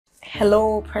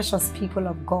Hello, precious people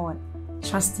of God.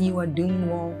 Trust you are doing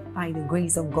well by the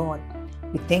grace of God.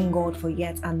 We thank God for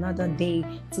yet another day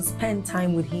to spend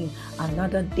time with Him,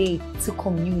 another day to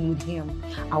commune with Him.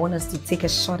 I want us to take a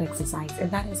short exercise, and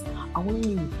that is, I want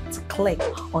you to click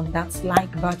on that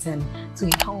like button to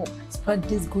help spread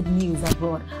this good news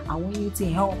abroad. I want you to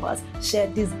help us share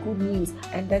this good news,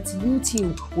 and that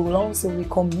YouTube will also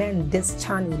recommend this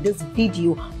channel, this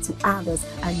video to others,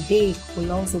 and they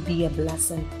will also be a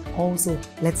blessing. Also,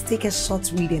 let's take a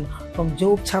short reading from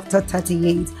Job chapter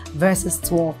 38 verses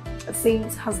 12. It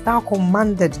says, "Hast thou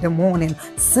commanded the morning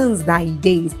since thy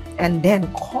days, and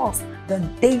then caused the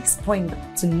day spring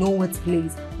to know its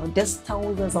place?" Now this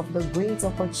tells us of the great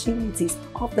opportunities,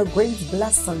 of the great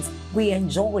blessings we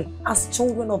enjoy as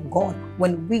children of God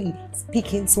when we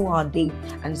speak into our day.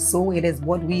 And so it is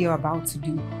what we are about to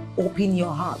do. Open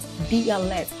your heart, be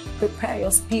alert, prepare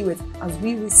your spirit as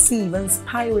we receive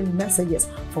inspiring messages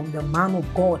from the man of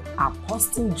God,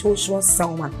 Apostle Joshua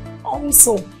Selman.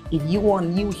 Also, if you are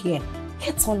new here,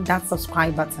 hit on that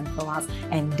subscribe button for us,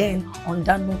 and then on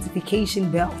that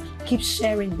notification bell. Keep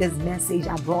sharing this message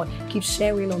abroad. Keep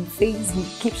sharing on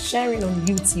Facebook. Keep sharing on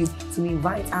YouTube to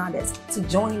invite others to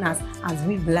join us as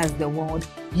we bless the world.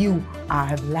 You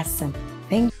are a blessing.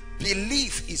 Thank you.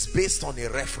 Belief is based on a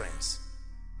reference.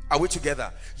 Are we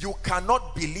together? You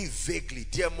cannot believe vaguely.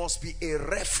 There must be a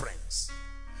reference,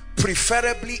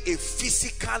 preferably a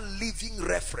physical living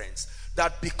reference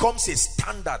that becomes a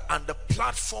standard and the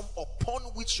platform upon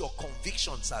which your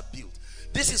convictions are built.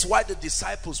 This is why the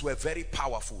disciples were very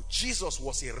powerful. Jesus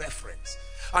was a reference,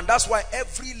 and that's why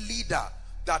every leader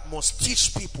that must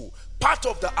teach people, part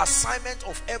of the assignment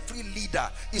of every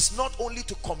leader is not only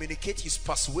to communicate his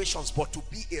persuasions, but to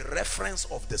be a reference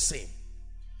of the same.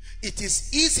 It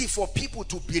is easy for people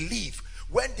to believe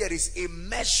when there is a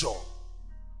measure,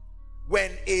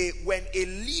 when a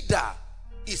leader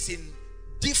is in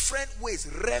different ways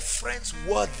reference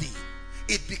worthy,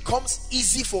 it becomes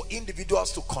easy for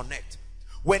individuals to connect.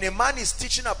 When a man is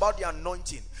teaching about the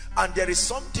anointing and there is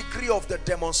some degree of the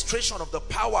demonstration of the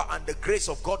power and the grace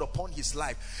of God upon his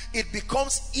life, it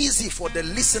becomes easy for the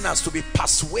listeners to be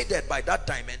persuaded by that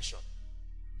dimension.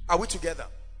 Are we together?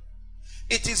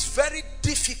 It is very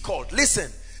difficult,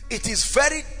 listen, it is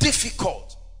very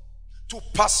difficult to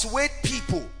persuade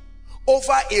people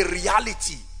over a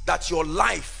reality that your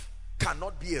life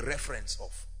cannot be a reference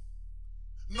of.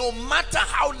 No matter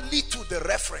how little the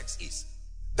reference is,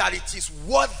 that it is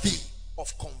worthy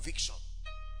of conviction.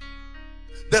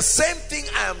 The same thing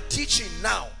I am teaching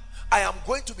now, I am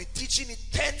going to be teaching it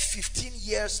 10-15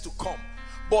 years to come,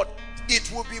 but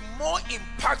it will be more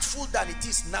impactful than it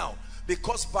is now,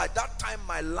 because by that time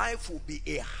my life will be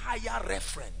a higher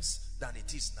reference than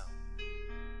it is now.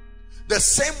 The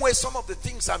same way some of the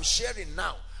things I'm sharing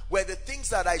now were the things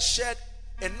that I shared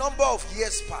a number of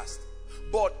years past,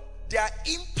 but their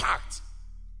impact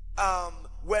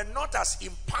were not as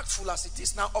impactful as it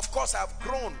is now. Of course, I've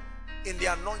grown in the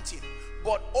anointing,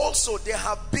 but also there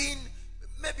have been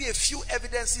maybe a few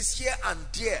evidences here and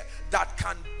there that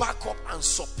can back up and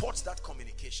support that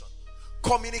communication.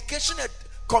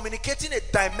 Communicating a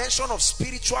dimension of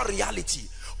spiritual reality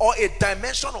or a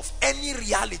dimension of any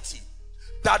reality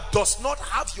that does not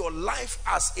have your life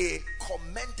as a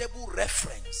commendable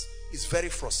reference is very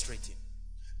frustrating.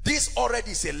 This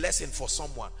already is a lesson for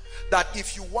someone, that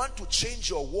if you want to change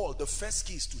your world, the first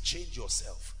key is to change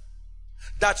yourself.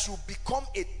 That you become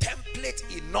a template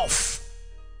enough.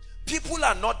 People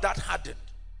are not that hardened.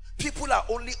 People are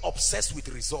only obsessed with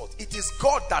results. It is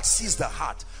God that sees the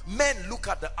heart. Men look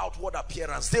at the outward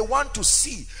appearance. They want to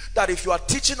see that if you are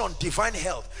teaching on divine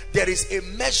health, there is a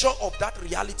measure of that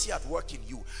reality at work in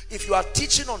you. If you are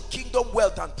teaching on kingdom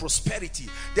wealth and prosperity,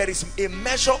 there is a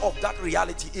measure of that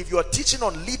reality. If you are teaching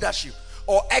on leadership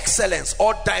or excellence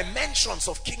or dimensions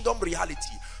of kingdom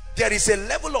reality, there is a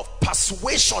level of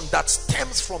persuasion that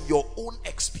stems from your own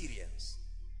experience.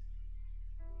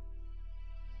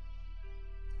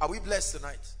 Are we blessed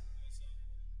tonight?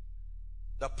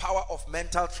 The power of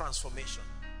mental transformation.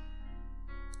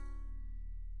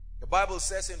 The Bible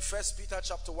says in 1 Peter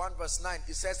chapter 1 verse 9,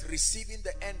 it says, receiving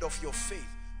the end of your faith.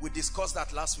 We discussed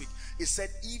that last week. It said,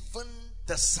 even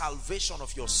the salvation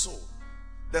of your soul.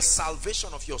 The salvation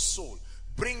of your soul.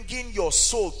 Bringing your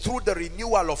soul through the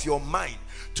renewal of your mind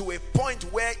to a point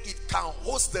where it can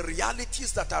host the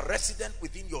realities that are resident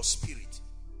within your spirit.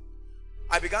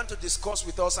 I began to discuss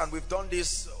with us, and we've done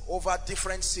this over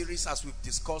different series as we've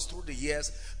discussed through the years,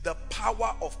 the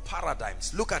power of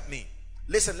paradigms. Look at me.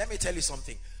 Listen, let me tell you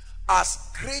something. As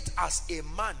great as a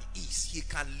man is, he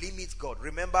can limit God.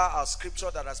 Remember our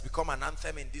scripture that has become an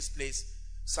anthem in this place,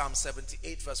 Psalm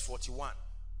 78 verse 41.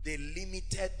 They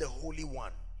limited the Holy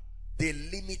One. They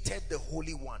limited the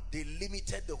Holy One. They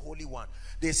limited the Holy One.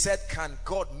 They said, can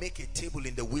God make a table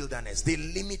in the wilderness? They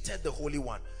limited the Holy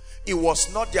One. It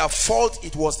was not their fault,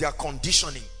 it was their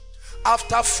conditioning.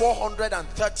 After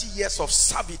 430 years of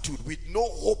servitude with no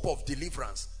hope of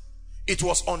deliverance, it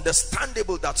was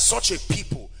understandable that such a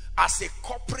people as a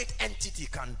corporate entity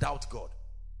can doubt God.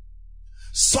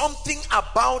 Something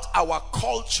about our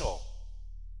culture,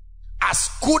 as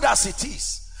good as it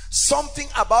is, something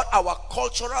about our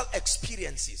cultural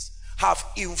experiences have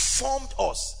informed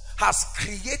us, has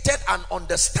created an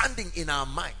understanding in our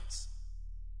minds.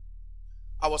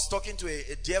 I was talking to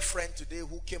a dear friend today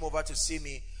who came over to see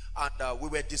me, and we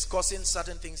were discussing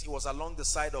certain things. He was along the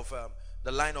side of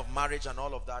the line of marriage and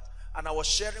all of that, and I was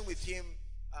sharing with him,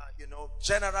 you know,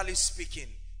 generally speaking,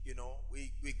 you know,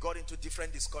 we got into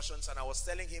different discussions, and I was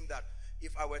telling him that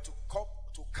if I were to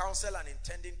counsel an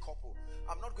intending couple,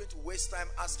 I'm not going to waste time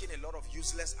asking a lot of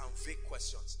useless and vague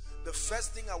questions. The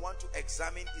first thing I want to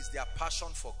examine is their passion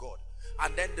for God.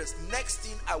 And then the next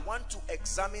thing, I want to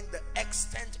examine the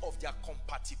extent of their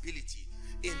compatibility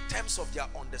in terms of their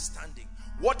understanding.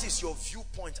 What is your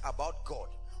viewpoint about God?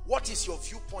 What is your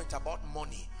viewpoint about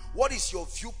money? What is your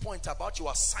viewpoint about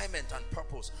your assignment and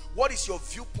purpose? What is your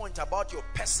viewpoint about your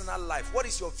personal life? What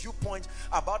is your viewpoint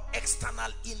about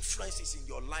external influences in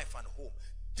your life and home?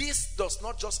 This does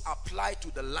not just apply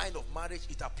to the line of marriage,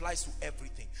 it applies to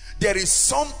everything. There is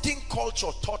something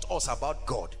culture taught us about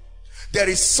God. There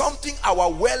is something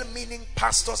our well-meaning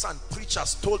pastors and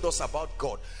preachers told us about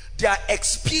God. Their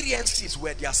experiences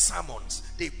were their sermons.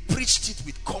 They preached it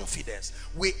with confidence.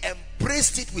 We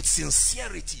embraced it with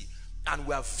sincerity, and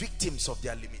we are victims of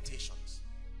their limitations.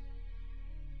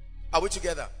 Are we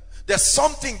together? There's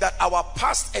something that our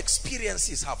past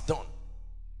experiences have done.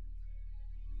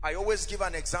 I always give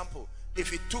an example.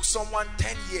 If it took someone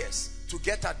 10 years to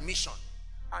get admission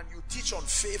and you teach on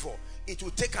favor, it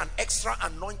will take an extra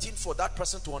anointing for that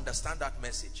person to understand that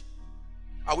message.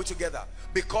 Are we together?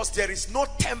 Because there is no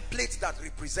template that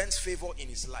represents favor in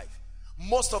his life.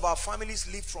 Most of our families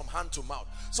live from hand to mouth.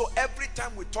 So every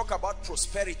time we talk about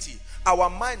prosperity, our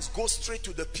minds go straight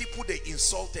to the people they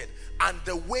insulted and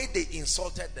the way they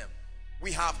insulted them.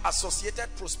 We have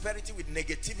associated prosperity with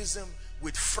negativism,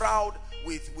 with fraud,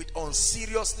 with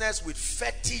unseriousness, with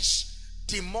fetish,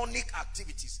 demonic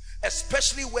activities,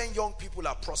 especially when young people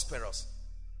are prosperous.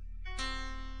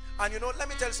 And you know, let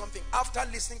me tell you something. After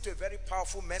listening to a very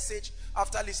powerful message,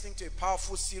 after listening to a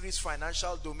powerful series,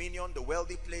 Financial Dominion, The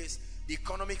Wealthy Place, the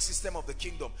economic system of the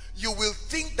kingdom, you will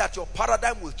think that your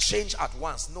paradigm will change at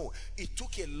once. No, it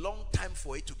took a long time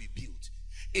for it to be built.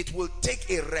 It will take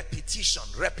a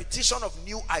repetition of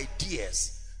new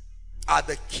ideas are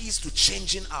the keys to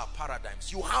changing our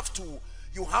paradigms. You have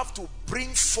to bring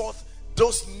forth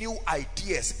those new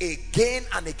ideas again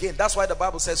and again. That's why the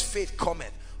Bible says faith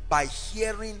cometh by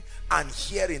hearing and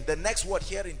hearing. The next word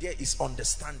hearing there is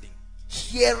understanding.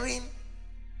 Hearing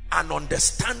and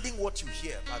understanding what you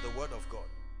hear by the word of God.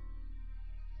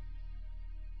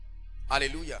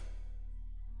 Hallelujah.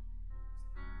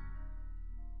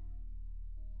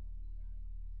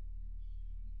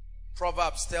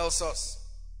 Proverbs tells us,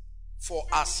 for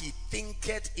as he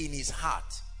thinketh in his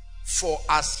heart, for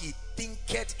as he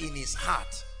thinketh in his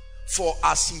heart, for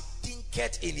as he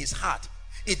thinketh in his heart.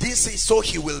 It didn't say so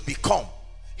he will become.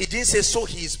 It didn't say so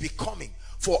he is becoming.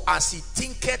 For as he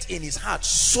thinketh in his heart,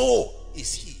 so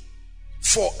is he.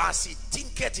 For as he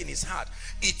thinketh in his heart,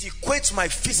 it equates my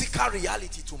physical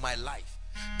reality to my life.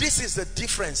 This is the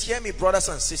difference, hear me brothers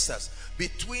and sisters,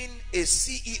 between a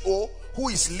CEO who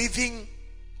is living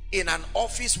in an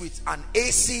office with an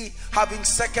AC, having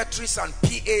secretaries and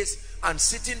PAs, and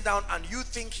sitting down, and you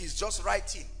think he's just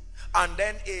writing, and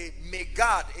then a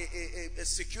megad, a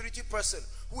security person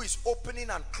who is opening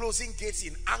and closing gates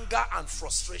in anger and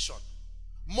frustration.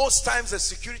 Most times the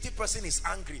security person is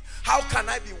angry. How can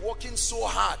I be working so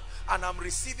hard and I'm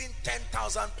receiving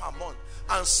 10,000 per month,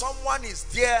 and someone is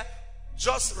there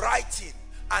just writing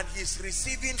and he's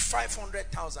receiving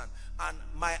 500,000? And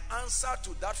my answer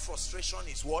to that frustration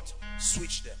is what?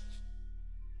 Switch them.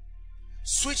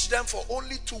 Switch them for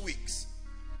only 2 weeks.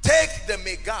 Take the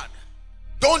megad.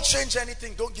 Don't change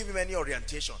anything. Don't give him any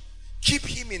orientation. Keep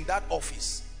him in that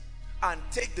office and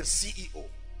take the CEO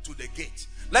to the gate.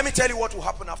 Let me tell you what will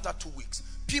happen after 2 weeks.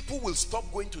 People will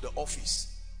stop going to the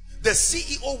office. The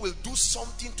CEO will do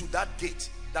something to that gate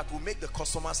that will make the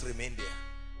customers remain there.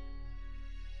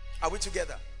 Are we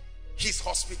together? His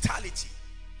hospitality,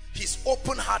 his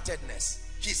open-heartedness,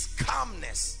 his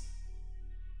calmness,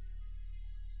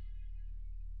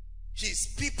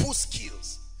 his people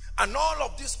skills. And all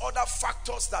of these other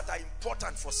factors that are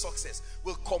important for success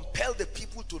will compel the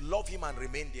people to love him and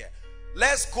remain there.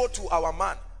 Let's go to our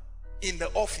man in the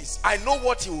office. I know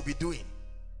what he will be doing.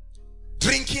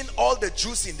 Drinking all the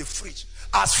juice in the fridge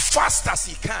as fast as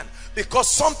he can, because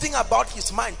something about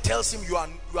his mind tells him you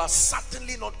are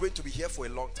certainly not going to be here for a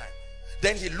long time.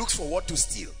 Then he looks for what to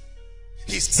steal.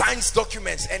 He signs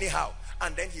documents anyhow,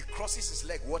 and then he crosses his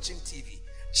leg watching TV,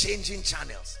 changing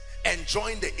channels,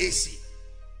 enjoying the AC,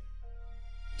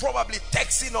 probably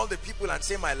texting all the people and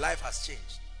saying my life has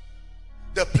changed.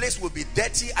 The place will be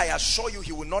dirty. I assure you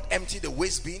he will not empty the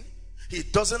waste bin. He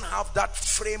doesn't have that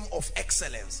frame of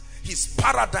excellence. His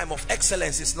paradigm of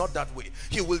excellence is not that way.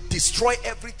 He will destroy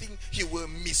everything. He will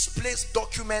misplace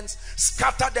documents,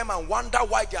 scatter them, and wonder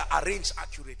why they are arranged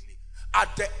accurately.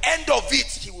 At the end of it,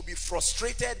 he will be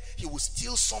frustrated. He will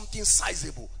steal something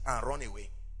sizable and run away.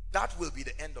 That will be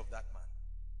the end of that man.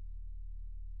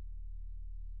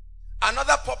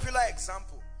 Another popular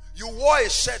example. You wore a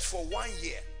shirt for 1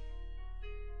 year.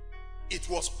 It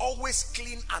was always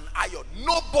clean and ironed.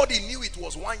 Nobody knew it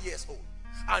was 1 year old.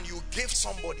 And you gave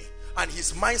somebody, and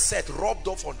his mindset rubbed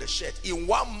off on the shirt. In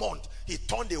 1 month, he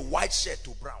turned a white shirt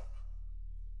to brown.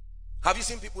 Have you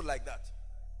seen people like that?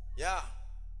 Yeah.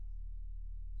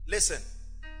 Listen,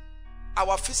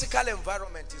 our physical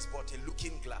environment is but a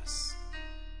looking glass.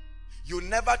 You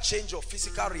never change your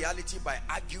physical reality by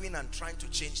arguing and trying to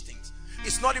change things.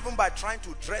 It's not even by trying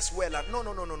to dress well. And no.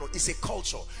 It's a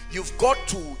culture. You've got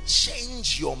to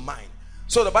change your mind.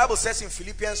 So the Bible says in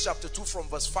Philippians chapter 2 from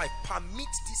verse 5, permit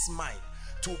this mind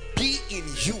to be in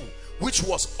you, which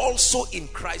was also in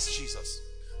Christ Jesus.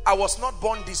 I was not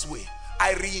born this way.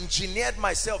 I re-engineered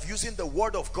myself using the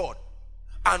word of God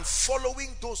and following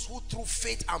those who through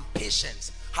faith and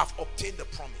patience have obtained the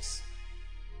promise.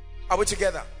 Are we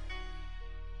together?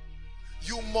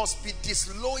 You must be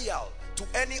disloyal to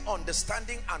any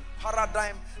understanding and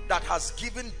paradigm that has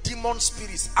given demon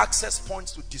spirits access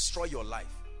points to destroy your life.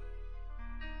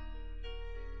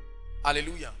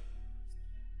 Hallelujah.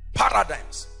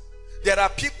 Paradigms. There are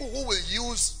people who will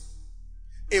use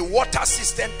a water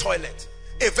system toilet,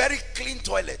 a very clean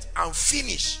toilet, and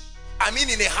finish. I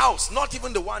mean, in a house, not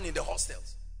even the one in the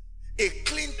hostels. A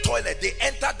clean toilet. They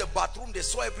entered the bathroom, they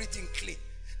saw everything clean.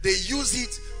 They use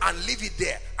it and leave it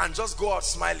there and just go out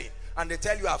smiling. And they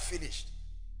tell you, I've finished.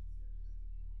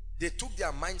 They took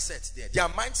their mindsets there. Their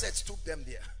mindsets took them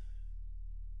there.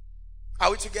 Are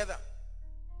we together?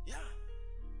 Yeah.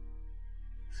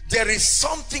 There is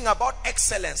something about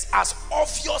excellence, as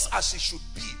obvious as it should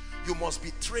be. You must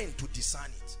be trained to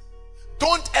discern it.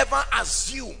 Don't ever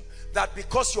assume that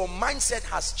because your mindset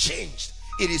has changed,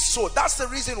 it is so. That's the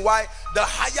reason why the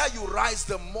higher you rise,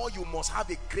 the more you must have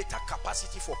a greater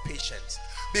capacity for patience.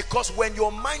 Because when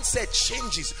your mindset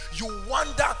changes, you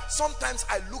wonder. Sometimes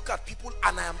I look at people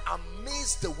and I am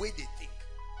amazed the way they think.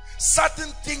 Certain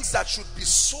things that should be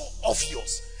so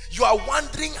obvious, you are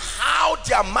wondering how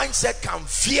their mindset can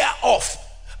veer off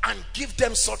and give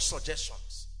them such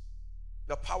suggestions.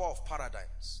 The power of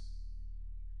paradigms.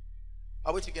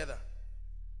 Are we together?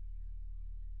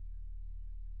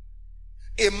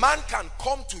 A man can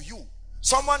come to you.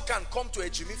 Someone can come to a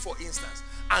Jimmy, for instance,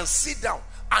 and sit down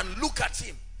and look at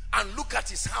him and look at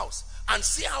his house and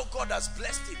see how God has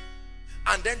blessed him,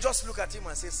 and then just look at him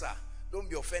and say, sir, don't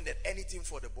be offended, anything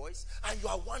for the boys. And you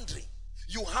are wondering,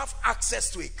 you have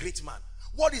access to a great man.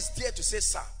 What is there to say,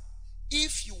 sir,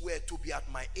 if you were to be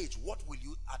at my age, what will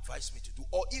you advise me to do?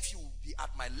 Or if you will be at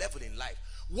my level in life,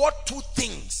 what 2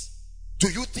 things do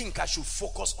you think I should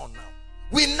focus on now?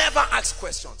 We never ask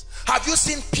questions. Have you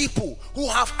seen people who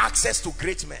have access to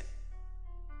great men?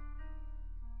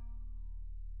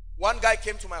 One guy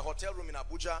came to my hotel room in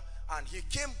Abuja, and he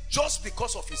came just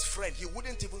because of his friend. He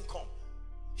wouldn't even come.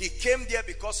 He came there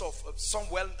because of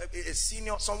a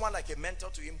senior, someone like a mentor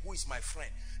to him who is my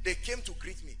friend. They came to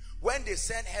greet me. When they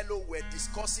said hello, we're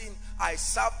discussing, I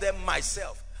served them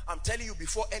myself. I'm telling you,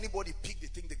 before anybody picked the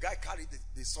thing, the guy carried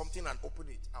the something and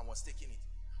opened it and was taking it.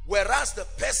 Whereas the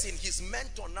person, his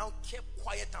mentor, now kept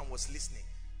quiet and was listening.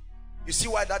 You see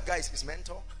why that guy is his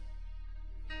mentor?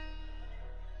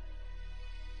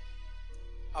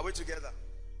 Are we together?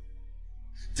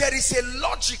 There is a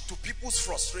logic to people's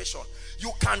frustration.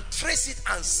 You can trace it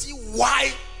and see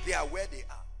why they are where they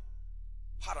are.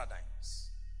 Paradigms,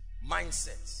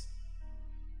 mindsets.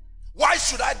 Why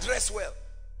should I dress well?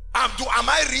 Am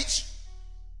I rich?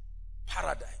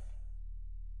 Paradigm.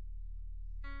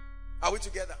 Are we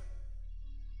together?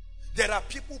 There are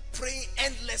people praying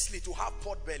endlessly to have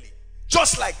pot belly.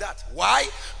 Just like that. Why?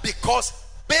 Because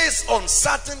based on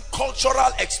certain cultural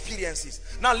experiences.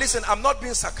 Now listen, I'm not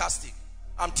being sarcastic.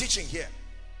 I'm teaching here.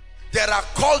 There are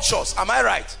cultures, am I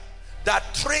right, that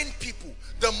train people.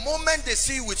 The moment they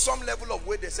see you with some level of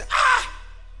weight, they say, ah,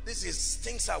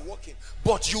 things are working.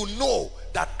 But you know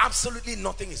that absolutely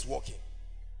nothing is working.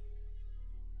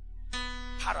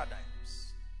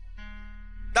 Paradigms.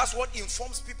 That's what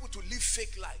informs people to live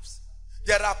fake lives.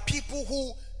 There are people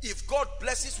who, if God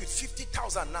blesses with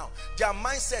 50,000 now, their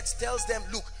mindset tells them,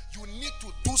 look, you need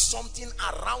to do something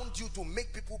around you to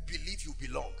make people believe you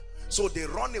belong. So they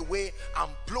run away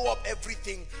and blow up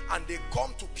everything, and they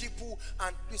come to people.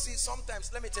 And you see,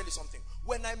 sometimes, let me tell you something.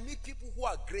 When I meet people who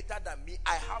are greater than me,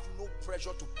 I have no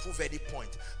pressure to prove any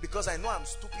point, because I know I'm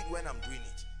stupid when I'm doing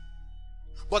it.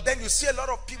 But then you see a lot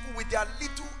of people with their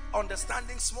little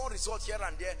understanding, small results here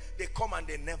and there, they come and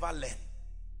they never learn.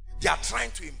 They are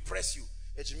trying to impress you.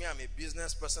 Ejimi, I'm a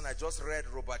business person. I just read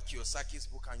Robert Kiyosaki's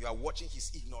book, and you are watching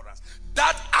his ignorance.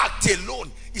 That act alone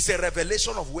is a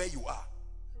revelation of where you are.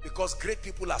 Because great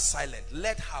people are silent.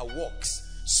 Let her works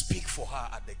speak for her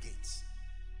at the gates.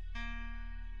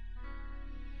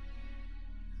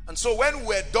 And so when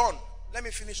we're done, let me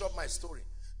finish up my story.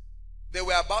 They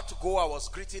were about to go. I was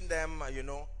greeting them, you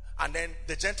know. And then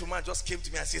the gentleman just came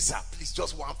to me and said, sir, please,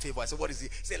 just one favor. I said, what is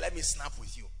it? He said, let me snap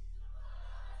with you.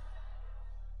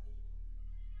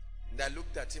 And I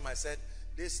looked at him. I said,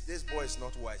 this boy is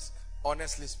not wise,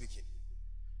 honestly speaking.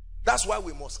 That's why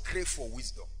we must crave for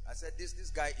wisdom. I said, this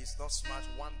guy is not smart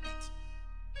one bit.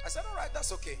 I said, all right,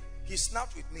 that's okay. He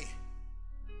snapped with me.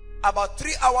 About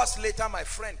 3 hours later, my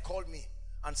friend called me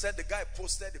and said the guy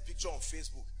posted a picture on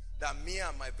Facebook that me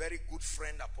and my very good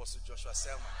friend, Apostle Joshua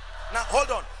Selman. Now, hold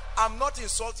on. I'm not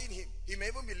insulting him. He may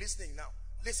even be listening now.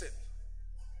 Listen.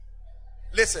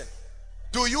 Listen.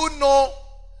 Do you know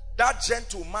that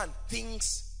gentleman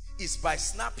thinks is by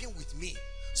snapping with me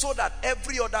so that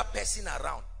every other person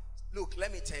around. Look,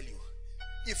 let me tell you,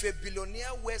 if a billionaire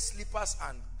wears slippers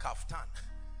and kaftan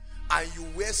and you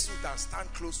wear suit and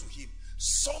stand close to him,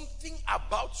 something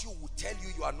about you will tell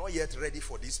you you are not yet ready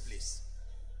for this place.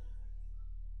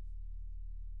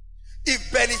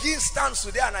 If Benny Hinn stands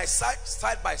today and I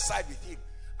side by side with him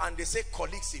and they say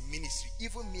colleagues in ministry,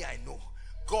 even me, I know,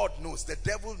 God knows, the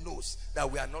devil knows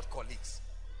that we are not colleagues.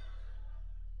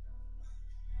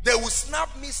 They will snap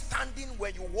me standing.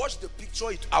 When you watch the picture,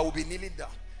 I will be kneeling down.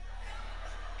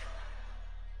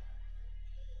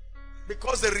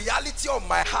 Because the reality of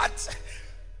my heart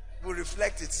will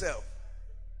reflect itself.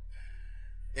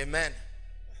 Amen.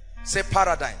 Say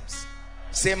paradigms.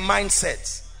 Say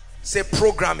mindsets. Say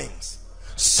programmings.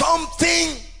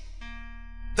 Something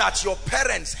that your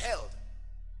parents held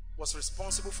was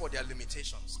responsible for their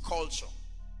limitations. Culture.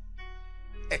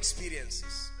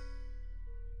 Experiences.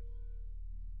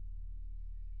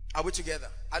 Are we together?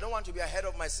 I don't want to be ahead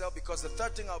of myself, because the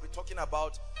third thing I'll be talking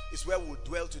about is where we'll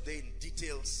dwell today in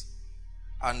details.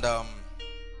 And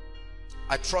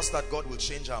I trust that God will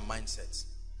change our mindsets.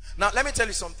 Now, let me tell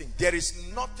you something. There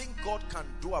is nothing God can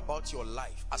do about your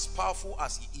life, as powerful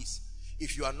as He is,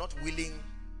 if you are not willing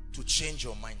to change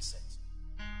your mindset.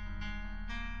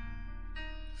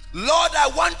 Lord, I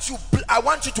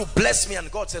want you to bless me. And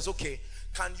God says, okay,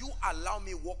 can you allow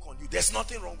me work on you? There's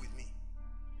nothing wrong with me.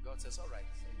 God says, all right,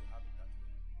 so you have it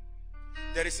that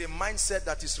way. There is a mindset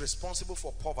that is responsible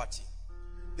for poverty.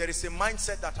 There is a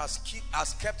mindset that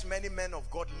has kept many men of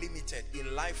God limited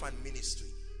in life and ministry.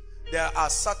 There are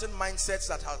certain mindsets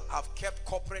that have kept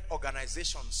corporate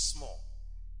organizations small.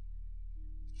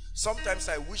 Sometimes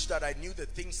I wish that I knew the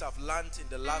things I've learned in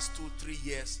the last 2-3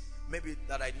 years. Maybe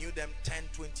that I knew them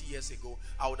 10-20 years ago.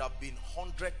 I would have been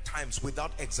 100 times,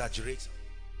 without exaggeration,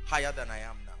 higher than I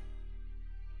am now.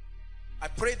 I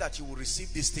pray that you will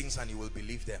receive these things and you will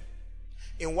believe them.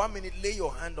 In 1 minute, lay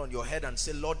your hand on your head and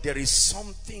say, Lord, there is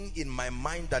something in my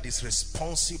mind that is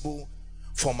responsible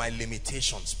for my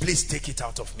limitations. Please take it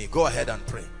out of me. Go ahead and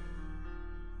pray.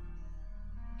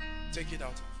 Take it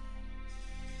out of me.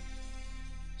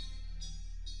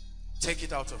 Take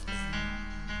it out of me.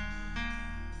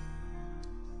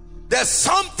 There's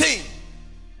something.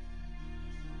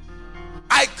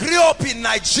 I grew up in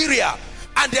Nigeria,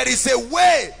 and there is a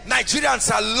way.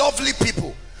 Nigerians are lovely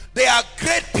people. They are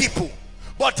great people.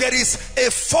 But there is a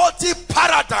faulty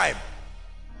paradigm.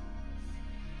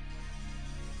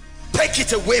 Take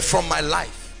it away from my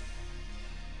life.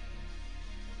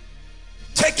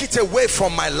 Take it away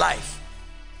from my life.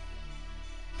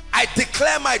 I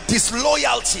declare my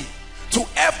disloyalty to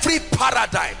every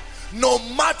paradigm, no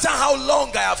matter how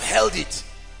long I have held it.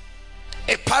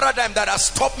 A paradigm that has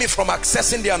stopped me from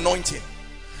accessing the anointing.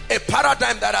 A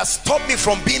paradigm that has stopped me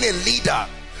from being a leader.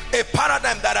 A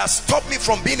paradigm that has stopped me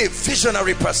from being a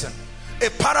visionary person. A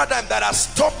paradigm that has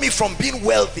stopped me from being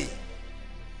wealthy.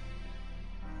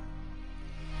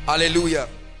 Hallelujah.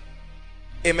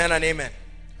 Amen and amen.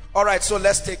 All right, so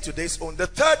let's take today's own. The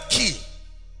third key.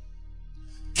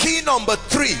 Key number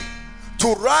 3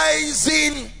 to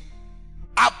rising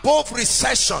above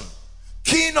recession.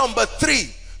 Key number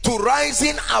 3 to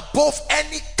rising above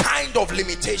any kind of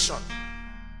limitation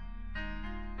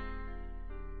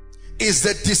is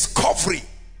the discovery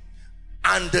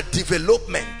and the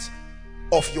development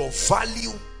of your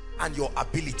value and your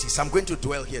abilities. I'm going to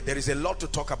dwell here. There is a lot to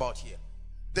talk about here.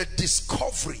 The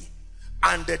discovery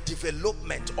and the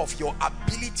development of your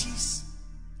abilities,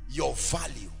 your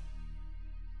value.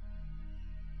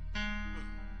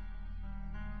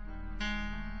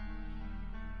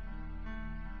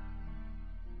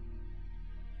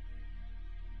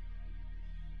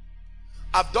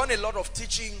 I've done a lot of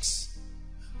teachings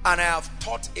and I have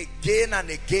taught again and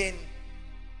again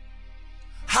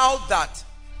how that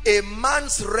a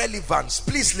man's relevance,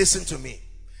 please listen to me,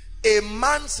 a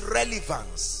man's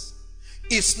relevance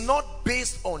is not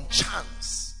based on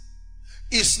chance,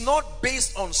 it's not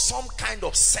based on some kind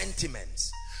of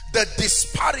sentiments. The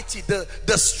disparity,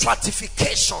 the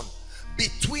stratification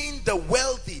between the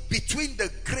wealthy, between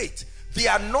the great, the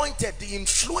anointed, the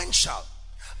influential,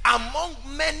 among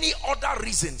many other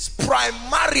reasons,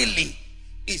 primarily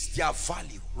is their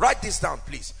value. Write this down,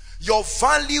 please. Your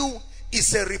value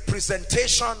is a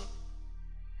representation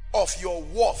of your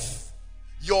worth.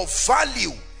 Your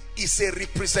value is a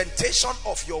representation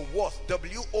of your worth.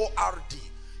 W-O-R-D.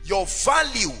 Your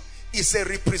value is a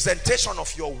representation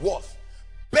of your worth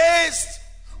based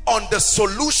on the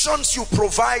solutions you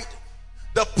provide,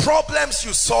 the problems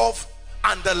you solve,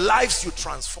 and the lives you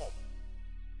transform.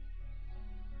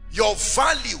 Your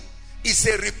value is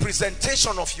a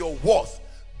representation of your worth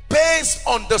based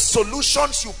on the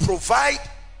solutions you provide,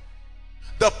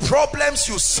 the problems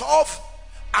you solve,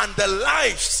 and the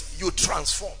lives you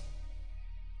transform.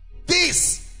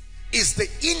 This is the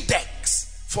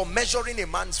index for measuring a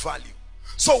man's value.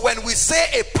 So when we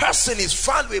say a person is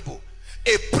valuable,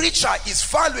 a preacher is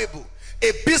valuable,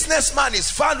 a businessman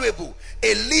is valuable,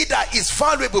 a leader is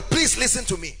valuable, please listen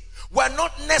to me. We're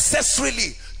not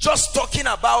necessarily just talking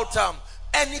about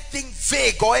anything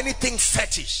vague or anything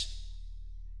fetish.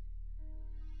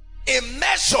 A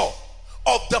measure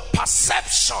of the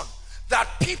perception that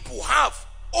people have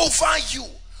over you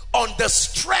on the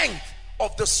strength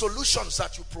of the solutions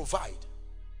that you provide,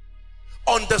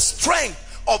 on the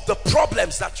strength of the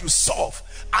problems that you solve,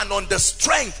 and on the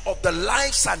strength of the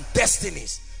lives and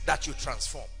destinies that you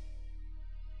transform.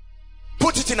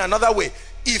 Put it in another way.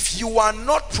 If you are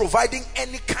not providing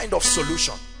any kind of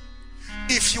solution,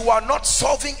 if you are not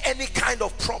solving any kind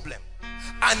of problem,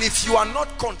 and if you are not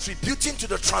contributing to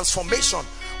the transformation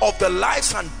of the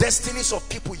lives and destinies of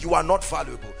people, you are not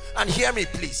valuable. And hear me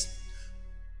please.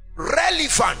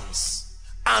 Relevance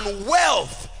and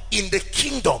wealth in the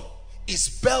kingdom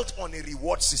is built on a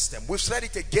reward system. We've said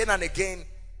it again and again.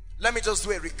 Let me just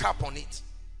do a recap on it.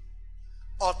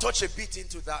 I'll touch a bit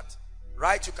into that.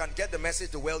 Right? You can get the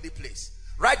message, the wealthy place.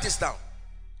 Write this down.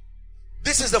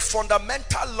 This is the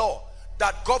fundamental law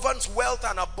that governs wealth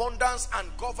and abundance and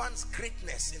governs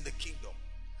greatness in the kingdom.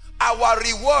 Our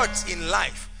rewards in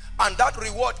life, and that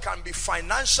reward can be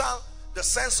financial, the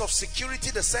sense of security,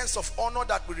 the sense of honor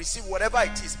that we receive, whatever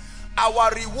it is.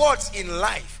 Our rewards in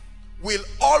life will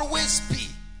always be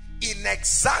in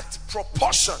exact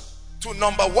proportion to,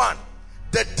 number one,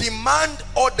 the demand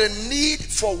or the need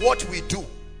for what we do.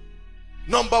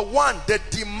 Number one, the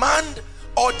demand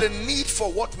or the need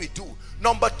for what we do.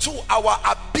 Number two, our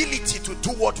ability to do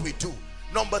what we do.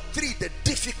 Number three, the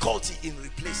difficulty in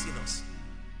replacing us.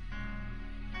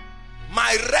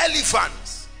 My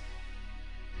relevance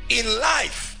in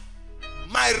life,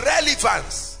 my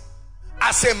relevance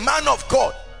as a man of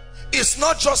God is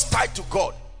not just tied to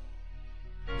God.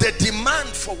 The demand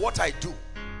for what I do,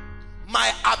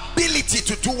 my ability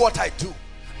to do what I do,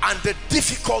 and the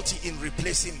difficulty in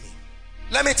replacing me.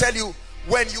 Let me tell you,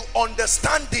 when you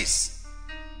understand this,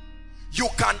 you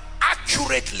can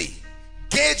accurately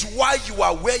gauge why you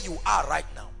are where you are right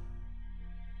now.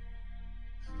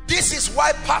 This is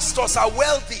why pastors are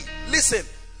wealthy. Listen,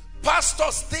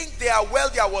 pastors think they are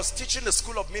wealthy. I was teaching the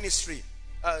school of ministry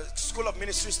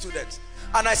students,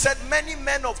 and I said many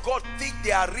men of God think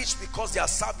they are rich because they are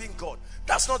serving God.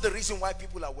 That's not the reason why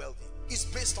people are wealthy. It's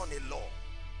based on a law.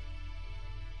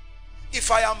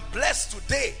 If I am blessed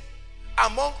today,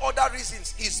 among other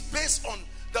reasons, is based on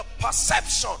the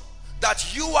perception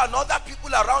that you and other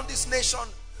people around this nation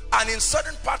and in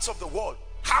certain parts of the world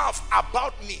have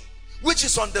about me, which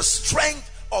is on the strength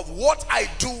of what I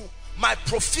do, my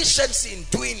proficiency in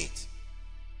doing it.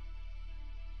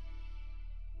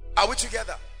 Are we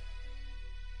together?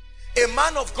 A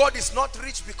man of God is not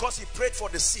rich because he prayed for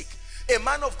the sick. A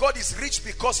man of God is rich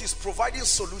because he's providing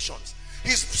solutions.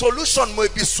 His solution may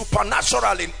be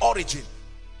supernatural in origin.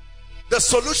 The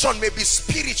solution may be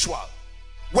spiritual.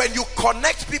 When you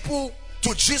connect people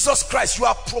to Jesus Christ, you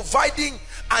are providing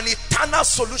an eternal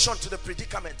solution to the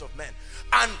predicament of men.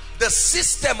 And the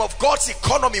system of God's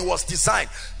economy was designed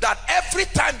that every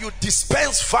time you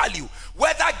dispense value,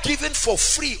 whether given for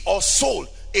free or sold,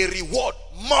 a reward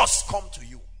must come to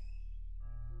you.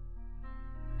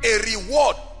 A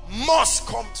reward must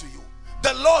come to you.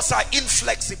 The laws are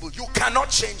inflexible. You cannot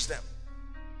change them.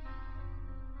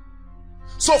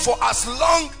 So for as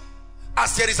long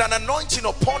as there is an anointing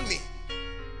upon me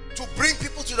to bring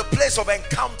people to the place of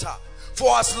encounter,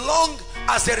 for as long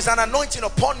as there is an anointing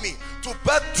upon me to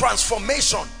birth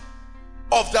transformation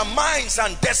of the minds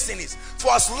and destinies,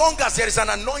 for as long as there is an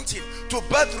anointing to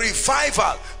birth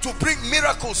revival, to bring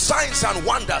miracles, signs and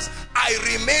wonders, I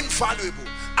remain valuable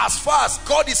as far as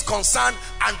God is concerned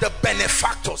and the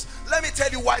benefactors. Let me tell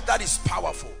you why that is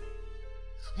powerful.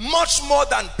 Much more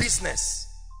than business,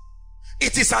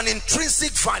 it is an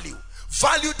intrinsic value.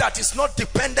 Value that is not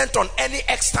dependent on any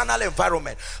external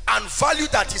environment, and value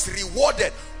that is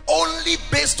rewarded only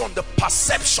based on the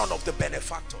perception of the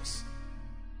benefactors.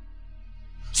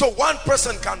 So one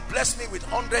person can bless me with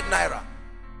 100 naira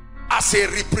as a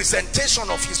representation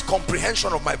of his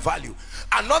comprehension of my value.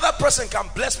 Another person can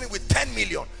bless me with 10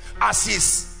 million as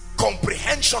his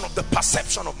comprehension of the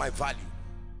perception of my value.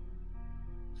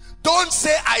 Don't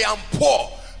say I am poor.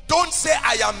 Don't say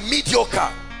I am mediocre.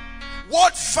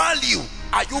 What value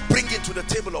are you bringing to the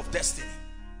table of destiny?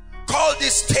 Call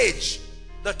this stage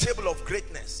the table of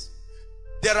greatness.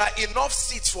 There are enough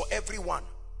seats for everyone,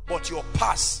 but your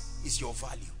pass is your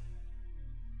value.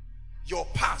 Your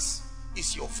pass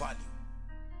is your value.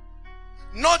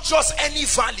 Not just any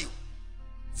value.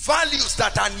 Values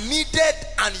that are needed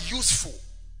and useful.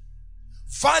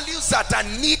 Values that are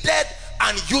needed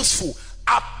and useful,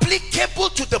 applicable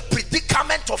to the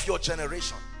predicament of your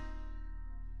generation.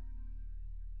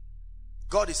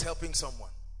 God is helping someone.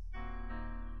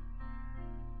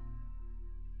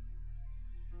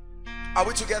 Are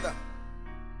we together?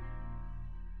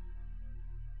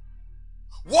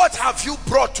 What have you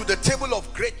brought to the table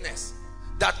of greatness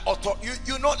that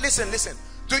you know, listen.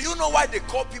 Do you know why they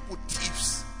call people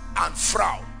thieves and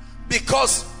fraud?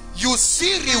 Because you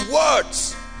see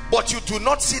rewards, but you do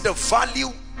not see the value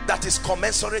that is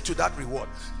commensurate to that reward.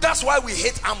 That's why we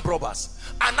hate armed robbers.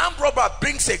 An armed robber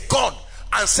brings a gun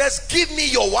and says, give me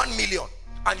your 1 million.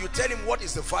 And you tell him, what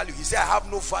is the value? He says, I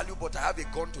have no value, but I have a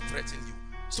gun to threaten you.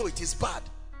 So it is bad.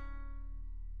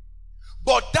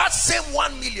 But that same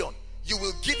 1 million, you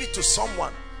will give it to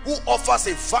someone who offers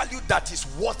a value that is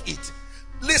worth it.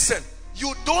 Listen,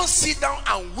 you don't sit down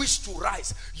and wish to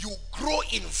rise. You grow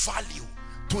in value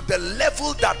to the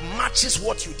level that matches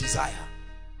what you desire.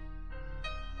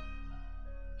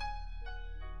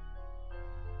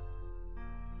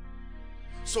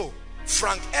 So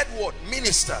Frank Edward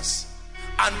ministers,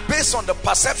 and based on the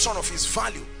perception of his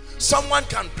value, someone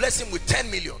can bless him with 10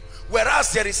 million,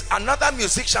 whereas there is another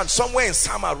musician somewhere in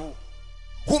Samaru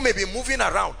who may be moving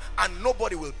around and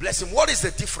nobody will bless him. What is the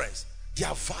difference?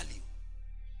 Their value.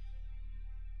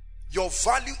 Your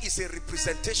value is a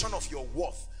representation of your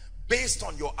worth based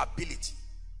on your ability.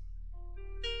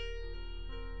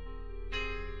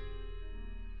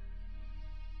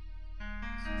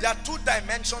 There are two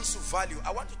dimensions to value.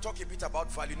 I want to talk a bit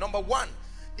about value. Number one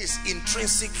is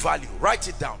intrinsic value. Write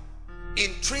it down.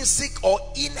 Intrinsic or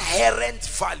inherent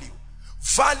value.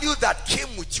 Value that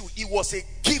came with you. It was a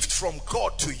gift from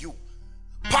God to you.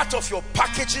 Part of your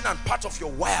packaging and part of your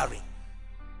wiring.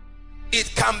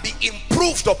 It can be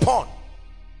improved upon.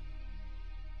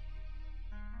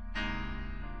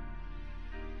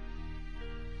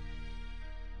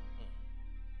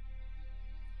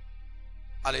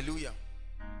 Hallelujah.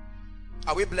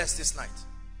 Are we blessed this night?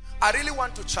 I really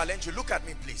want to challenge you. Look at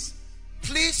me, please.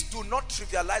 Please do not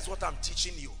trivialize what I'm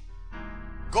teaching you.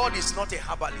 God is not a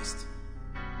herbalist.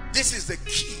 This is the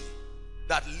key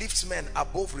that lifts men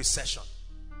above recession.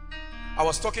 I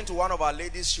was talking to one of our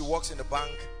ladies. She works in the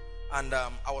bank, and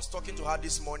I was talking to her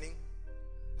this morning,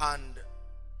 and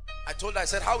I told her, I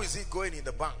said, how is it going in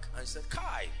the bank? And she said,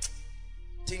 Kai,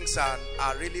 things are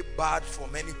really bad for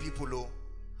many people, oh.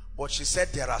 But she said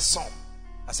there are some.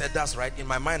 I said, that's right. In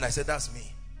my mind, I said, that's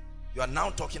me. You are now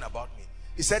talking about me.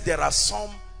 He said there are some,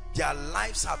 their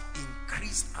lives have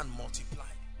increased and multiplied.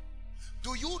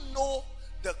 Do you know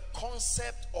the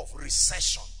concept of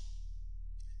recession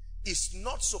is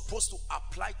not supposed to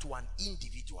apply to an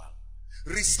individual?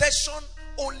 Recession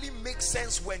only makes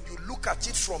sense when you look at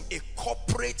it from a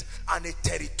corporate and a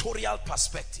territorial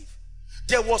perspective.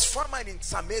 There was famine in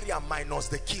Samaria minus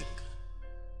the king.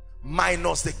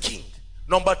 Minus the king.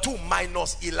 Number two,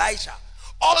 minus Elijah.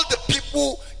 All the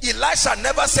people, Elisha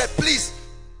never said, please.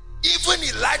 Even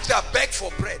Elijah begged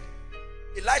for bread.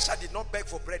 Elisha did not beg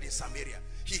for bread in Samaria.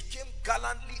 He came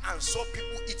gallantly and saw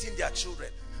people eating their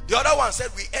children. The other one said,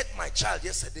 we ate my child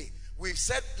yesterday. We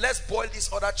said, let's boil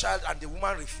this other child, and the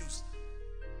woman refused.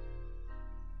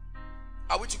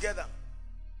 Are we together?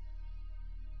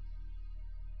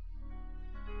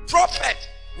 Prophet,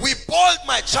 we boiled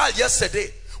my child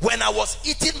yesterday. When I was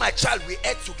eating my child, we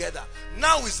ate together.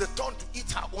 Now is the turn to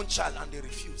eat her own child, and they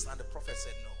refused. And the prophet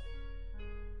said no.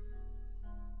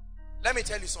 Let me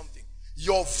tell you something.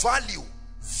 Your value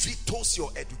vetoes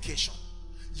your education.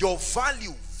 Your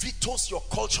value vetoes your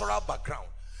cultural background.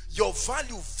 Your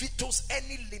value vetoes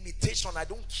any limitation. I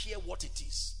don't care what it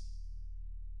is.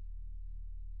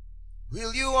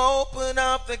 Will you open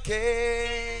up the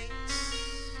gates?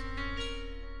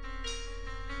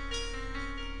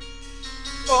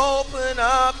 Open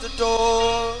up the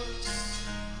doors.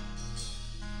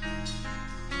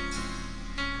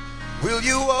 Will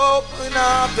you open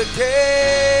up the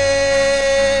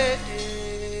gates?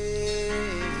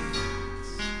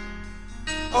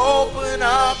 Open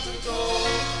up the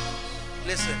doors.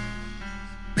 Listen,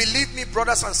 believe me,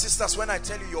 brothers and sisters, when I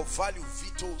tell you your value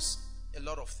vetoes a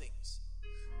lot of things.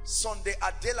 Sunday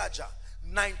Adelaja,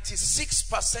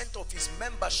 96% of his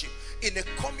membership in a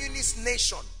communist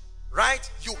nation, right?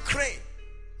 Ukraine,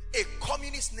 a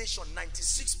communist nation,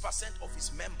 96% of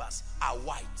his members are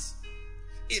white.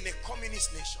 In a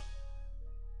communist nation.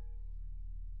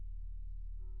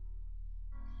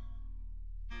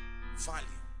 Value.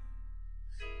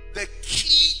 The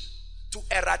key to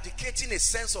eradicating a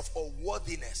sense of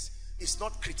unworthiness is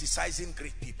not criticizing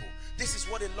great people. This is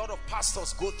what a lot of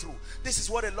pastors go through. This is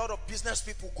what a lot of business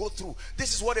people go through.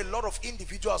 This is what a lot of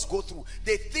individuals go through.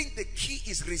 They think the key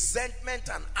is resentment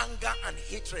and anger and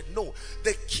hatred. No,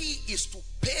 the key is to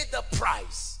pay the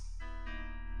price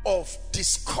of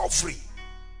discovery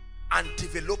and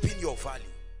developing your value.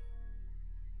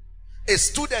 A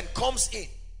student comes in,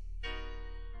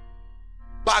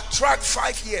 backtrack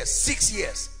 5 years, 6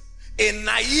 years, a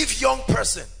naive young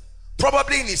person,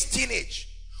 probably in his teenage,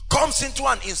 comes into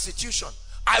an institution.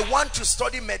 I want to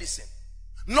study medicine,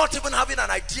 not even having an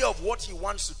idea of what he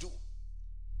wants to do.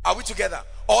 Are we together?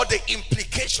 Or the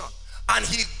implication. And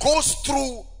he goes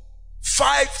through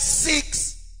 5,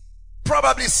 6,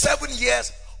 probably 7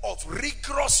 years of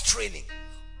rigorous training.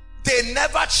 They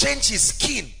never change his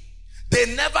skin.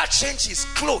 They never change his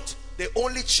clothes. They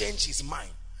only change his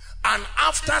mind. And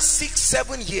after 6,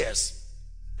 7 years,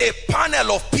 a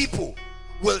panel of people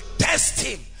will test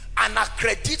him and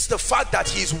accredit the fact that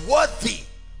he is worthy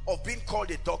of being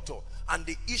called a doctor. And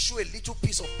they issue a little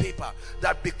piece of paper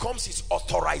that becomes his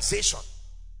authorization.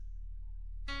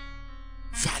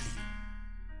 Value.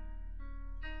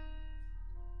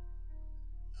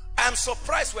 I am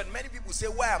surprised when many people say,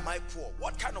 why am I poor?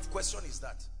 What kind of question is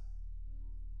that?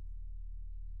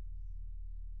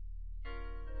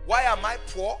 Why am I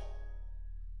poor?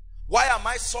 Why am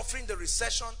I suffering the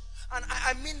recession? And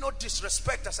I mean no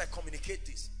disrespect as I communicate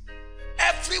this.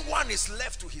 Everyone is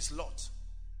left to his lot.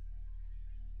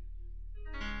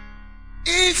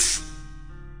 If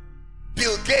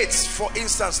Bill Gates, for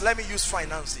instance, let me use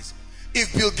finances.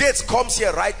 If Bill Gates comes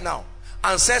here right now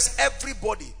and says,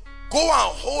 everybody, go and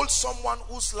hold someone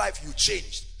whose life you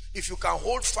changed. If you can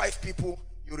hold 5 people,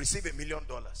 you receive $1 million.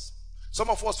 Some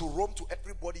of us who roam to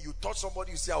everybody, you touch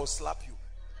somebody, you say, I will slap you.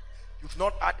 You've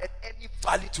not added any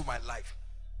value to my life.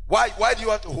 Why do you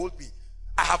want to hold me?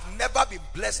 I have never been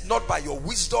blessed, not by your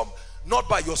wisdom, not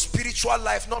by your spiritual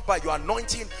life, not by your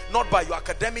anointing, not by your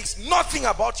academics. Nothing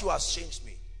about you has changed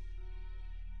me.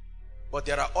 But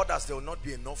there are others, there will not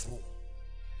be enough room.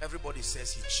 Everybody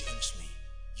says, he changed me.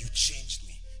 You changed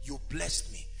me. You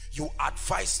blessed me. You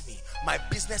advised me. My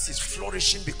business is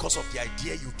flourishing because of the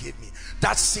idea you gave me.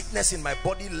 That sickness in my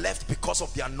body left because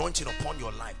of the anointing upon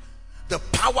your life. The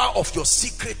power of your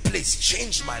secret place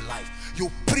changed my life.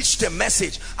 You preached a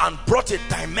message and brought a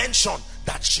dimension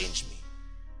that changed me.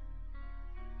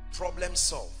 Problem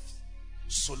solved.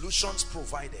 Solutions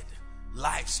provided.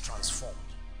 Lives transformed.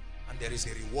 And there is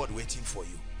a reward waiting for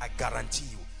you. I guarantee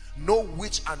you. No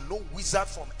witch and no wizard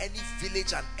from any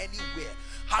village and anywhere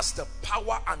has the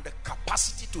power and the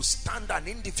capacity to stand an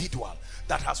individual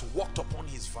that has walked upon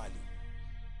his value.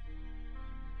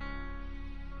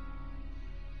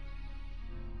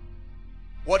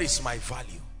 What is my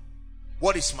value?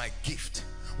 What is my gift?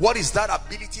 What is that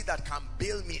ability that can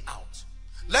bail me out?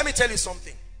 Let me tell you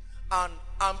something. And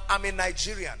I'm a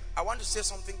Nigerian. I want to say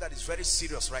something that is very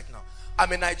serious right now.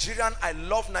 I'm a Nigerian. I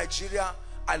love Nigeria.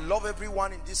 I love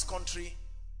everyone in this country.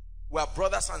 We are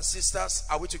brothers and sisters.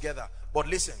 Are we together? But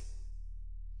listen,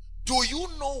 do you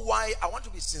know why? I want to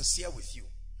be sincere with you.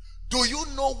 Do you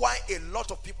know why a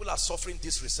lot of people are suffering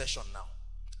this recession now?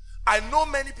 I know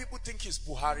many people think it's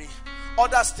Buhari.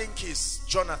 Others think it's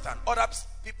Jonathan. Other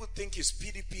people think it's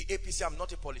PDP, APC. I'm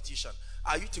not a politician.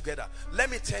 Are you together? Let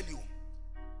me tell you.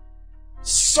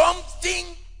 Something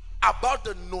about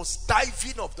the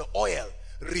nosediving of the oil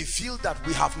revealed that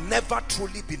we have never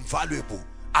truly been valuable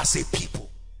as a people.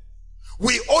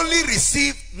 We only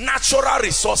receive natural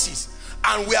resources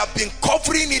and we have been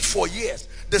covering it for years.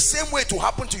 The same way to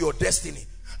happen to your destiny.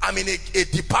 I'm in a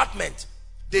department.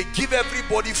 They give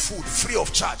everybody food free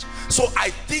of charge. So I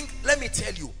think, let me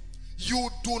tell you, you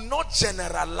do not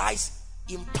generalize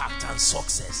impact and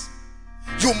success.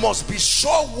 You must be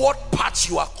sure what part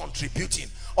you are contributing.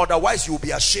 Otherwise, you'll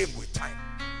be ashamed with time.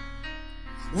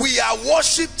 We are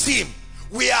worship team.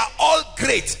 We are all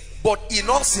great. But in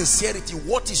all sincerity,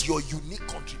 what is your unique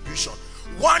contribution?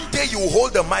 One day you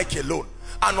hold the mic alone.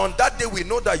 And on that day, we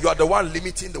know that you are the one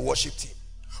limiting the worship team.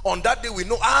 On that day, we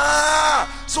know,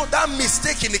 so that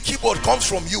mistake in the keyboard comes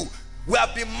from you. We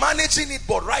have been managing it,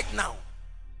 but right now,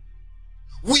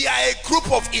 we are a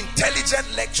group of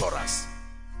intelligent lecturers.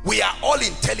 We are all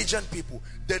intelligent people.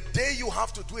 The day you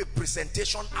have to do a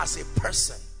presentation as a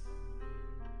person,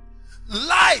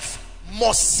 life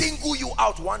must single you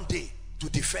out one day to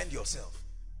defend yourself.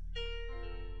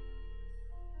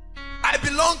 I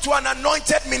belong to an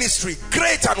anointed ministry,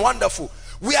 great and wonderful.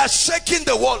 We are shaking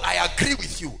the world. I agree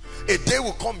with you. A day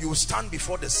will come, you will stand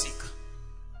before the sick.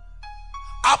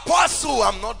 Apostle,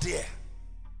 I'm not there.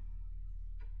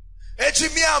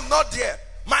 Ejimi, I'm not there.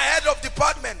 My head of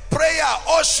department, prayer,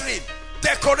 ushering,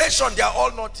 decoration, they are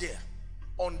all not there.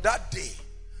 On that day,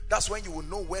 that's when you will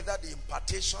know whether the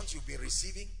impartations you've been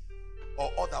receiving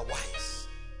or otherwise.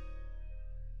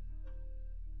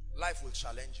 Life will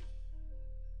challenge you.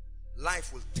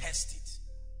 Life will test it.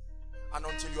 And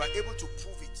until you are able to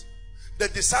prove it. The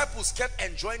disciples kept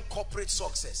enjoying corporate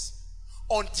success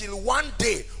until one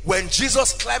day when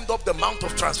Jesus climbed up the Mount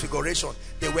of Transfiguration,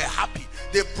 they were happy.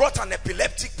 They brought an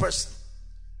epileptic person.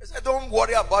 They said, don't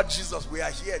worry about Jesus, we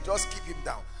are here, just keep him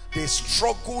down. They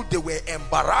struggled, they were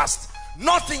embarrassed.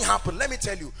 Nothing happened. Let me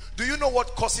tell you, do you know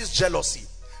what causes jealousy?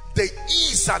 The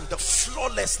ease and the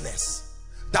flawlessness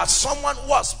that someone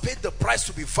who has paid the price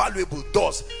to be valuable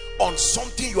does on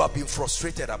something you have been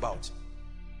frustrated about.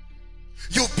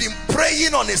 You've been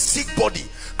praying on a sick body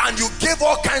and you gave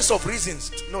all kinds of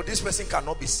reasons. No, this person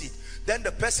cannot be sick. Then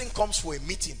the person comes for a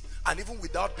meeting, and even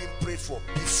without being prayed for,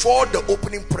 before the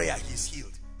opening prayer, he's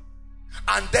healed.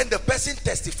 And then the person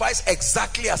testifies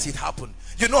exactly as it happened.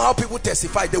 You know how people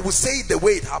testify? They will say it the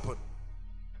way it happened.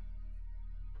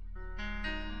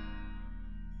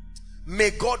 May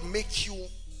God make you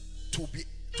to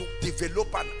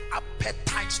develop an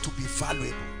appetite to be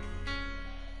valuable.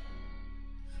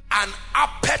 An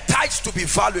appetite to be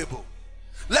valuable.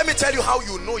 Let me tell you how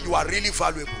you know you are really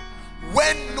valuable.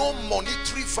 When no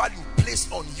monetary value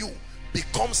placed on you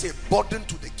becomes a burden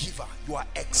to the giver, you are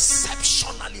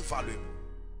exceptionally valuable.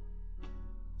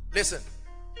 Listen.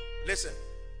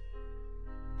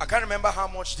 I can't remember how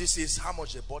much this is, how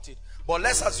much they bought it. But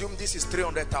let's assume this is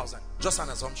 300,000. Just an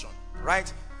assumption,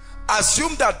 right?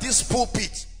 Assume that this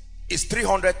pulpit is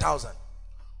 300,000.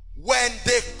 When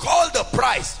they call the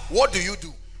price, what do?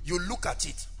 You look at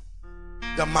it,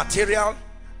 the material,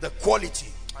 the quality,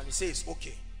 and you say it's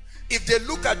okay. If they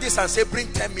look at this and say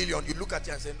bring 10 million, you look at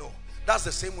it and say no. That's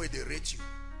the same way they rate you.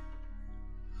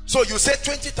 So you say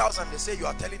 20,000, they say you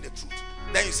are telling the truth.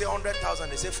 Then you say 100,000,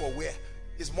 they say for where?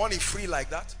 Is money free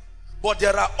like that? But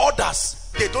there are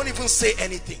others, they don't even say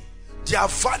anything. Their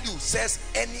value says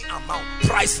any amount,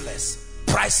 priceless,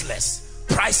 priceless,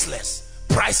 priceless,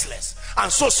 priceless.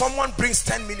 And so someone brings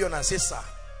 10 million and says, sir,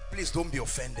 please don't be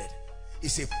offended.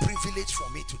 It's a privilege for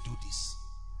me to do this.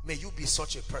 May you be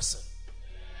such a person.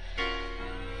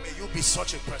 May you be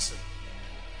such a person.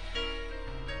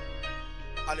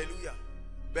 Hallelujah.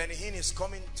 Benny Hinn is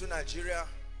coming to Nigeria,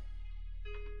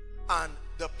 and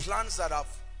the plans that have,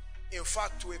 in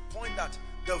fact, to a point that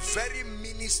the very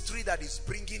ministry that is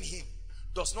bringing him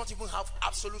does not even have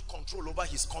absolute control over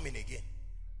his coming again.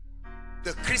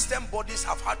 The Christian bodies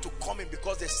have had to come in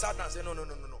because they sat down and said, no.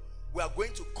 We are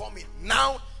going to come in.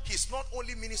 Now, he's not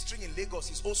only ministering in Lagos,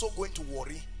 he's also going to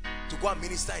Warri to go and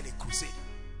minister in a crusade.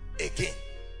 Again,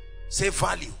 say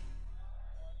value.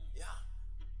 Yeah.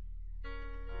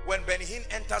 When Benny Hinn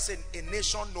enters a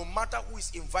nation, no matter who is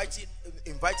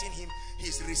inviting him,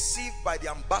 he's received by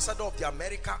the ambassador of the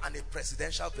America and a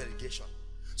presidential delegation.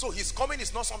 So his coming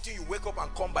is not something you wake up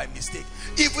and come by mistake.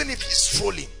 Even if he's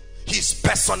strolling, his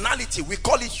personality, we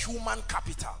call it human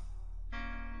capital.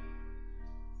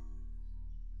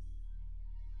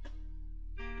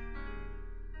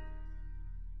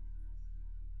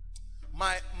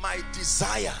 My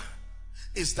desire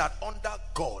is that under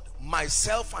God,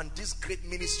 myself and this great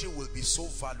ministry will be so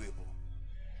valuable.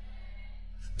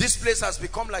 This place has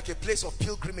become like a place of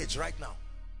pilgrimage right now.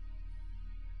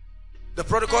 The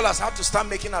protocol has had to start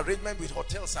making arrangements with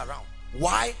hotels around.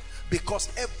 Why? Because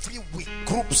every week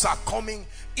groups are coming,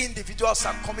 individuals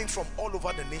are coming from all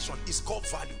over the nation. It's called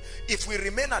value. If we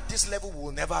remain at this level, we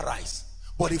will never rise.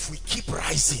 But if we keep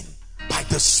rising by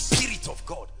the Spirit of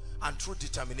God and through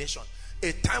determination,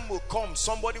 a time will come,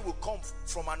 somebody will come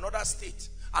from another state,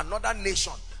 another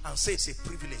nation, and say it's a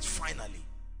privilege finally.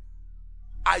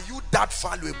 Are you that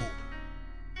valuable?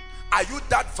 Are you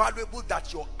that valuable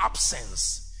that your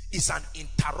absence is an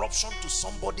interruption to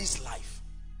somebody's life?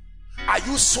 Are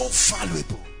you so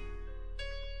valuable?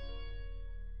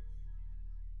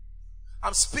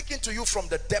 I'm speaking to you from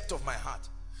the depth of my heart.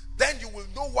 Then you will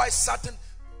know why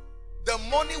the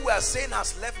money we are saying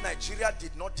has left Nigeria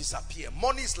did not disappear.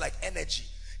 Money is like energy.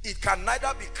 It can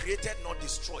neither be created nor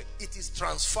destroyed. It is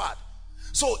transferred.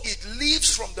 So it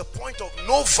leaves from the point of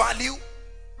no value,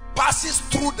 passes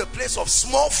through the place of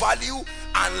small value,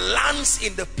 and lands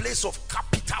in the place of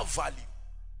capital value.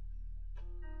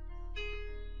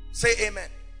 Say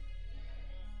amen.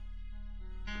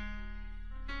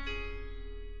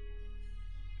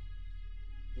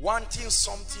 Wanting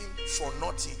something for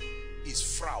nothing is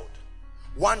fraud.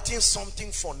 Wanting something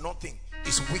for nothing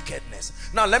is wickedness.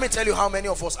 Now let me tell you how many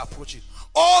of us approach it.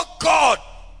 Oh God,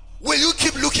 will you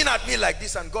keep looking at me like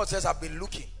this? And God says, I've been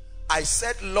looking. I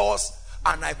set laws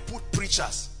and I put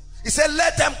preachers. He said,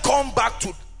 let them come back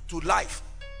to life.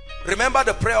 Remember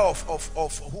the prayer of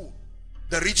who?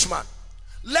 The rich man.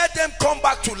 Let them come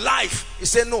back to life. He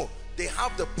said, no, they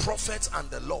have the prophets and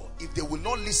the law. If they will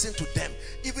not listen to them,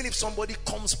 even if somebody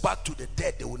comes back to the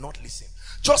dead, they will not listen.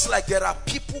 Just like there are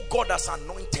people God has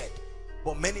anointed,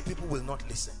 but many people will not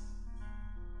listen.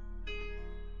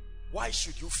 Why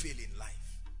should you fail in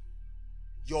life?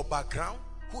 Your background?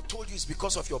 Who told you it's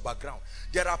because of your background?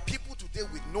 There are people today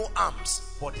with no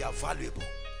arms, but they are valuable.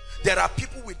 There are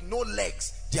people with no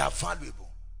legs, they are valuable.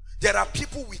 There are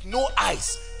people with no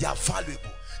eyes, they are valuable.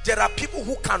 There are people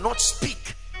who cannot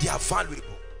speak, they are valuable.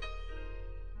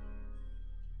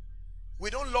 We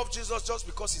don't love Jesus just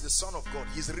because he's the Son of God.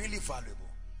 He's really valuable.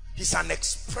 He's an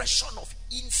expression of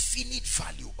infinite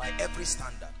value by every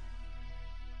standard.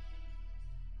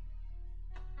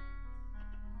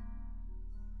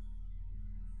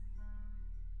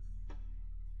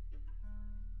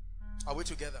 Are we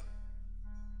together?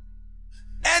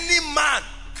 Any man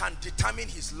can determine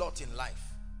his lot in life.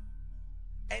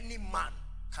 Any man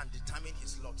can determine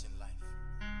his lot in life.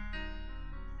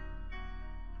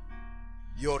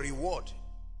 Your reward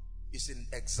is in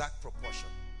exact proportion.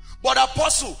 But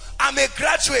apostle, I'm a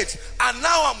graduate and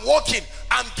now I'm working.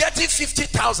 I'm getting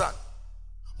 50,000.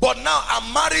 But now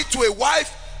I'm married to a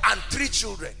wife and 3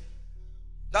 children.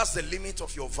 That's the limit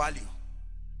of your value.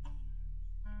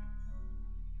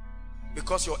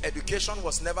 Because your education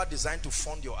was never designed to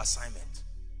fund your assignment.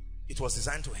 It was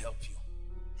designed to help you.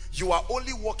 You are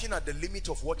only working at the limit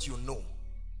of what you know.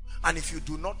 And if you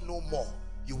do not know more,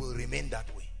 you will remain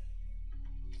that way.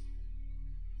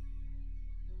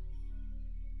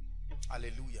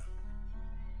 Hallelujah.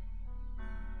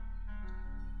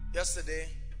 Yesterday,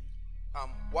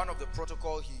 one of the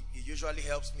protocol, he usually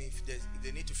helps me if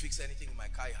they need to fix anything in my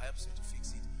car, he helps me to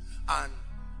fix it. And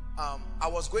I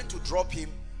was going to drop him,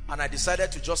 and I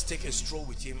decided to just take a stroll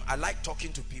with him. I like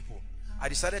talking to people. I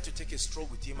decided to take a stroll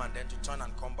with him and then to turn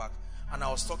and come back. And I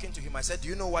was talking to him. I said, do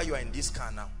you know why you are in this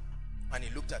car now? And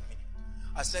he looked at me.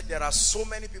 I said, there are so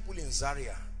many people in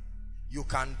Zaria. You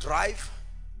can drive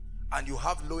and you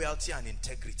have loyalty and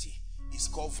integrity. It's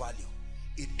called value.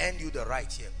 It earned you the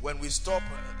right here. When we stop,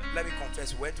 let me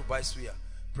confess, we went to buy suya.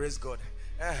 Praise God.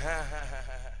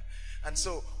 And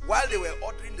so while they were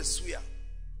ordering the suya,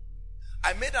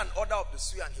 I made an order of the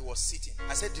suya and he was sitting.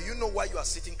 I said, do you know why you are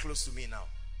sitting close to me now?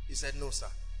 He said, no, sir.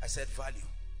 I said, value.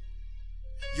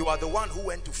 You are the one who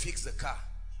went to fix the car.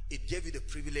 It gave you the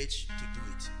privilege to do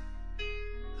it.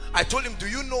 I told him, do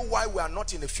you know why we are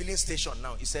not in a filling station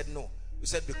now? He said, no. He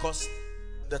said, because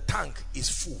the tank is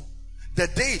full. The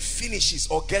day it finishes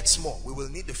or gets more, we will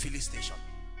need the filling station.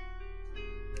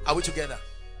 Are we together?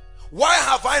 Why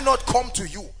have I not come to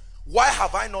you? Why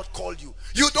have I not called you?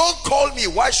 You don't call me.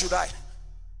 Why should I?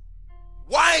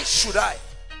 Why should I?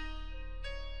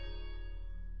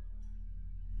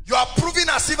 You are proving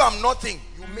as if I'm nothing.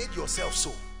 You made yourself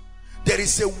so. There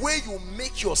is a way you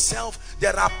make yourself.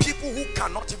 There are people who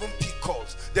cannot even pick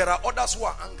calls. There are others who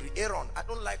are angry. Aaron, I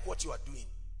don't like what you are doing.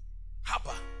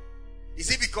 Haba. Is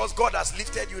it because God has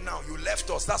lifted you now? You left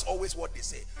us. That's always what they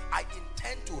say. I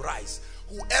intend to rise.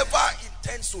 Whoever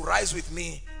intends to rise with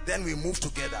me, then we move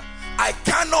together. I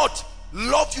cannot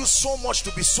love you so much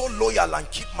to be so loyal and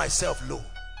keep myself low.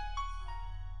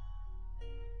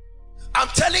 I'm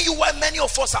telling you why many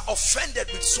of us are offended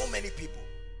with so many people.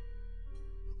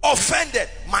 Offended.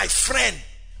 My friend,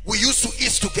 we used to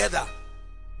eat together,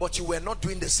 but you were not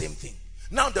doing the same thing.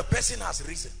 Now the person has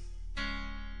risen.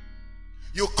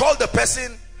 You call the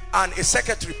person and a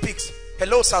secretary picks.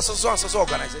 Hello, sir, so and so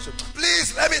organization.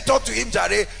 Please let me talk to him,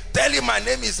 Jare. Tell him my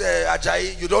name is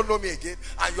Ajayi. You don't know me again.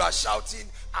 And you are shouting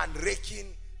and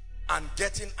raking and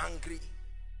getting angry.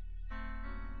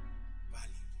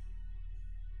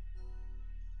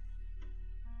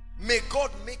 May God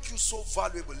make you so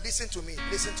valuable. Listen to me.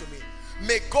 Listen to me.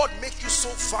 May God make you so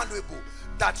valuable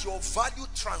that your value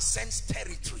transcends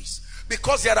territories.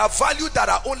 Because there are values that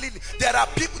are only, there are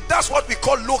people, that's what we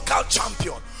call local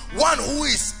champion. One who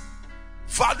is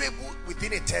valuable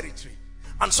within a territory.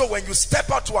 And so when you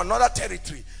step out to another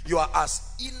territory, you are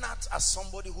as inert as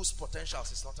somebody whose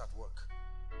potentials is not at work.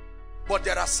 But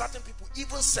there are certain people,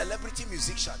 even celebrity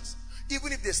musicians,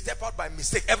 even if they step out by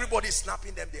mistake, everybody is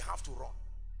snapping them, they have to run.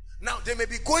 Now, they may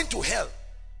be going to hell.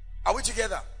 Are we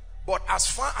together? But as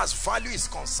far as value is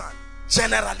concerned,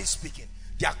 generally speaking,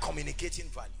 they are communicating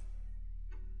value.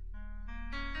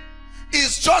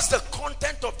 It's just the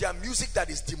content of their music that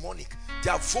is demonic.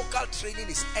 Their vocal training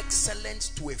is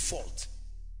excellent to a fault.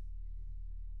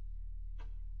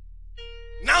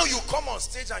 Now you come on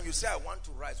stage and you say, I want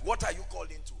to rise. What are you called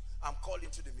into? I'm called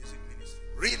into the music ministry.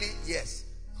 Really? Yes.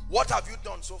 What have you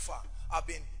done so far? I've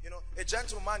been, a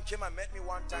gentleman came and met me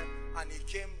one time, and he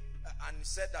came and he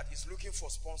said that he's looking for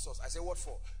sponsors. I said, what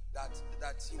for? That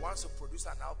he wants to produce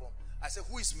an album. I said,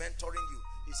 who is mentoring you?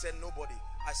 He said, nobody.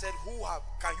 I said,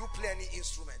 can you play any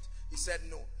instrument? He said,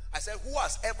 no. I said, who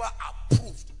has ever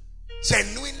approved,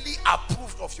 genuinely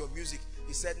approved of your music?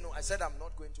 He said, no. I said, I'm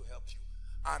not going to help you.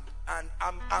 And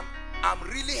I'm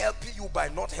really helping you by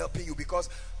not helping you, because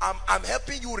I'm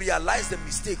helping you realize the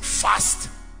mistake fast.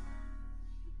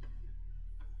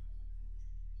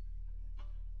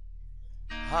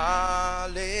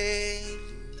 Hallelujah.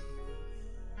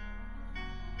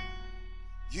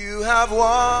 You have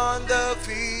won the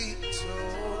victory.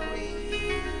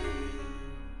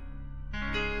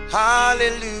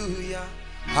 Hallelujah.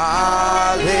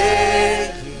 Hallelujah.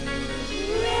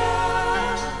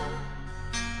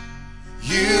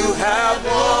 You have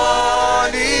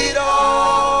won it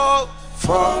all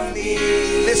for me.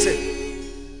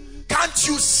 Listen, can't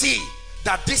you see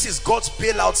that this is God's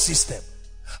bailout system?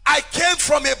 I came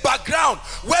from a background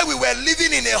where we were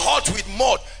living in a hut with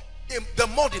mud. The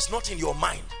mud is not in your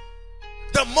mind.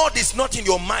 The mud is not in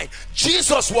your mind.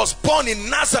 Jesus was born in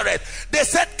Nazareth. They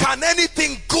said, can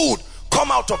anything good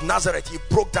come out of Nazareth? He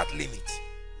broke that limit.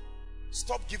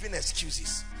 Stop giving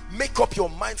excuses. Make up your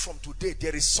mind from today.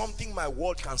 There is something my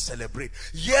world can celebrate.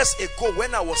 Years ago,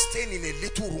 when I was staying in a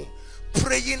little room,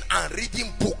 praying and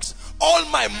reading books, all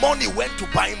my money went to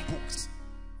buying books.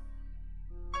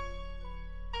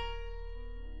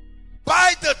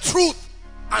 Buy the truth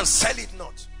and sell it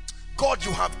not. God,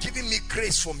 you have given me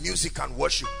grace for music and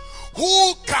worship.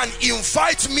 Who can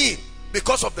invite me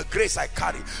because of the grace I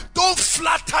carry? Don't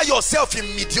flatter yourself in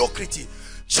mediocrity.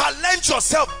 Challenge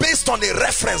yourself based on a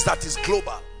reference that is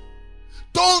global.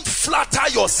 Don't flatter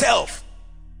yourself.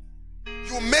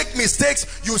 You make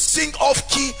mistakes, you sing off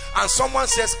key, and someone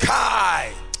says,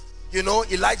 Kai,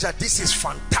 Elijah, this is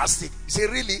fantastic. You say,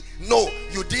 really? No,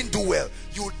 you didn't do well.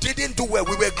 You didn't do well.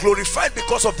 We were glorified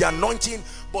because of the anointing,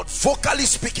 but vocally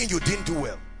speaking, you didn't do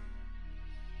well.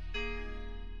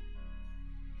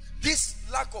 This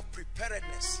lack of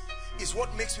preparedness is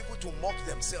what makes people to mock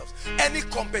themselves. Any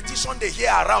competition they hear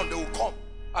around, they will come.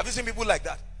 Have you seen people like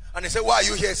that? And they say, why are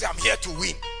you here? Say, I'm here to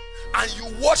win. And you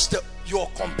watch your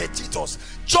competitors.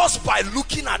 Just by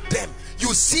looking at them,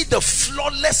 you see the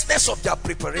flawlessness of their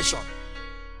preparation.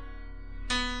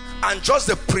 And just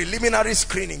the preliminary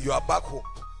screening, you are back home.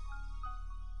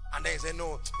 And then you say,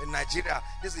 no, in Nigeria,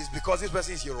 this is because this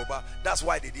person is Yoruba. That's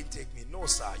why they didn't take me. No,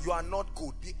 sir, you are not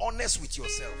good. Be honest with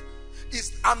yourself.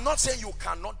 I'm not saying you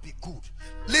cannot be good.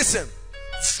 Listen,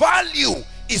 value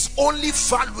is only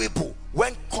valuable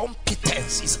when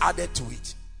competence is added to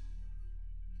it.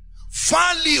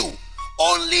 Value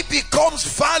only becomes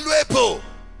valuable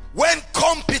when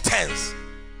competence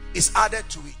is added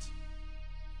to it.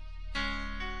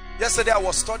 Yesterday I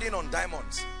was studying on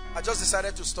diamonds. I just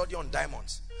decided to study on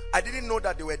diamonds. I didn't know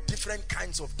that there were different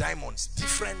kinds of diamonds,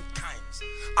 different kinds.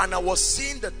 And I was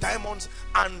seeing the diamonds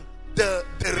and the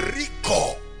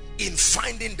rigor in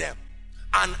finding them.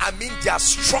 And I mean their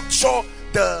structure,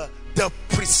 the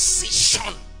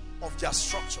precision of their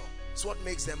structure. It's what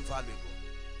makes them valuable.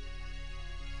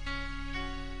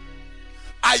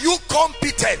 Are you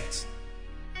competent?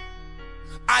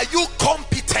 Are you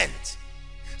competent?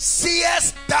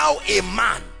 Seest thou a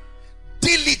man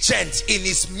diligent in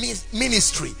his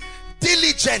ministry,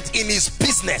 diligent in his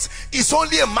business? It's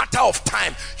only a matter of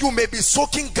time. You may be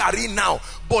soaking gari now,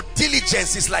 but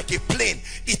diligence is like a plane.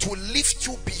 It will lift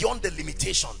you beyond the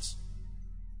limitations.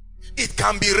 It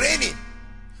can be raining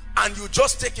and you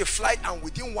just take a flight, and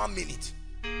within 1 minute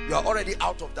you are already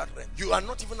out of that rain. You are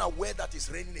not even aware that it's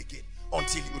raining again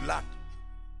until you land.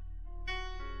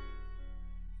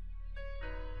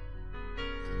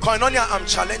 Koinonia, I'm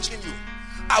challenging you.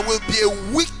 I will be a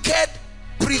wicked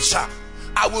preacher,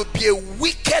 I will be a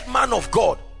wicked man of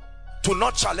God to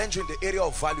not challenge you in the area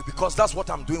of value, because that's what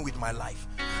I'm doing with my life.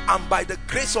 And by the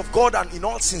grace of God and in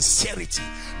all sincerity,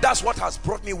 that's what has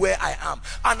brought me where I am.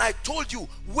 And I told you,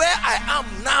 where I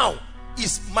am now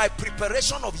is my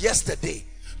preparation of yesterday.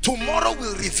 Tomorrow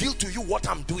will reveal to you what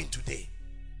I'm doing today.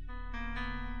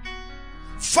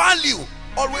 Value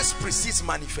always precedes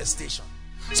manifestation.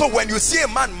 So when you see a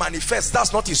man manifest,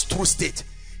 that's not his true state.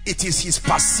 It is his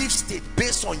perceived state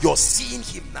based on your seeing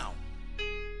him now.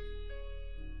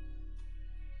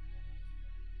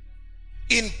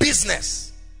 In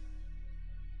business,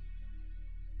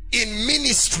 in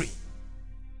ministry,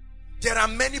 there are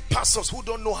many pastors who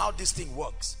don't know how this thing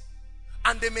works,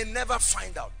 and they may never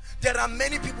find out. There are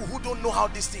many people who don't know how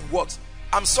this thing works.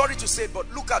 I'm sorry to say,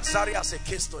 but look at Zaria as a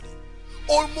case study.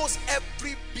 Almost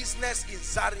every business in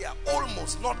Zaria,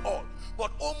 almost, not all,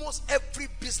 but almost every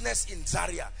business in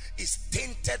Zaria is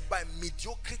tainted by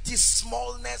mediocrity,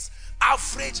 smallness,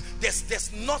 average.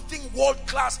 There's nothing world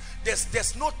class.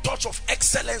 There's no touch of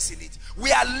excellence in it.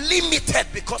 We are limited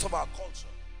because of our culture.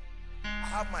 I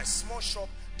have my small shop.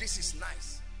 This is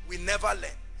nice. We never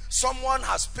learn. Someone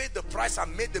has paid the price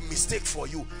and made the mistake for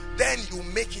you. Then you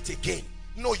make it again.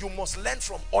 No, you must learn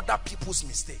from other people's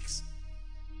mistakes.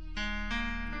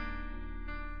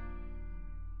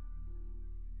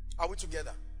 Are we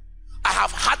together? I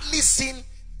have hardly seen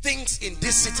things in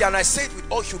this city, and I say it with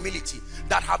all humility,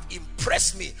 that have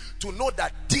impressed me to know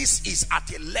that this is at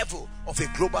a level of a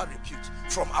global repute.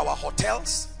 From our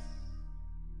hotels,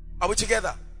 are we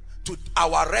together, to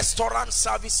our restaurant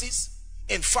services.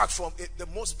 In fact, from the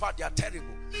most part, they are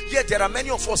terrible. Yet there are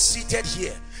many of us seated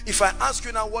here. If I ask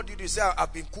you now, what did you say?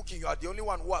 I've been cooking. You are the only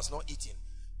one who has not eaten.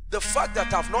 The fact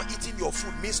that I've not eaten your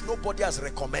food means nobody has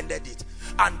recommended it.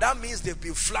 And that means they've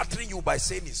been flattering you by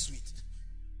saying it's sweet.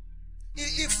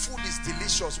 If food is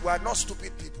delicious, we are not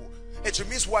stupid people.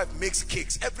 Ejimi's wife makes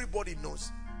cakes. Everybody knows.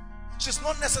 She's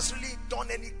not necessarily done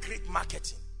any great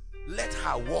marketing. Let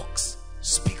her works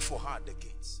speak for her at the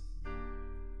gates.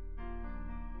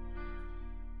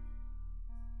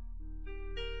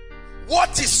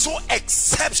 What is so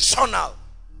exceptional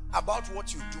about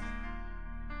what you do?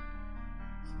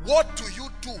 What do you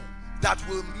do that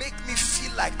will make me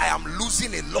feel like I am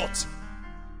losing a lot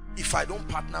if I don't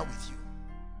partner with you?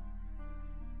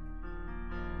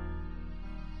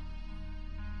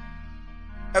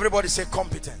 Everybody say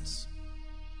competence.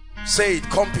 Say it,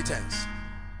 competence.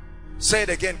 Say it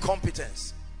again,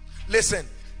 competence. Listen,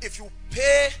 if you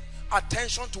pay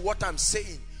attention to what I'm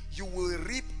saying, you will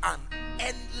reap an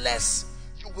endless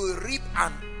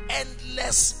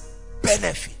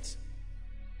benefit.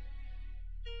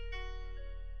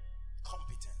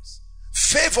 Competence.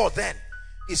 Favor then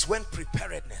is when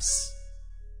preparedness.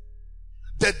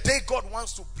 The day God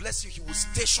wants to bless you, he will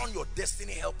station your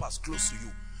destiny helpers close to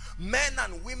you. Men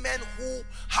and women who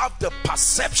have the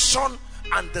perception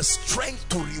and the strength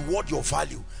to reward your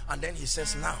value. And then he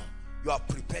says, now you have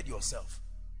prepared yourself.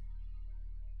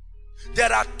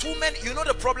 There are too many. You know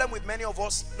the problem with many of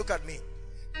us? Look at me.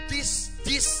 This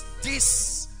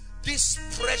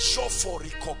pressure for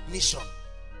recognition.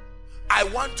 I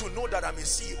want to know that I'm a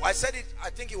CEO. I said it, I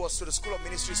think it was to the School of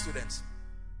Ministry students.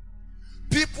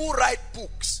 People write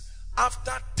books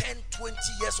after 10, 20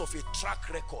 years of a track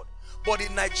record. But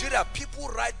in Nigeria, people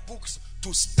write books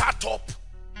to start up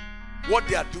what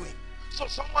they are doing. So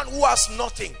someone who has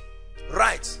nothing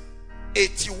writes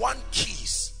 81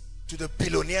 keys to the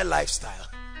billionaire lifestyle.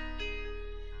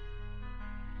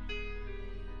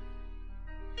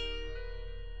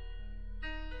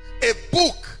 A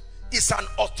book is an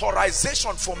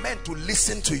authorization for men to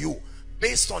listen to you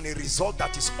based on a result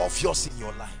that is obvious in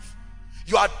your life.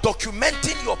 You are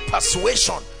documenting your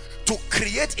persuasion to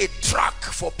create a track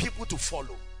for people to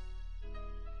follow.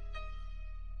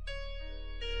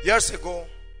 Years ago,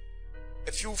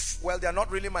 well, they are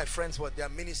not really my friends, but they are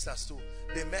ministers too.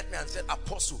 They met me and said,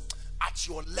 Apostle, at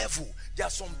your level, there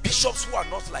are some bishops who are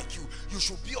not like you. You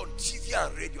should be on TV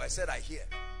and radio. I said, I hear.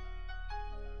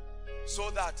 So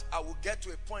that I will get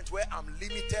to a point where I'm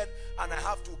limited and I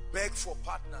have to beg for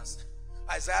partners.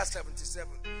 Isaiah 77,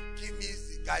 give me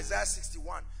Isaiah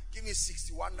 61, give me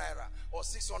 61 naira or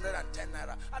 610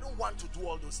 naira. I don't want to do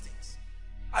all those things.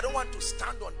 I don't want to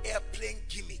stand on air playing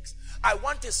gimmicks. I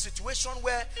want a situation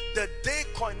where the day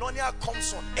Koinonia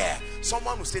comes on air,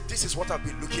 someone will say, this is what I've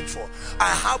been looking for. I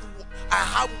have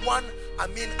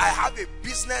a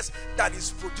business that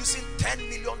is producing $10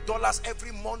 million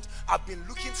every month. I've been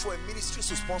looking for a ministry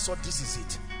to sponsor. This is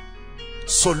it.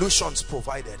 Solutions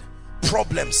provided,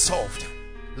 problems solved,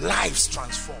 lives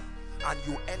transformed, and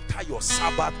you enter your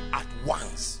Sabbath at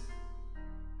once.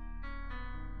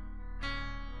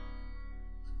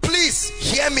 Please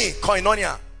hear me,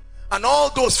 Koinonia, and all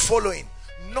those following.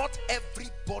 Not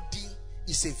everybody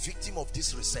is a victim of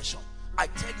this recession. I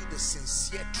tell you the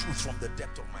sincere truth from the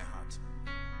depth of my heart.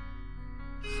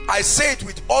 I say it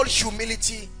with all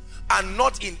humility and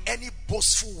not in any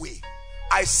boastful way.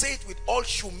 I say it with all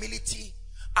humility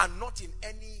and not in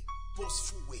any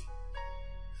boastful way.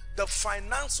 The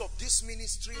finance of this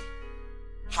ministry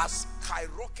has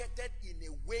skyrocketed in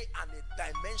a way and a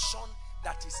dimension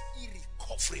that is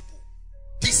irrecoverable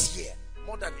this year,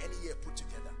 more than any year put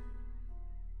together.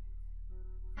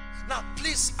 Now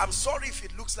please, I'm sorry if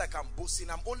it looks like I'm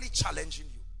boasting. I'm only challenging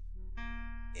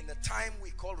you in the time we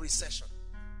call recession.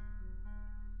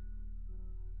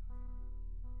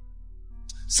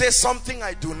 Say something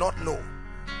I do not know.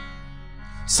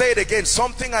 Say it again.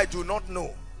 Something I do not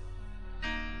know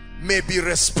may be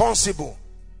responsible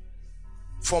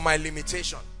for my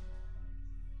limitation.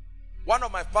 One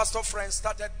of my pastor friends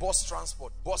started bus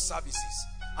transport, bus services,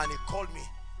 and he called me.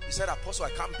 He said, Apostle, I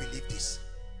can't believe this.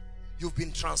 You've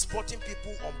been transporting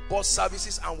people on bus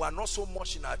services and we're not so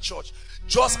much in our church.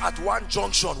 Just at one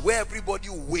junction where everybody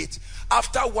will wait.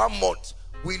 After 1 month,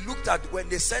 we looked at, when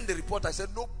they sent the report, I said,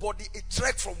 nobody, a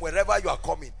trek from wherever you are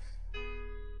coming.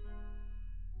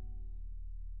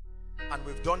 And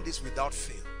we've done this without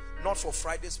fail. Not for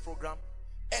Friday's program.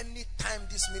 Anytime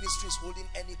this ministry is holding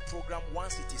any program,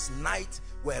 once it is night,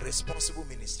 we're a responsible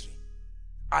ministry.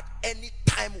 At any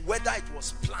time, whether it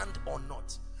was planned or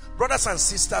not. Brothers and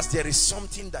sisters, there is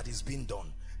something that is being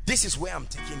done. This is where I'm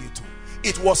taking you to.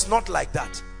 It was not like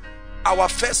that. Our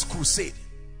first crusade,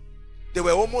 they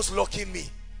were almost locking me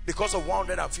because of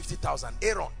 150,000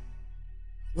 Aaron.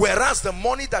 Whereas the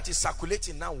money that is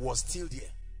circulating now was still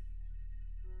there.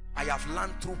 I have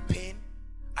learned through pain.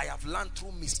 I have learned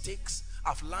through mistakes.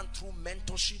 I've learned through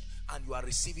mentorship, and you are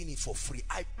receiving it for free.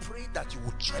 I pray that you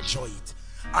will treasure it,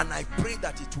 and I pray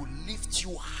that it will lift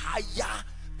you higher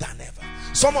than ever.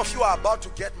 Some of you are about to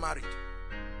get married.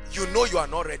 You know you are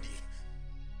not ready.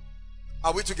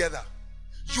 Are we together?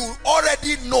 You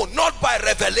already know, not by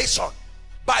revelation,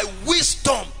 by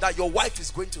wisdom, that your wife is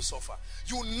going to suffer.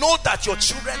 You know that your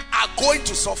children are going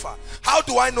to suffer. How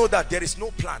do I know that? There is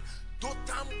no plan.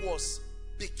 Dotam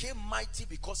became mighty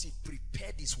because he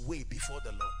prepared his way before the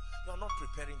Lord. You are not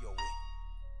preparing your way.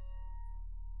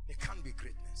 It can't be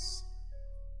greatness.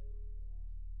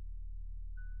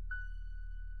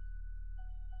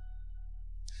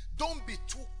 Don't be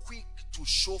too quick to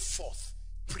show forth.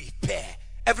 Prepare.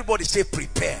 Everybody say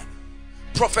prepare.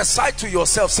 Prophesy to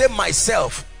yourself. Say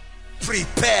myself.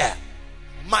 Prepare.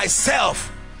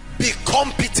 Myself. Be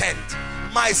competent.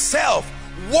 Myself.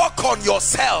 Work on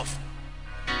yourself.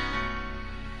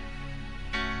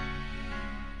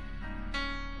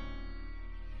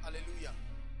 Hallelujah.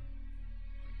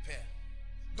 Prepare.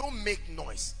 Don't make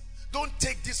noise. Don't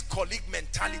take this colleague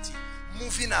mentality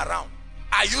moving around.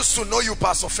 I used to know you,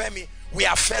 Pastor Femi. We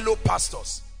are fellow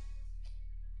pastors.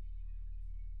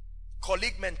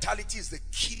 Colleague mentality is the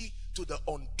key to the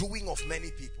undoing of many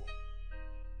people.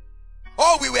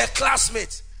 Oh, we were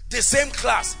classmates, the same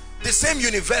class, the same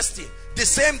university, the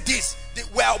same this.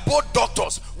 We are both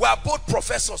doctors. We are both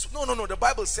professors. No. The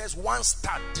Bible says one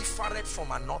star different from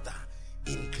another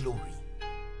in glory.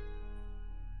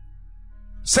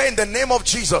 Say in the name of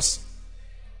Jesus,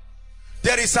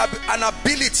 there is an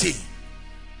ability.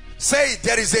 Say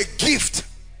there is a gift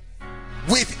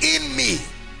within me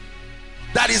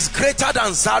that is greater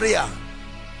than Zaria,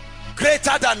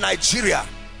 greater than Nigeria.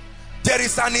 There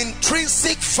is an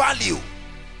intrinsic value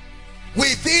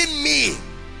within me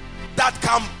that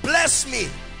can bless me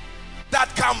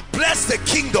that can bless the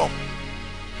kingdom,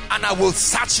 and I will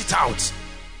search it out.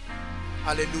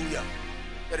 Hallelujah.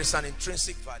 There is an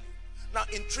intrinsic value. Now,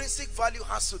 intrinsic value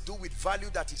has to do with value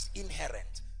that is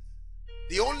inherent.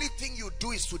 The only thing you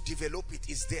do is to develop it.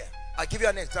 Is there. I'll give you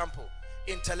an example.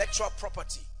 Intellectual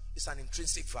property is an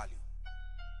intrinsic value.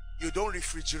 You don't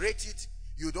refrigerate it,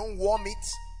 you don't warm it,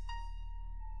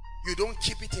 you don't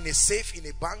keep it in a safe, in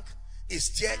a bank.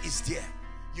 It's there, it's there.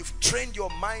 You've trained your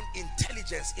mind.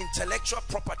 Intelligence, intellectual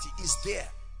property is there.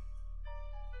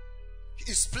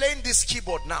 He's playing this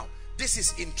keyboard now. This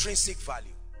is intrinsic value.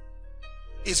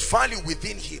 It's value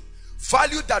within him.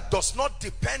 Value that does not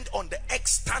depend on the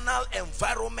external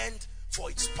environment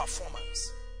for its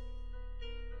performance.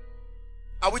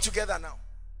 Are we together now?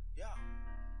 Yeah.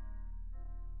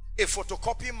 A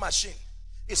photocopying machine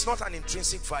is not an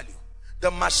intrinsic value.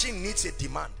 The machine needs a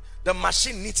demand. The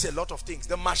machine needs a lot of things.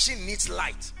 The machine needs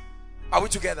light. Are we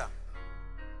together?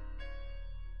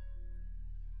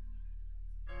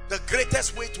 The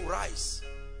greatest way to rise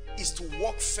is to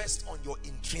work first on your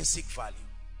intrinsic value.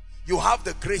 You have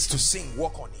the grace to sing,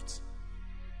 work on it.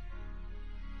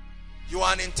 You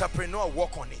are an entrepreneur,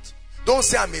 work on it. Don't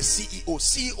say I'm a CEO.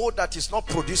 CEO that is not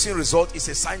producing results is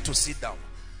a sign to sit down.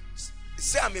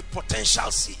 Say I'm a potential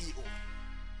CEO.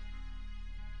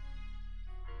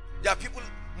 There are people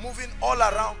moving all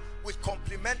around with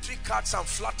complimentary cards and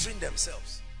flattering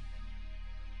themselves.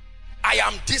 I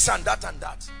am this and that and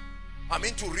that. I'm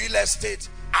into real estate,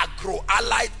 agro,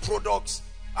 allied products,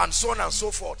 and so on and so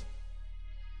forth.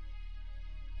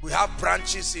 We have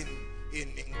branches in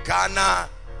Ghana,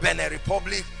 Benin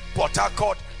Republic, Port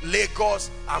Harcourt, Lagos,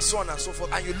 and so on and so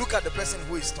forth. And you look at the person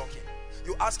who is talking.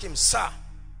 You ask him, sir,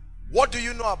 what do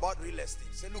you know about real estate?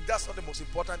 Say, look, that's not the most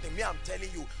important thing. Me, I'm telling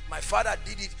you, my father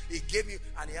did it. He gave me,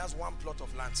 and he has one plot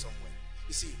of land somewhere.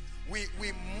 You see,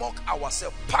 we mock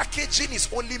ourselves. Packaging is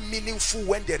only meaningful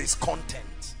when there is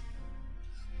content.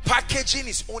 Packaging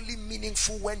is only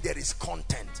meaningful when there is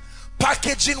content.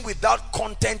 Packaging without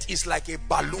content is like a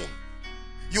balloon.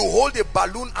 You hold a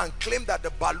balloon and claim that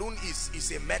the balloon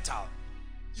is a metal.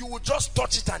 You will just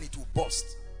touch it and it will burst.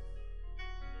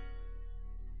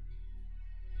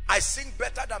 I sing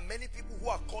better than many people who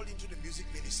are called into the music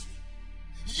ministry.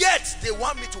 Yet they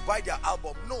want me to buy their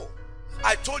album. No.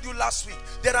 I told you last week,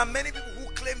 there are many people who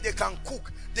claim they can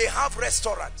cook. They have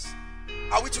restaurants.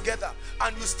 Are we together?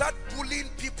 And you start bullying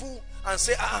people and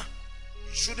say,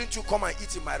 shouldn't you come and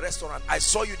eat in my restaurant? I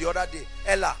saw you the other day.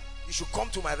 Ella, you should come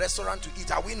to my restaurant to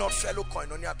eat. Are we not fellow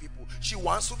Koinonia people? She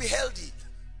wants to be healthy.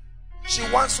 She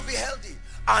wants to be healthy.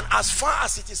 And as far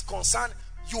as it is concerned,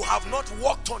 you have not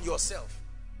worked on yourself.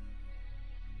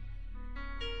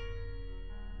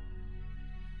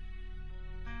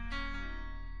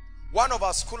 One of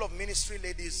our school of ministry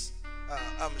ladies,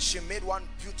 she made one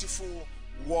beautiful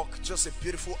work, just a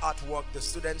beautiful artwork. The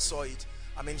students saw it.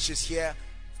 I mean, she's here.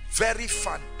 Very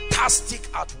fantastic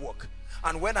artwork.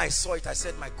 And when I saw it, I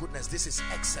said, my goodness, this is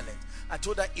excellent. I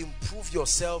told her, improve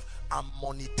yourself and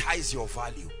monetize your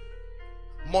value.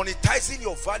 Monetizing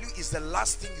your value is the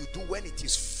last thing you do when it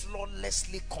is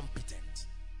flawlessly competent.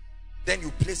 Then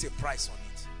you place a price on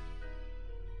it.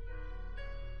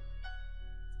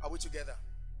 Are we together?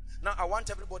 Now, I want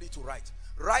everybody to write.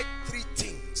 Write 3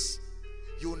 things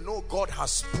you know God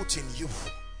has put in you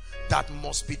that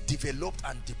must be developed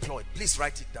and deployed. Please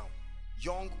write it down.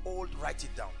 Young, old, write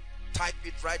it down. Type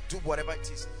it, write, do whatever it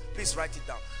is. Please write it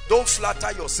down. Don't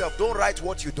flatter yourself. Don't write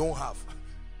what you don't have.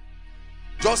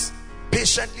 Just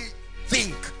patiently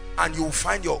think and you'll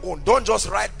find your own. Don't just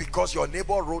write because your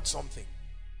neighbor wrote something.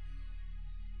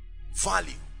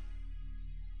 Value.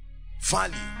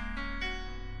 Value.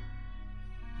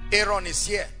 Aaron is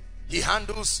here. He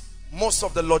handles most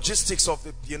of the logistics of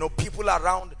the people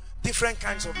around, different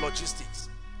kinds of logistics.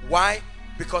 Why?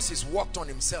 Because he's worked on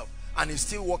himself and he's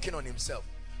still working on himself.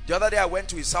 The other day I went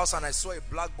to his house and I saw a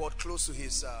blackboard close to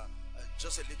his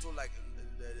just a little like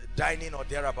dining or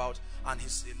thereabout, and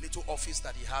his little office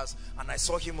that he has, and I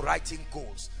saw him writing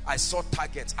goals. I saw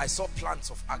targets. I saw plans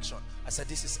of action. I said,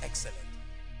 this is excellent.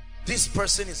 This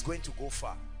person is going to go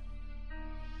far.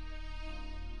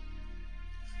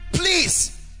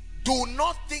 Please do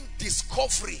not think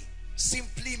discovery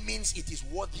simply means it is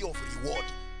worthy of reward.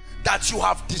 That you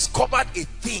have discovered a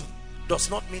thing does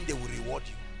not mean they will reward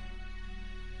you.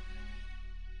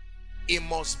 It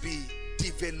must be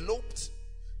developed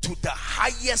to the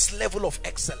highest level of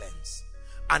excellence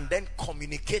and then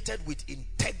communicated with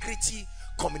integrity,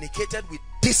 communicated with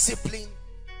discipline,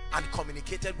 and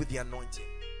communicated with the anointing.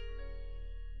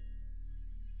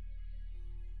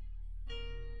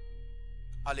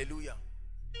 Hallelujah.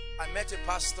 I met a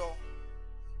pastor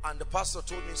and the pastor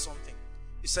told me something.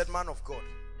 He said, man of God,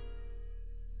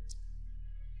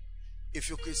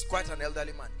 he's quite an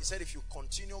elderly man. He said, if you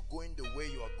continue going the way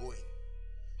you are going,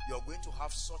 you're going to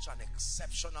have such an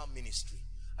exceptional ministry.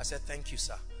 I said, thank you,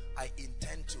 sir. I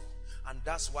intend to. And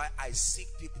that's why I seek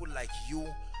people like you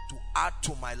to add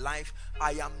to my life.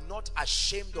 I am not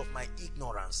ashamed of my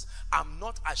ignorance. I'm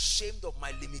not ashamed of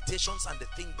my limitations and the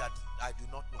things that I do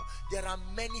not know. There are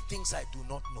many things I do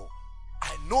not know.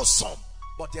 I know some,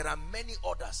 but there are many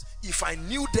others. If I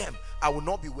knew them, I would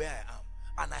not be where I am.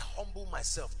 And I humble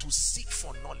myself to seek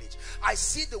for knowledge. I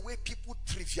see the way people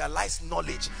trivialize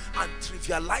knowledge and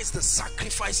trivialize the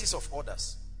sacrifices of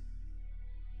others.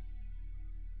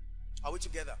 Are we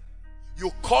together?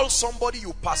 You call somebody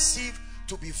you perceive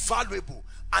to be valuable,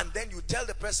 and then you tell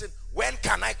the person, when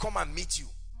can I come and meet you?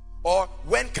 Or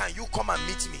when can you come and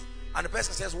meet me? And the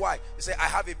person says, why? They say, I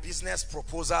have a business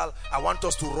proposal. I want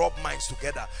us to rub minds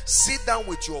together. Sit down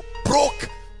with your broke,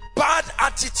 bad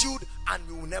attitude, and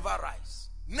you will never rise.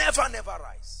 Never, never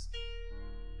rise.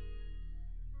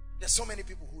 There's so many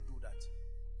people who do that.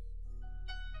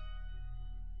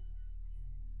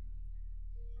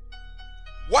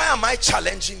 Why am I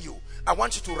challenging you? I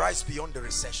want you to rise beyond the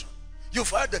recession. You've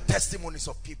heard the testimonies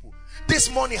of people. This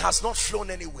money has not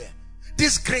flown anywhere.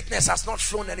 This greatness has not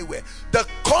flown anywhere. The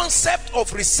concept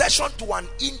of recession to an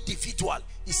individual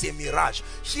is a mirage.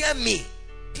 Hear me.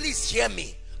 Please hear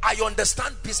me. I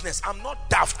understand business. I'm not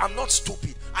daft. I'm not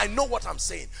stupid. I know what I'm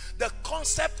saying. The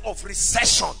concept of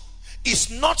recession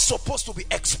is not supposed to be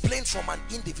explained from an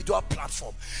individual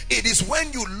platform. It is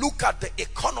when you look at the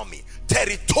economy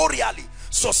territorially,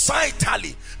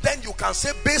 societally, then you can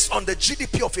say, based on the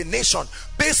GDP of a nation,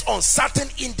 based on certain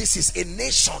indices, a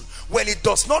nation, when it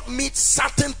does not meet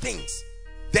certain things,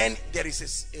 then there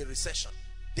is a recession,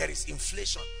 there is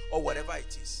inflation, or whatever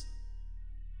it is.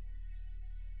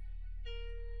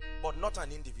 But not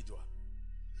an individual.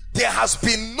 There has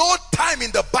been no time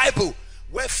in the Bible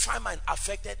where famine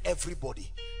affected everybody.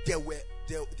 There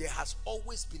has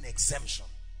always been exemption.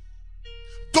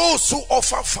 Those who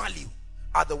offer value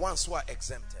are the ones who are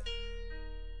exempted.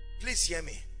 Please hear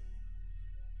me.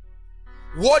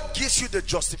 What gives you the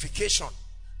justification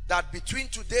that between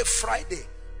today, Friday,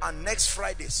 and next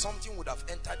Friday, something would have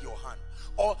entered your hand?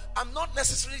 Or I'm not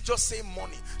necessarily just saying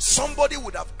money. Somebody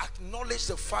would have acknowledged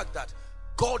the fact that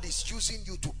God is using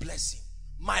you to bless him.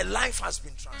 My life has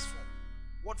been transformed.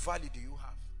 What value do you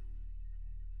have?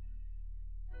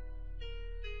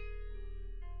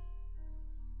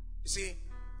 You see,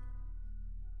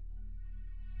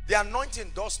 the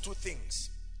anointing does two things.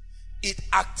 It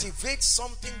activates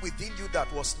something within you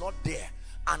that was not there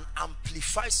and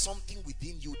amplifies something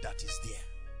within you that is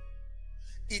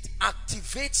there. It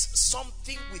activates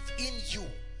something within you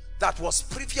that was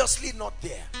previously not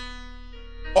there,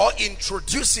 or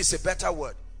introduces, a better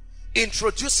word,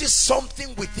 introduces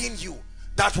something within you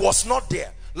that was not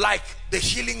there, like the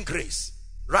healing grace,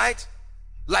 right?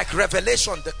 Like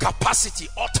revelation, the capacity,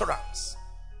 utterance.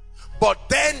 But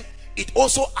then it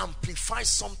also amplifies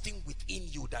something within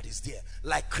you that is there,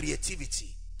 like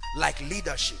creativity, like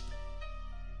leadership,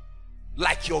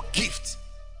 like your gift.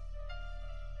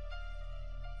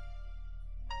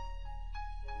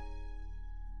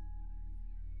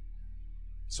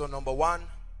 So number one,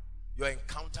 your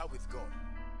encounter with God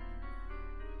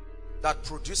that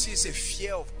produces a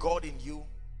fear of God in you.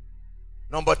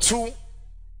 Number two,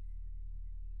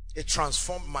 a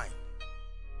transformed mind,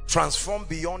 transformed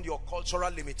beyond your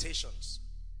cultural limitations.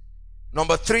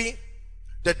 Number three,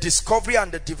 the discovery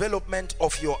and the development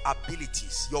of your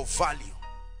abilities, your value.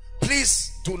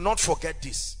 Please do not forget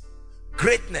this.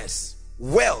 Greatness,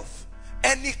 wealth,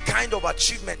 any kind of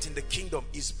achievement in the kingdom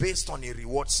is based on a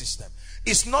reward system.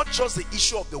 It's not just the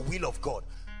issue of the will of God.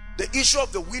 The issue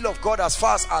of the will of God, as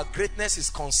far as our greatness is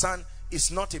concerned,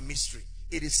 is not a mystery.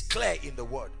 It is clear in the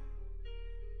word.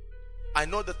 I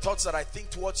know the thoughts that I think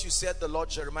towards you, said the Lord.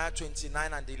 Jeremiah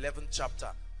 29 and the 11th chapter.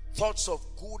 Thoughts of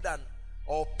good and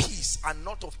or peace and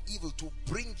not of evil, to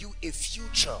bring you a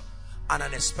future and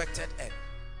an expected end.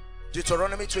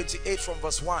 Deuteronomy 28 from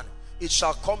verse 1. It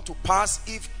shall come to pass,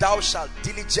 if thou shalt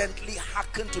diligently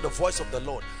hearken to the voice of the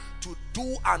Lord, to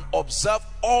do and observe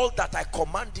all that I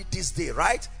command thee this day,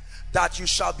 right? That you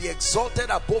shall be exalted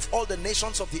above all the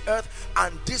nations of the earth,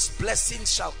 and this blessing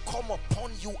shall come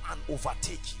upon you and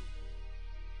overtake you.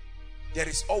 There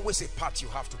is always a part you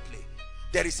have to play.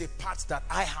 There is a part that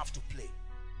I have to play.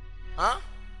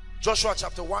 Joshua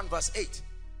chapter 1 verse 8.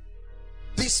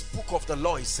 This book of the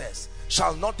law, it says,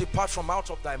 shall not depart from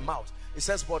out of thy mouth. It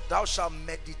says, but thou shalt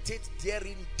meditate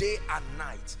therein day and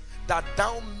night, that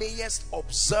thou mayest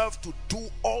observe to do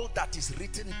all that is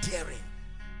written therein.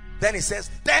 Then he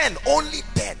says, then, only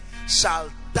then,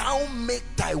 shall thou make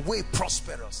thy way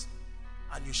prosperous,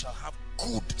 and you shall have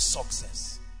good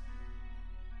success.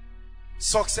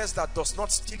 Success that does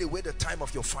not steal away the time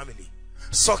of your family.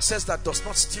 Success that does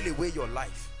not steal away your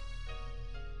life.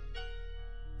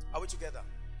 Are we together?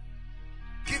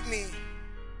 Give me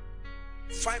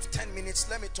 5-10 minutes.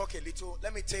 Let me talk a little.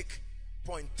 Let me take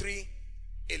point 3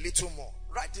 a little more.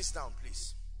 Write this down,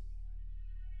 please.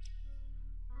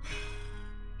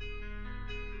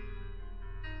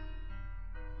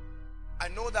 I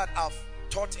know that I've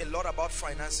taught a lot about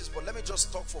finances, but let me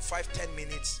just talk for 5-10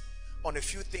 minutes on a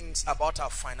few things about our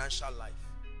financial life.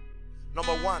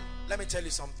 Number one, let me tell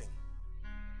you something.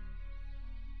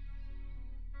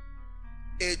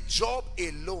 A job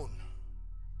alone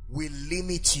will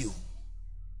limit you.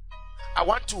 I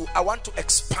want to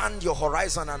expand your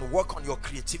horizon and work on your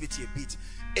creativity a bit.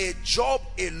 A job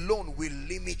alone will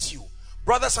limit you.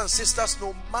 Brothers and sisters,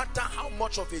 no matter how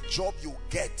much of a job you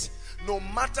get, no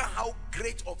matter how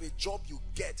great of a job you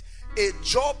get, a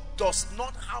job does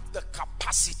not have the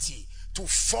capacity to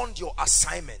fund your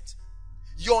assignment.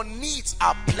 Your needs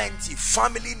are plenty.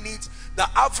 Family needs. The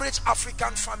average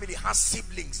African family has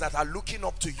siblings that are looking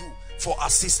up to you for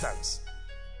assistance.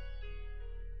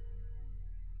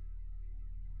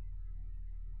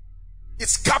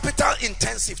 It's capital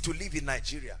intensive to live in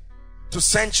Nigeria, to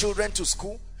send children to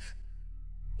school.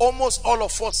 Almost all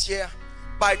of us here,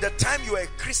 by the time you are a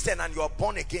Christian and you are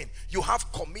born again, you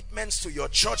have commitments to your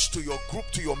church, to your group,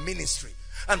 to your ministry.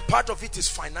 And part of it is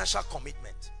financial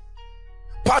commitment.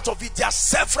 Part of it, there are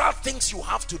several things you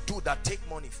have to do that take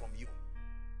money from you.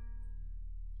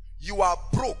 You are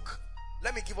broke.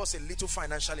 Let me give us a little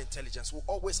financial intelligence. We'll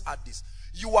always add this.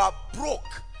 You are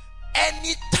broke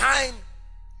anytime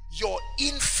your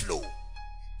inflow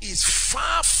is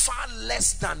far, far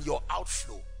less than your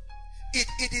outflow.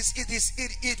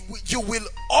 You will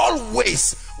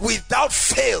always, without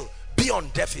fail, be on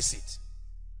deficit.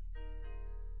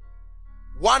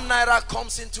 1 naira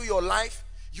comes into your life,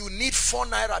 you need 4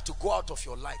 naira to go out of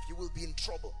your life. You will be in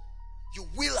trouble. You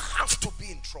will have to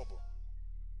be in trouble.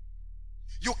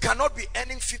 You cannot be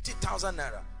earning 50,000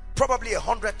 naira, probably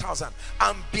 100,000,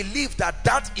 and believe that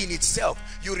that in itself,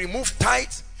 you remove tithe,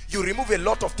 you remove a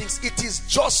lot of things, it is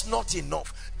just not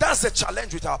enough. That's the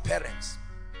challenge with our parents.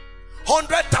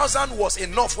 100,000 was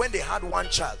enough when they had 1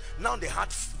 child. Now they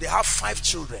have 5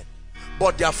 children,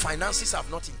 but their finances have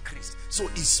not increased. So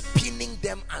it's pinning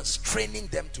them and straining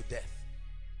them to death.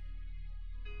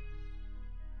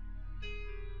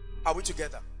 Are we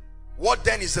together? What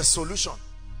then is the solution?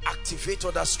 Activate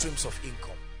other streams of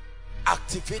income.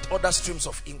 Activate other streams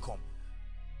of income.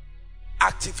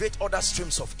 Activate other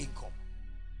streams of income.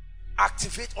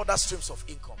 Activate other streams of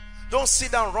income. Don't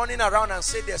sit down running around and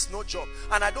say there's no job.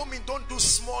 And I don't mean don't do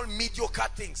small, mediocre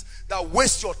things that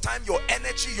waste your time, your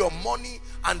energy, your money,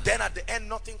 and then at the end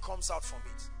nothing comes out from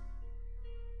it.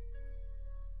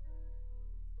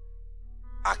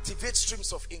 Activate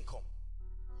streams of income.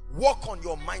 Work on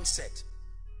your mindset.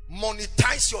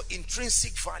 Monetize your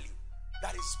intrinsic value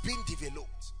that is being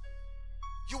developed.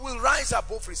 You will rise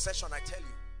above recession, I tell you.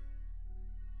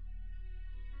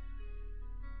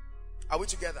 Are we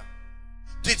together?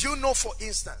 Did you know, for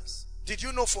instance,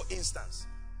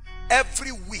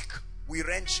 every week we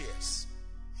rent chairs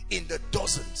in the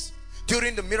dozens.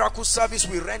 During the miracle service,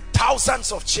 we rent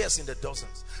thousands of chairs in the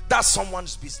dozens. That's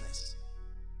someone's business.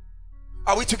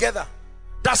 Are we together?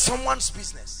 That's someone's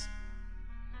business.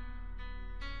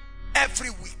 Every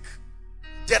week,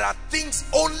 there are things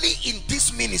only in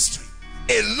this ministry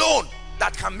alone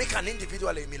that can make an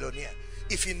individual a millionaire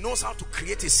if he knows how to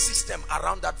create a system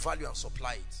around that value and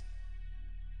supply it.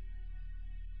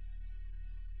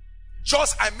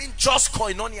 Just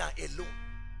koinonia alone.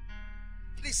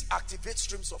 Please activate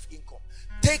streams of income.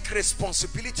 Take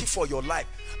responsibility for your life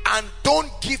and don't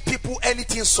give people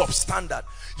anything substandard.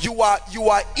 You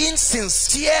are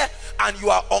insincere and you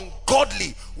are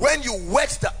ungodly when you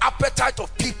whet the appetite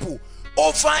of people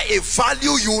over a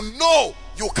value you know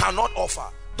you cannot offer.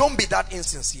 Don't be that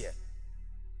insincere.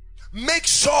 Make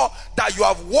sure that you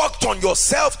have worked on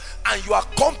yourself and you are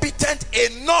competent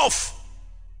enough.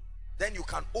 Then you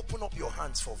can open up your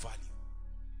hands for value.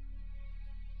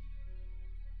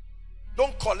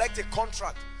 Don't collect a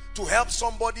contract to help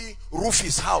somebody roof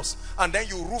his house and then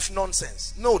you roof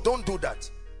nonsense. No, don't do that.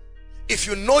 If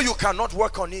you know you cannot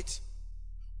work on it,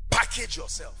 package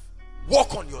yourself.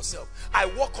 Work on yourself. I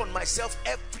work on myself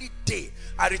every day.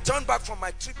 I returned back from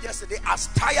my trip yesterday. As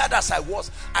tired as I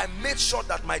was, I made sure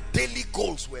that my daily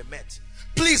goals were met.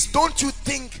 Please don't you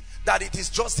think that it is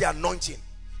just the anointing.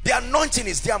 The anointing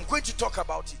is there. I'm going to talk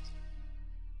about it.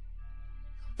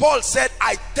 Paul said,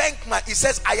 he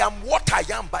says, I am what I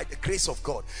am by the grace of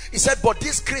God. He said, but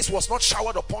this grace was not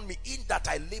showered upon me, in that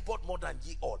I labored more than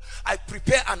ye all. I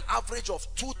prepare an average of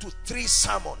 2 to 3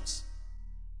 sermons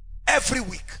every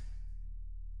week.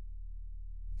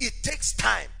 It takes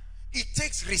time. It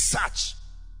takes research.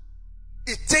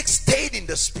 It takes staying in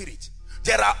the spirit.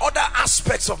 There are other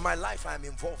aspects of my life I am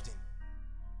involved in.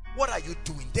 What are you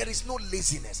doing? There is no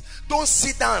laziness. Don't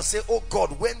sit down and say, oh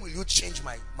God, when will you change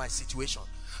my situation?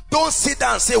 Don't sit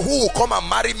down and say, who will come and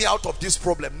marry me out of this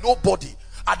problem? Nobody.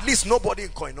 At least nobody in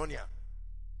Koinonia.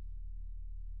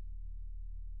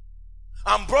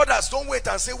 And brothers, don't wait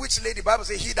and say which lady. The Bible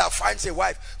says, he that finds a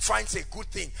wife finds a good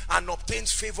thing and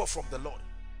obtains favor from the Lord.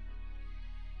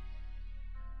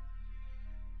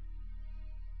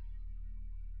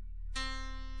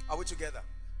 Are we together?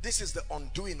 This is the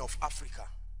undoing of Africa.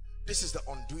 This is the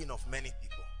undoing of many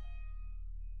people.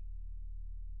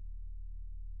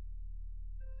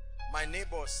 My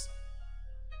neighbors,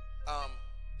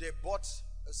 they bought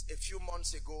a few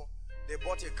months ago, they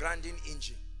bought a grinding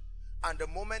engine. And the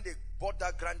moment they bought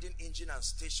that grinding engine and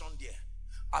stationed there,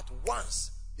 at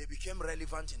once they became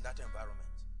relevant in that environment.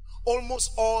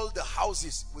 Almost all the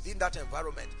houses within that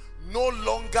environment no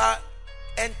longer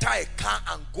enter a car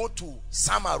and go to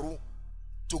Samaru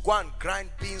to go and grind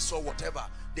beans or whatever.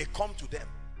 They come to them.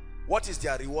 What is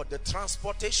their reward? The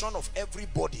transportation of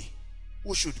everybody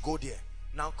who should go there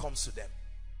now comes to them.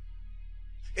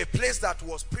 A place that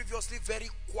was previously very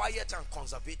quiet and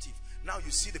conservative, now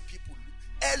you see the people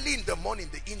early in the morning,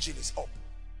 the engine is up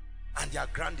and they are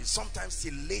grinding, sometimes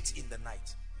till late in the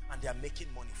night, and they are making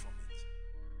money from it.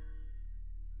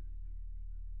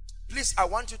 Please, I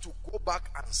want you to go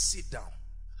back and sit down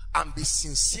and be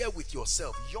sincere with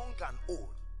yourself, young and old.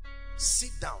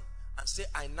 Sit down and say,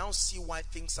 I now see why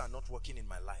things are not working in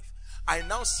my life. I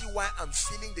now see why I'm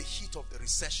feeling the heat of the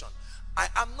recession. I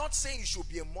am not saying you should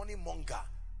be a money monger.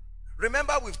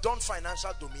 Remember, we've done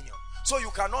financial dominion. So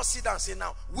you cannot sit down and say,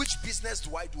 now, which business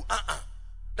do I do?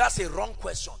 That's a wrong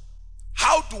question.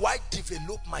 How do I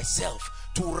develop myself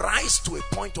to rise to a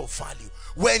point of value?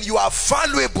 When you are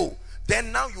valuable,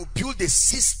 then now you build a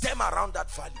system around that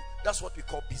value. That's what we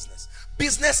call business.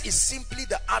 Business is simply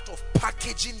the art of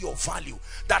packaging your value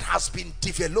that has been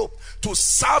developed to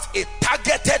serve a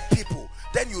targeted people.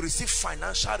 Then you receive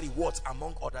financial rewards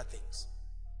among other things.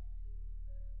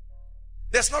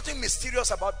 There's nothing mysterious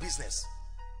about business.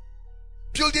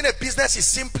 Building a business is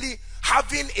simply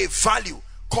having a value,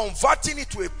 converting it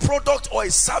to a product or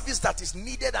a service that is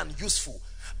needed and useful,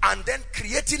 and then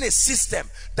creating a system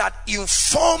that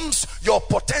informs your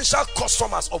potential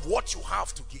customers of what you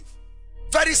have to give.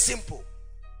 Very simple.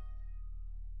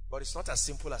 But it's not as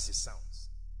simple as it sounds.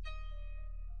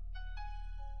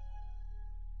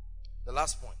 The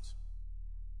last point.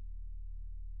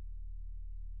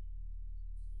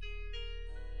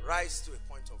 Rise to a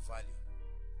point of value.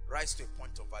 Rise to a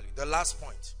point of value. The last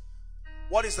point.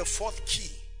 What is the fourth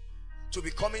key to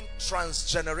becoming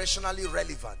transgenerationally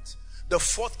relevant? The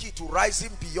fourth key to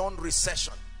rising beyond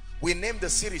recession. We name the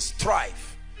series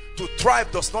Thrive. To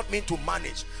thrive does not mean to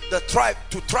manage. To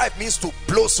thrive means to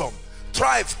blossom.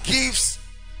 Thrive gives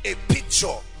a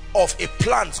picture of a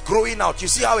plant growing out. You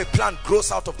see how a plant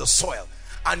grows out of the soil,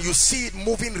 and you see it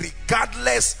moving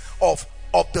regardless of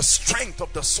the strength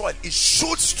of the soil. It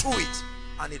shoots through it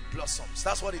and it blossoms.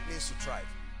 That's what it means to thrive.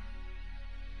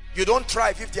 You don't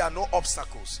thrive if there are no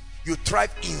obstacles. You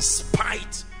thrive in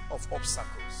spite of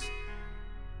obstacles.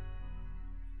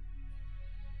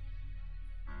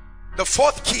 The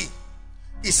fourth key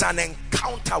is an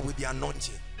encounter with the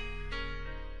anointing.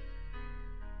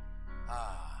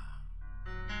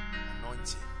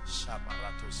 Anointing.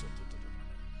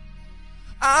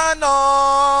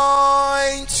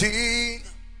 Anointing,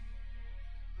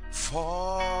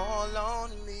 fall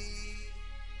on me.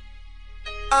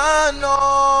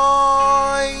 Anointing,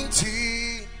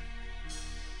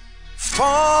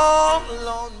 fall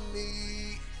on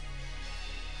me.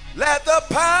 Let the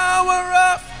power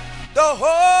of the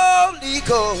Holy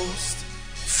Ghost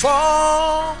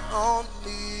fall on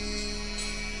me.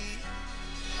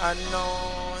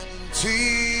 Anointing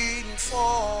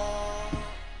fall.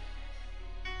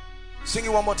 Sing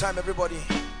it one more time, everybody.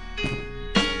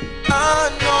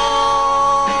 Anointing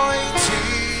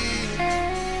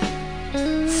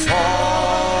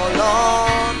fall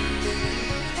on me.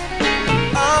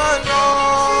 Anointing.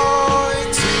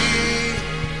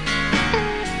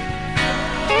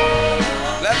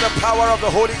 Let the power of the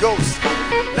Holy Ghost.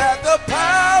 Let the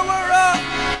power of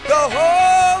the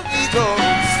Holy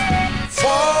Ghost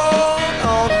fall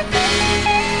on me.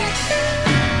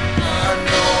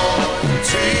 Anointing.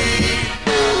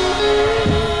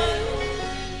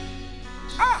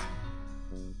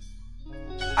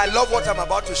 I love what I'm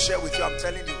about to share with you, I'm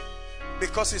telling you,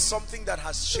 because it's something that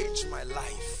has changed my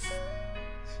life.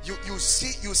 You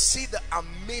see the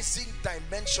amazing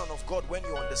dimension of God when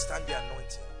you understand the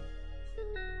anointing.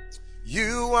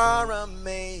 You are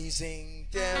amazing,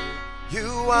 dear. You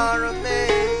are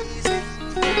amazing.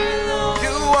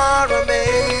 You are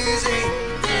amazing.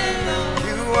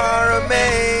 You are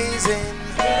amazing.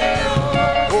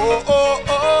 Oh, oh,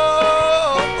 oh,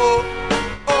 oh,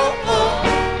 oh, oh, oh,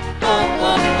 oh, oh,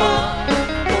 oh.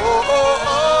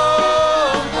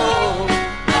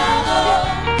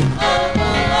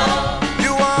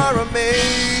 You are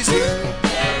amazing.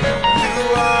 You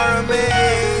are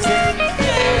amazing.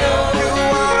 You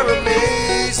are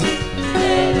amazing.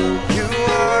 You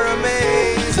are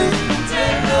amazing.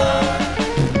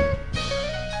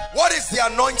 What is the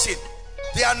anointing?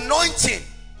 The anointing.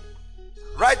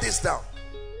 Write this down.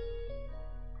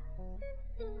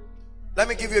 Let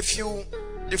me give you a few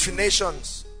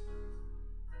definitions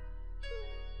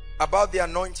about the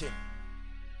anointing.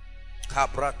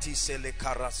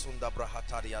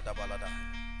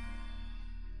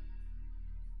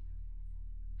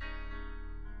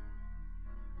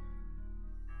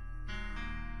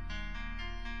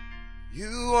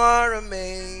 You are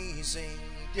amazing,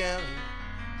 dear.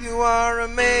 You are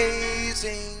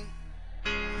amazing.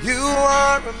 You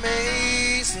are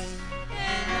amazing.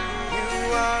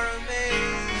 You are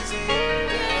amazing.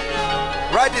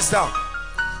 Write this down.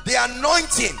 The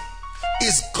anointing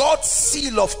is God's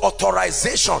seal of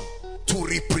authorization to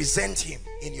represent him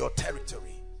in your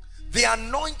territory. The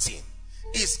anointing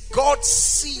is God's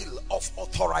seal of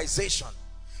authorization.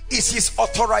 Is his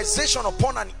authorization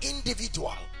upon an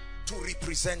individual to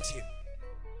represent him.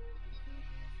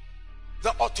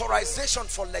 The authorization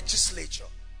for legislature,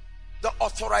 the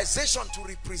authorization to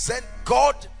represent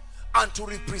God and to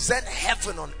represent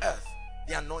heaven on earth,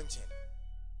 the anointing.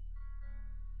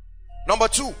 Number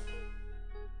two,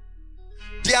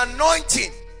 the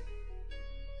anointing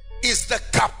is the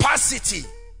capacity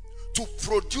to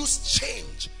produce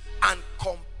change and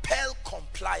compel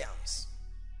compliance.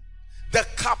 The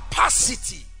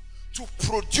capacity to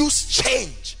produce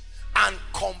change and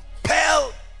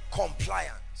compel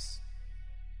compliance.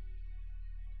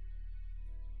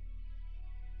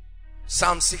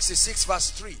 Psalm 66 verse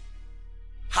 3.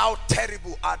 How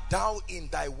terrible art thou in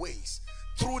thy ways.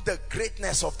 Through the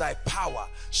greatness of thy power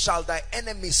shall thy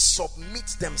enemies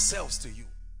submit themselves to you.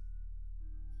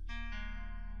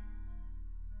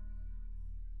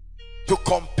 To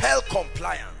compel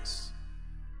compliance.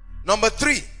 Number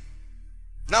three.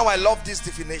 Now I love this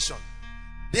definition.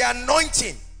 The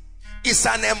anointing is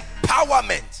an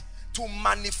empowerment to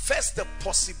manifest the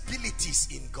possibilities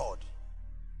in God.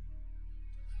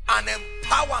 An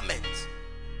empowerment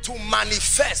to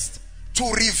manifest,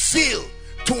 to reveal,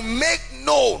 to make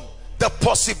known the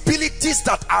possibilities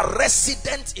that are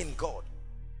resident in God.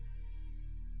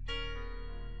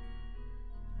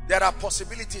 There are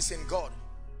possibilities in God.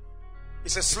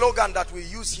 It's a slogan that we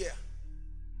use here.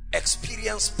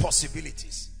 Experience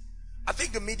possibilities. I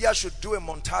think the media should do a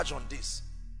montage on this.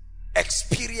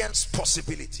 Experience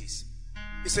possibilities.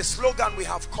 It's a slogan we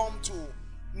have come to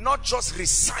not just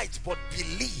recite but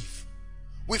believe.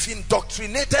 We've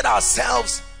indoctrinated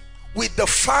ourselves with the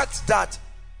fact that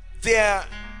there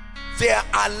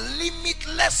are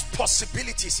limitless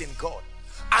possibilities in God,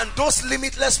 and those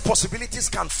limitless possibilities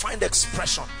can find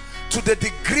expression to the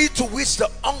degree to which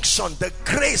the unction, the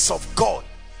grace of God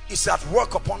is at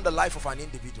work upon the life of an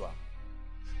individual.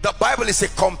 The Bible is a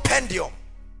compendium,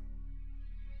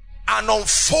 an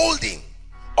unfolding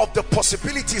of the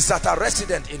possibilities that are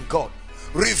resident in God,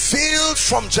 revealed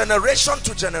from generation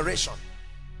to generation.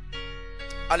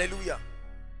 Hallelujah.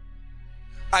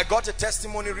 I got a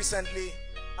testimony recently,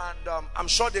 and I'm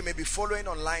sure they may be following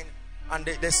online, and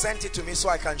they sent it to me so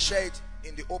I can share it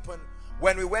in the open.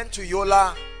 When we went to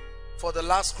Yola for the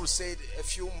last crusade a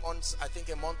few months, I think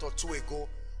a month or two ago,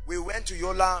 we went to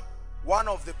Yola. One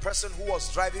of the person who was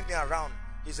driving me around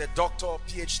is a doctor,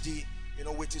 PhD, you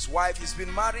know, with his wife. He's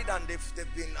been married and they've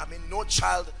been, no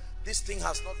child. This thing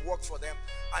has not worked for them,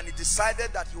 and he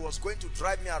decided that he was going to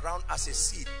drive me around as a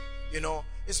seed. You know,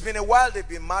 it's been a while they've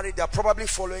been married. They're probably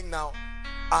following now,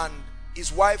 and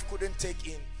his wife couldn't take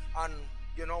in. And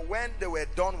you know, when they were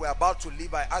done, we're about to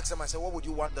leave, I asked them, I said, what would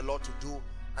you want the Lord to do?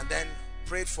 And then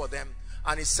prayed for them,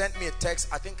 and he sent me a text.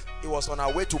 I think it was on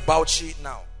our way to Bauchi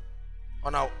now.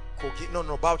 On our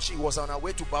Bauchi. It was on our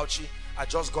way to Bauchi. I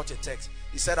just got a text.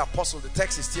 He said, Apostle, the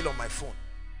text is still on my phone.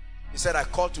 He said, I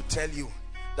called to tell you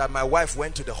that my wife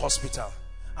went to the hospital,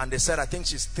 and they said, I think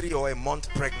she's 3 or a month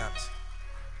pregnant.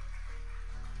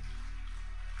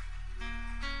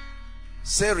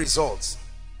 Say results.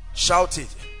 Shout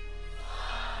it.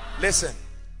 Listen,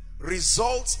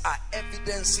 results are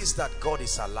evidences that God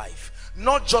is alive.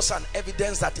 Not just an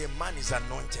evidence that a man is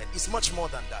anointed. It's much more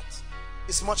than that.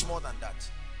 It's much more than that.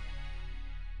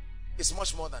 It's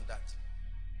much more than that.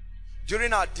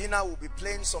 During our dinner, we'll be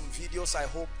playing some videos. I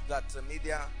hope that the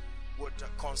media would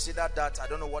consider that. I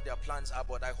don't know what their plans are,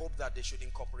 but I hope that they should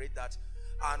incorporate that.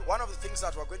 And one of the things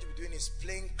that we're going to be doing is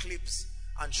playing clips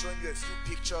and showing you a few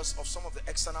pictures of some of the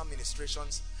external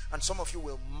ministrations, and some of you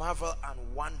will marvel and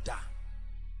wonder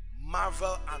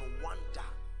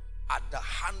at the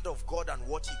hand of God and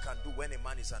what he can do when a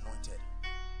man is anointed.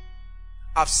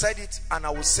 I've said it and I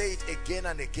will say it again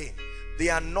and again. The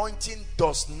anointing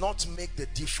does not make the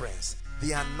difference.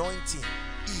 The anointing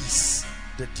is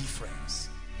the difference.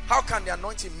 How can the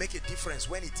anointing make a difference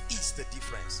when it is the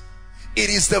difference? It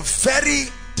is the very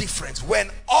difference. When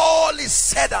all is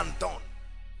said and done,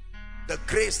 the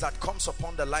grace that comes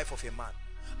upon the life of a man.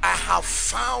 I have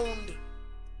found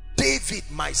David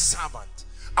my servant,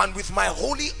 and with my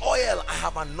holy oil I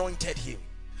have anointed him,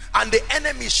 and the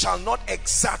enemy shall not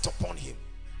exert upon him.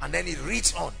 And then he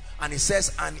reads on and he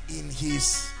says, and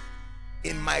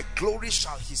in my glory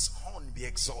shall his horn be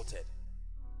exalted.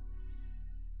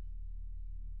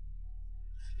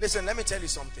 Listen, let me tell you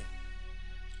something.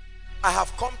 I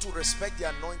have come to respect the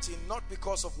anointing, not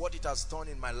because of what it has done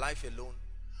in my life alone,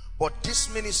 but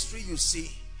this ministry, you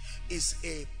see, is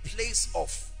a place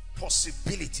of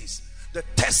possibilities. The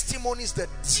testimonies, the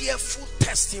tearful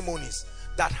testimonies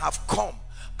that have come.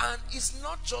 And it's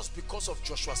not just because of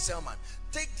Joshua Selman.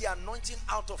 Take the anointing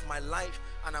out of my life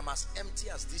and I'm as empty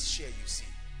as this chair you see.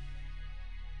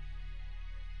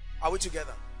 Are we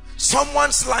together?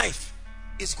 Someone's life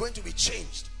is going to be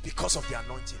changed because of the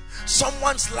anointing.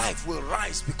 Someone's life will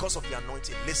rise because of the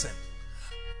anointing. Listen,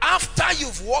 after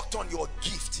you've worked on your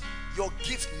gift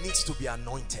needs to be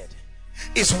anointed.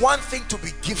 It's one thing to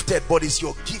be gifted, but is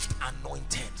your gift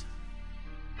anointed?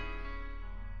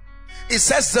 It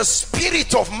says the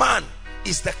spirit of man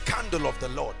is the candle of the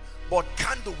Lord, but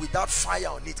candle without fire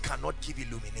on it cannot give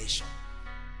illumination.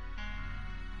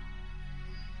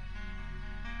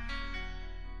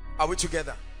 Are we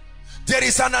together? There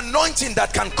is an anointing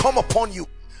that can come upon you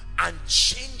and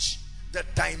change the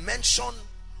dimension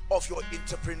of your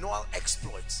entrepreneurial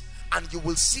exploits, and you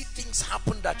will see things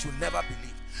happen that you never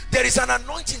believed. There is an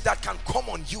anointing that can come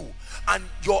on you and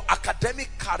your academic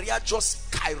career just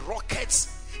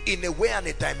skyrockets in a way and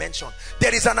a dimension.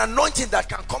 There is an anointing that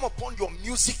can come upon your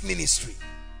music ministry.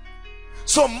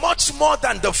 So much more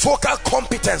than the vocal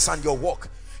competence and your work,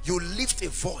 you lift a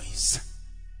voice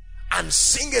and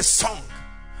sing a song,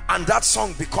 and that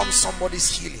song becomes somebody's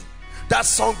healing. That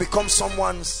song becomes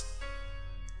someone's.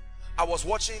 I was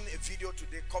watching a video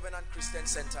today, Covenant Christian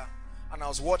Center, and I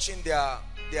was watching their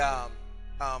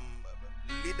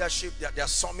leadership, their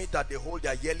summit that they hold,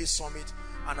 their yearly summit,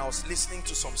 and I was listening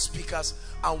to some speakers,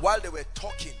 and while they were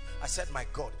talking, I said, my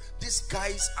God, these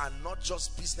guys are not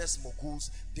just business moguls,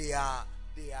 they are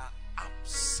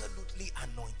absolutely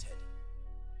anointed.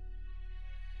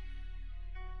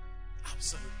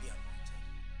 Absolutely anointed.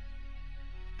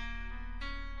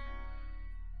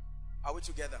 Are we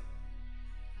together?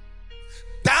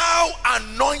 Thou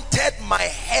anointed my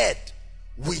head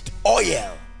with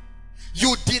oil.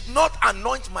 You did not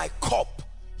anoint my cup,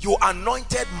 you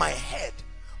anointed my head,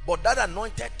 but that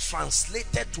anointed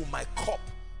translated to my cup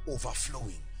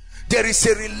overflowing. There is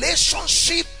a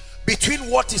relationship between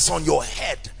what is on your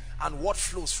head and what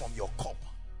flows from your cup.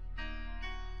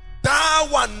 Thou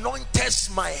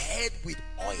anointest my head with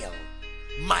oil,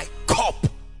 my cup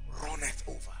runneth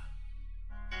over.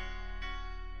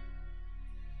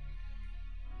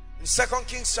 In 2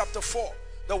 Kings chapter 4,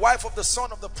 the wife of the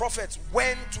son of the prophet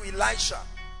went to Elisha,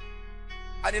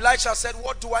 and Elisha said,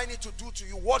 what do I need to do to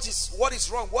you? What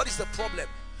is wrong? What is the problem?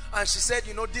 And she said,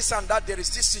 you know, this and that, there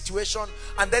is this situation.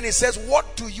 And then he says,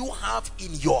 what do you have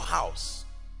in your house?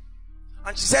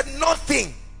 And she said,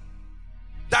 nothing.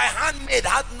 Thy handmaid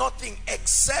had nothing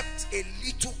except a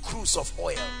little cruse of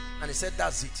oil. And he said,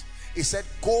 that's it. He said,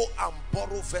 go and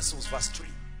borrow vessels. Verse 3.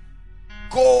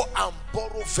 Go and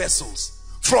borrow vessels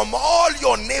from all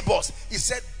your neighbors. He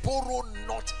said, borrow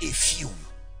not a few.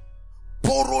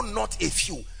 Borrow not a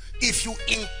few. If you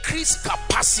increase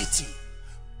capacity,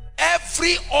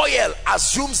 every oil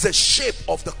assumes the shape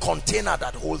of the container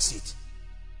that holds it.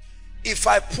 If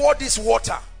I pour this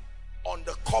water on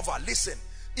the cover, listen,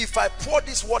 if I pour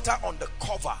this water on the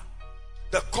cover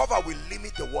will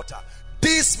limit the water.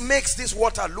 This makes this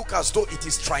water look as though it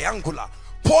is triangular.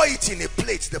 Pour it in a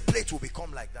plate, the plate will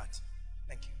become like that.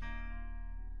 Thank you.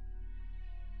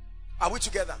 Are we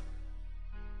together?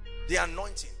 The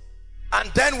anointing.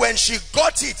 And then when she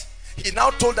got it, he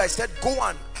now told her, he said, go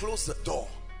and close the door.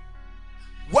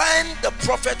 When the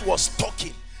prophet was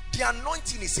talking, the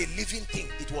anointing is a living thing.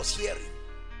 It was hearing.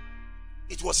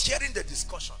 It was hearing the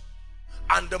discussion.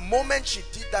 And the moment she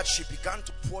did that, she began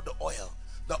to pour the oil.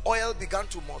 The oil began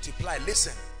to multiply.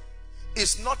 Listen,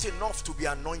 it's not enough to be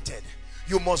anointed.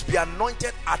 You must be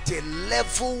anointed at a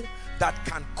level that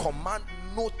can command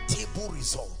notable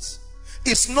results.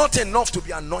 It's not enough to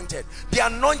be anointed. The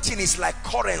anointing is like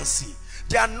currency.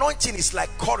 The anointing is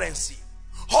like currency.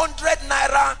 100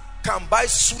 naira can buy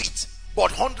sweet,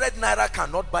 but 100 naira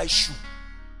cannot buy shoe.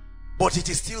 But it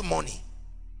is still money.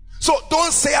 So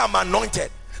don't say I'm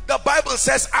anointed. The Bible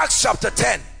says, Acts chapter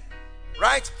 10,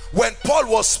 right? When Paul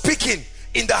was speaking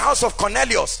in the house of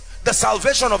Cornelius, the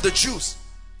salvation of the Jews,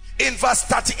 in verse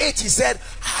 38 he said,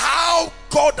 how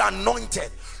God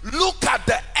anointed. Look at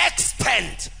the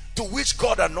extent to which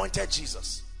God anointed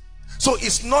Jesus. So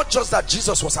it's not just that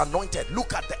Jesus was anointed.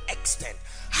 Look at the extent.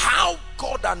 How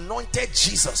God anointed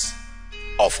Jesus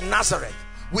of Nazareth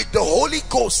with the Holy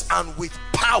Ghost and with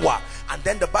power. And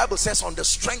then the Bible says, on the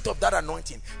strength of that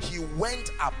anointing, he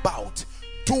went about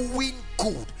doing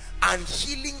good and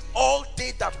healing all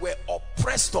they that were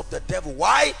oppressed of the devil.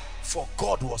 Why? For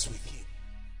God was with him.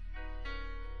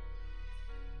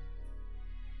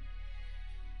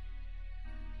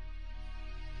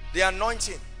 The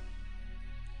anointing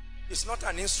is not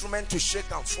an instrument to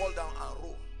shake and fall down and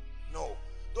roll. No,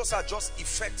 those are just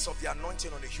effects of the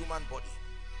anointing on the human body.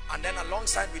 And then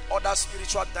alongside with other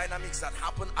spiritual dynamics that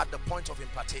happen at the point of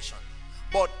impartation.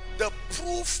 But the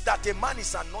proof that a man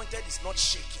is anointed is not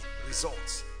shaking.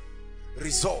 Results.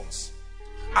 Results.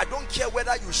 I don't care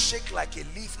whether you shake like a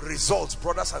leaf. Results,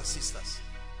 brothers and sisters.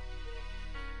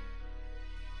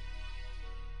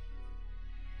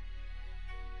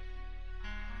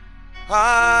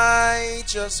 I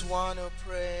just want to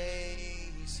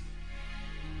praise.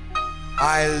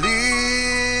 I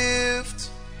lift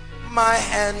my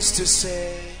hands to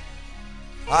say,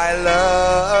 I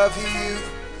love you.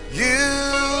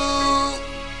 You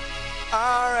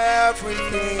are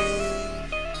everything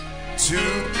to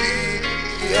me,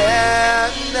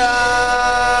 and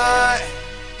I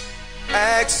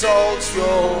exalt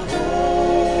your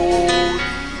holy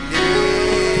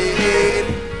name.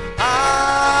 I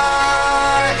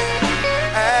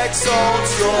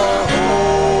exalt your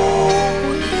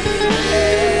holy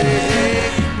name.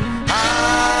 I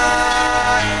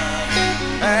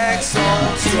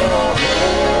exalt your holy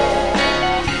name.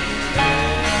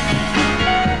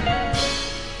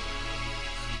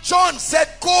 John said,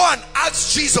 go and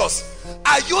ask Jesus,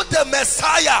 are you the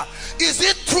Messiah? Is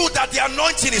it true that the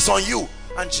anointing is on you?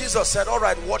 And Jesus said, all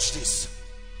right, watch this.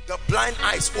 The blind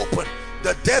eyes open,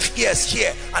 the deaf ears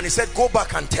hear. And he said, go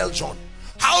back and tell John.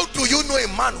 How do you know a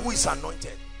man who is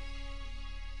anointed?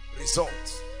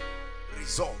 Results.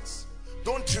 Results.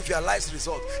 Don't trivialize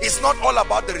results. It's not all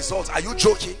about the results. Are you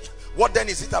joking? What then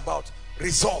is it about?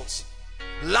 Results.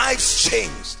 Lives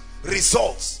changed.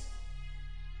 Results.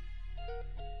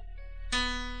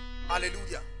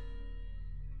 Hallelujah.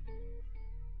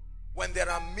 When there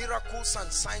are miracles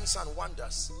and signs and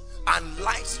wonders and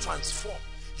lives transformed,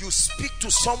 you speak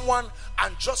to someone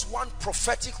and just one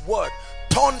prophetic word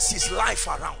turns his life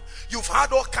around. You've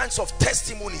had all kinds of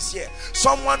testimonies here.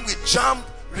 Someone with jammed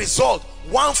result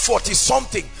 140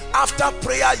 something, after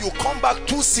prayer you come back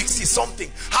 260 something.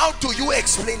 How do you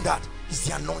explain that? It's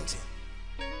the anointing.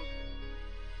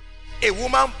 A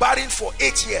woman barren for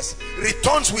 8 years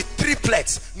returns with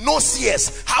triplets, no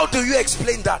CS. How do you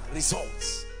explain that?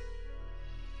 Results.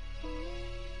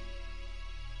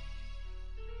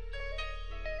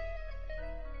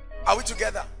 Are we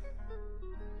together?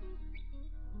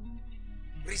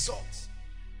 Results.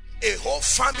 A whole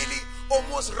family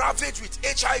almost ravaged with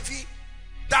HIV.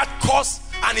 That cause,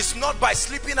 and it's not by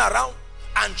sleeping around,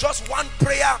 and just one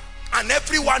prayer and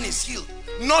everyone is healed.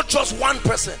 Not just one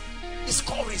person. It's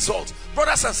called results.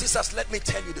 Brothers and sisters, let me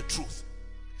tell you the truth.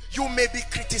 You may be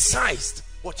criticized,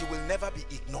 but you will never be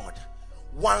ignored.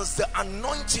 Once the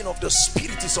anointing of the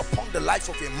Spirit is upon the life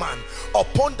of a man,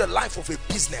 upon the life of a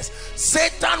business,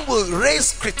 Satan will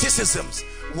raise criticisms.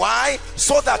 Why?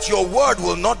 So that your word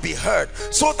will not be heard,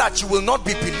 so that you will not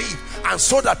be believed, and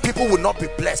so that people will not be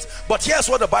blessed. But here's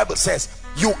what the Bible says: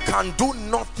 you can do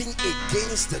nothing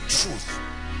against the truth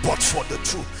but for the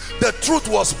truth. The truth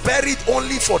was buried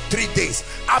only for 3 days.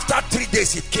 After 3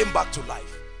 days it came back to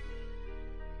life.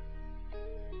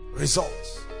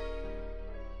 Results.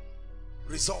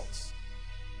 Results.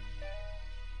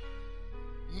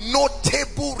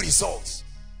 Notable results.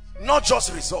 Not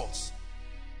just results.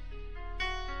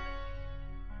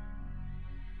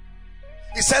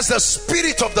 It says the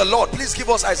Spirit of the Lord. Please give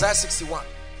us Isaiah 61.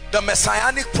 The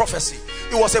messianic prophecy.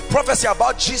 It was a prophecy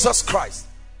about Jesus Christ.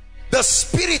 The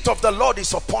Spirit of the Lord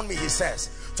is upon me, he says,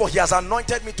 for he has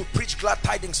anointed me to preach glad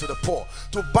tidings to the poor,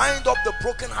 to bind up the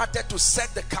brokenhearted, to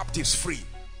set the captives free.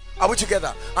 Are we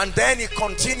together? And then he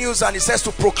continues and he says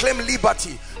to proclaim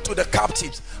liberty to the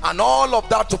captives, and all of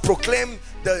that, to proclaim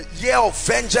the year of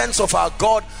vengeance of our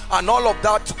God, and all of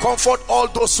that, to comfort all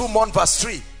those who mourn. Verse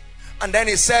 3. And then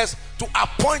he says to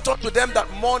appoint unto them that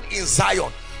mourn in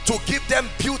Zion, to give them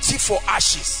beauty for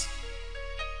ashes.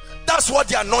 That's what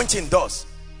the anointing does.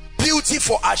 Beauty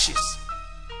for ashes.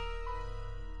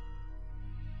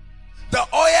 The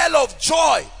oil of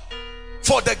joy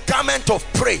for the garment of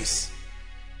praise.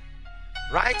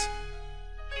 Right?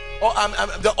 Or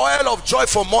the oil of joy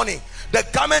for mourning, the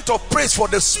garment of praise for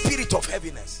the spirit of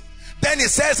heaviness. Then it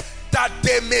says that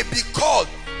they may be called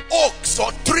oaks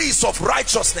or trees of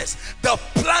righteousness, the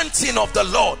planting of the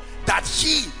Lord, that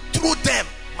he through them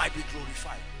might be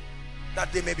glorified.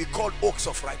 That they may be called oaks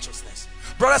of righteousness.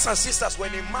 Brothers and sisters, when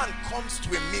a man comes to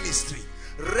a ministry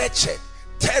wretched,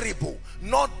 terrible,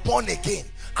 not born again,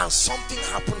 and something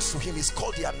happens to him, it's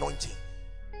called the anointing.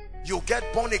 You get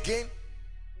born again,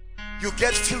 you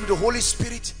get filled with the Holy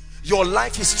Spirit, your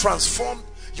life is transformed,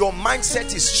 your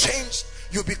mindset is changed,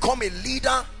 you become a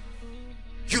leader,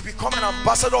 you become an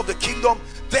ambassador of the kingdom.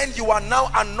 Then you are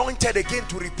now anointed again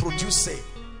to reproduce same.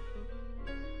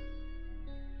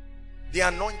 The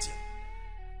anointing.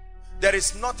 There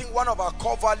is nothing, one of our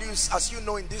core values, as you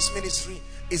know, in this ministry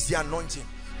is the anointing.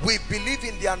 We believe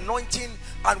in the anointing,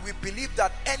 and we believe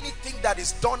that anything that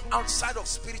is done outside of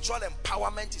spiritual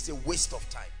empowerment is a waste of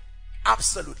time.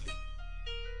 Absolutely.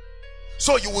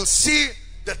 So you will see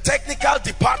the technical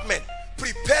department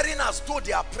preparing as though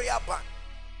they are prayer band,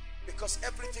 because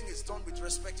everything is done with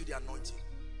respect to the anointing.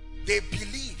 They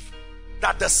believe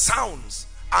that the sounds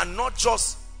are not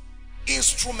just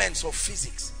instruments of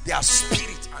physics, they are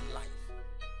spirit and life.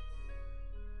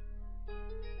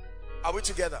 Are we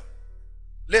together?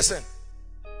 Listen,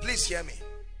 please hear me.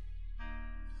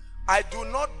 I do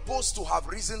not boast to have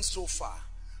risen so far.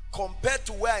 Compared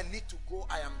to where I need to go,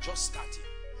 I am just starting.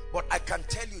 But I can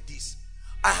tell you this,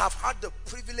 I have had the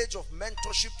privilege of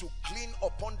mentorship to glean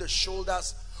upon the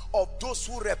shoulders of those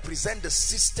who represent the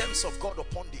systems of God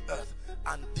upon the earth.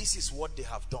 And this is what they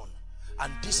have done.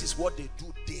 And this is what they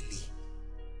do daily.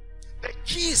 The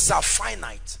keys are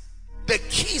finite. The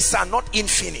keys are not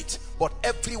infinite. But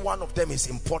every one of them is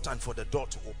important for the door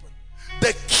to open.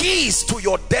 The keys to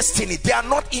your destiny, they are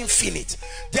not infinite.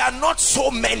 They are not so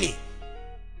many.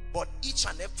 But each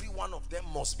and every one of them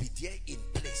must be there in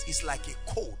place. It's like a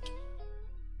code.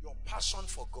 Your passion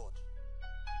for God.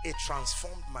 A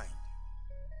transformed mind.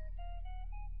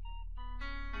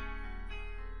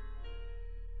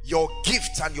 Your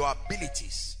gifts and your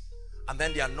abilities. And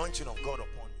then the anointing of God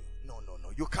upon you. No, no,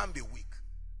 no. You can't be weak.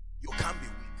 You can't be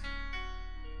weak.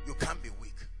 You can't be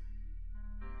weak.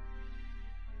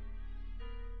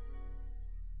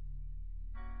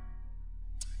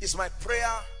 It's my prayer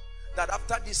that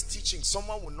after this teaching,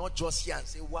 someone will not just hear and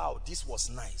say, wow, this was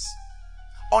nice.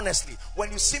 Honestly,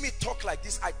 when you see me talk like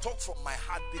this, I talk from my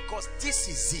heart, because this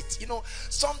is it. You know,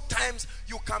 sometimes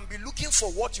you can be looking for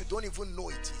what you don't even know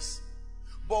it is.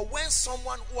 But when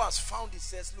someone who has found it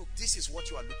says, look, this is what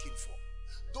you are looking for,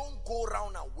 don't go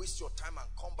around and waste your time and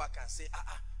come back and say,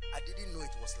 I didn't know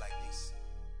it was like this.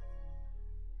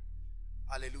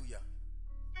 Hallelujah.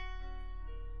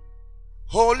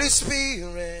 Holy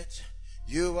Spirit,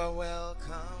 you are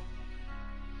welcome.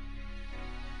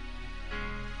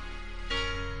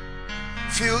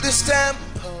 Fill this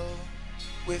temple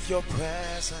with your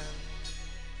presence.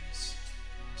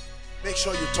 Make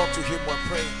sure you talk to him while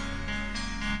praying.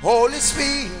 Holy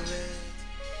Spirit,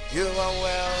 you are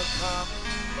welcome.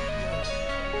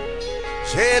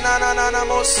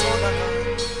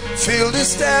 Fill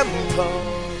this temple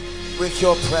with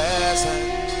your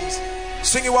presence.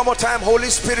 Sing it one more time. Holy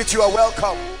Spirit, you are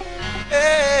welcome.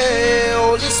 Hey,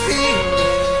 Holy Spirit,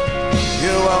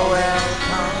 you are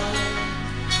welcome.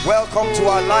 Welcome to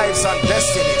our lives and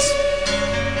destinies.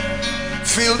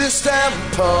 Fill this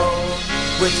temple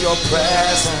with your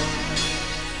presence.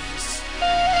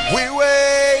 We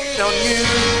wait on you,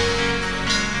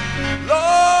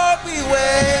 Lord, we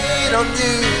wait on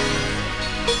you.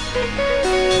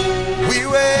 We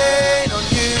wait on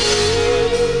you,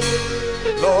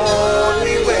 Lord,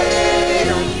 we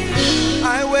wait on you.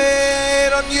 I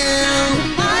wait on you.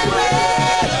 I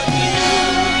wait on you.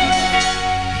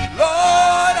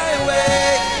 Lord, I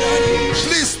wait on you.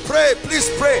 Please pray, please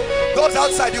pray. Those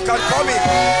outside, you can come in.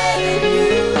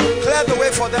 Clear the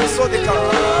way for them so they can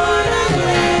come.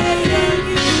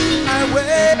 I wait.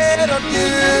 on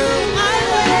you.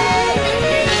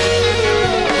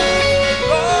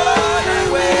 Lord, I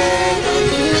wait on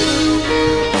you.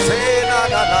 Say na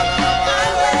na na na. I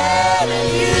wait on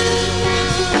you.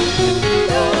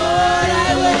 Lord,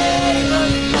 I wait on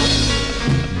you.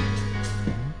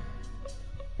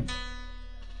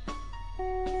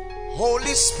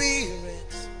 Holy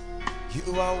Spirit,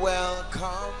 you are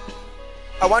welcome.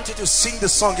 I want you to sing the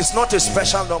song. It's not a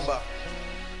special number.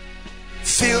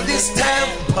 Fill this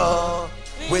temple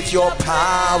with your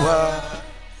power.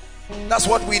 That's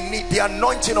what we need, the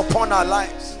anointing upon our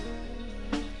lives.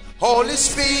 Holy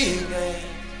Spirit,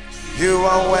 you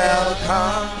are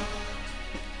welcome.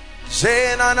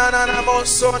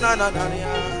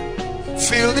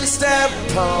 Fill this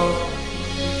temple.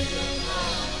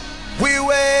 We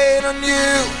wait on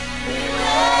you.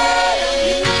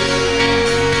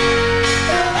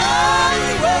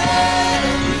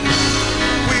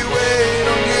 We wait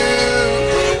on you.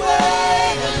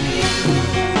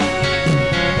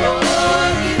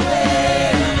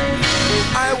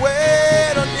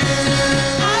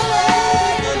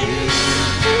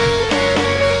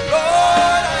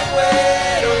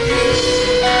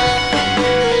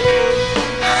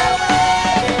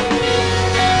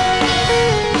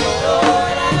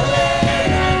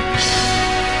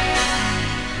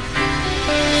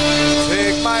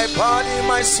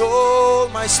 My soul,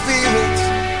 my spirit,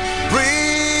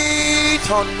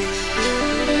 breathe on me.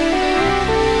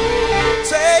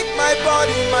 Take my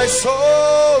body, my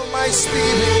soul, my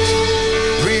spirit,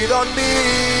 breathe on me.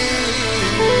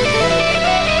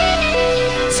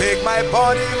 Take my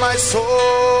body, my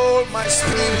soul, my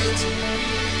spirit,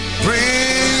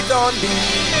 breathe on me.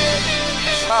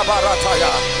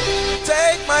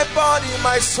 Take my body,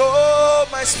 my soul,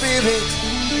 my spirit,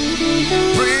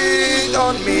 breathe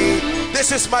on me.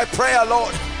 This is my prayer,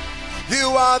 Lord.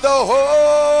 You are the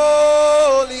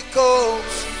Holy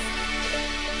Ghost.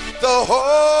 The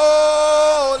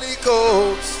Holy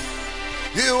Ghost.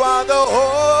 You are the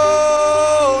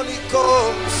Holy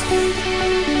Ghost.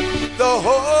 The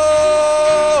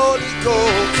Holy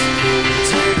Ghost.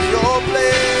 Take your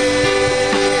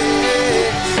place.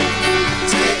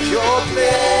 Take your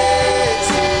place.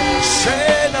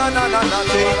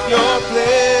 Take your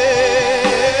place.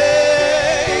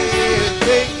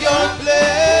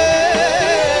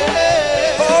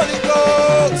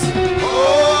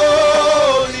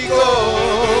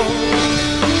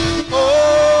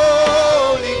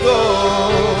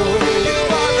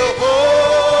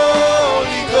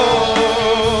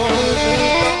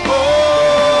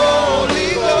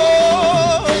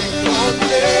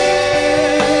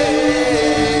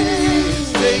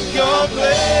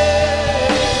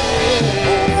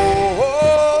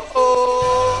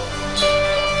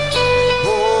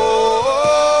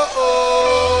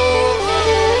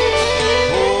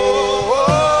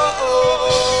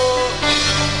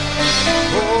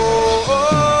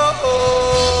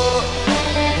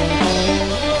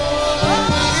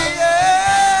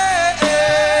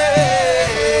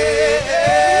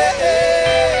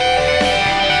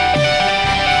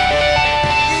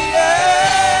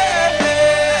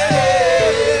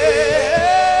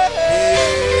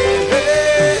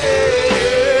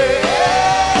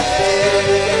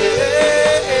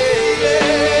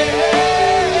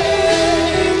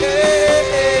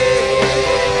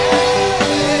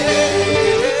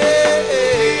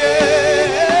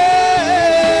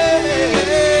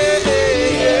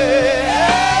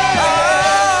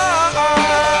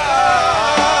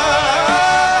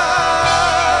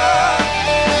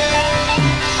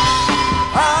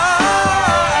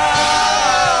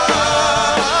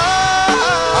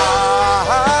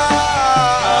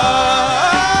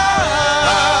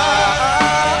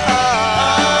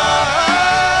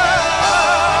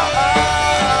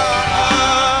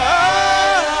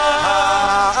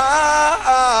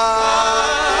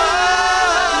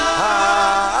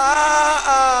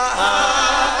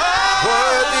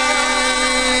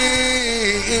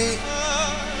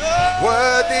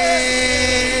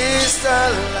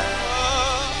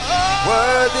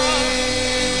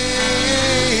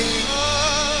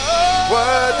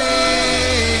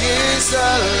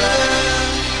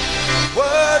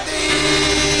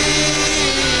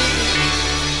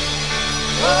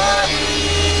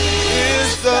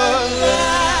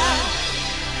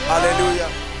 Hallelujah.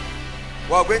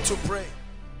 We are going to pray.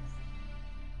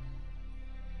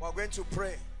 We are going to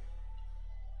pray.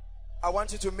 I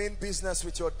want you to mean business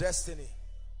with your destiny.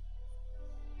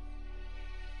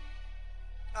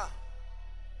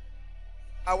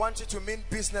 I want you to mean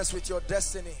business with your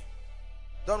destiny.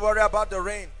 Don't worry about the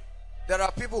rain. There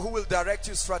are people who will direct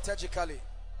you strategically.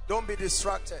 Don't be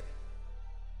distracted.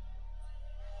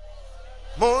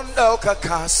 Mundo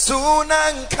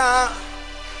kakasunanka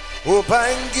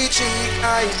Ubangiji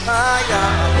kaipaya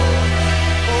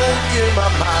Ungi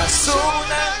mama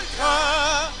sunanka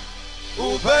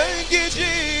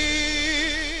Ubangiji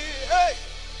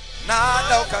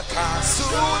Nado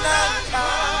kakasunanka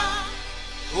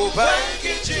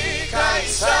Ubangiji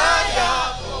kaisaya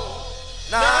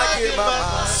Nagi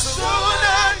mama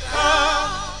sunanka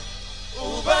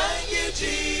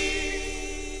Ubangiji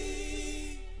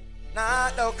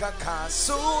Nado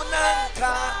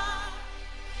kakasunanka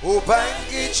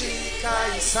Ubangiji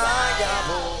kaisaya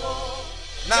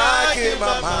Nagi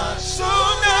mama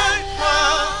sunanka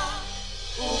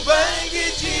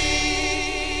Ubangiji.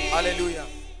 Hallelujah.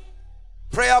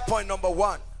 Prayer point number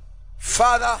 1.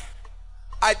 Father,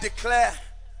 I declare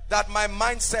that my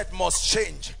mindset must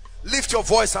change. Lift your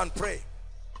voice and pray.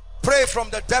 Pray from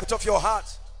the depth of your heart.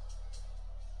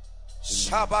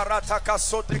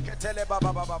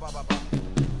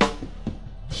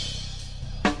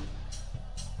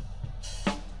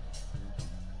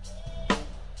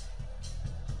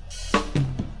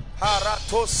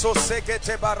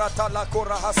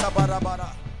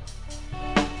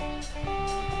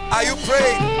 Are you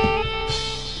praying?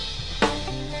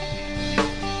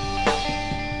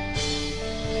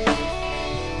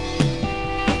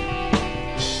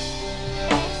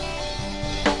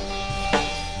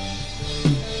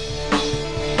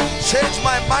 Change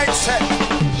my mindset.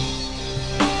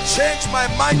 Change my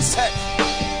mindset.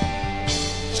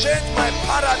 Change my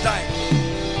paradigm.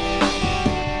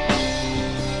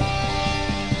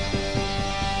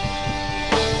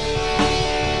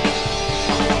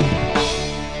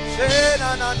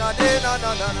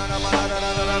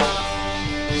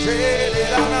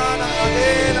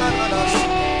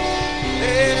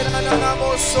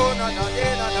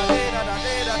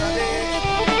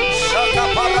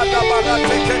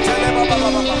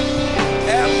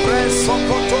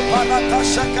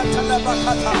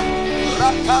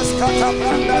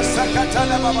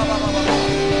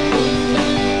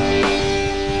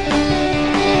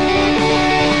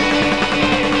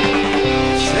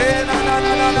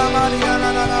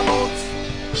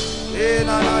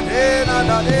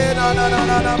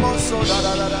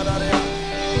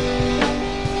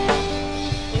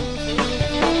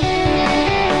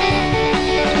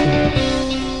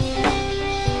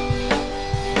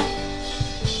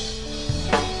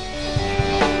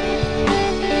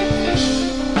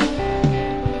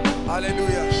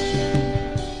 Hallelujah.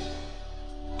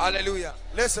 Hallelujah.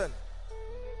 Listen.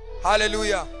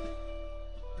 Hallelujah.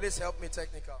 Please help me,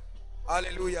 technical.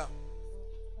 Hallelujah.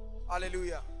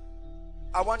 Hallelujah.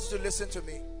 I want you to listen to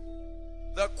me.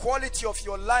 The quality of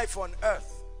your life on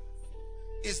earth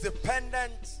is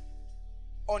dependent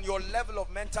on your level of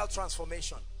mental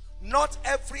transformation. Not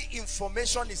every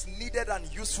information is needed and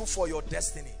useful for your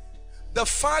destiny. The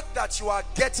fact that you are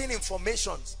getting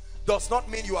information does not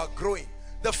mean you are growing.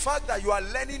 The fact that you are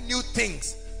learning new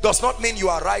things does not mean you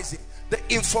are rising. The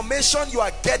information you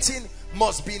are getting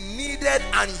must be needed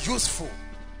and useful.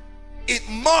 It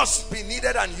must be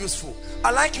needed and useful.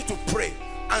 I'd like you to pray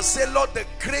and say, Lord, the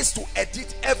grace to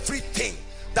edit everything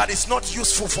that is not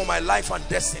useful for my life and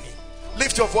destiny.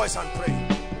 Lift your voice and pray.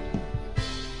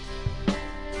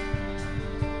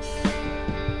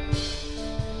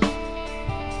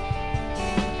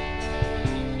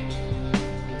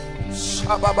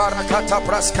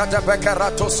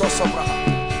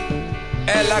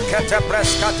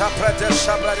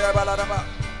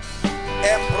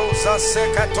 Embrusa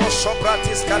sekato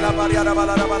sopratis calabaria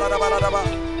balada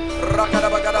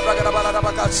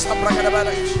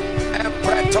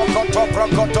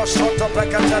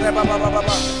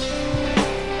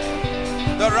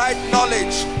the right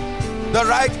knowledge, the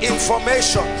right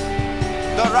information,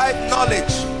 the right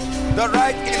knowledge, the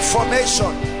right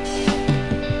information.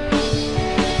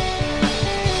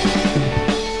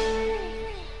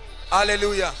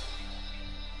 Hallelujah.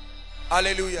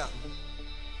 Hallelujah.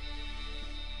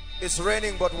 It's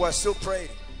raining, but we're still praying.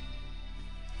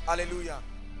 Hallelujah.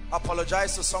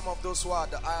 Apologize to some of those who are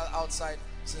at the aisle outside.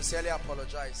 Sincerely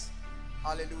apologize.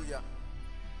 Hallelujah.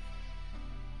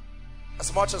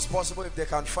 As much as possible, if they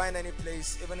can find any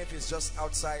place, even if it's just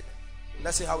outside,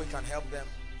 let's see how we can help them.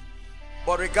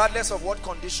 But regardless of what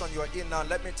condition you're in now,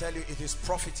 let me tell you, it is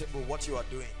profitable what you are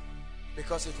doing,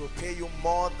 because it will pay you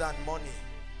more than money.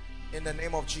 In the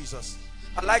name of Jesus,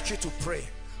 I'd like you to pray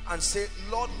and say,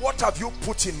 Lord, what have you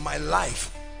put in my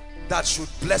life that should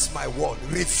bless my world?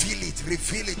 Reveal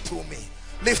it to me.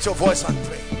 Lift your voice and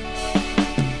pray.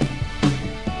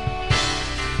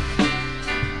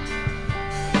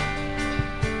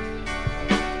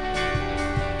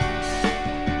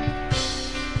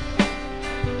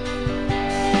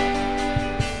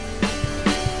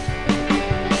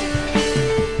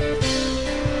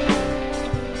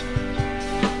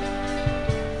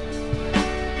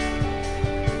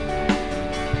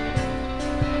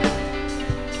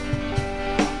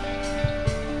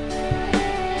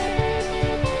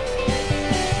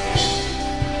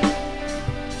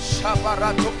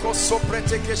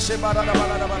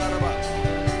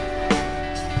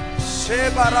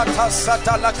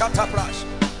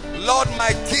 Lord,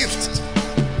 my gift,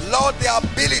 Lord, the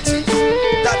ability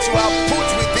that you have put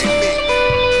within me,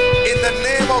 in the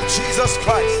name of Jesus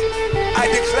Christ, I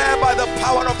declare by the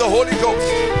power of the Holy Ghost,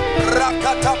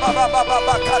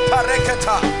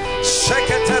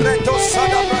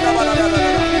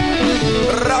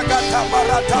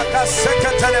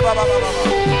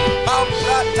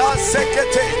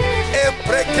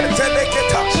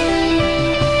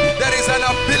 there is an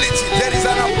ability, there is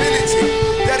an ability,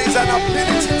 there is an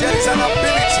ability, there is an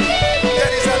ability,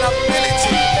 there is an ability,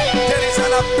 there is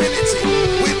an ability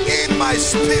within my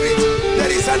spirit.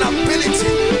 There is an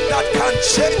ability that can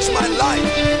change my life.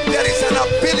 There is an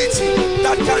ability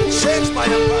that can change my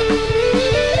environment.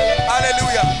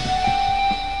 Hallelujah.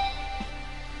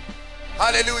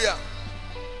 Hallelujah.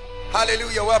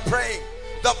 Hallelujah. We're praying.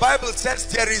 The Bible says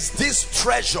there is this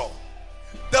treasure.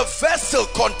 The vessel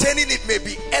containing it may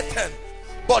be earthen,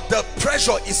 but the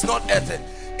treasure is not earthen.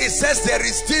 It says there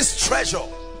is this treasure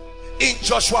in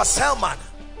Joshua Selman.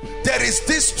 There is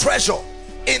this treasure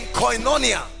in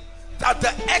Koinonia, that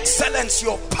the excellency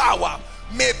of power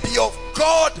may be of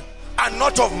God and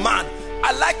not of man.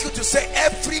 I like you to say,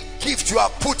 every gift you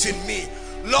have put in me,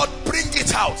 Lord, bring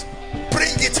it out,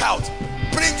 bring it out,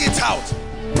 bring it out,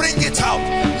 bring it out.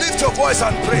 Lift your voice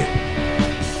and pray.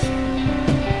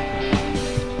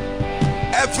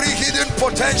 Every hidden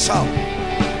potential,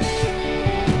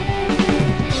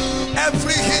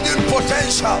 every hidden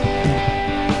potential,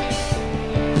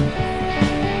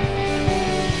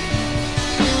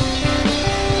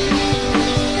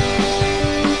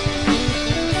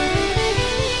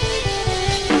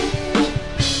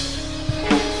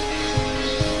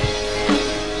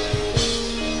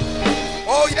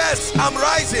 oh yes, I'm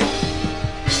rising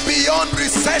beyond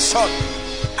recession.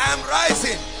 I'm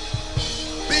rising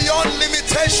beyond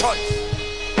limitation.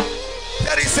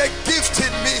 There is a gift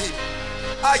in me.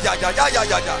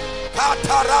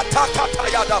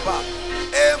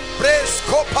 Embrace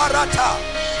koparata.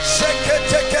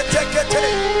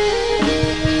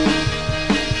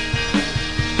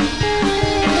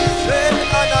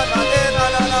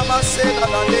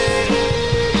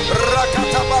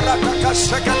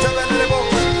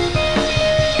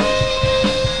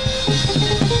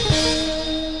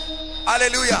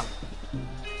 Hallelujah.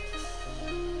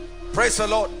 Praise the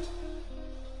Lord.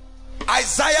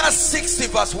 Isaiah 60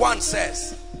 verse 1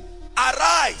 says,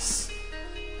 arise,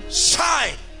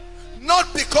 shine,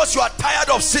 not because you are tired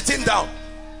of sitting down.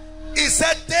 He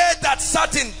said, they that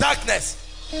sat in darkness,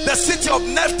 the city of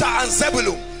Naphtali and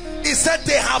Zebulun, he said,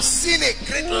 they have seen a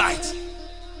great light.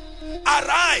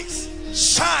 Arise,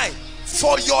 shine,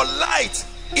 for your light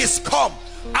is come,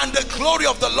 and the glory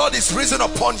of the Lord is risen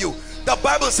upon you. The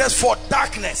Bible says, for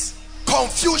darkness,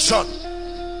 confusion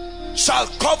shall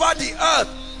cover the earth,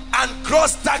 and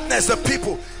gross darkness the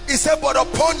people. He said, but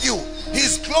upon you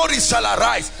his glory shall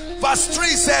arise. Verse 3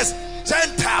 says,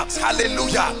 Gentiles,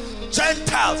 hallelujah,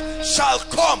 Gentiles shall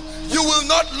come. You will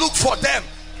not look for them.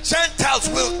 Gentiles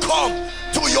will come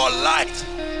to your light.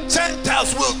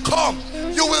 Gentiles will come.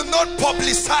 You will not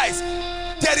publicize.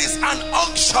 There is an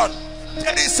unction,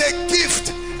 there is a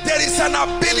gift, there is an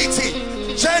ability.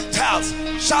 Gentiles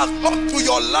shall come to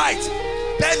your light,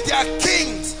 then their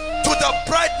kings to the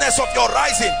brightness of your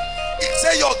rising. It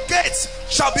says your gates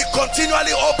shall be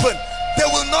continually open. They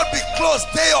will not be closed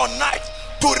day or night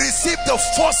to receive the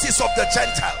forces of the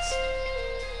Gentiles.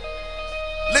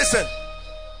 Listen,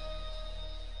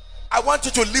 I want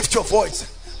you to lift your voice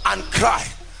and cry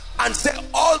and say,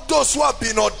 all those who have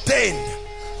been ordained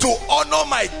to honor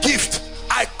my gift,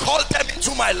 I call them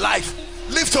into my life.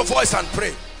 Lift your voice and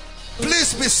pray.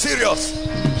 Please be serious.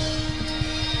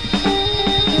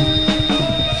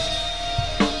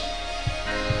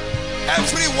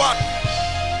 Everyone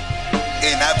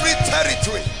in every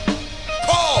territory,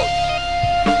 called,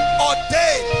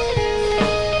 ordained,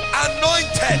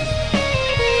 anointed,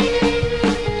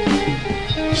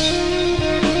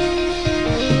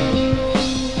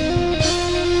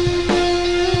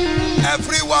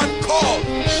 everyone called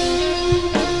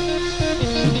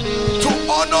to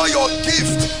honor your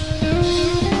gift,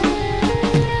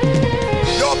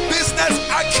 your business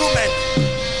acumen,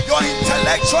 your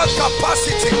intellectual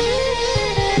capacity,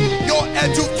 your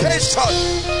education,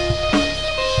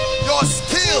 your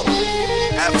skill.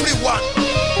 Everyone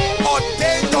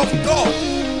ordained of God,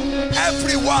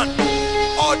 everyone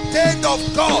ordained of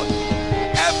God,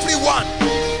 everyone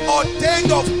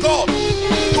ordained of God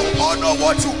to honor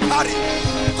what you carry.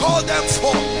 Call them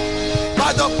forth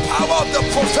by the power of the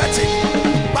prophetic,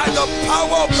 by the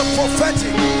power of the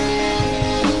prophetic.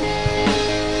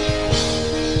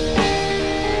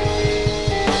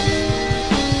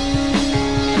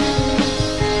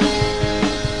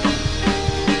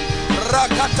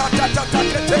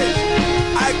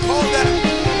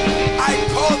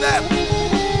 call them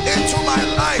into my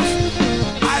life.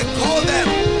 I call them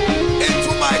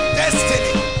into my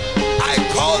destiny. I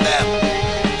call them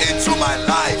into my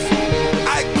life.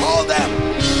 I call them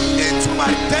into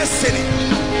my destiny.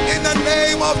 In the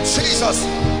name of Jesus,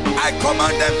 I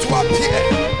command them to appear.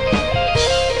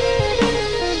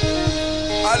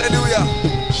 Hallelujah.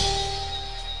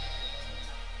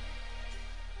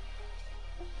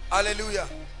 Hallelujah.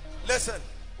 Listen.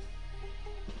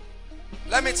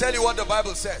 Let me tell you what the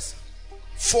Bible says.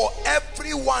 For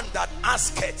everyone that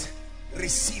asketh,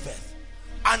 receiveth.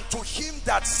 And to him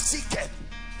that seeketh,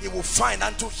 he will find.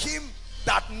 And to him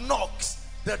that knocks,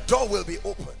 the door will be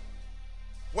open.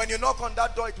 When you knock on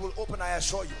that door, it will open, I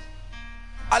assure you.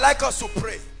 I like us to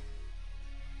pray.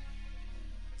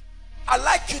 I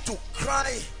like you to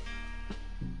cry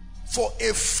for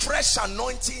a fresh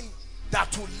anointing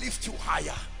that will lift you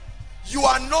higher. You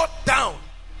are not down,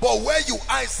 but where you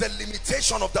are is the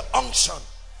limitation of the unction.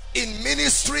 In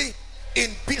ministry,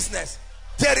 in business,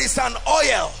 there is an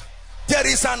oil, there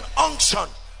is an unction.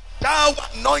 Thou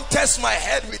anointest my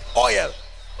head with oil.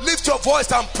 Lift your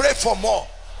voice and pray for more.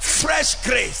 Fresh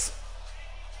grace.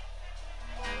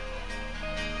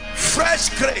 Fresh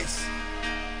grace.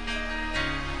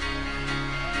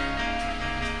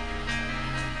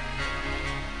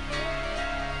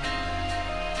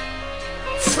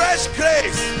 Fresh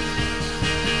grace.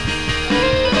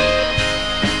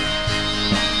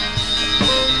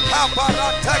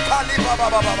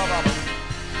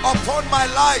 Upon my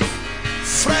life,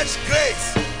 fresh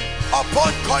grace.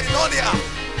 Upon koinonia,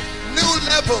 new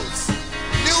levels,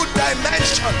 new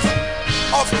dimensions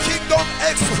of kingdom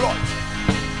exploit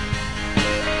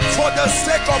for the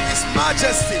sake of his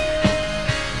majesty.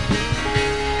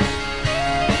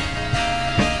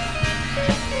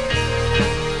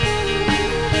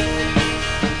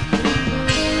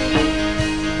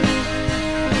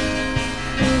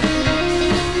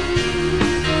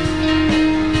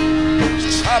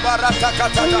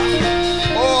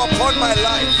 Oh, upon my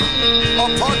life,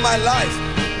 upon my life,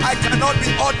 I cannot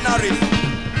be ordinary.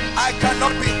 I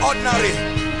cannot be ordinary.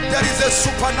 There is a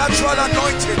supernatural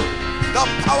anointing, the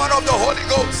power of the Holy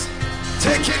Ghost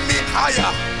taking me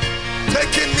higher,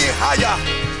 taking me higher.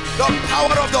 The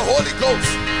power of the Holy Ghost,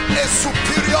 a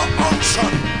superior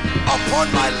unction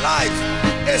upon my life,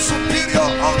 a superior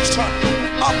unction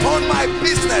upon my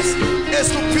business, a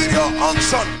superior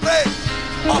unction. Pray.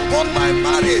 Upon my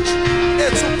marriage,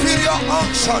 a superior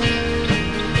unction.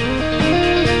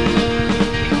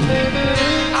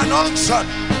 An unction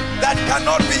that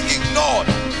cannot be ignored.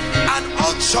 An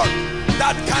unction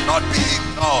that cannot be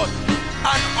ignored.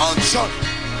 An unction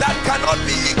that cannot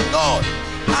be ignored.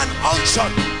 An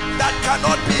unction that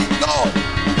cannot be ignored.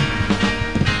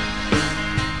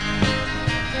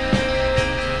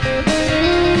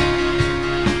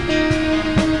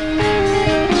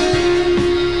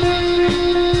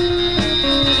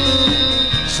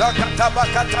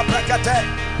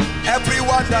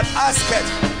 Everyone that asketh,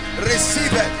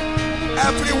 receiveth.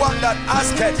 Everyone that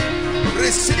asketh,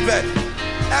 receiveth.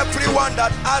 Everyone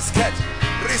that asketh,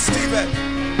 receiveth.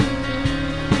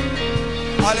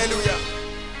 Hallelujah.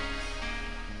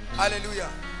 Hallelujah.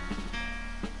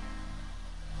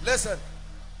 Listen.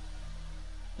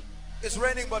 It's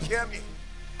raining, but hear me.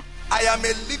 I am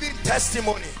a living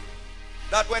testimony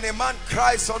that when a man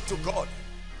cries unto God,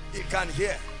 he can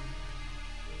hear.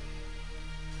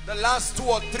 The last 2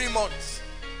 or 3 months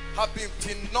have been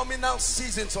phenomenal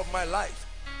seasons of my life,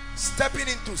 stepping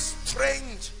into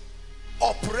strange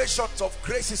operations of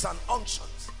graces and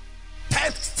unctions,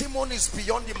 testimonies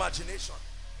beyond imagination.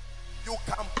 You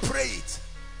can pray it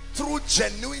through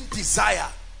genuine desire,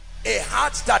 a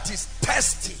heart that is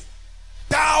thirsty.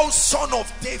 Thou son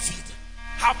of David,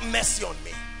 have mercy on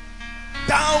me.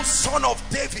 Thou son of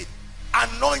David,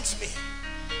 anoint me.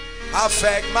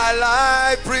 Affect my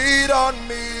life, breathe on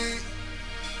me.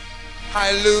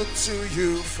 I look to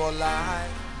you for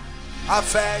life.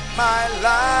 Affect my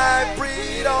life,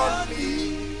 breathe on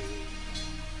me.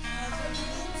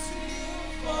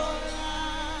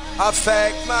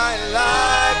 Affect my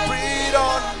life, breathe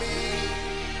on me.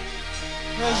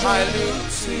 I look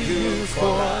to you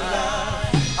for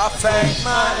life. Affect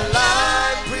my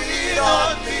life, breathe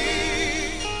on me.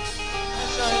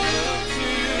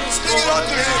 Sing it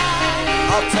unto him.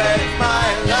 Affect my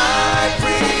life,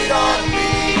 breathe on me.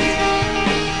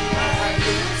 I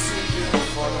look to you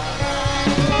for life.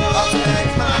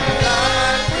 Affect my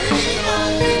life, breathe on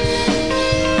me.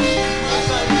 As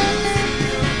I look to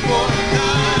you for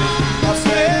life.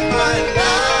 Affect my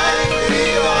life,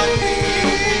 breathe on me.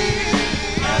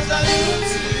 As I look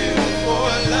to you for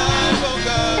life, oh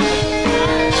God.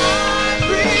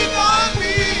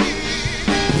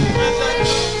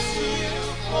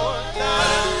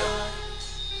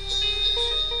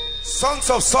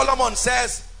 of Solomon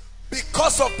says,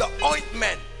 because of the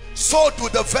ointment, so do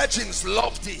the virgins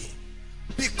love thee.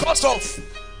 Because of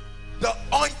the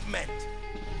ointment,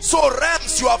 so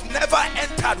realms you have never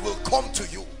entered will come to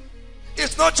you.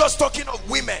 It's not just talking of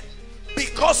women.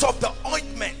 Because of the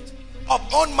ointment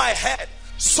upon my head,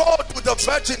 so do the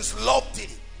virgins love thee.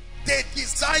 They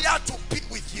desire to be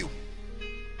with you.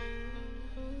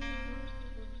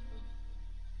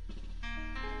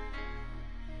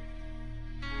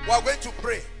 We are going to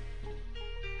pray.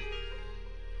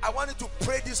 I want you to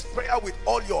pray this prayer with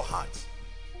all your heart.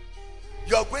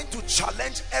 You are going to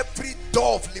challenge every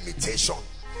door of limitation.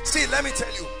 See, let me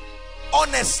tell you,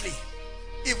 honestly,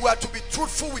 if we are to be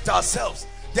truthful with ourselves,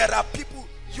 there are people,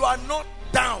 you are not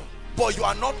down, but you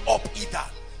are not up either.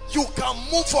 You can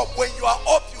move up. When you are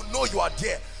up, you know you are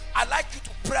there. I like you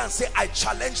to pray and say, I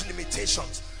challenge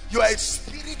limitations. You are a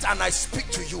spirit and I speak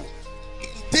to you. In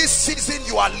this season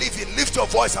you are living, lift your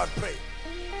voice and pray.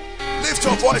 Lift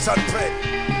your voice and pray.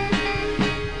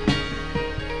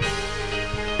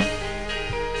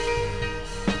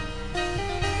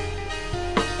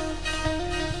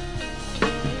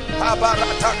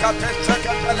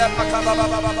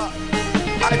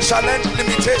 I challenge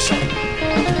limitation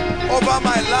over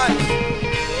my life.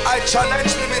 I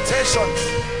challenge limitations.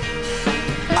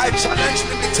 I challenge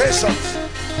limitations.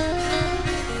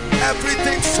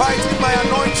 Everything fighting my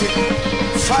anointing,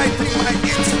 fighting my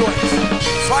influence,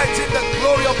 fighting the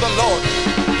glory of the Lord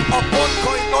upon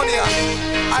Koinonia,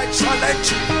 I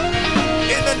challenge you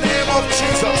in the name of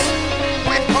Jesus.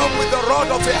 We come with the rod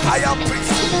of a higher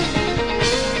priesthood.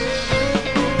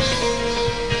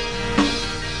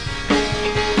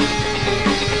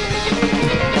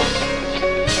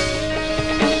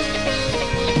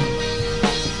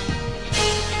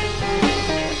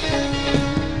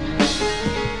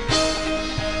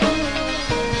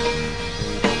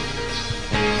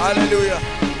 Hallelujah.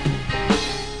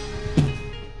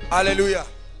 Hallelujah.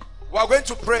 We are going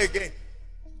to pray again.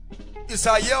 It's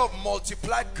a year of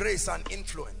multiplied grace and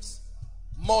influence.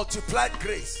 Multiplied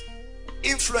grace.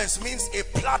 Influence means a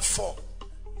platform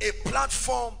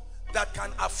that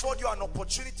can afford you an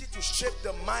opportunity to shape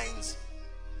the minds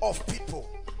of people.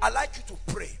 I like you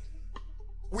to pray.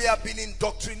 We have been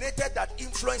indoctrinated that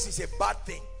influence is a bad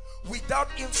thing. Without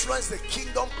influence, the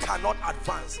kingdom cannot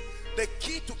advance. The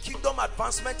key to kingdom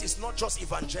advancement is not just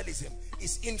evangelism,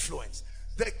 it's influence.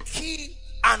 The key,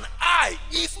 and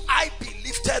if I be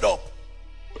lifted up,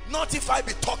 not if I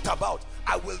be talked about,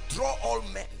 I will draw all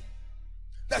men.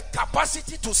 The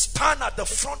capacity to stand at the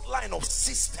front line of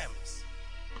systems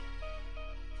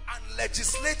and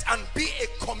legislate and be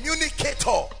a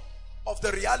communicator of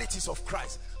the realities of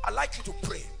Christ. I'd like you to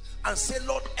pray and say,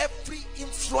 Lord, every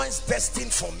influence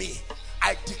destined for me,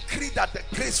 I decree that the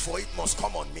grace for it must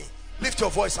come on me. Lift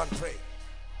your voice and pray.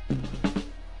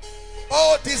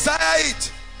 Oh, desire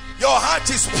it. Your heart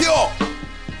is pure.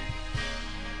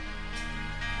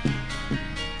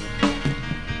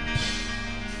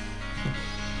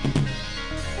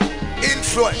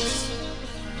 Influence.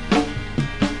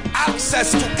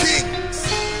 Access to kings.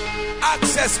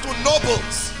 Access to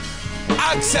nobles.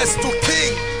 Access to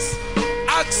kings.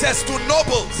 Access to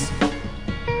nobles.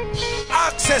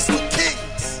 Access to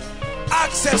kings.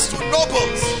 Access to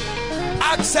nobles.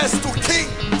 Access to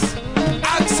kings,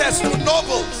 access to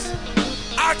nobles,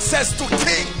 access to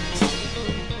kings,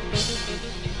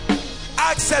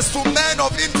 access to men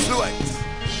of influence,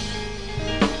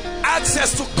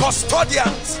 access to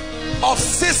custodians of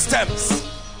systems.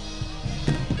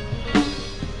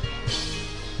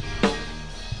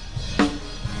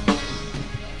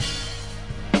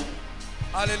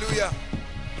 Hallelujah.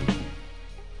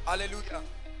 Hallelujah.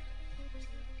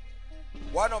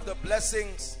 One of the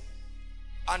blessings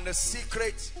and the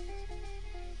secret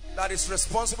that is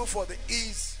responsible for the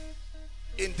ease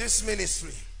in this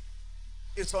ministry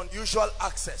is unusual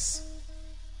access,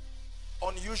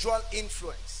 unusual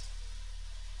influence.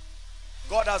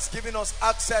 God has given us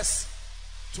access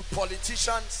to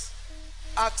politicians,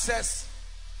 access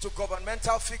to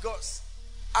governmental figures,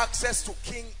 access to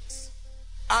kings,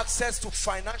 access to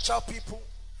financial people,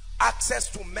 access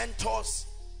to mentors,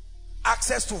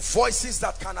 access to voices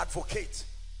that can advocate,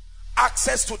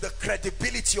 access to the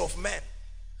credibility of men,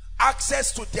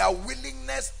 access to their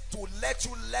willingness to let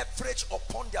you leverage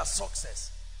upon their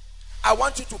success. I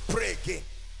want you to pray again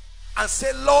and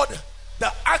say, Lord,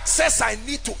 the access I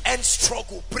need to end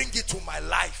struggle, bring it to my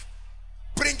life.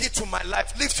 Bring it to my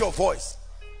life. Lift your voice.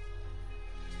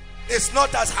 It's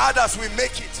not as hard as we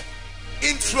make it.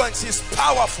 Influence is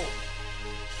powerful.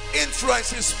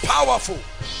 Influence is powerful.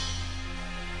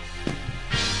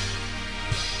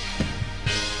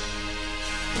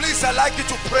 Please, I'd like you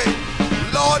to pray.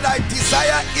 Lord, I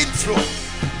desire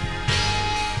influence,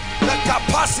 the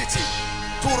capacity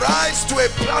to rise to a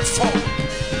platform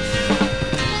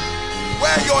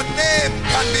where your name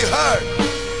can be heard,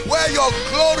 where your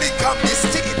glory can be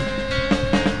seen.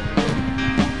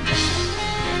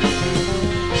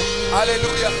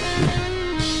 Hallelujah.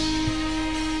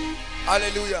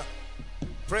 Hallelujah.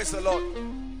 Praise the Lord.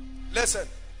 Listen,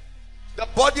 the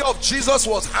body of Jesus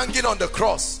was hanging on the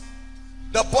cross.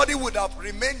 The body would have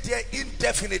remained there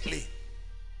indefinitely.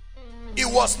 It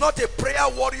was not a prayer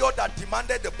warrior that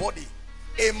demanded the body.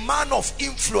 A man of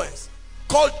influence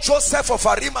called Joseph of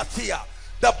Arimathea.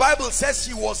 The Bible says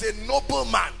he was a noble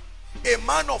man, a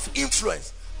man of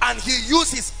influence, and he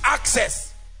used his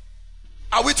access,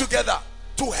 are we together,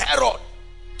 to Herod,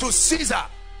 to Caesar,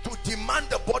 to demand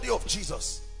the body of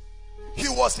Jesus. He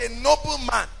was a noble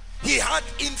man. He had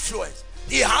influence.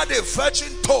 He had a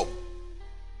virgin tomb.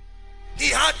 He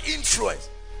had influence.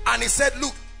 And he said,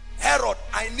 look, Herod,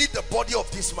 I need the body of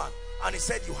this man. And he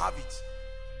said, you have it.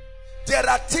 There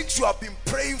are things you have been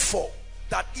praying for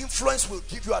that influence will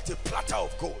give you at a platter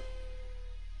of gold.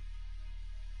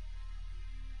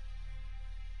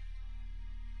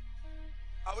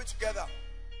 Are we together?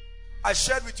 I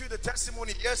shared with you the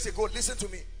testimony years ago. Listen to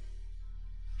me.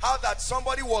 How that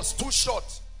somebody was too short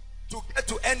to get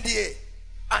to NDA,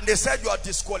 and they said you are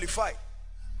disqualified.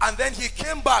 And then he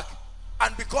came back,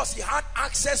 and because he had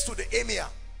access to the emir,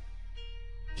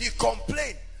 he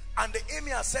complained, and the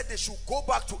emir said they should go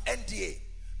back to NDA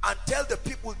and tell the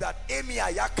people that emir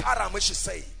yakara meshi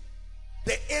say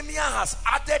the emir has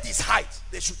added his height,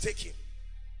 they should take him.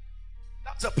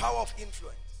 That's the power of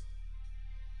influence.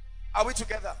 Are we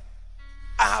together?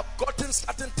 I have gotten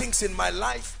certain things in my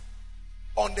life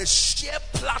on the sheer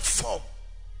platform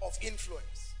of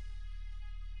influence.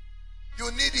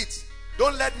 You need it.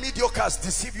 Don't let mediocres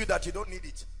deceive you that you don't need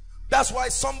it. That's why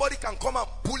somebody can come and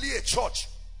bully a church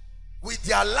with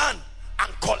their land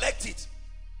and collect it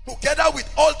together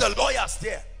with all the lawyers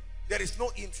there. There is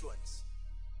no influence.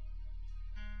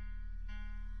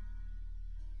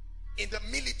 In the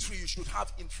military, you should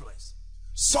have influence.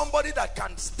 Somebody that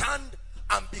can stand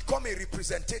and become a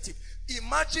representative.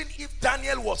 Imagine if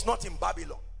Daniel was not in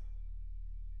Babylon.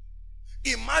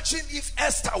 Imagine if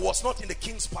Esther was not in the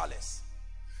king's palace.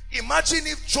 Imagine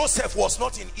if Joseph was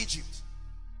not in Egypt.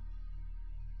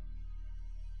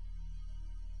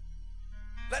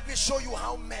 Let me show you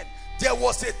how men. There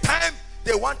was a time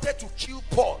they wanted to kill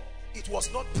Paul. It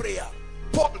was not prayer.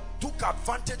 Paul took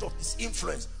advantage of his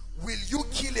influence. Will you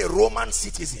kill a Roman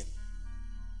citizen?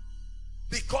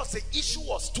 Because the issue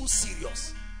was too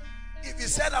serious. If he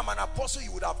said I'm an apostle, he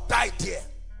would have died there.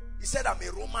 He said I'm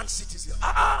a Roman citizen.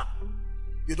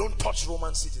 You don't touch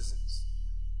Roman citizens.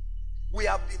 We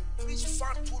have been preached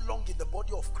far too long in the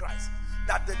body of Christ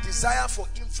that the desire for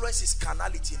influence is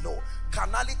carnality. No,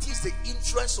 carnality is the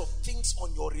influence of things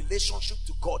on your relationship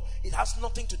to God. It has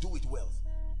nothing to do with wealth.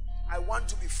 I want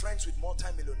to be friends with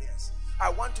multi-millionaires. I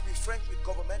want to be friends with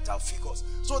governmental figures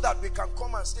so that we can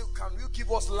come and say, can you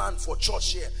give us land for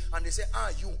church here? And they say,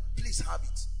 you, please have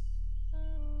it.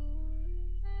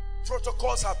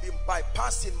 Protocols have been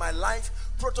bypassed in my life.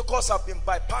 Protocols have been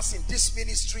bypassed in this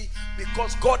ministry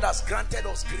because God has granted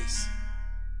us grace.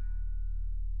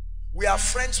 We are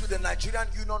friends with the Nigerian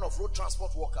Union of Road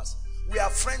Transport Workers. We are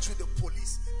friends with the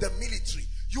police, the military.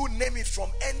 You name it,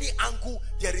 from any angle,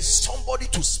 there is somebody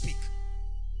to speak.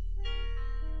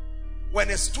 When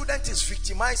a student is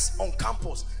victimized on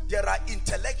campus, there are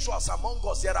intellectuals among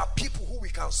us. There are people who we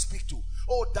can speak to.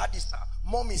 Oh, daddy, sir,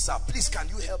 mommy, sir, please, can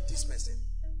you help this person?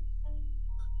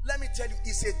 Let me tell you,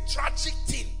 it's a tragic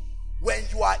thing when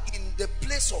you are in the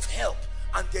place of help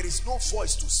and there is no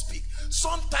voice to speak.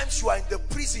 Sometimes you are in the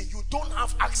prison, you don't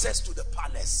have access to the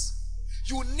palace.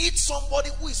 You need somebody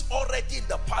who is already in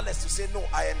the palace to say, no,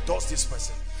 I endorse this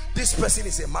person. This person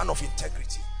is a man of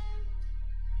integrity.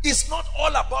 It's not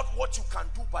all about what you can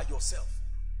do by yourself.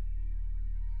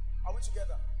 Are we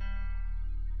together?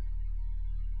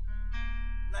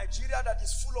 Nigeria that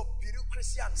is full of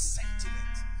bureaucracy and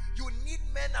sentiment. You need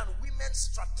men and women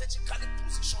strategically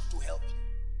positioned to help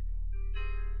you.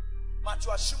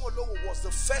 Matthew Ashimolowo was the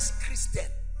first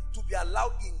Christian to be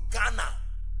allowed in Ghana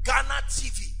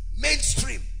TV,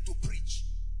 mainstream, to preach.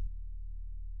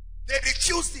 They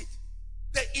refused it.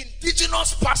 The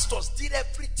indigenous pastors did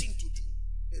everything to do.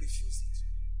 They refused it.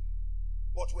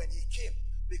 But when he came,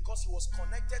 because he was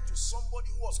connected to somebody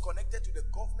who was connected to the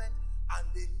government, and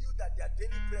they knew that their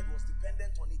daily bread was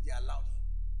dependent on it, they allowed him.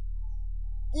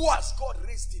 Who has God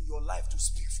raised in your life to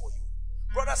speak for you?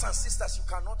 Brothers and sisters, you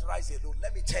cannot rise alone.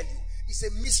 Let me tell you, it's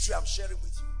a mystery I'm sharing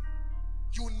with you.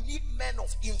 You need men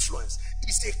of influence.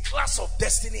 It's a class of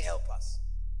destiny helpers.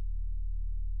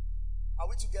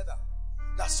 we together?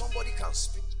 That somebody can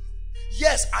speak to you.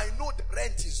 Yes, I know the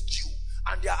rent is due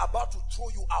and they are about to throw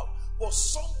you out, but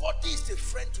somebody is a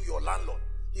friend to your landlord.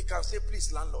 He can say,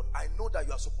 please landlord, I know that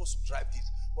you are supposed to drive this,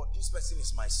 but this person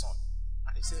is my son.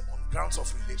 And he say, on grounds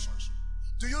of relationship.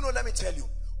 Do you know, let me tell you,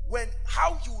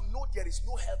 how you know there is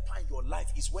no helper in your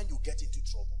life is when you get into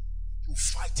trouble. You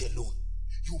fight alone.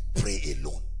 You pray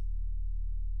alone.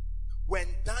 When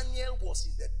Daniel was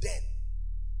in the den,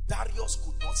 Darius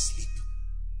could not sleep.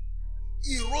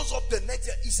 He rose up the next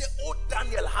day. He said, oh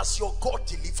Daniel, has your God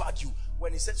delivered you?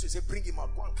 When he said so, he said, bring him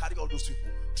out. Go and carry all those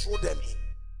people. Throw them in.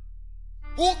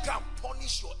 Who can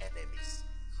punish your enemies?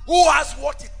 Who has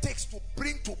what it takes to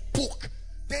bring to book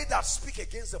they that speak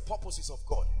against the purposes of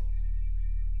God?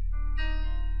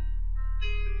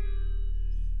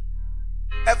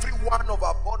 Every one of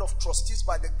our board of trustees,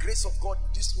 by the grace of God,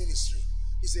 this ministry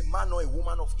is a man or a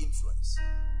woman of influence.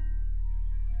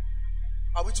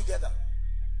 Are we together?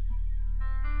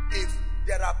 If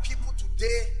there are people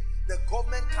today, the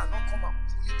government cannot come and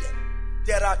bully them.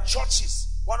 There are churches.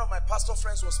 One of my pastor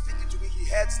friends was speaking to me. He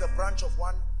heads the branch of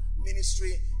one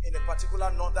ministry in a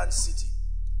particular northern city.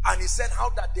 And he said how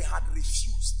that they had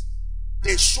refused.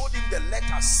 They showed him the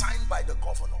letter signed by the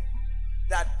governor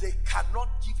that they cannot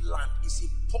give land. It's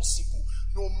impossible.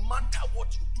 No matter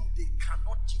what you do, they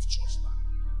cannot give church land.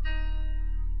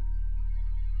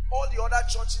 All the other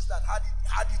churches that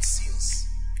had it since.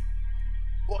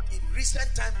 But in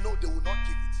recent time, no, they will not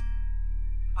give it.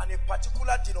 And a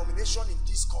particular denomination in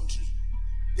this country,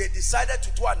 they decided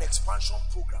to do an expansion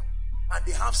program. And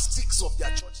they have 6 of their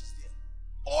churches there.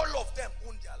 All of them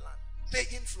own their land. They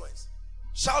influence.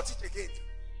 Shout it again.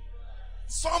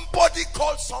 Somebody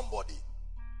called somebody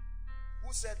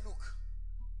who said, look,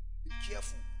 be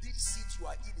careful. This seat you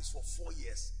are in is for 4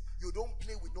 years. You don't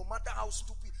play with, no matter how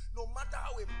stupid, no matter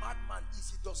how a madman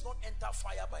is, he does not enter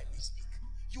fire by mistake.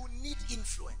 You need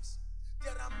influence.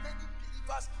 There are many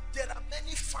believers, there are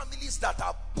many families that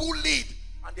are bullied,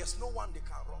 and there's no one they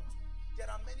can run to. There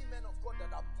are many men of God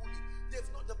that are bullied.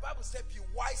 The Bible said, be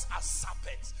wise as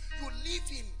serpents. You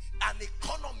live in an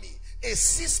economy, a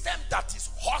system that is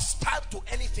hostile to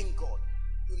anything God.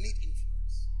 You need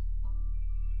influence.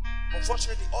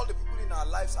 Unfortunately, all the people in our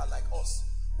lives are like us.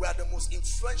 We are the most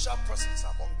influential persons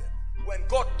among them. When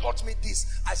God taught me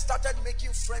this, I started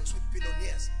making friends with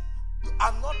billionaires.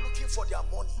 I'm not looking for their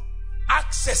money.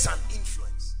 Access and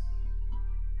influence.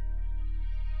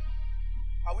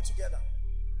 Are we together?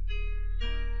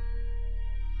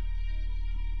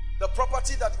 The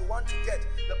property that we want to get,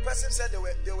 the person said they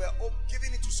were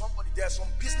giving it to somebody. There are some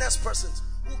business persons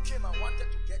who came and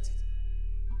wanted to get it.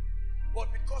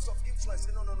 But because of influence,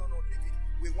 no, leave it.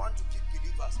 We want to keep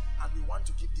believers and we want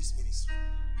to keep this ministry.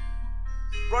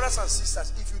 Brothers and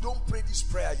sisters, if you don't pray this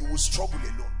prayer, you will struggle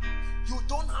alone. You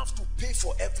don't have to pay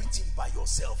for everything by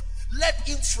yourself. Let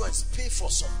influence pay for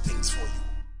some things for you.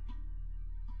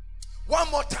 One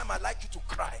more time, I'd like you to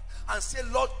cry and say,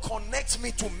 Lord, connect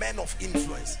me to men of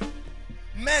influence.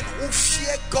 Men who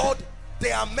fear God,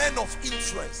 they are men of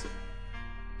influence.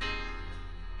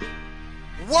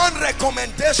 One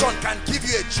recommendation can give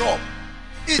you a job.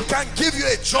 It can give you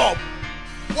a job.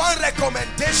 One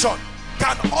recommendation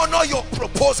can honor your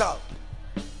proposal.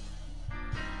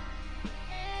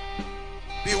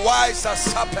 Be wise as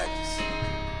serpents.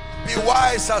 Be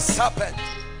wise as serpents.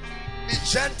 Be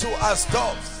gentle as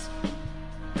doves.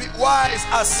 Be wise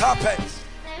as serpents.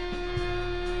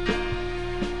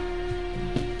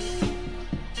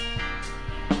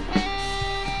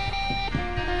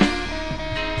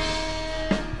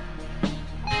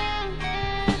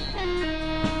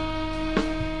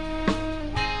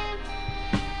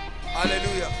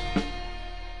 Hallelujah.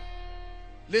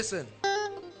 Listen,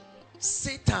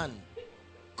 Satan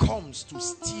comes to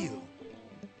steal,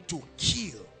 to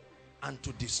kill, and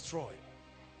to destroy.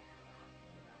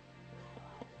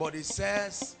 But it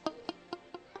says,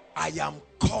 I am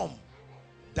come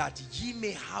that ye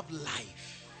may have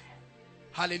life.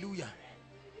 Hallelujah.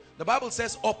 The Bible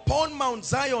says, upon Mount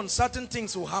Zion certain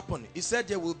things will happen. It said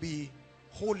there will be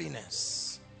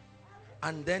holiness,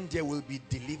 and then there will be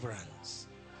deliverance.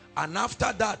 And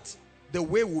after that, the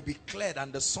way will be cleared,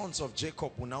 and the sons of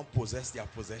Jacob will now possess their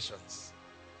possessions.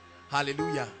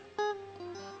 Hallelujah.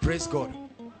 Praise God.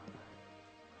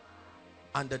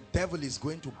 And the devil is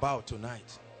going to bow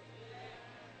tonight.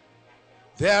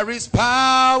 There is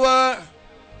power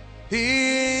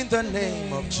in the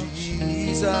name of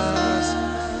Jesus.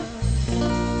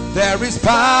 There is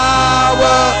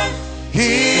power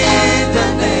in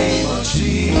the name of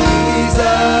Jesus.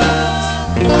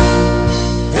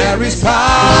 There is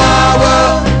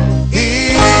power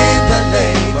in the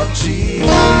name of Jesus.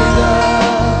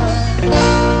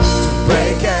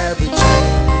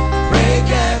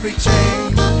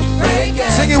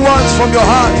 hands from your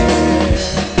heart.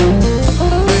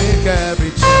 Break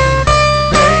every chain.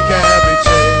 Break every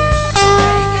chain.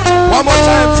 One more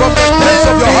time from the depths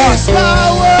of your heart.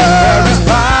 There is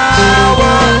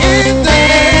power in the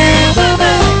name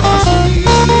of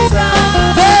Jesus.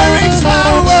 There is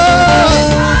power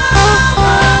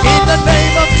in the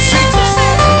name of Jesus.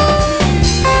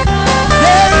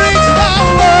 There is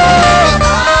power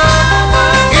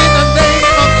in the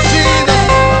name of Jesus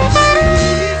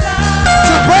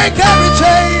to break every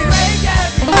chain.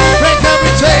 Break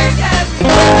every chain.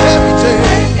 Break every chain.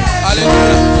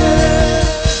 Hallelujah.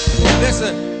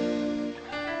 Listen,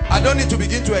 I don't need to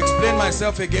begin to explain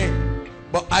myself again,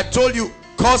 but I told you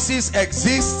curses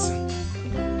exist,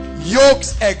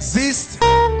 yokes exist.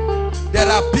 There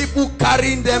are people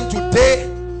carrying them today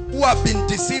who have been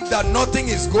deceived that nothing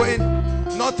is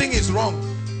wrong.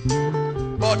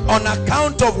 But on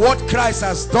account of what Christ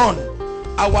has done,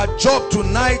 our job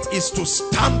tonight is to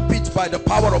stamp it by the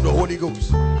power of the Holy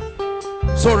Ghost.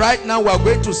 So right now we are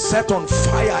going to set on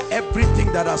fire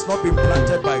everything that has not been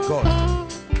planted by God.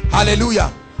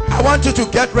 Hallelujah. I want you to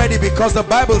get ready, because the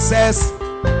Bible says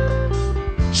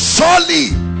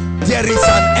surely there is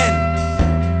an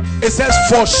end. It says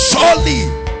for surely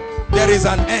there is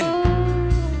an end.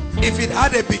 If it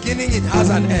had a beginning, it has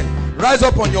an end. Rise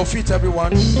up on your feet,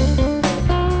 everyone.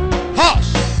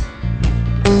 Hush.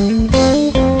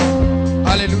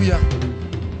 Hallelujah.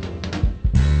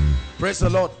 Praise the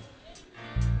Lord.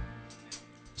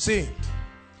 See,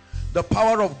 the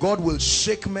power of God will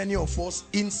shake many of us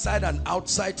inside and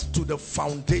outside to the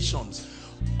foundations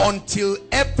until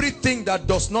everything that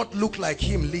does not look like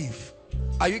him leave.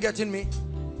 Are you getting me?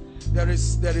 There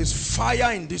is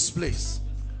fire in this place,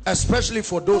 especially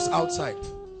for those outside.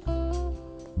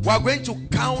 We are going to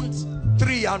count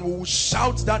 3 and we will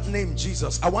shout that name,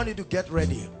 Jesus. I want you to get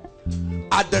ready.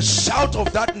 At the shout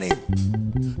of that name,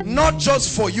 not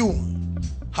just for you,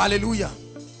 hallelujah,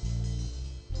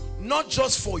 not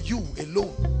just for you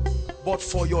alone, but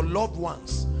for your loved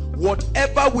ones.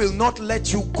 Whatever will not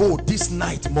let you go this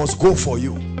night must go for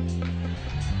you.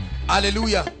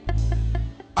 Hallelujah.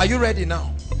 Are you ready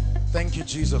now? Thank you,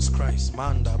 Jesus Christ.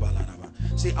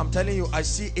 See, I'm telling you, I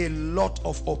see a lot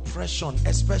of oppression,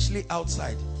 especially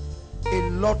outside. A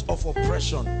lot of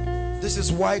oppression. This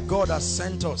is why God has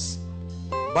sent us.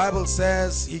 Bible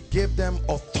says he gave them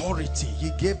authority. He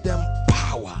gave them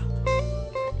power.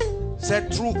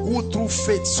 Said who through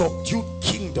faith subdued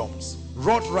kingdoms,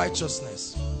 wrought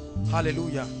righteousness.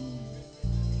 Hallelujah.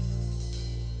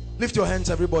 Lift your hands,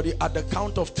 everybody. At the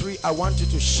count of 3, I want you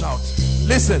to shout.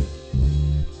 Listen,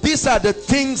 these are the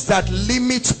things that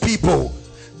limit people.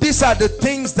 These are the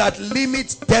things that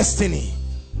limit destiny.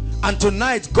 And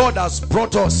tonight God has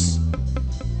brought us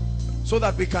so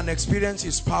that we can experience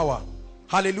his power.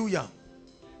 Hallelujah.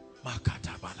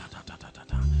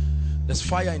 There's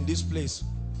fire in this place.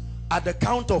 At the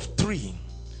count of 3,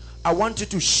 I want you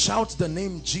to shout the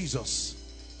name Jesus,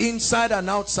 inside and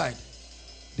outside.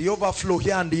 The overflow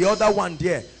here and the other one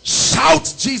there.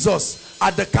 Shout Jesus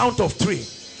at the count of 3.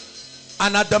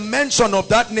 And at the mention of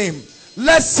that name,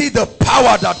 let's see the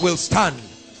power that will stand.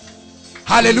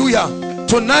 Hallelujah.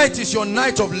 Tonight is your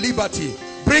night of liberty.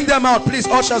 Bring them out, please.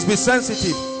 Ushers, be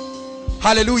sensitive.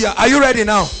 Hallelujah. Are you ready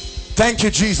now? Thank you,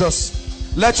 Jesus.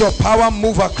 Let your power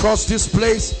move across this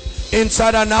place,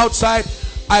 inside and outside.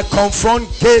 I confront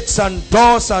gates and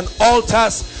doors and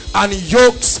altars and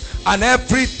yokes and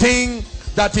everything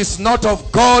that is not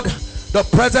of God. The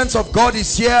presence of God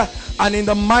is here, and in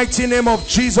the mighty name of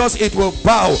Jesus it will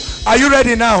bow. Are you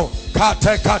ready now? 1, 2,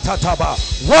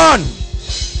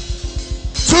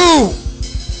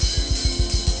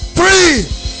 3.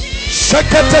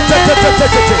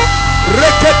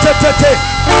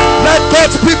 Let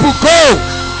God's people go.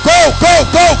 Go, go,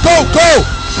 go, go, go.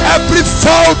 Every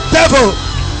foul devil,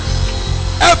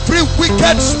 every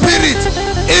wicked spirit,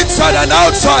 inside and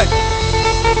outside,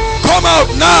 come out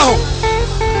now.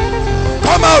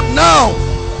 Come out now.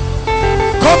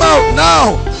 Come out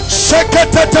now.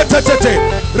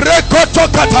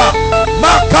 Rekotokata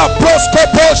maka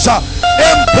proskoposha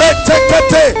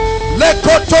embretekete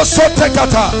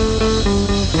lekotosotekata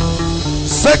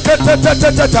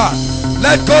seketeteteteta.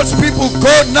 Let God's people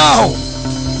go now.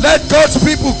 Let God's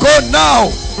people go now.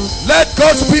 Let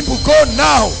God's people go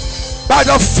now by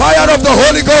the fire of the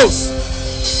Holy Ghost.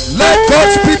 Let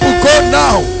God's people go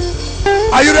now.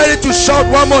 Are you ready to shout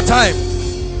one more time?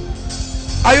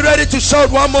 Are you ready to shout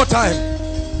one more time?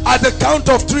 At the count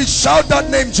of 3, shout that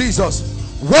name, Jesus.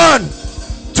 1,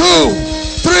 2,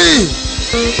 3.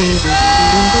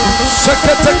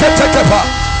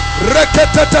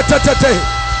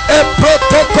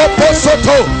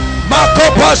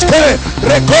 Makopaske,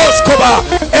 Rekoskoba,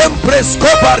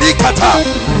 Empreskoba Rikata,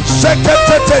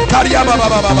 Sekete Kariaba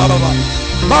Baba,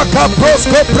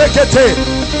 Makaprosko Prekete,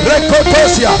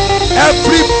 Rekotosia.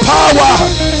 Every power,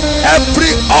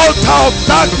 every altar of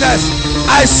darkness,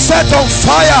 I set on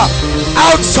fire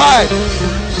outside.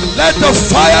 Let the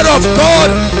fire of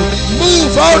God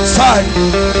move outside.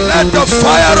 Let the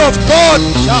fire of God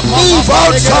move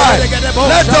outside.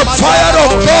 Let the fire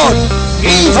of God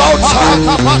move outside.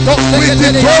 With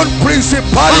the throne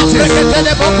principalities.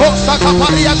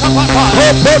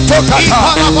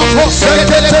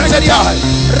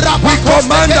 We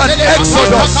command an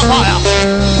exodus.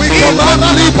 We command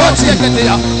liberty.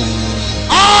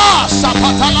 Ah,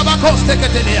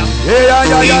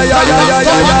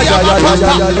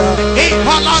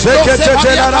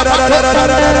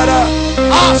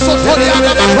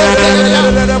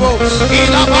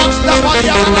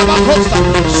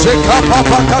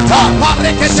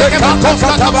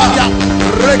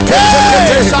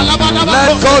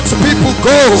 let God's people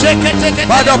go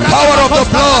by the power of the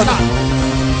blood.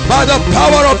 By the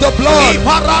power of the blood.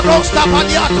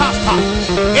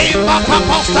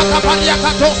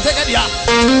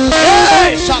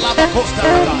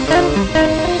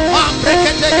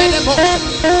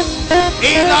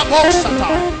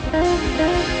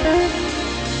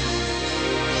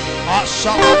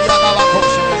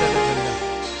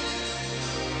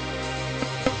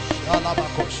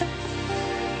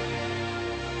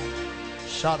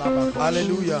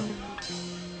 Hallelujah.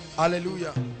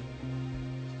 Hallelujah.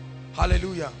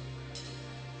 Hallelujah.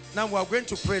 Now we are going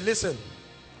to pray. Listen,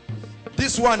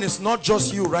 this one is not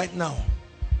just you right now,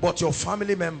 but your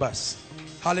family members.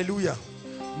 Hallelujah.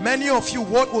 Many of you,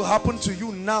 what will happen to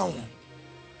you now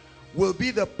will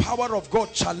be the power of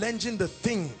God challenging the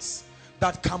things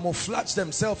that camouflage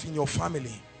themselves in your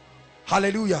family.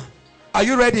 Hallelujah. Are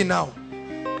you ready now?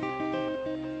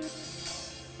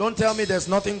 Don't tell me there's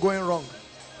nothing going wrong.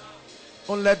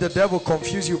 Don't let the devil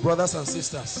confuse you, brothers and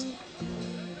sisters.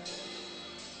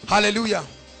 Hallelujah.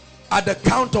 At the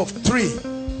count of 3,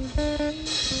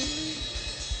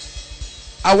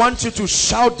 I want you to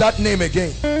shout that name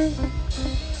again.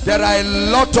 There are a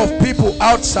lot of people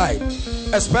outside,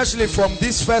 especially from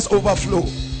this first overflow.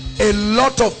 A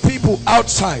lot of people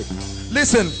outside.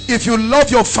 Listen, if you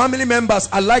love your family members,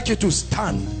 I'd like you to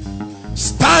stand.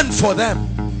 Stand for them.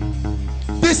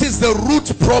 This is the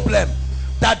root problem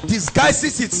that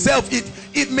disguises itself.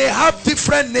 It may have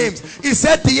different names. He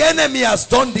said the enemy has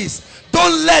done this.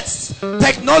 Don't let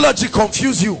technology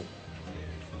confuse you.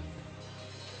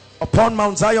 Upon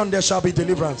Mount Zion there shall be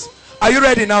deliverance. Are you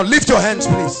ready now? Lift your hands,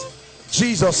 please.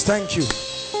 Jesus, thank you.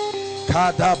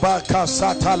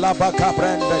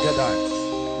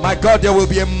 My God, there will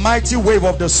be a mighty wave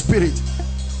of the Spirit.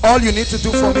 All you need to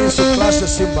do for me is to clash the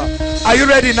cymbal. Are you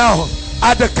ready now?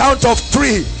 At the count of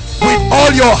 3, with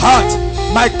all your heart,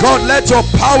 my God, let your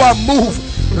power move,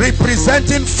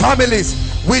 representing families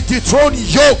with dethroned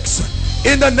yokes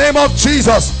in the name of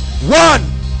Jesus. 1,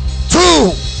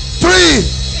 2, 3.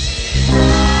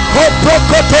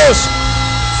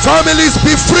 Families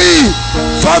be free.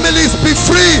 Families be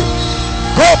free.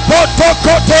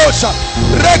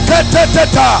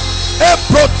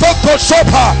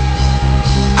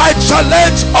 I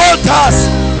challenge altars,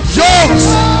 yokes,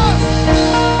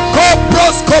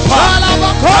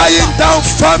 tying down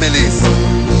families,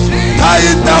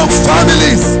 tying down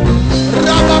families.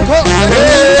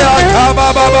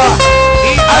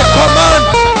 I command,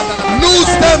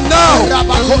 lose them now,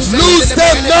 lose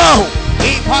them now.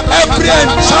 Every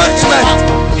enchantment,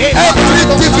 every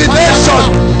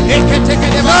divination,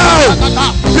 now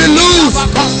be loose,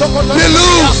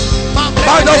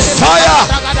 by the fire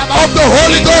of the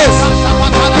Holy Ghost.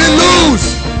 Be loose.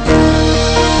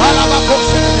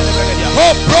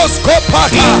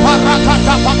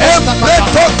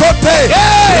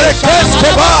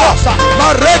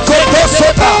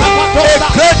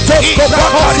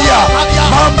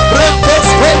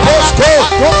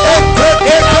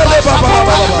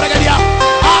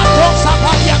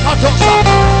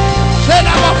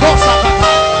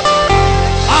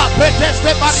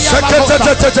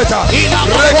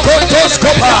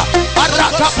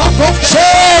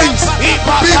 Chains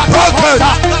be broken.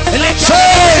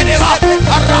 Chains.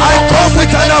 I come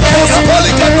with an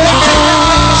apostolic anointing.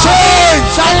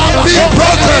 Chains be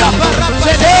broken.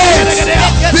 Gates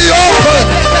be open.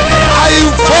 I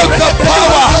invoke the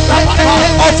power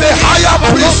of a higher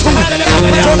priesthood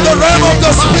from the realm of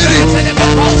the Spirit.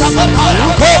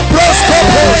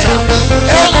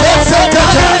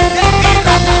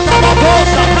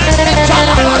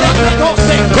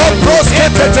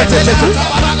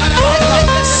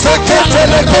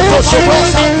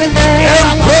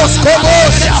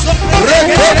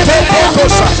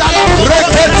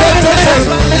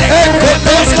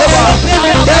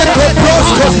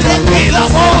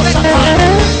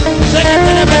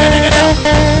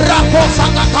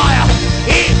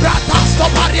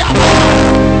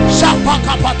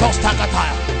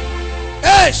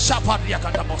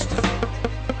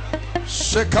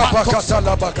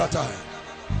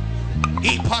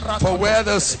 For where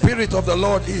the Spirit of the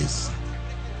Lord is,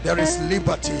 there is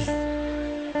liberty.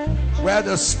 Where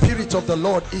the Spirit of the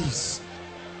Lord is,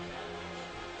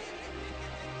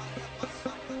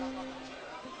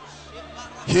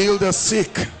 heal the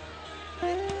sick,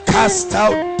 cast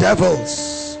out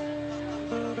devils.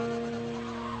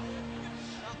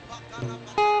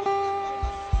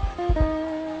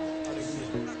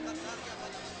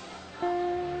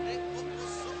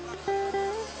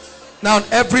 Now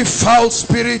every foul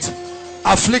spirit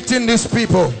afflicting these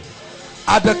people,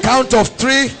 at the count of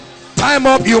 3, time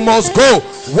up, you must go.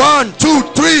 1, 2,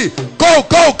 3, go,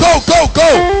 go, go, go,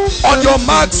 go. On your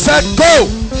mark, set, go,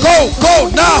 go, go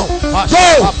now.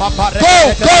 Go,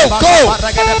 go, go, go.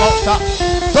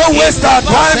 Don't waste our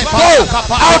time. Go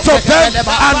out of them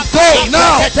and go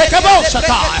now.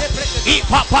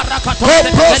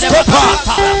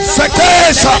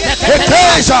 Sekesha,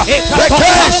 Ekesha,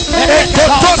 Ekesha,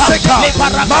 Ekotoseka,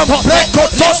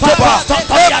 Mamprekotoskoba,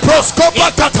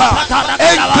 Eproskopakata,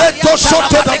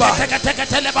 Enketosotodaba.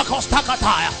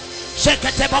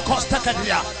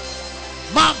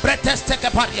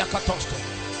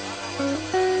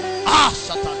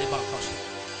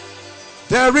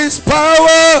 There is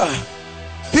power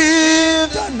in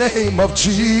the name of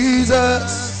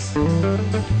Jesus.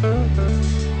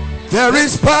 There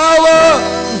is power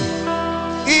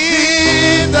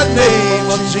in the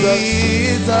name of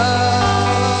Jesus. There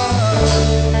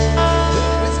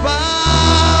is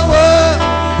power.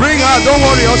 Bring her, don't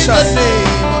worry, Usher.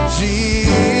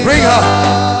 Bring her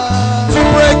to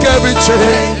break every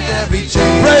chain.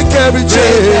 Break every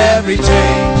chain.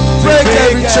 Break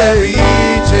every chain.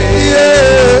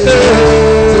 Yeah. To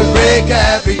break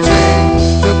every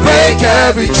chain. To break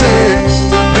every chain.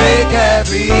 To break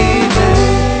every chain.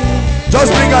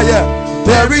 Just bring her here.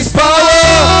 There is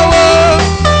power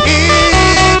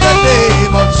in the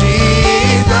name of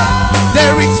Jesus.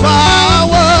 There is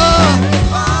power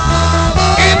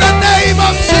in the name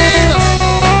of Jesus.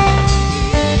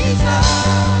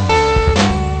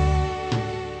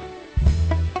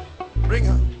 Bring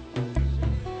her.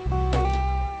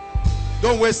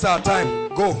 Don't waste our time.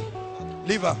 Go.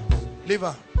 Leave her. Leave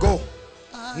her. Go.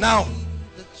 Now.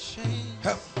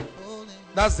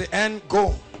 That's the end.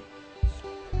 Go.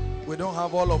 We don't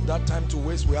have all of that time to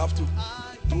waste. We have to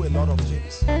do a lot of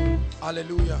things.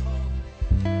 Hallelujah.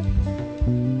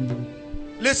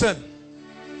 Listen.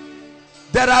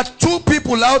 There are 2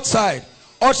 people outside.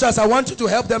 Ushers, I want you to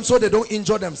help them so they don't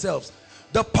injure themselves.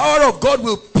 The power of God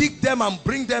will pick them and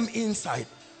bring them inside.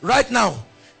 Right now.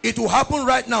 It will happen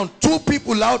right now. 2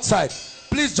 people outside.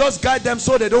 Please just guide them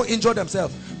so they don't injure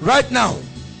themselves. Right now.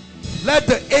 Let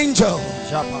the angel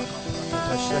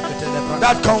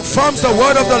that confirms the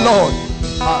word of the Lord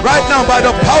right now by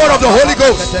the power of the Holy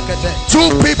Ghost,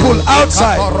 2 people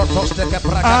outside.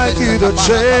 I hear the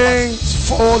chains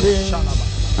falling.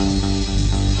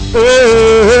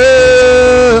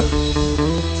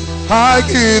 I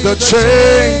hear the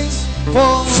chains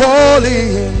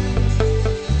falling.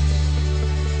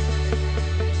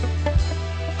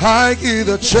 I hear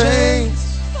the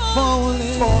chains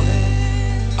falling.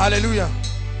 Hallelujah.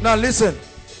 Now listen.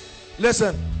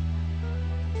 Listen.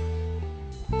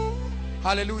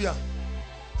 Hallelujah.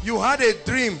 You had a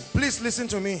dream. Please listen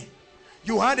to me.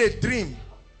 You had a dream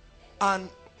and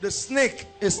a snake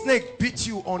bit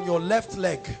you on your left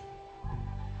leg.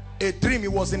 A dream.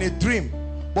 It was in a dream,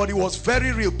 but it was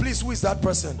very real. Please, who is that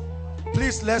person?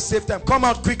 Please, let's save time. Come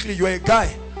out quickly. You're a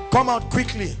guy. Come out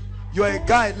quickly. You're a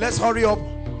guy. Let's hurry up.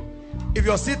 If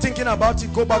you're still thinking about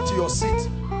it, go back to your seat.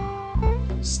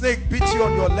 Snake bit you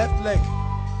on your left leg.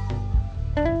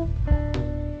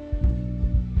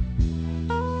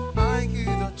 I hear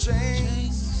the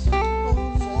chains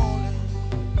falling.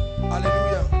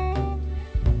 Hallelujah.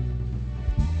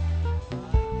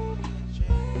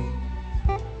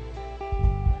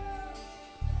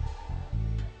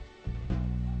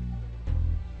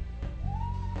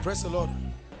 Praise the Lord.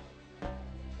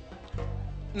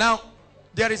 Now,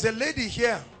 there is a lady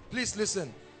here. Please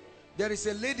listen. There is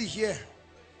a lady here.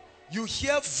 You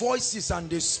hear voices and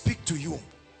they speak to you.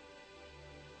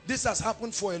 This has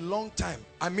happened for a long time.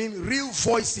 I mean, real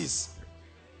voices.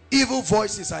 Evil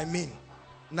voices, I mean.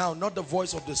 Now, not the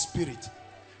voice of the spirit.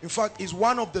 In fact, it's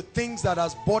one of the things that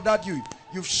has bothered you.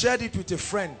 You've shared it with a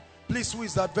friend. Please, who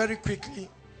is that? Very quickly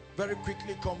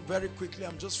come, very quickly.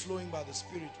 I'm just flowing by the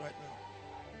Spirit right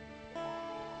now.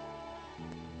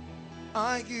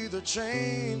 I hear the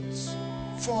chains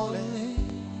falling,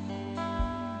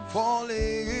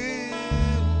 falling.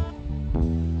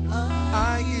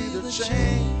 I hear the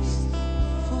chains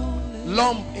falling.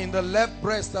 Lump in the left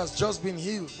breast has just been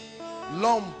healed.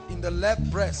 Lump in the left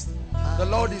breast. The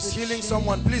Lord is healing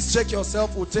someone. Please check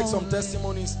yourself. We'll take some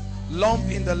testimonies. Lump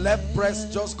in the left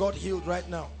breast just got healed right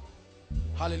now.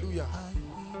 Hallelujah.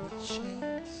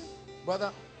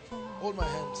 Brother, hold my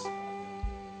hands.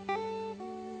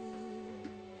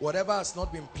 Whatever has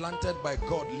not been planted by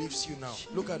God leaves you now.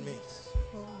 Look at me.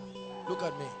 Look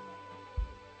at me.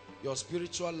 Your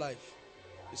spiritual life.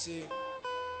 You see,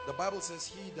 the Bible says,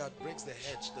 he that breaks the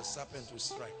hedge, the serpent will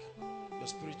strike. Your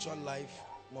spiritual life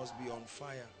must be on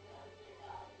fire.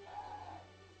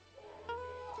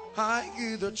 I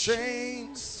hear the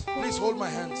chains. Please hold my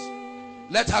hands.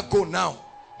 Let her go now.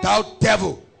 Thou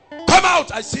devil, come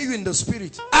out. I see you in the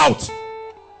spirit. Out.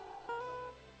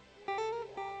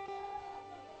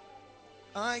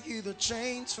 I hear the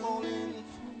chains falling.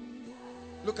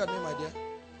 Look at me, my dear.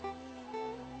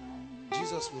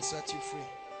 Jesus will set you free.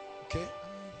 Okay?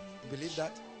 You believe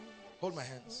that? Hold my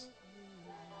hands.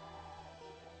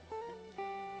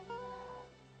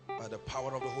 By the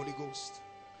power of the Holy Ghost,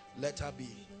 let her be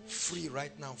free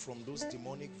right now from those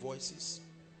demonic voices.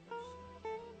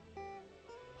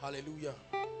 Hallelujah.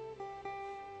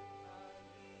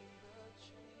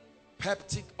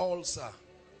 Peptic ulcer.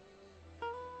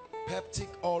 Peptic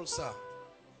ulcer.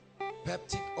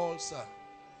 Peptic ulcer.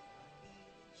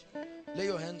 Lay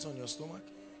your hands on your stomach.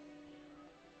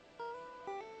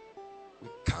 We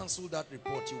cancel that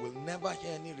report. You will never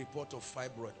hear any report of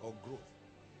fibroid or growth.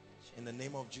 In the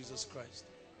name of Jesus Christ.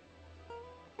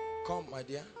 Come, my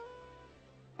dear.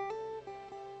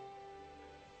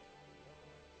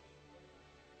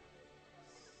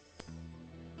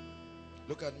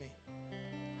 Look at me.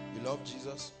 You love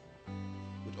Jesus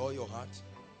with all your heart.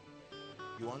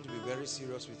 You want to be very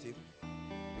serious with him,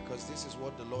 because this is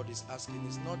what the Lord is asking.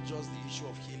 It's not just the issue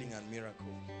of healing and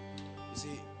miracle. You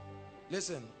see,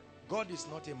 listen, God is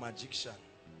not a magician.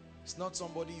 It's not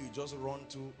somebody you just run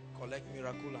to, collect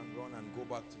miracle and run and go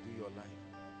back to do your life.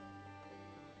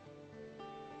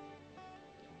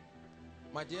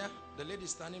 My dear, the lady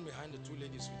standing behind the two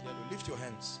ladies with yellow, lift your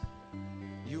hands.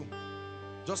 You,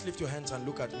 just lift your hands and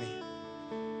look at me.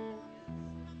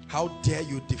 How dare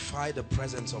you defy the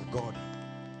presence of God?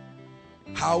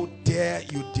 How dare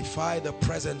you defy the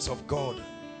presence of God?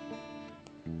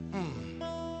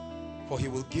 For he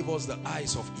will give us the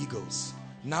eyes of eagles.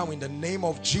 Now in the name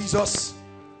of Jesus,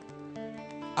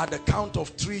 at the count of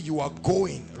 3, you are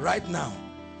going right now.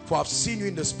 For I've seen you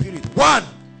in the spirit. 1,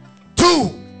 2,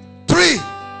 3.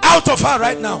 Out of her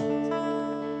right now.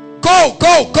 Go,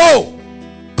 go, go.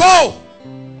 Go.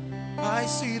 I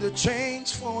see the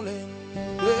chains falling.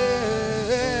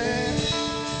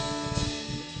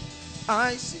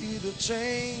 I see the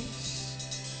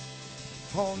chains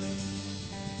falling.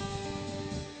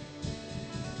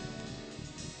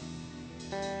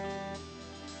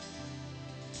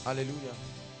 Hallelujah.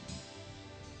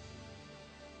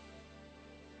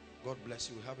 God bless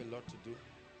you. We have a lot to do.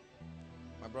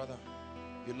 My brother,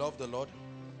 you love the Lord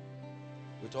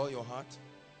with all your heart.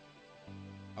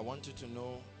 I want you to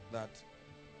know that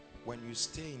when you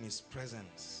stay in his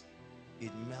presence,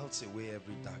 it melts away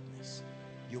every darkness.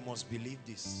 You must believe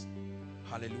this.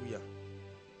 Hallelujah.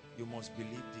 You must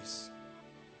believe this.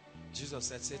 Jesus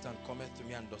said, Satan cometh to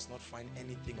me and does not find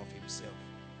anything of himself.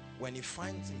 When he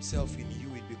finds himself in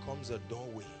you, it becomes a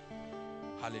doorway.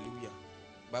 Hallelujah.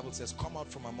 The Bible says, come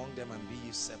out from among them and be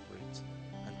ye separate,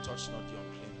 and touch not the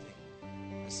unclean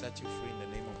thing. I set you free in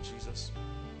the name of Jesus.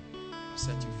 I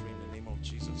set you free in the name of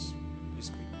Jesus. Please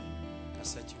quickly. I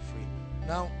set you free.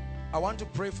 Now, I want to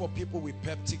pray for people with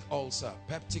peptic ulcer.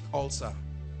 Peptic ulcer.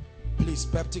 Please,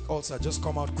 peptic ulcer, just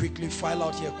come out quickly. File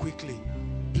out here quickly.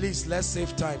 Please, let's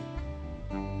save time.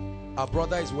 Our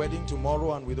brother is wedding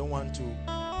tomorrow and we don't want to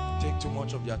take too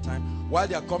much of their time. While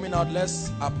they are coming out, let's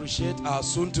appreciate our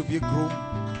soon-to-be groom.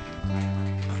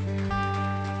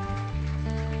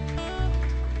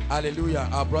 Hallelujah.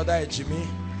 Our brother Jimmy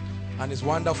and his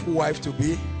wonderful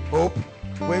wife-to-be, Hope.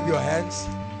 Wave your hands.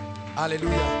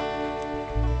 Hallelujah.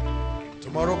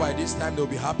 Tomorrow by this time they'll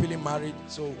be happily married,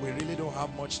 so we really don't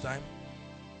have much time.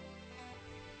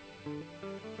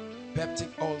 Peptic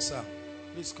ulcer.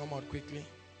 Please come out quickly.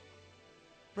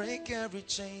 Break every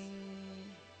chain.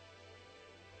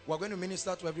 We're going to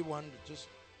minister to everyone. Just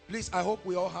please, I hope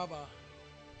we all have a...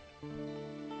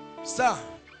 Sir,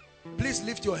 Please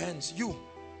lift your hands. You.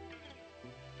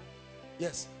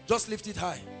 Yes, just lift it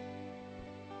high.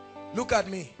 Look at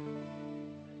me.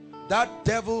 That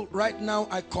devil right now,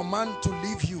 I command to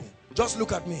leave you. Just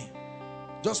look at me.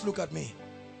 Just look at me.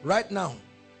 Right now.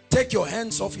 Take your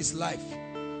hands off his life.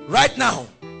 Right now.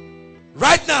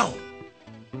 Right now.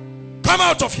 Come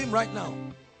out of him right now.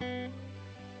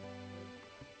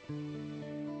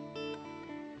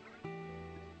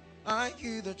 I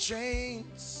hear the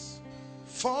chains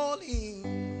falling.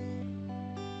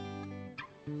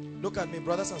 Look at me,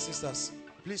 brothers and sisters.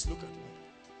 Please look at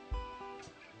me.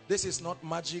 This is not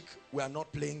magic. We are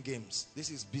not playing games. This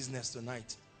is business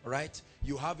tonight. Right?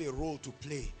 You have a role to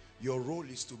play. Your role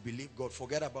is to believe God.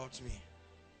 Forget about me.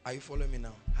 Are you following me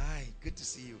now? Hi, good to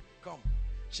see you. Come.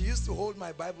 She used to hold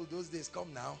my Bible those days.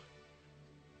 Come now.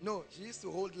 No, she used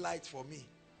to hold light for me.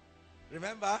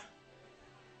 Remember?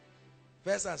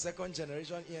 First and second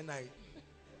generation ENI.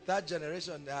 Third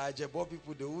generation, Jebo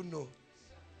people, they who know.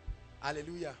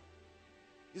 Hallelujah.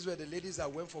 These were the ladies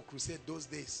that went for crusade those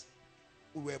days.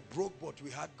 We were broke, but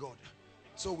we had God.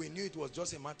 So we knew it was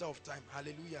just a matter of time.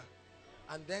 Hallelujah.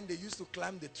 And then they used to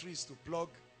climb the trees to plug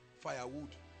firewood.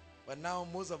 But now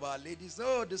most of our ladies,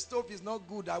 oh, the stove is not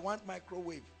good. I want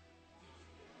microwave.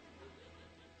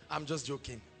 I'm just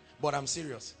joking, but I'm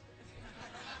serious.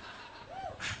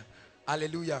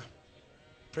 Hallelujah.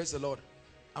 Praise the Lord.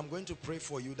 I'm going to pray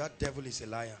for you. That devil is a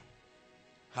liar.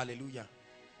 Hallelujah.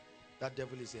 That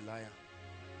devil is a liar.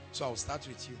 So I'll start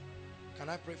with you. Can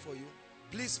I pray for you?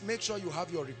 Please make sure you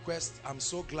have your request. I'm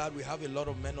so glad we have a lot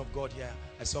of men of God here.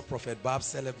 I saw Prophet Bab.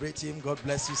 Celebrate him. God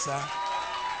bless you, sir.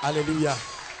 Hallelujah.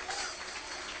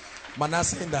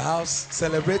 Manasseh in the house.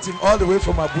 Celebrate him all the way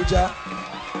from Abuja.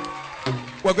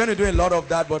 We're going to do a lot of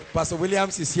that, but Pastor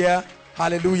Williams is here.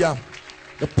 Hallelujah.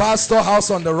 The pastor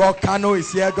house on the rock, Kano,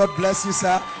 is here. God bless you,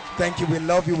 sir. Thank you. We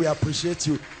love you. We appreciate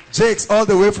you. Jakes all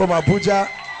the way from Abuja.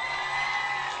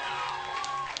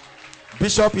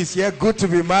 Bishop is here. Good to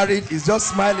be married. He's just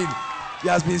smiling. He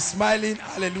has been smiling.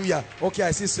 Hallelujah. Okay,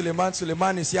 I see Suleiman.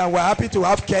 Suleiman is here. And we're happy to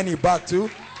have Kenny back too.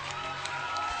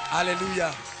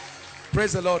 Hallelujah.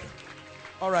 Praise the Lord.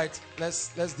 All right, let's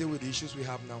deal with the issues we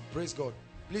have now. Praise God.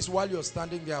 Please, while you're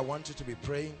standing there, I want you to be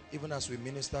praying. Even as we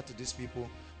minister to these people,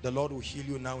 the Lord will heal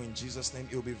you now in Jesus' name.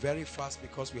 It will be very fast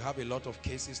because we have a lot of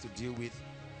cases to deal with.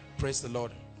 Praise the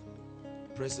Lord.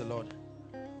 Praise the Lord.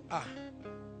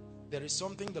 There is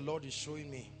something the Lord is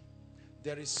showing me.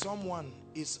 There is someone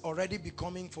is already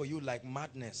becoming for you like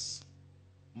madness.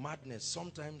 Madness.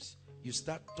 Sometimes you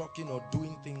start talking or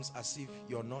doing things as if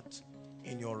you're not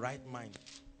in your right mind.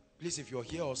 Please, if you're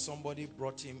here or somebody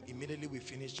brought him, immediately we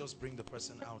finish, just bring the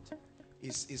person out.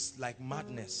 It's like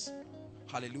madness.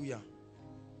 Hallelujah.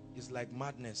 It's like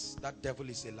madness. That devil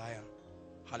is a liar.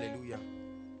 Hallelujah.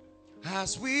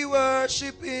 As we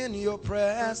worship in your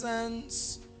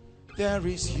presence, there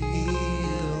is healing.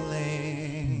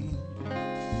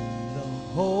 The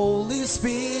Holy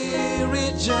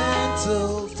Spirit,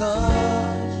 gentle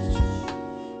touch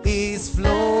is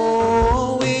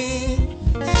flowing.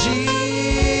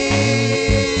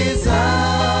 Jesus,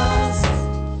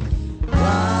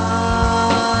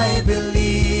 I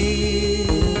believe.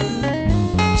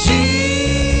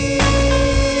 Jesus,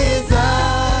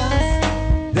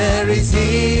 there is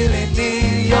healing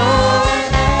in your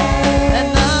name.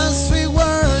 And as we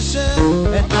worship,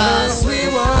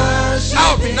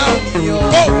 out now. In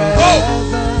your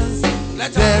presence,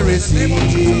 there is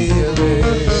healing.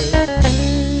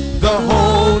 The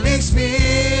Holy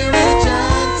Spirit,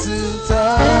 gentle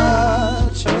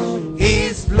touch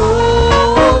is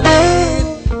flowing.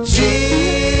 Jesus,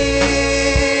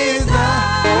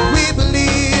 we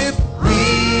believe.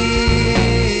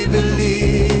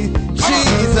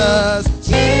 Jesus,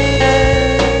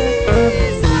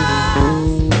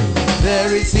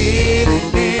 there is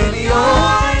healing in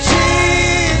your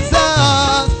Jesus,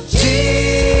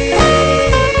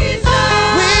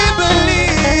 we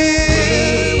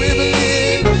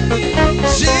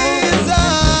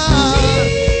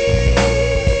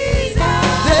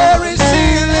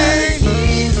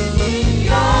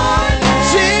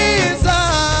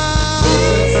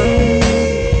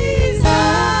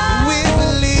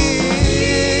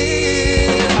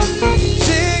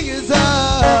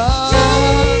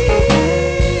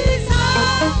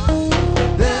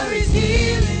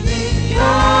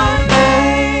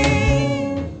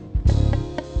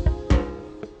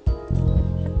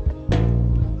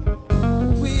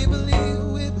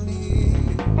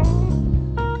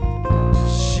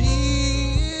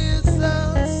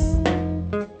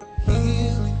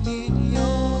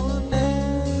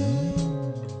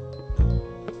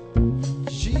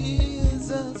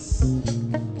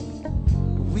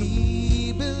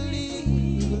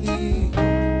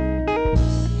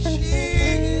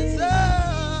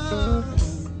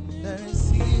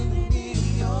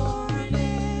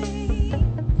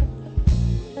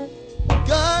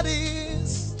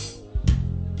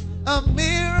a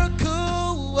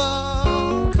miracle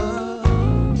worker.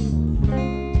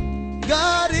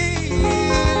 God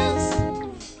is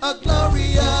a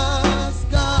glorious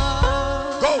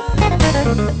God. Go.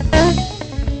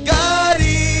 God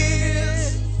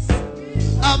is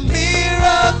a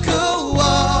miracle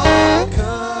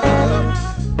worker.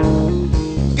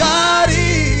 God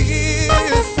is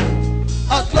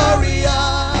a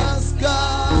glorious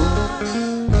God.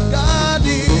 God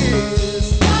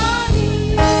is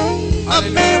a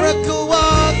miracle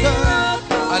worker.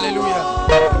 Hallelujah.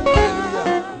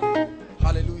 Hallelujah.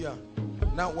 Hallelujah.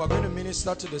 Now we're going to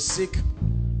minister to the sick.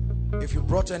 If you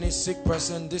brought any sick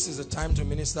person, this is the time to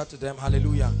minister to them.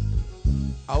 Hallelujah.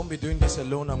 I won't be doing this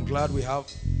alone. I'm glad we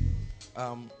have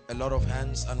a lot of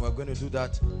hands, and we're going to do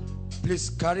that. Please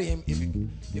carry him. If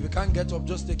you can't get up,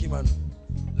 just take him and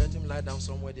let him lie down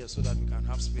somewhere there so that we can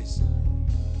have space.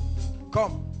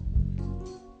 Come.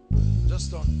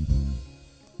 Just turn.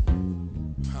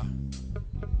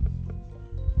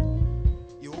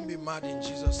 You won't be mad in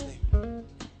Jesus' name.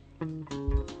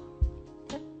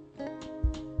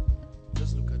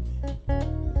 Just look at me.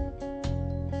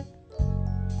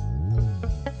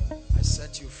 I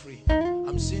set you free.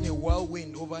 I'm seeing a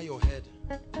whirlwind over your head.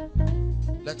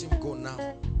 Let him go now.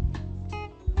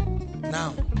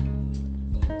 Now.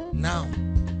 Now.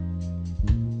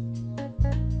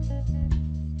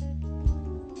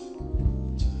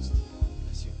 Jesus,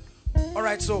 bless you. All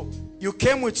right, so you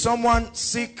came with someone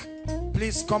sick.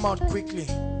 Please come out quickly.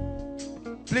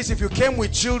 Please, if you came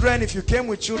with children,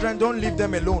 don't leave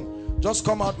them alone. Just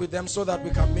come out with them so that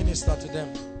we can minister to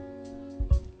them.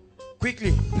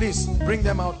 Quickly, please bring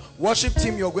them out. Worship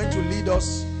team, you're going to lead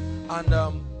us,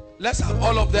 and let's have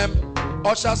all of them.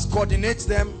 Ushers, coordinate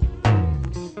them.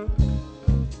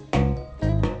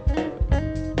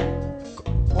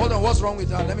 Hold on, what's wrong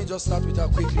with her? Let me just start with her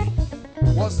quickly.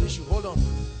 What's the issue? Hold on.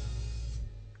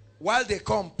 While they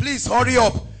come, please hurry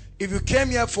up. If you came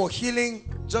here for healing,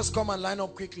 just come and line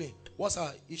up quickly. What's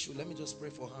her issue? Let me just pray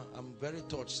for her. I'm very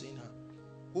touched seeing her.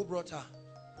 Who brought her?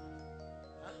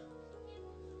 Huh?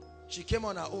 She came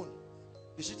on her own.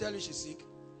 Did she tell you she's sick?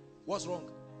 What's wrong?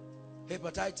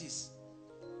 Hepatitis.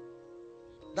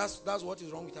 That's what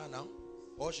is wrong with her now?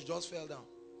 Or she just fell down?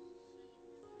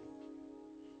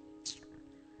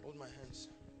 Hold my hands.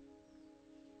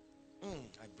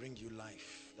 I bring you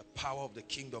life. The power of the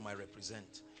kingdom I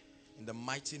represent. In the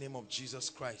mighty name of Jesus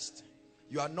Christ.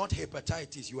 You are not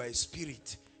hepatitis. You are a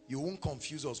spirit. You won't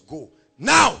confuse us. Go.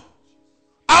 Now.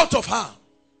 Out of her.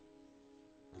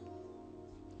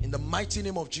 In the mighty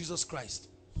name of Jesus Christ.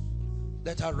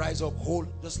 Let her rise up whole.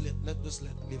 Just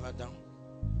leave her down.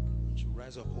 She'll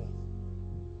rise up whole.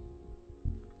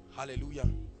 Hallelujah.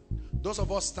 Those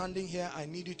of us standing here, I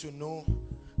need you to know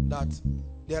that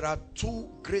there are two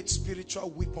great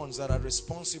spiritual weapons that are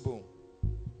responsible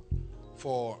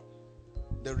for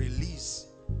the release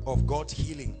of God's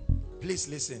healing. Please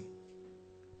listen.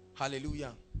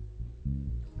 Hallelujah.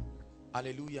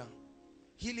 Hallelujah.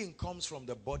 Healing comes from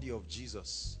the body of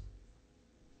Jesus.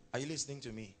 Are you listening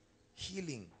to me?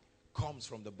 Healing comes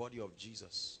from the body of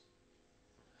Jesus.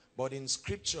 But in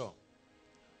scripture,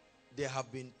 there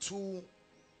have been two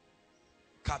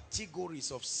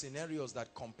categories of scenarios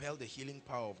that compel the healing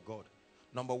power of God.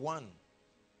 Number one,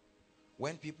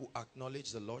 when people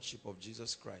acknowledge the lordship of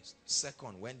Jesus Christ.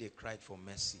 Second, when they cried for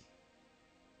mercy.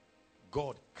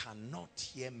 God cannot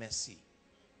hear mercy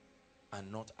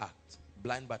and not act.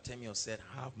 Blind Bartimaeus said,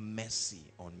 have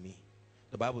mercy on me.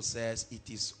 The Bible says it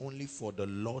is only for the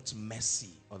Lord's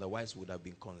mercy, otherwise would have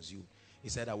been consumed. He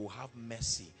said, I will have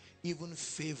mercy. Even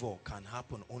favor can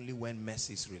happen only when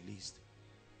mercy is released.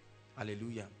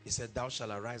 Hallelujah. He said, thou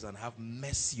shalt arise and have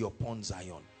mercy upon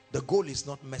Zion. The goal is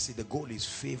not mercy, the goal is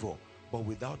favor. But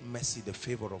without mercy, the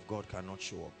favor of God cannot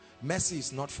show up. Mercy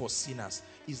is not for sinners.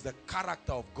 It's the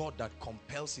character of God that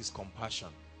compels his compassion.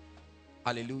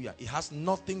 Hallelujah. It has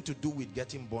nothing to do with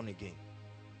getting born again.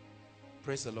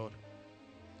 Praise the Lord.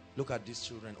 Look at these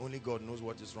children. Only God knows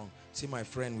what is wrong. See my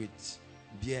friend with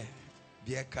beer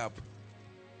cap.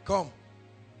 Come.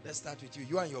 Let's start with you.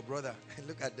 You and your brother.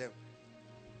 Look at them.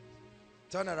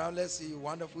 Turn around. Let's see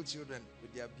wonderful children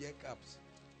with their beer caps.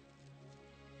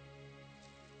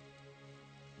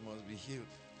 Must be healed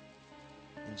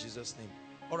in Jesus' name.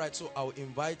 All right, so I'll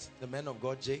invite the men of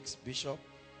God, Jakes, Bishop,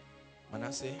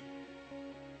 Manasseh,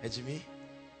 Ejimi.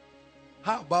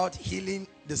 How about healing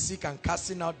the sick and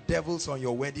casting out devils on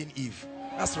your wedding eve?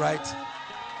 That's right.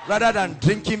 Rather than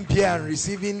drinking beer and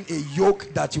receiving a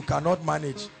yoke that you cannot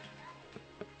manage.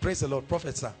 Praise the Lord.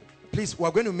 Prophet, sir, please, we're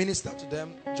going to minister to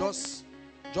them. Just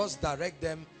direct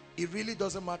them. It really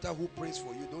doesn't matter who prays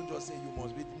for you. Don't just say you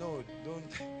must be. No, don't.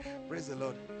 Praise the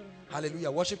Lord.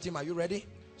 Hallelujah. Worship team, are you ready?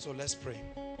 So let's pray.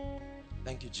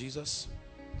 Thank you, Jesus.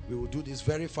 We will do this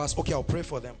very fast. Okay, I'll pray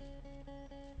for them.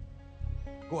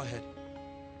 Go ahead.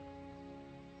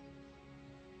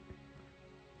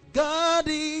 God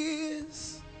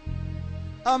is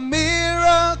a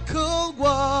miracle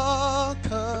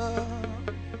worker.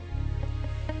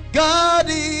 God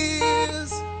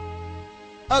is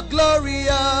a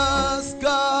glorious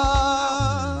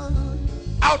God.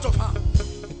 Out of her.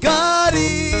 God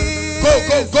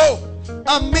is Go.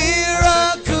 a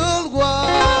miracle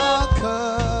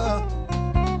worker.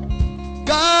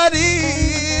 God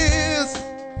is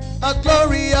a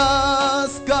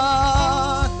glorious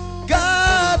God.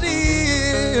 God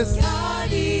is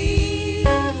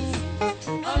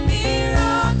a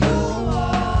miracle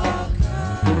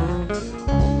worker.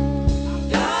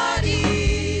 God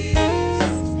is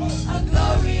a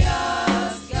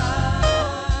glorious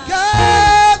God.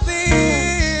 God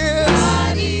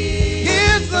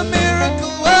is a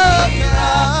miracle worker.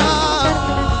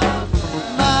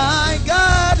 My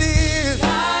God is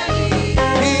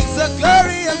He's a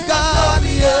glorious God.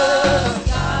 Yeah.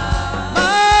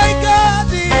 My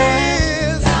God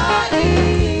is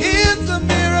He's a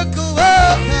miracle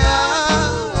worker.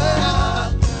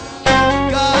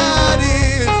 God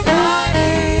is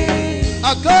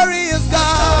a glorious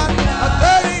God. A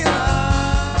glorious.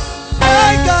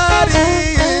 My God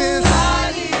is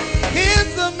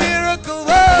He's a miracle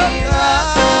worker.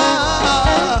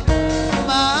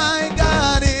 My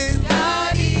God is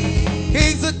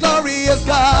He's a glorious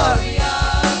God.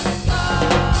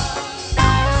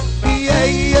 Yeah,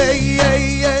 yeah, yeah,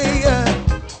 yeah, yeah.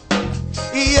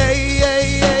 Yeah, yeah,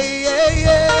 yeah, yeah,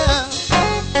 yeah.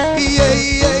 Yeah,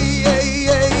 yeah, yeah,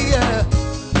 yeah,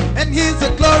 yeah. And He's a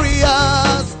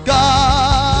glorious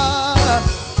God.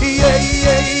 Yeah,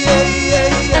 yeah, yeah, yeah,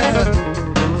 yeah.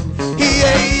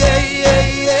 Yeah, yeah, yeah,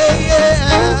 yeah, yeah.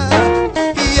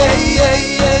 Yeah, yeah,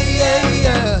 yeah, yeah,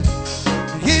 yeah.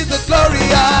 He's a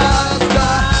glorious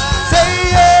God. Say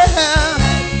yeah.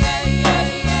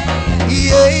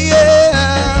 Yeah, yeah.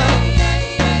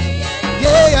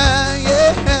 Yeah,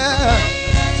 yeah.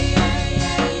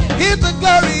 He's a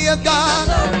glorious God.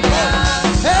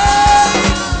 Hey,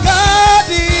 God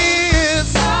is.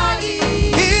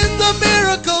 He's the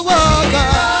miracle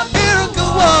worker.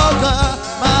 Miracle worker.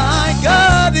 My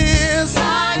God is.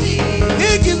 He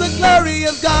is a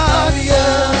glorious God.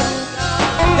 Yeah.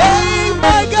 Hey,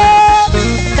 my God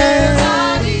is.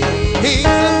 He's a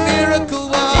miracle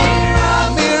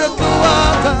worker. Miracle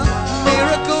worker.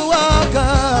 Miracle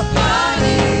worker.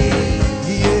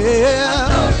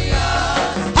 Yeah.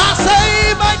 I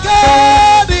say my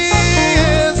God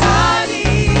is.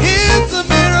 He's a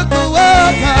miracle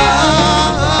worker.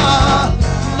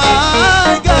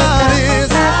 My God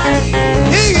is.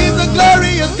 He is a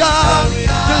glorious God.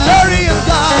 Glorious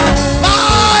God.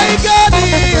 My God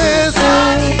is.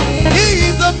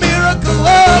 He's a miracle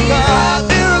worker.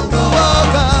 Miracle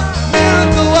worker.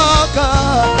 Miracle worker.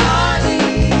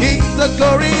 He's a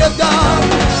glorious God.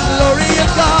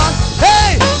 Glorious God.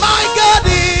 Hey, my God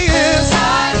is.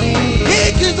 He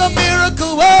is a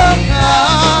miracle worker.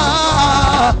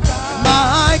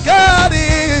 My God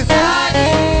is.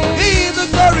 He's a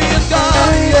glorious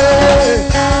God. Yeah.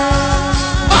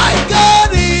 My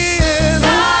God is.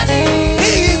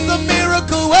 He's a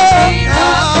miracle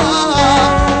worker.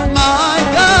 My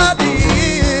God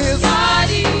is.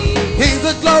 He's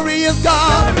a glorious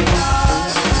God.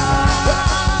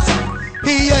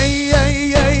 Yeah, yeah,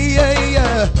 yeah, yeah,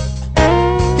 yeah.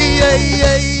 Yeah,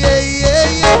 yeah, yeah, yeah,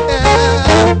 yeah.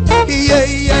 Yeah,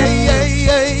 yeah, yeah,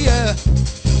 yeah,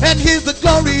 yeah. And He's a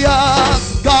glorious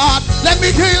God. Let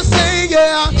me hear you say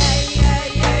yeah.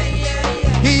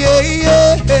 Yeah,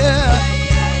 yeah, yeah.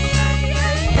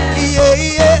 Yeah,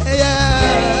 yeah,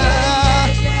 yeah.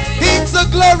 He's a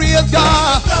glorious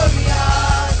God.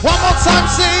 One more time,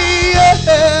 say yeah.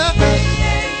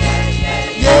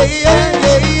 Yeah, yeah,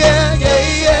 yeah, yeah, yeah,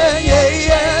 yeah,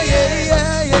 yeah, yeah,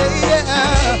 yeah,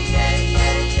 yeah.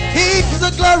 He's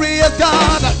a glorious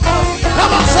God.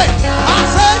 Come on, say. I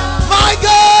say, my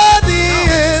God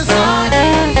is.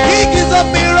 He is a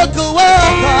miracle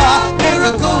worker.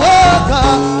 Miracle worker.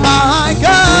 My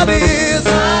God is.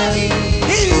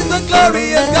 He's a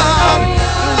glorious God.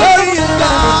 Glorious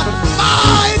God.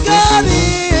 My God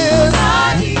is.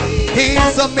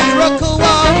 He's a miracle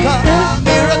worker.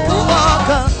 Miracle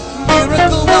worker.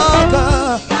 Miracle worker.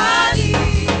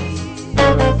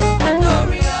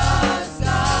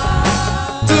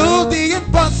 Do the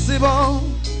impossible.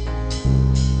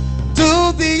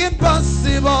 Do the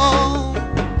impossible.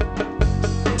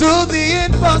 Do the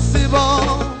impossible.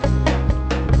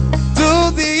 Do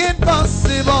the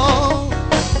impossible.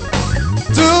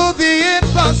 Do the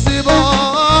impossible.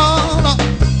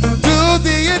 Do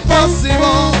the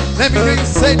impossible. Let me hear you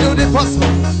say, do the impossible.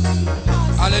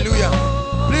 Hallelujah.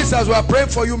 Please, as we are praying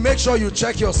for you, make sure you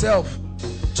check yourself.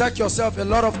 Check yourself. A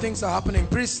lot of things are happening.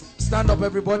 Please stand up,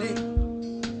 everybody.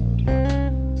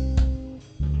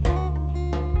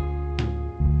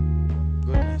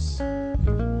 Goodness.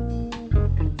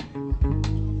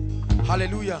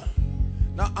 Hallelujah.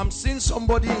 Now I'm seeing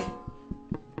somebody,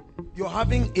 you're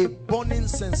having a burning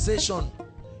sensation.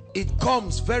 It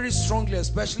comes very strongly,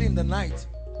 especially in the night,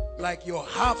 like your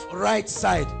half right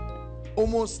side,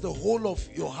 almost the whole of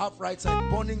your half right side,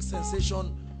 burning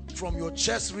sensation from your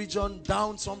chest region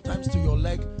down sometimes to your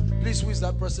leg. Please, who is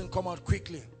that person? Come out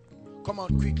quickly. Come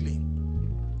out quickly.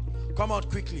 Come out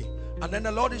quickly. And then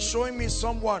the Lord is showing me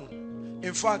someone,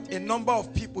 in fact a number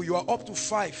of people, you are up to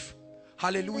 5.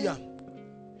 Hallelujah.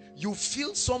 You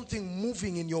feel something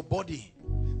moving in your body.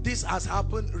 This has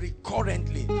happened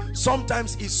recurrently.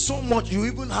 Sometimes it's so much you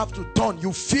even have to turn.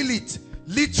 You feel it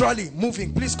literally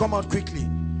moving. Please come out quickly.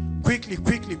 Quickly,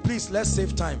 quickly, please. Let's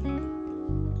save time.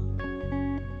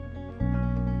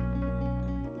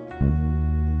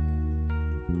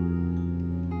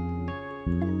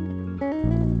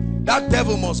 That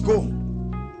devil must go.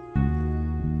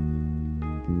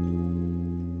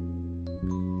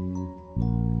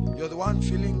 You're the one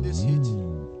feeling this heat.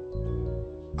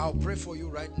 I'll pray for you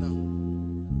right now.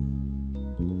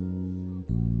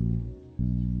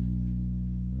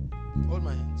 Hold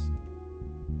my hands.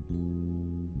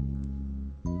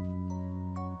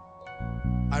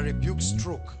 I rebuke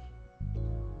stroke.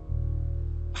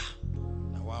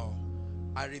 Wow.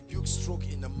 I rebuke stroke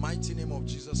in the mighty name of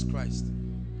Jesus Christ.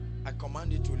 I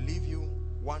command it to leave you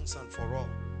once and for all.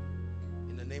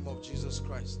 In the name of Jesus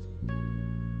Christ.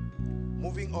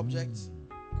 Moving objects,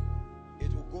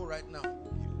 it will go right now.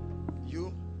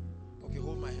 You, okay,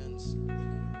 hold my hands.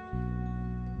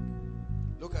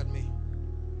 Look at me.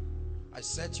 I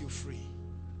set you free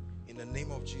in the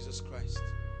name of Jesus Christ.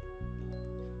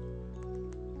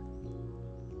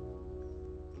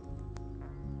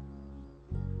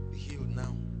 Be healed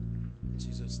now in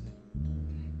Jesus' name.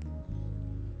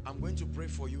 I'm going to pray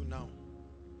for you now.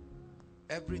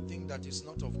 Everything that is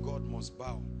not of God must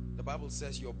bow. The Bible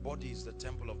says your body is the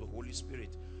temple of the Holy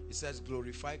Spirit. It says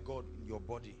glorify God in your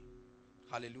body.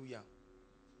 Hallelujah.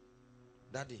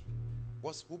 Daddy,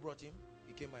 who brought him?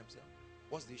 He came by himself.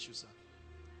 What's the issue, sir?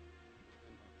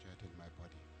 An object in my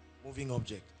body. Moving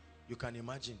object. You can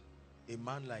imagine a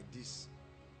man like this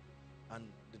and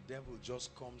the devil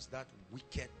just comes, that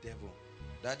wicked devil.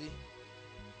 Daddy,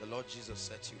 the Lord Jesus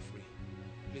sets you free.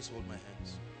 Please hold my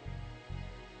hands.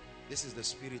 This is the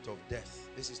spirit of death.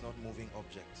 This is not moving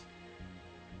object.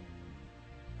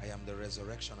 I am the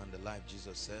resurrection and the life,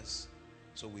 Jesus says.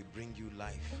 So we bring you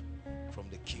life from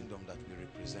the kingdom that we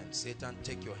represent. Satan,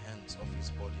 take your hands off his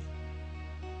body.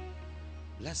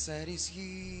 Blessed is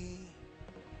he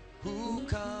who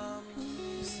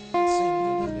comes and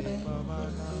sing the name of our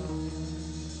God.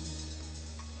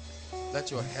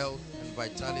 Let your health and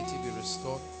vitality be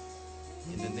restored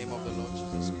in the name of the Lord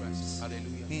Jesus Christ.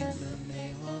 Hallelujah.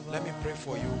 Let me pray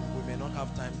for you. We may not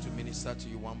have time to minister to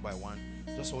you one by one.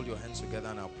 Just hold your hands together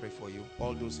and I'll pray for you.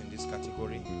 All those in this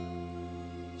category.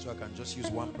 So I can just use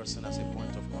one person as a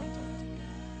point of contact.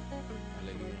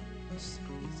 Hallelujah.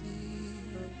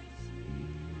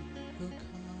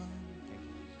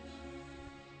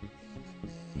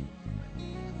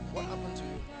 What happened to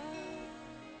you?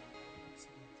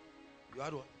 You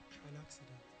had what? An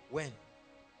accident. When?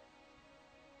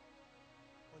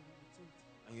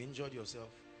 And you injured yourself.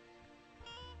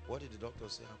 What did the doctor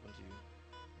say happened to you?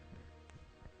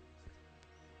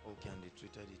 Okay, and they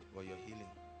treated it, but you're healing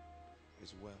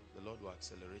as well. The Lord will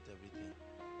accelerate everything.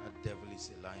 That devil is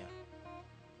a liar.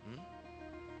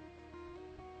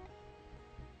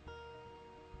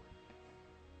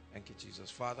 Thank you, Jesus.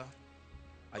 Father,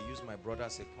 I use my brother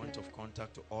as a point of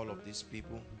contact to all of these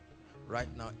people. Right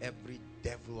now, every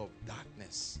devil of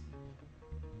darkness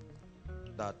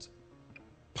that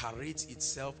parades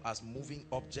itself as moving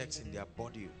objects in their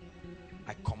body,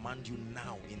 I command you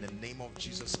now in the name of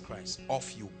Jesus Christ,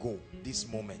 off you go this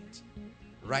moment.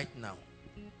 Right now,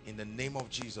 in the name of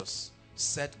Jesus,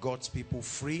 set God's people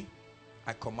free.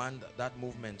 I command that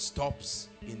movement stops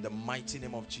in the mighty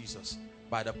name of Jesus.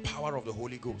 By the power of the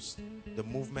Holy Ghost, the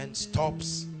movement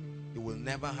stops. You will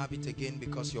never have it again,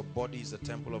 because your body is the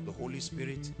temple of the Holy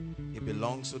Spirit. It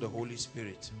belongs to the Holy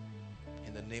Spirit.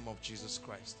 In the name of Jesus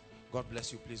Christ. God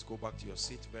bless you. Please go back to your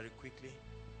seat very quickly.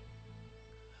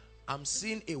 I'm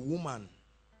seeing a woman.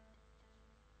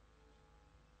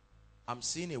 I'm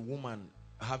seeing a woman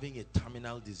having a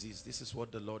terminal disease. This is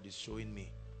what the Lord is showing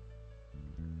me.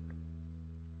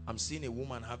 I'm seeing a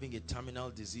woman having a terminal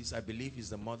disease. I believe is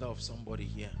the mother of somebody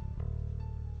here.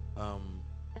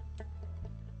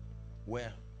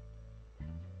 Where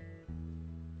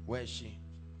is she?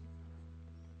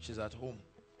 She's at home.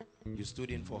 You stood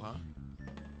in for her.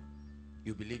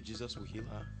 You believe Jesus will heal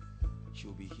her. She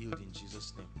will be healed in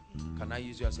Jesus' name. Can I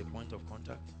use you as a point of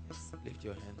contact? Yes. Lift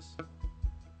your hands.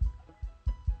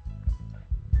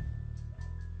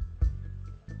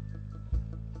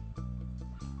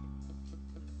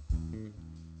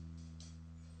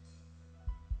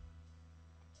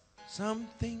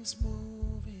 Something's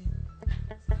moving,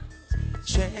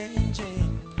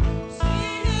 changing.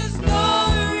 See His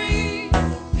glory,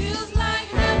 feels like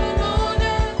heaven on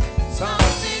earth.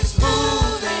 Something's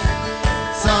moving,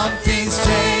 Something's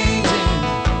changing.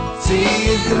 See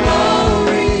His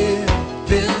glory.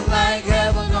 Feels like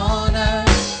heaven on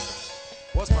earth.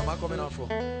 What's Mama coming out for?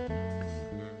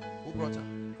 Who brought her?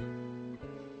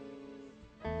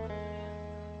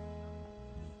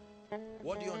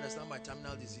 What do you understand by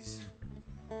terminal disease?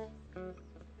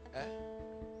 Eh?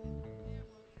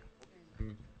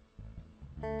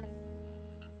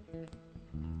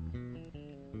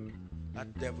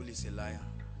 That devil is a liar.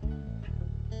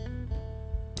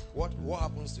 What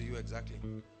happens to you exactly?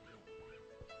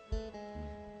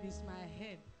 It's my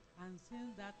head, and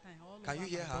since that time, all Can over you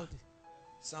hear my her? body.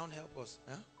 Sound, help us.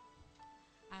 Huh?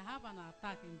 I have an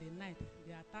attack in the night.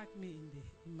 They attack me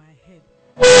in my head.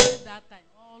 Since that time,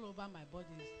 all over my body,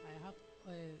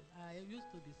 I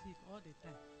used to be sick all the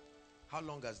time. How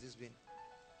long has this been?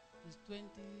 It's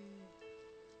since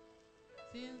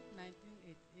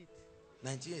 1988.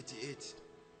 1988.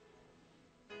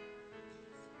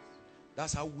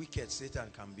 That's how wicked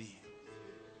Satan can be.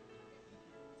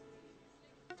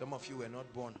 Some of you were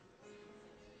not born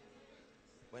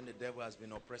when the devil has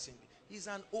been oppressing. He's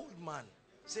an old man.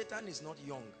 Satan is not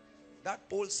young. That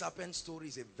old serpent story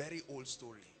is a very old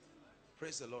story.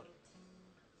 Praise the Lord.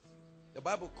 The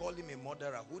Bible called him a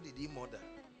murderer. Who did he murder?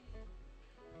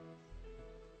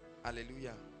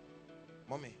 Hallelujah.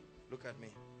 Mommy, look at me.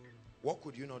 What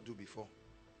could you not do before?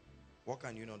 What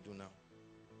can you not do now?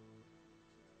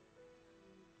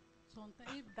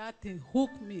 Sometimes if that thing hook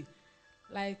me,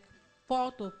 like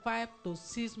 4 to 5 to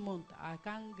 6 months, I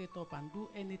can't get up and do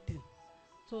anything.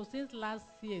 So since last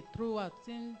year, throughout,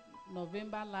 since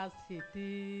November last year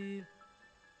till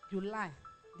July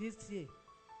this year,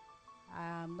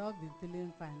 I have not been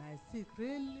feeling fine. I sick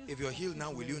really. If you're healed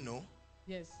now, will you know?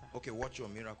 Yes, sir. Okay, watch your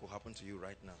miracle happen to you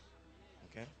right now.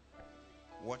 Okay?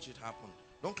 Watch it happen.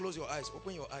 Don't close your eyes.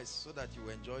 Open your eyes so that you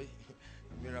enjoy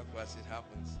the miracle as it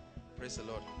happens. Praise the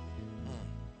Lord.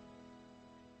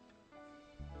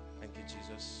 Thank you,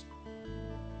 Jesus.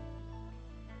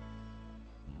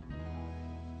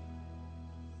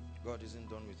 God isn't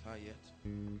done with her yet.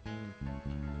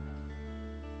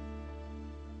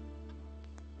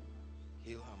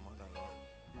 Heal her mother, Lord.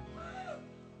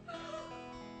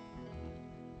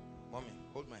 Mommy,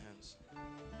 hold my hands.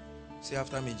 Say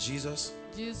after me, Jesus,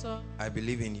 Jesus, I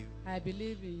believe in you. I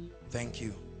believe in you Thank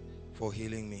you for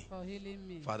healing me. for healing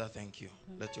me. Father, thank you.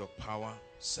 Let your power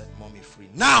set mommy free.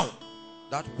 Now,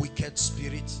 that wicked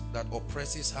spirit that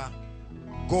oppresses her,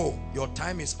 go. Your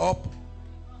time is up.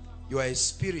 You are a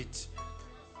spirit.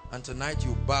 And tonight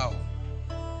you bow.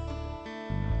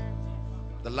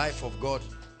 The life of God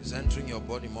is entering your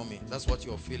body, mommy. That's what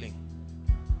you're feeling.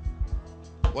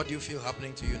 What do you feel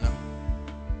happening to you now?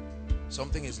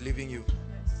 Something is leaving you.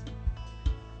 Yes.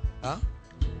 Huh?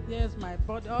 Yes, my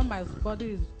body, all my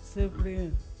body is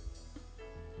shivering.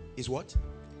 Is what?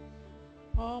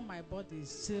 All my body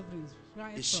is shivering.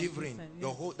 Right Is from shivering. inside,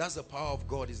 Your yes. whole, that's the power of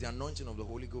God, is the anointing of the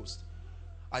Holy Ghost.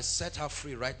 I set her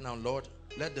free right now, Lord.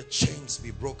 Let the chains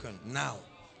be broken now.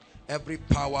 Every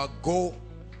power go.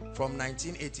 From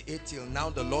 1988 till now,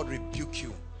 the Lord rebuke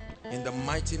you in the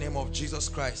mighty name of Jesus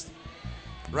Christ.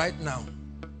 Right now,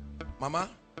 Mama,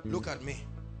 look at me.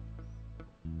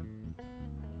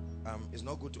 It's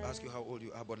not good to ask you how old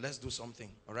you are, but let's do something,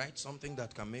 all right? Something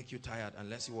that can make you tired, and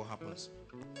let's see what happens.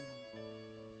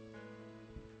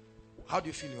 How do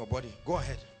you feel in your body? Go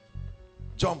ahead.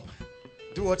 Jump.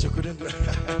 Do what you couldn't do.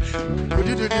 Could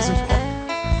you do this before?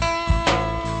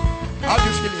 How do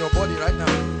you feel in your body right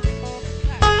now?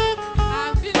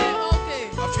 I'm feeling okay.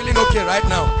 I'm feeling okay right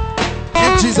now.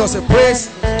 Give Jesus a praise.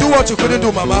 Do what you couldn't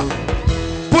do, Mama.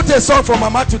 Put a song for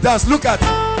Mama to dance. Look at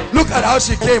how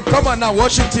she came. Come on now,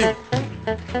 worship team.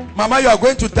 Mama, you are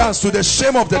going to dance to the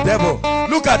shame of the devil.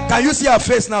 Look at, can you see her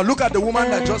face now? Look at the woman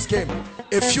that just came.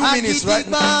 A few minutes right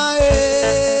now.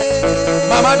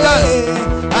 Mama,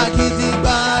 dance.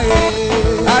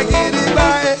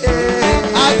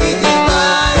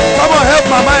 Come on, help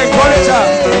Mama, encourage her.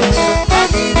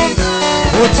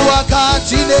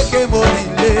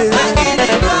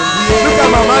 Look at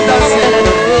Mama dancing.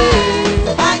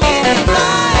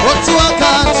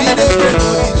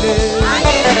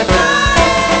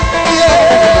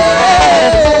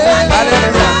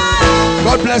 Hallelujah.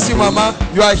 God bless you, Mama.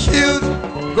 You are healed.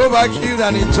 Go back healed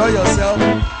and enjoy yourself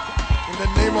in the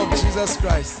name of Jesus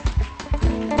Christ.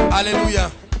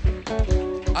 Hallelujah.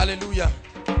 Hallelujah.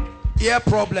 Ear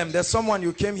problem. There's someone,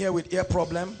 you came here with ear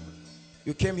problem.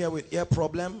 You came here with ear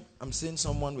problem. I'm seeing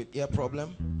someone with ear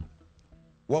problem.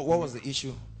 What was the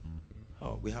issue?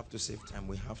 Oh, we have to save time.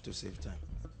 We have to save time.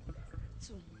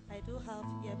 So, I do have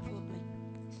ear problem.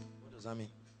 What does that mean?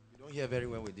 You don't hear very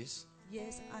well with this?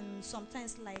 Yes, and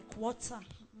sometimes like water.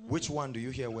 Which one do you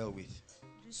hear well with?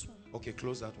 This one. Okay,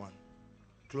 close that one.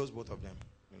 Close both of them.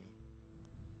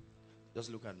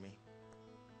 Just look at me.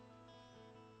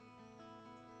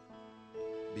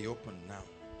 Be open now.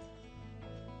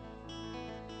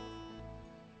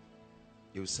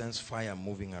 You sense fire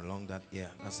moving along that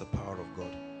ear. That's the power of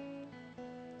God.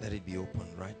 Let it be open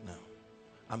right now.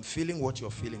 I'm feeling what you're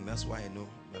feeling. That's why I know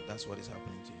that that's what is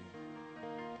happening to you.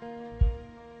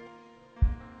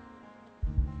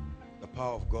 The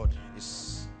power of God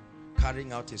is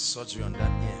carrying out his surgery on that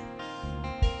ear.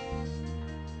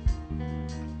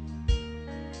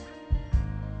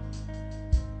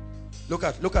 Look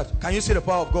at, can you see the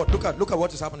power of God? Look at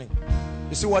what is happening.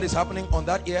 You see what is happening on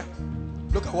that ear?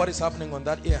 Look at what is happening on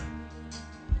that ear.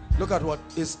 Look at what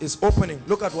is opening.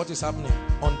 Look at what is happening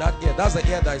on that ear. That's the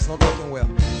ear that is not working well.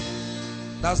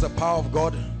 That's the power of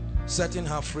God setting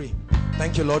her free.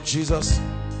 Thank you, Lord Jesus.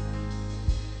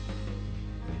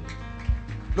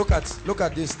 Look at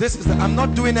this. This is I'm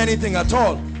not doing anything at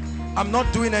all. I'm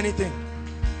not doing anything.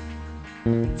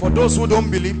 For those who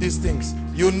don't believe these things,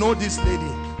 you know this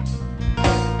lady.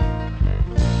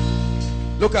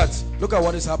 Look at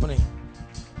what is happening.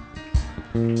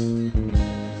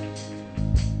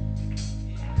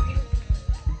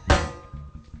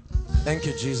 Thank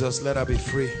you, Jesus. Let her be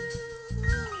free.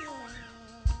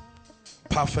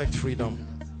 Perfect freedom.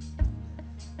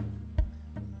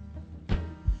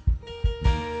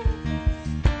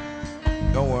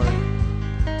 Don't worry.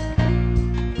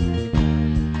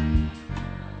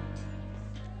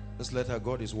 Just let her.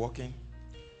 God is walking.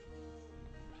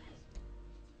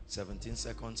 17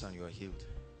 seconds and you are healed.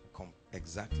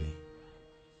 Exactly.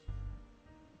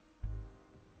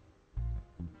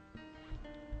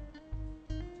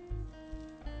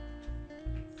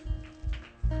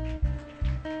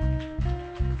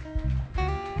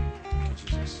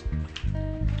 Jesus.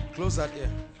 Close that ear.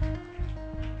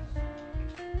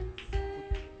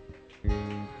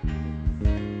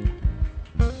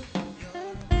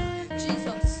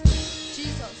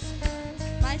 Jesus,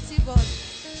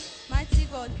 mighty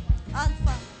God,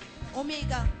 Alpha,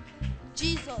 Omega,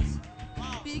 Jesus,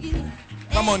 beginning.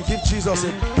 Come on, give Jesus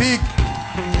a big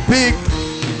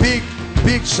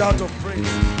shout of praise.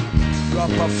 You are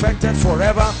perfected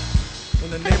forever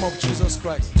in the name of Jesus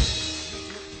Christ.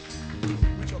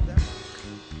 Which of them?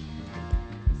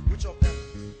 Which of them?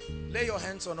 Lay your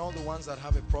hands on all the ones that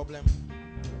have a problem.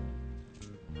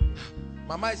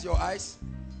 Mama, is your eyes?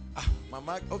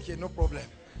 Mama, okay, no problem.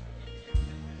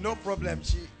 No problem.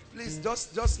 Please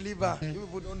just leave her. You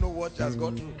people don't know what she has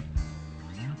gone through.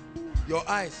 Your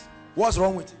eyes. What's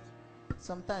wrong with it?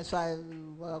 Sometimes I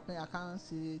can't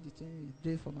see the thing is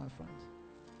there for my friends.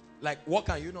 Like, what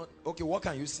can you not? Okay, what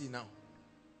can you see now?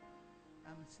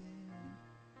 I'm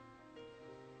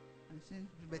seeing,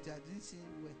 but I didn't see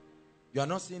well. You are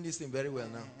not seeing this thing very well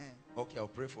now. Okay, I'll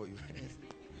pray for you.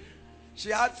 She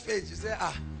had faith. She said,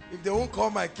 if they won't call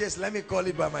my case, let me call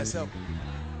it by myself.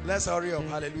 Let's hurry up.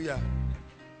 Hallelujah.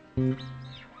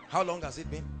 How long has it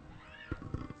been?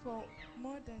 For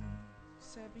more than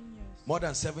 7 years. More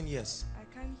than 7 years. I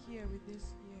can't hear with this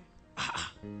ear.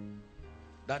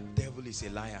 That devil is a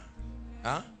liar.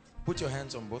 Huh? Put your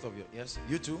hands on both of your ears.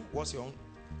 You too. What's your own?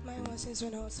 Mine was since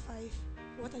when I was 5.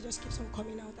 Water just keeps on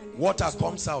coming out. And Water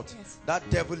comes out. Yes. That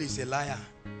devil is a liar.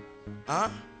 Huh?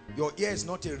 Your ear is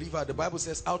not a river. The Bible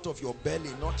says out of your belly,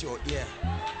 not your ear.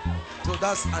 So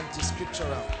that's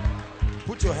anti-scriptural.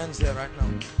 Put your hands there right now.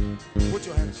 Put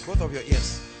your hands, both of your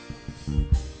ears.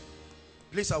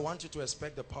 Please, I want you to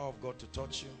expect the power of God to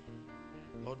touch you.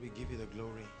 Lord, we give you the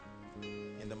glory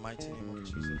in the mighty name of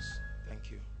Jesus.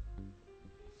 Thank you.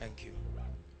 Thank you.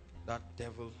 That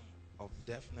devil of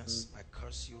deafness, I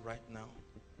curse you right now.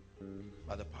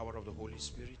 By the power of the Holy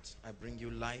Spirit, I bring you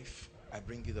life. I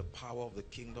bring you the power of the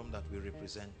kingdom that we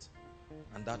represent.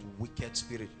 And that wicked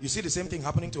spirit. You see the same thing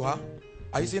happening to her?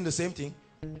 Are you seeing the same thing?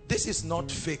 This is not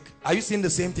fake. Are you seeing the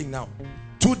same thing now?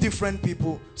 Two different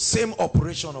people, same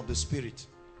operation of the spirit.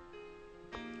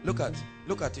 Look at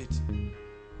it.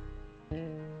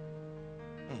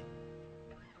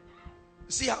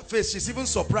 See her face. She's even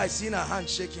surprised seeing her hand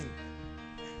shaking.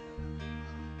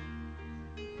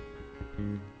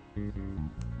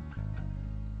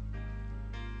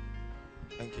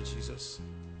 Thank you, Jesus.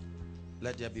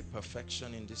 Let there be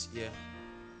perfection in this ear.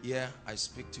 Ear, I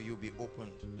speak to you, be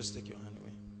opened. Just take your hand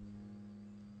away.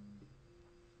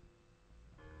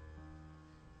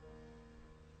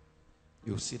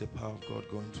 You'll see the power of God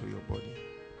going through your body.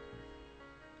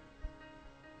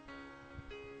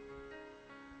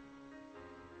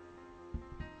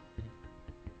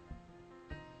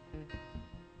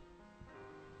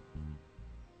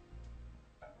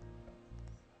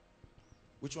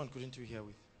 Which one couldn't you hear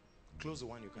with? Close the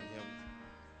one you can hear with.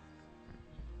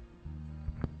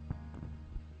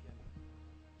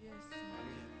 Yes, sir.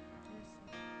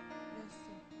 Yes,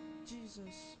 sir.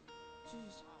 Yes, sir.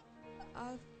 Jesus.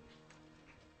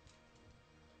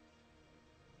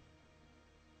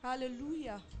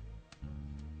 Hallelujah.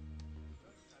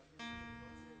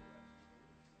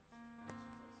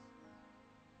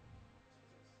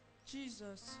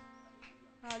 Jesus.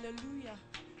 Hallelujah.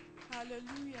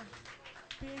 Hallelujah.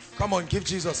 Come on, give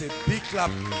Jesus a big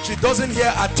clap. She doesn't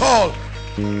hear at all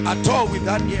with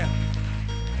that ear.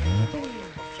 In the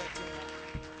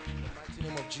mighty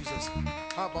name of Jesus.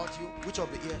 How about you? Which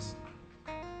of the ears?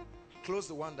 Close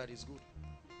the one that is good.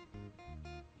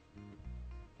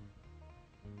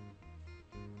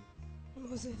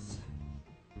 Moses,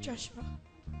 Joshua,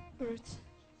 Ruth,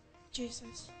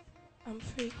 Jesus, I'm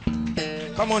free.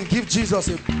 Come on, give Jesus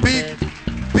a big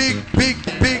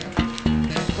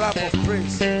clap of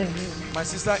praise. My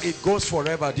sister, it goes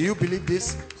forever. Do you believe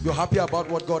this? You're happy about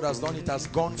what God has done. It has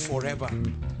gone forever.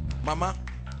 Mama,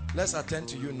 let's attend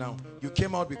to you now. You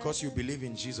came out because you believe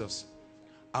in Jesus.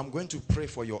 I'm going to pray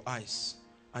for your eyes,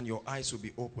 and your eyes will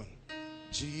be open.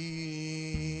 Jesus,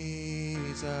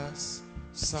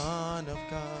 Son of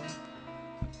God,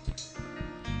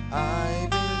 I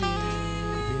believe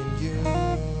in you.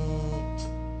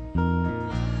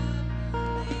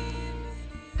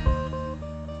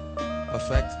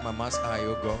 Perfect Mama's eye,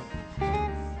 oh God.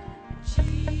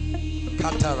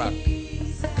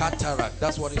 Cataract,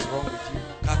 that's what is wrong with you.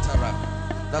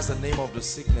 Cataract, that's the name of the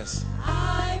sickness.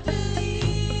 I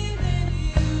believe in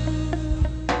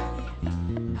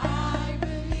you. I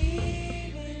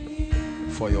believe in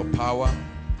you. For your power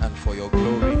and for your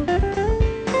glory.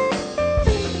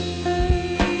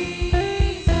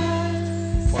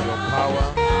 For your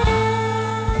power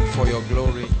and for your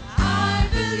glory. I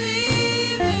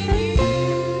believe in you.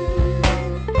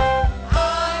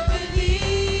 I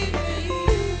believe in you.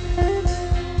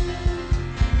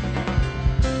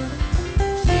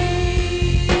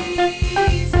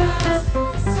 Jesus,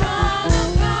 Son of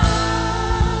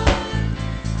God,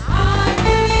 I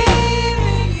believe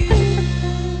in you.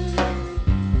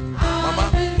 Mama,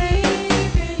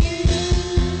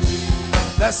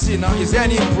 let's see now. Is there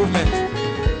any improvement?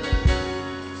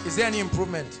 Is there any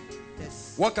improvement?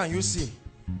 Yes. What can you see?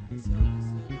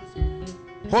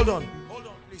 Hold on,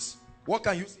 please. What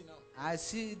can you see now? I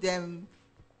see them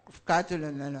cattle.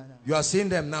 No. You are seeing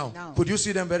them now. Now. Could you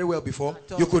see them very well before?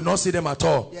 At all. You could not see them at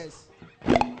all. Yes.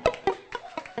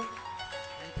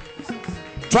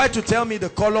 Try to tell me the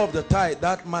color of the tie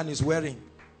that man is wearing.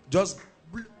 Just This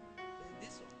one.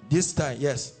 this tie,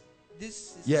 yes.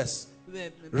 This is Yes.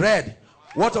 red. Red.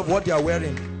 What of what they are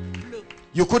wearing? Blue.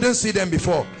 You couldn't see them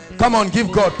before. Come on,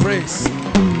 give God praise.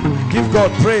 Give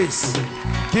God praise.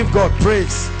 Give God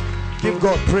praise. Give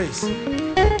God praise.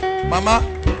 Mama,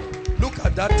 look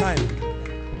at that time.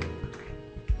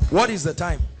 What is the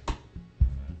time?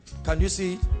 Can you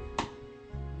see it?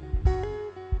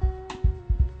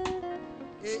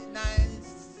 8, 9.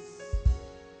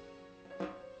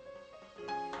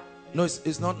 No,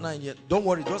 it's not 9 yet. Don't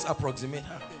worry, just approximate.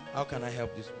 How can I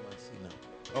help this woman see now?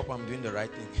 Hope I'm doing the right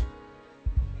thing.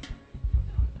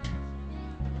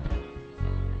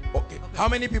 Okay. How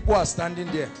many people are standing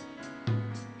there?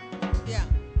 Yeah.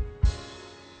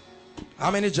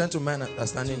 How many gentlemen are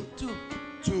standing? Two.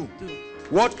 Two.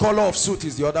 What color of suit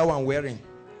is the other one wearing?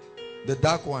 The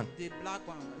dark one. The black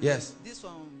one. Yes. This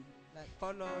one, like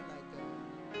color,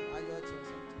 like riot or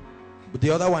something. But the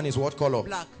other one is what color?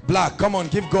 Black. Black. Come on,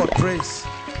 give God praise.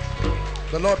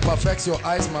 The Lord perfects your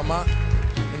eyes, Mama,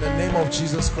 in the name of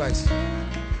Jesus Christ.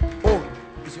 Oh,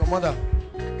 it's your mother.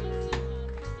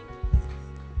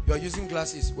 You are using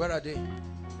glasses. Where are they?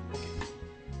 Okay.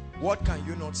 What can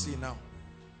you not see now?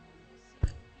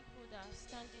 People that are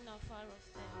standing afar of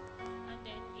them, and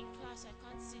then in class I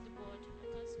can't see the board, I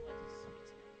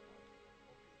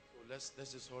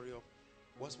let's just hurry up.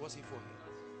 What's it for here?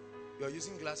 You're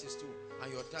using glasses too,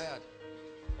 and you're tired.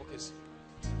 Okay.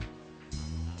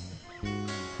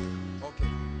 Okay.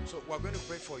 So we're going to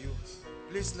pray for you.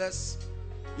 Please,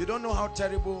 you don't know how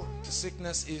terrible the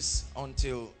sickness is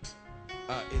until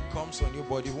it comes on you,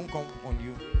 but it won't come on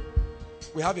you.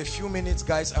 We have a few minutes,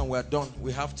 guys, and we're done.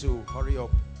 We have to hurry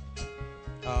up.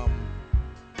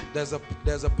 There's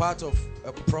a part of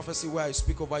a prophecy where I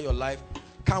speak over your life.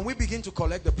 Can we begin to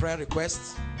collect the prayer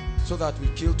requests so that we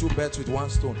kill two birds with one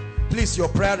stone? Please, your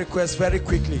prayer requests very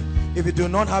quickly. If you do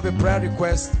not have a prayer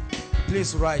request,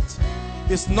 please write.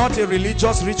 It's not a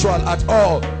religious ritual at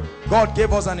all. God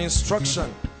gave us an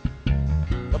instruction.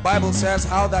 The Bible says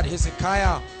how that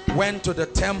Hezekiah went to the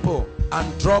temple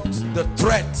and dropped the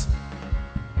threat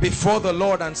before the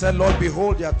Lord and said, Lord,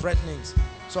 behold their threatenings.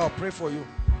 So I'll pray for you.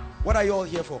 What are you all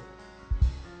here for?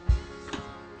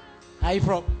 Eye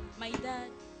problem. My dad.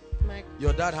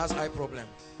 Your dad has eye problem.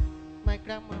 My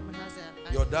grandmama has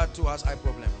a. Your dad too has eye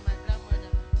problem. My grandmother.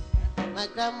 My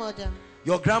grandmother.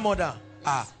 Your grandmother.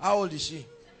 How old is she?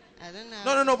 I don't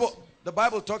know. No, but the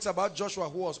Bible talks about Joshua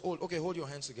who was old. Okay, hold your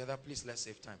hands together, please. Let's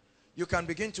save time. You can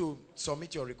begin to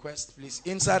submit your request, please.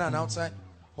 Inside and outside.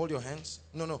 Hold your hands.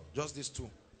 No, just these two.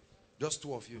 Just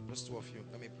two of you. Just two of you.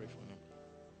 Let me pray for you.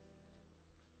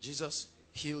 Jesus,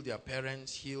 heal their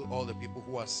parents. Heal all the people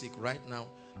who are sick right now.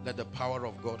 Let the power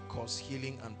of God cause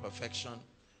healing and perfection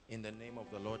in the name of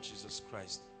the Lord Jesus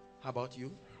Christ. How about you?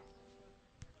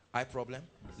 Eye problem?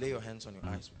 Lay your hands on your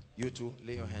eyes. You too,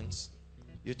 lay your hands.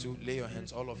 You too, lay your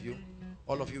hands. All of you.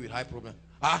 All of you with eye problem.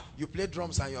 You play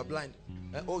drums and you're blind.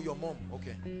 Oh, your mom.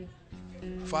 Okay.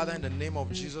 Father, in the name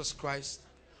of Jesus Christ.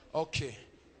 Okay.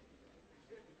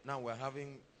 Now we're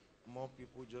having more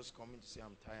people just coming to say,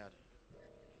 I'm tired.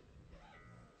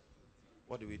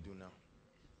 What do we do now?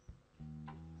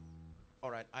 All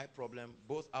right, eye problem,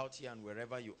 both out here and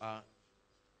wherever you are.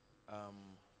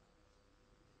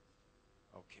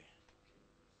 Okay.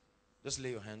 Just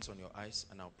lay your hands on your eyes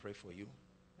and I'll pray for you.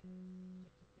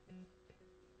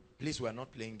 Please, we're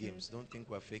not playing games. Don't think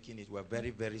we're faking it. We're very,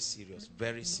 very serious.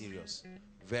 Very serious.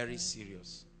 Very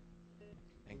serious.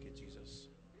 Thank you, Jesus.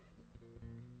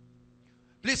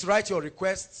 Please write your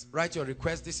requests. Write your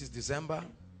requests. This is December.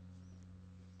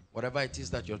 Whatever it is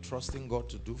that you're trusting God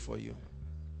to do for you.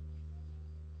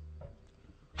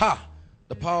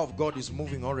 The power of God is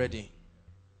moving already.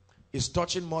 It's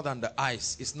touching more than the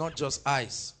eyes. It's not just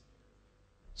eyes.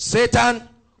 Satan,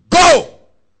 go!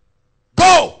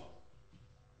 Go!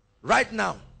 Right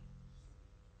now.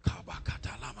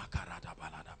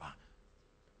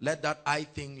 Let that eye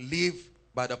thing live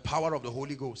by the power of the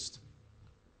Holy Ghost.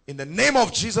 In the name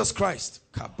of Jesus Christ.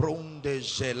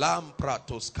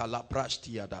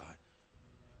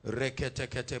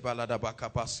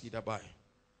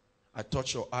 I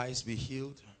touch your eyes. Be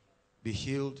healed. Be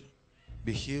healed.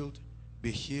 Be healed.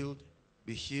 Be healed.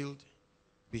 Be healed.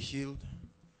 Be healed.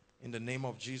 In the name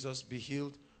of Jesus, be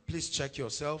healed. Please check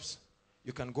yourselves.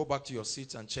 You can go back to your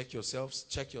seats and check yourselves.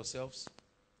 Check yourselves.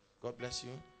 God bless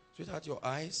you. Sweetheart, your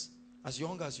eyes, as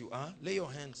young as you are, lay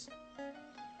your hands.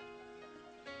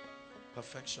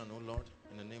 Perfection, oh Lord,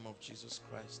 in the name of Jesus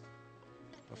Christ.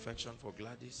 Perfection for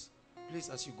Gladys. Please,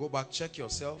 as you go back, check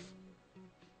yourself.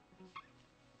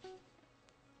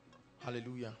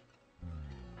 Hallelujah.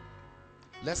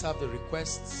 Let's have the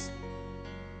requests.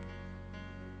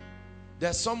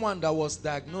 There's someone that was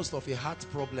diagnosed of a heart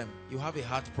problem. You have a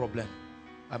heart problem.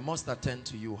 I must attend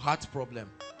to you. Heart problem.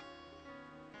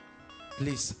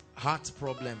 Please, heart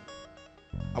problem.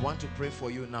 I want to pray for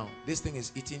you now. This thing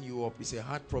is eating you up. It's a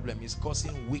heart problem. It's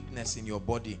causing weakness in your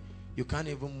body. You can't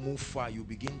even move far. You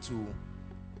begin to...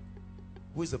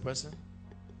 Who is the person?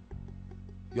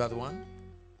 You are the one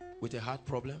with a heart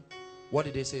problem? What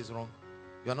did they say is wrong?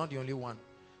 You are not the only one.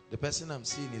 The person I'm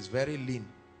seeing is very lean.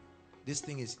 This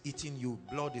thing is eating you.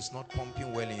 Blood is not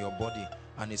pumping well in your body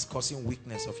and it's causing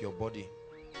weakness of your body.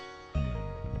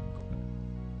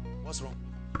 What's wrong?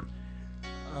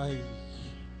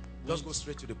 Just go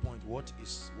straight to the point. What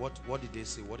did they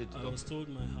say? What did the doctor? I was told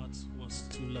my heart was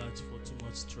too large for too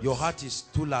much stress. Your heart is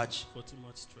too large for too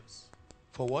much stress.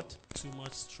 For what? Too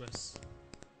much stress.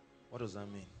 What does that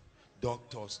mean?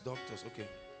 Doctors, okay.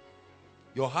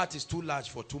 Your heart is too large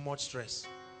for too much stress.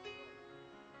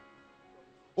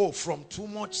 Oh, from too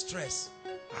much stress.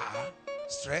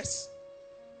 Stress?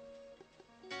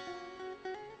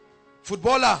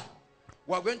 Footballer,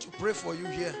 we are going to pray for you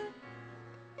here.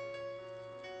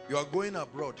 You are going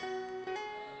abroad.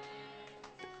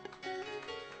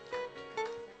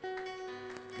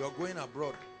 You are going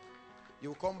abroad. You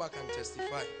will come back and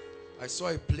testify. I saw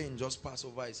a plane just pass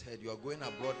over his head. You are going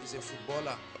abroad. He's a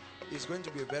footballer. He's going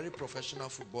to be a very professional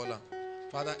footballer.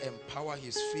 Father, empower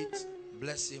his feet.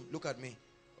 Bless him. Look at me.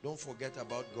 Don't forget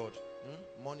about God.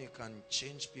 Money can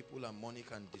change people and money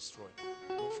can destroy.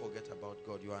 Don't forget about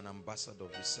God. You are an ambassador.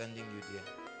 He's sending you there.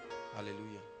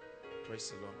 Hallelujah.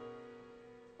 Praise the Lord.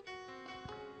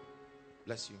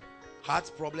 Bless you.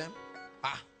 Heart problem?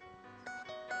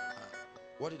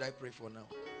 What did I pray for now?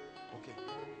 Okay.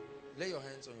 Lay your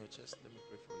hands on your chest. Let me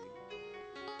pray for you.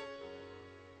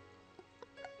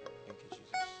 Thank you,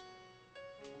 Jesus.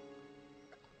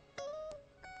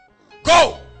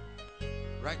 Go!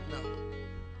 Right now.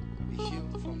 Be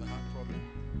healed from the heart problem.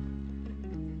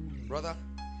 Brother,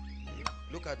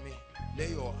 look at me. Lay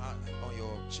your hand on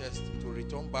your chest to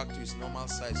return back to its normal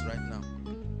size right now.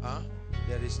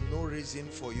 There is no reason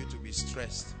for you to be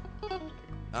stressed.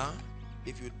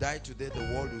 If you die today,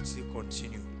 the world will still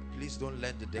continue. Please don't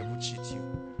let the devil cheat you.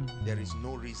 There is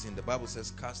no reason. The Bible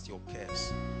says cast your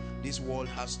cares. This world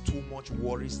has too much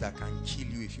worries that can kill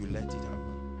you if you let it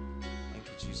happen. Thank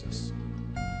you, Jesus.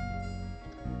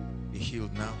 Be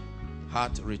healed now.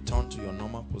 Heart, return to your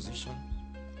normal position.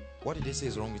 What did they say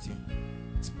is wrong with you?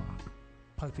 It's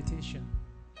palpitation.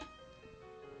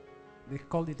 They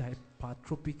call it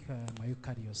hypertrophic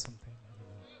myocardia or something.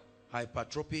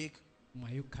 Hypertrophic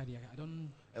myocardia. I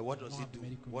don't. What does it do?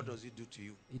 What does it do to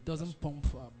you? It doesn't pump.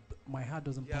 My heart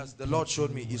doesn't pump. Yes, the Lord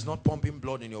showed me. It's not pumping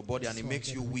blood in your body, and it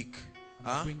makes you weak.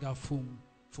 I bring out foam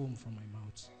from my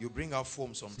mouth. You bring out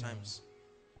foam sometimes.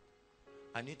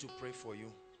 I need to pray for you.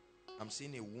 I'm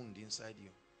seeing a wound inside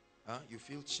you. You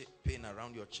feel pain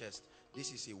around your chest.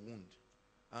 This is a wound.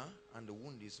 And the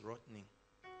wound is rotting.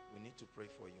 We need to pray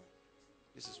for you.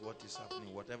 This is what is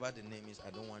happening. Whatever the name is, I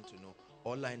don't want to know.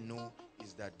 All I know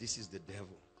is that this is the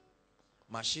devil.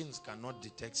 Machines cannot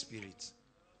detect spirits.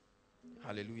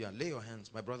 Hallelujah. Lay your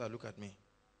hands. My brother, look at me.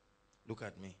 Look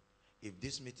at me. If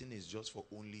this meeting is just for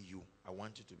only you, I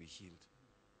want you to be healed.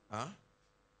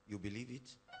 You believe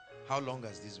it? How long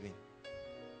has this been?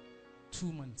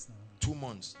 2 months now. 2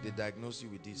 months. They diagnosed you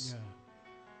with this.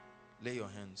 Yeah. Lay your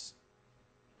hands.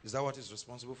 Is that what is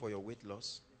responsible for your weight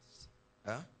loss?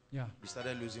 Yeah. You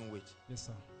started losing weight. Yes,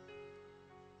 sir.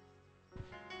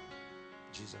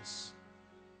 Jesus.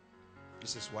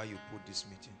 This is why you put this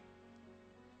meeting.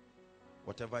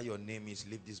 Whatever your name is,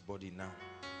 leave this body now.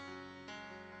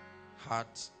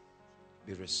 Heart,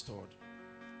 be restored.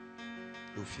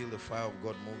 You feel the fire of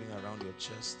God moving around your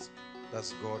chest.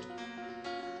 That's God.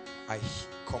 I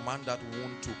command that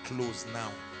wound to close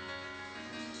now.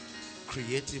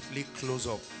 Creatively close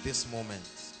up this moment.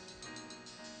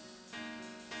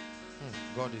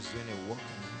 God is doing a work.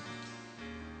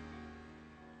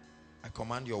 I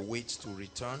command your weight to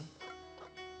return.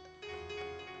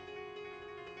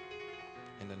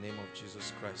 In the name of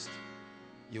Jesus Christ.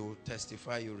 You will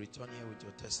testify. You return here with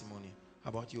your testimony. How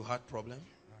about you? Heart problem?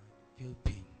 I feel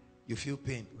pain. You feel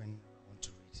pain? When I want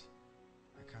to read.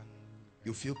 I can't.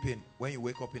 You feel pain when you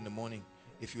wake up in the morning.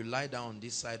 If you lie down on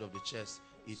this side of the chest,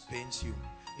 it pains you.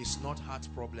 It's not heart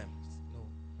problem. No.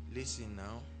 Listen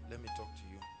now. Let me talk to you.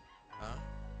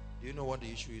 Do you know what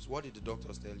the issue is? What did the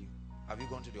doctors tell you? Have you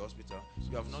gone to the hospital?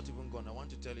 You have not even gone. I want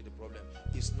to tell you the problem.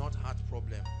 It's not heart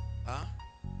problem.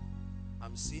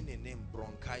 I'm seeing a name,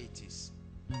 bronchitis.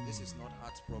 This is not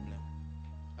heart problem.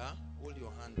 Hold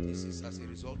your hand. This is as a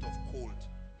result of cold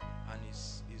and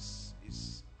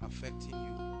is affecting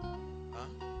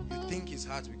you. You think it's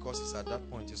heart because it's at that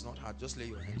point. It's not heart. Just lay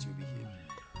your hands, you'll be healed.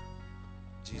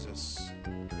 Jesus.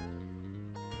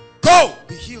 Go!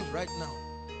 Be healed right now.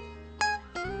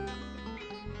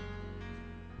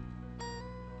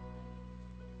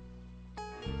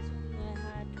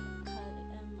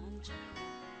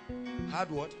 Had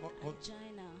what?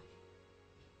 Angina.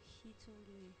 He told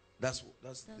me. That's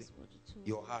what he told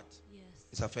your heart. Yes.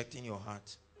 It's affecting your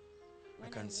heart. When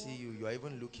I can see you. You are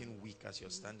even looking weak as you're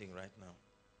standing right now.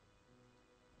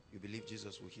 You believe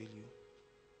Jesus will heal you?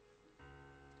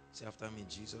 Say after me,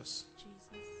 Jesus.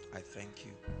 I thank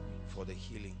you for the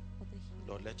healing.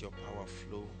 Lord, let your power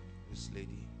flow. This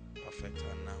lady, perfect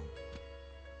her now.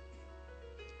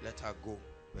 Let her go.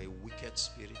 By a wicked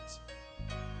spirit.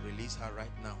 Release her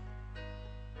right now.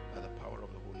 By the power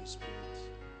of the Holy Spirit.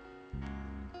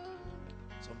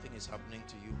 Something is happening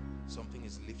to you. Something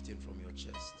is lifting from your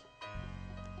chest.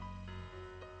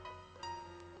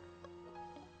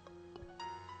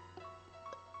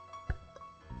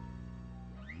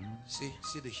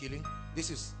 See the healing? This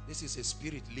is a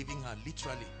spirit leaving her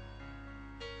literally.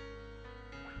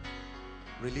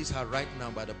 Release her right now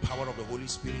by the power of the Holy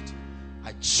Spirit.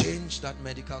 I change that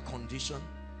medical condition.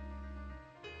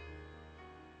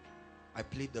 I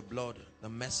plead the blood, the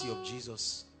mercy of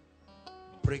Jesus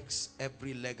breaks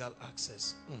every legal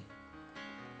access.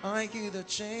 I hear the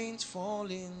chains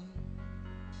falling.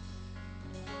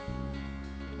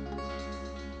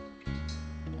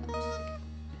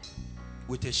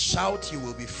 With a shout, you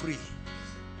will be free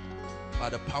by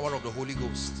the power of the Holy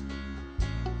Ghost.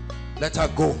 Let her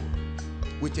go.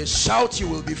 With a shout, you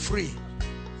will be free.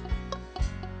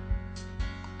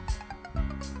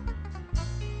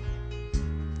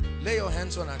 Lay your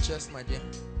hands on her chest, my dear.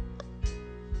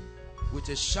 With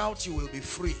a shout, you will be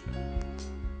free.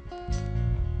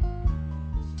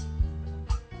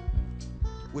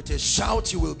 With a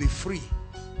shout, you will be free.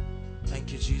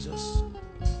 Thank you, Jesus.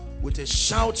 With a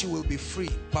shout, you will be free.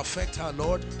 Perfect her,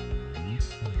 Lord.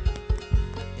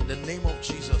 In the name of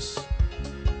Jesus.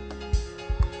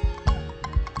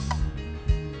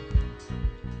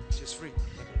 She's free.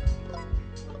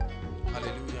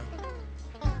 Hallelujah.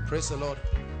 Praise the Lord.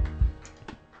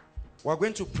 We're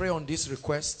going to pray on these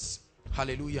requests.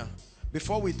 Hallelujah.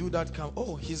 Before we do that, come.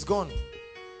 Oh, he's gone.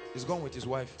 He's gone with his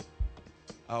wife.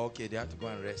 Ah, okay, they have to go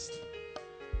and rest.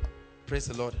 Praise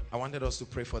the Lord. I wanted us to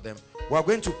pray for them. We are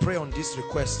going to pray on this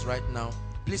request right now.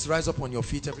 Please rise up on your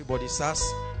feet, everybody.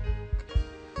 Sas,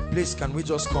 please, can we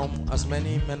just come? As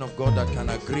many men of God that can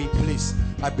agree, please.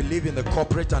 I believe in the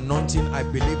corporate anointing. I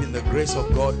believe in the grace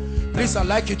of God. Please, I'd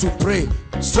like you to pray.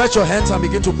 Stretch your hands and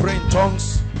begin to pray in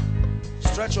tongues.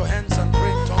 Stretch your hands and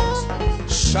pray in tongues.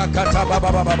 Shakata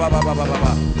baba baba baba baba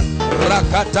baba.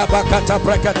 Rakata bakata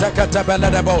brakata kata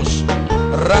belada bosh.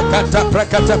 Rakata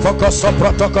brakata fokoso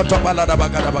protokoto balada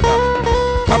bagada baga.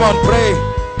 Come on, pray.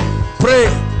 Pray.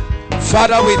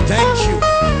 Father, we thank you.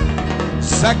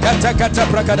 Sakata kata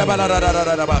brakada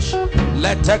balada bash.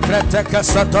 Lete krete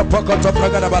kasato pokoto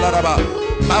brakada balada ba.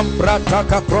 Mambrata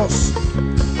kapros.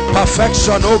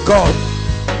 Perfection, oh God.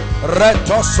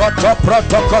 Reto soto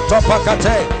protokoto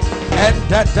pakate.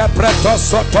 Endete preto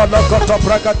soto lokoto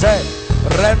prakate.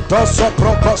 Rento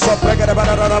soproko sopregada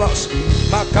banananos.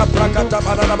 Maka prakata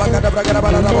banana bagada bragada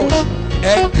banananos.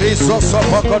 Enkriso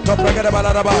sopokoto pregada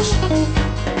banananos.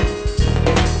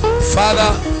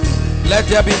 Father, let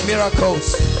there be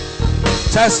miracles,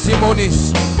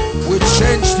 testimonies. We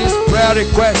change this prayer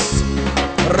request.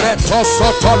 Reto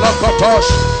soto lokotosh.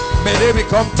 May they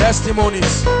become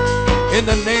testimonies. In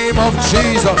the name of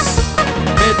Jesus,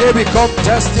 may they become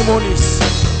testimonies.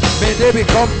 May they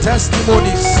become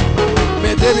testimonies.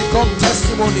 May they become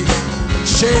testimonies.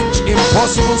 Change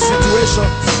impossible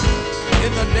situations.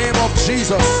 In the name of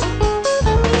Jesus,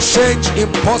 change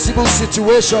impossible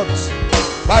situations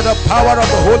by the power of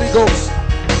the Holy Ghost.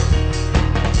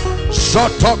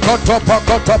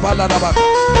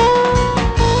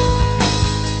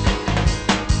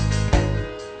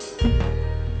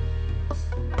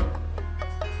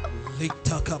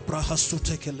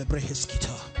 Brahasuteke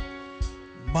lebreheskita.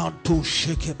 Mantu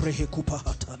sheke brehe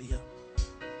kupahatalia.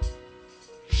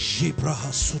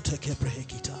 Jibrahasuteke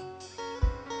brehekita.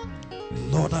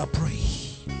 Lord, I pray,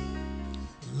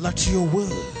 let your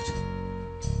word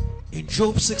in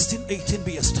Job 16:18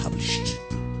 be established.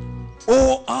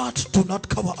 O earth, do not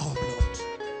cover our blood.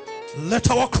 Let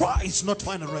our cries not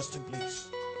find a resting place.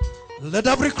 Let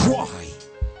every cry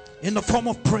in the form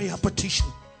of prayer, petition,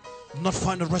 not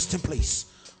find a resting place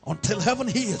until heaven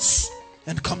hears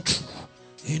and come true.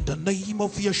 In the name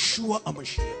of Yeshua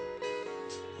HaMashiach,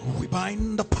 we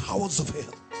bind the powers of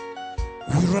hell.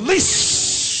 We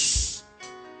release.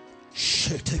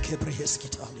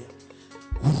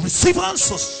 We receive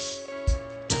answers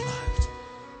tonight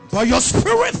by your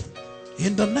spirit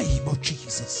in the name of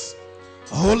Jesus.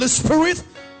 Holy Spirit,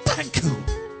 thank you.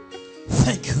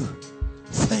 Thank you.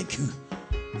 Thank you.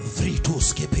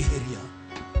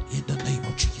 In the name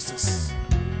of Jesus.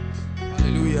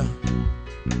 Hallelujah.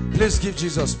 Please give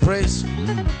Jesus praise.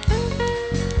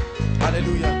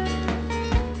 Hallelujah.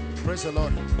 Praise the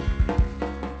Lord.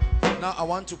 Now I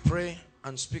want to pray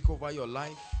and speak over your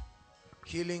life.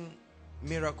 Healing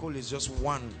miracle is just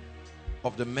one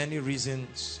of the many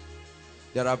reasons.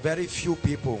 There are very few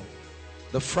people.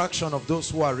 The fraction of those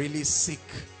who are really sick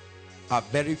are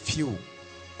very few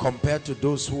compared to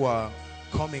those who are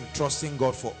coming trusting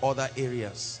God for other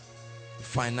areas.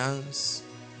 Finance,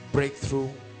 breakthrough,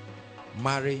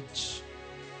 marriage.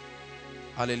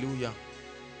 Hallelujah.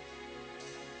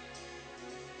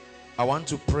 I want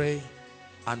to pray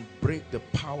and break the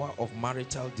power of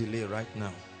marital delay right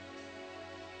now.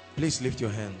 Please lift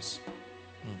your hands.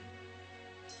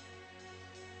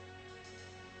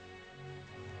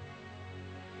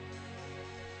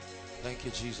 Thank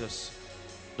you, Jesus.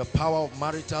 The power of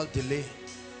marital delay.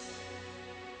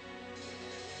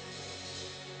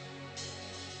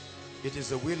 It is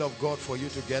the will of God for you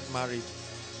to get married.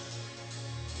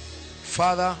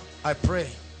 Father, I pray.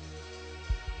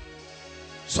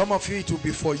 Some of you, it will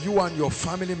be for you and your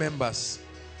family members.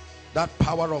 That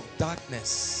power of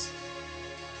darkness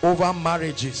over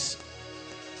marriages.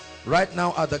 Right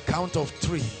now, at the count of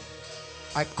 3,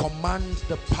 I command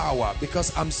the power,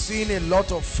 because I'm seeing a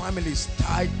lot of families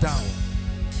tied down.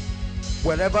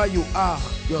 Wherever you are,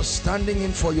 you're standing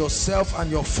in for yourself and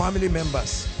your family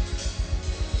members.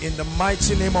 In the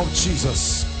mighty name of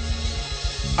Jesus.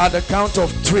 At the count of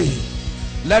 3,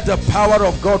 let the power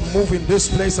of God move in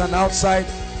this place and outside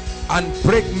and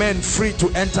break men free to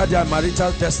enter their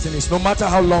marital destinies, no matter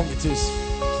how long it is.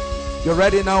 You're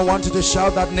ready now? I want you to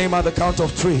shout that name at the count of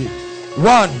 3.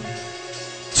 1,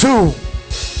 2,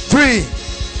 3.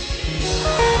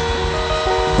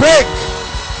 Break,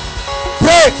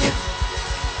 break,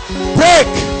 break,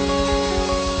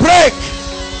 break,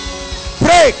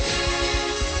 break,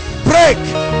 break,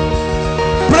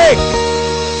 break.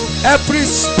 Every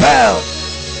spell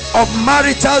of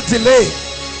marital delay,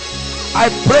 I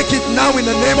break it now in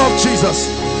the name of Jesus.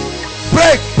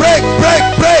 Break, break, break,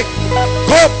 break.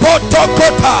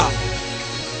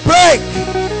 Break,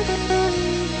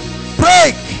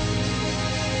 break.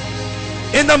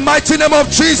 In the mighty name of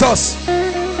Jesus.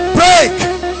 Break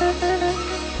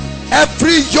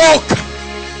every yoke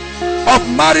of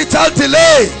marital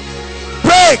delay.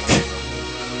 Break,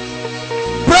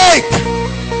 break,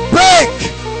 break,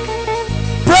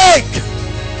 break.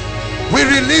 We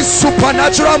release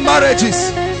supernatural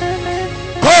marriages.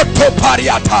 Koto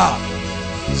pariata,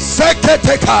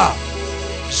 seketeka,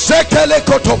 sekele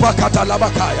kotoba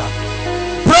katalabakaya.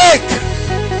 Break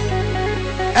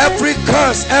every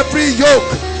curse, every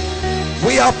yoke.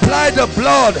 We apply the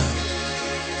blood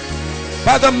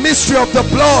by the mystery of the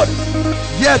blood.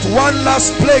 Yet one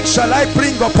last plague shall I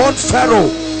bring upon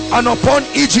Pharaoh and upon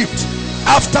Egypt.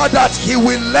 After that he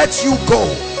will let you go.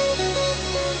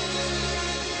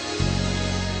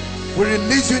 We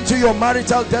release you into your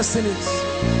marital destinies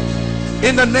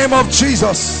in the name of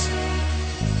Jesus.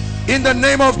 In the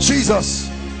name of Jesus.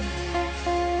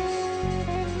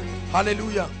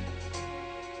 Hallelujah.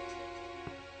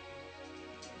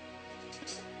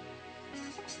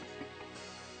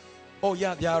 Oh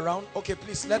yeah, they are around. Okay,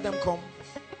 please let them come.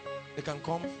 They can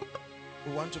come.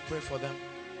 We want to pray for them.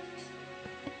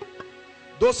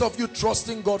 Those of you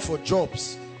trusting God for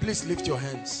jobs, please lift your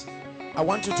hands. I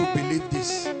want you to believe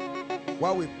this.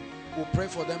 While we will pray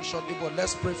for them shortly, but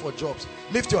let's pray for jobs.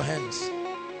 Lift your hands.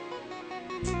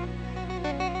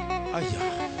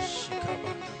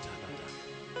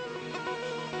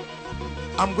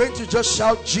 I'm going to just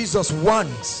shout Jesus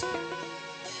once,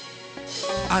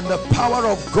 and the power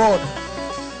of God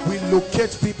will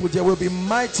locate people. There will be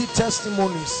mighty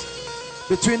testimonies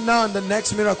between now and the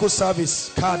next miracle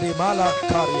service.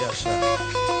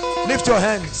 Lift your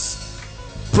hands.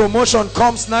 Promotion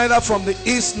comes neither from the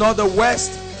east nor the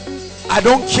west. I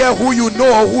don't care who you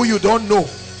know or who you don't know.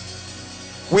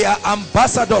 We are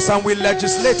ambassadors and we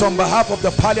legislate on behalf of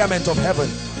the parliament of heaven.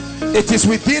 It is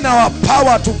within our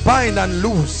power to bind and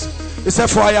loose. He said,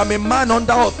 for I am a man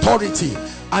under authority,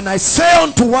 and I say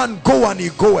unto one, go, and he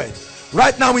goeth.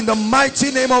 Right now, in the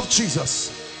mighty name of Jesus,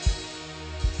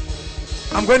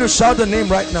 I'm going to shout the name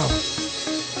right now.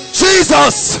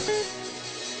 Jesus,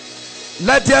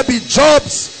 let there be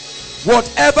jobs.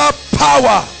 Whatever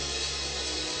power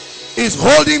is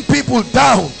holding people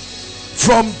down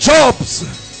from jobs,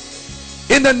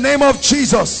 in the name of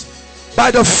Jesus,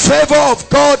 by the favor of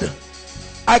God,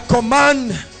 I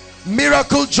command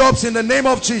miracle jobs in the name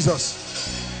of Jesus.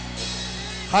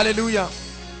 Hallelujah.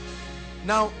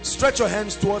 Now stretch your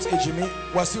hands towards Ejimi.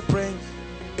 We're still praying.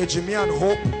 Ejimi and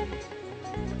Hope.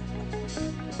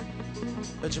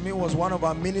 Ejimi was one of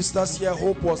our ministers here.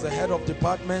 Hope was the head of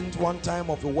department one time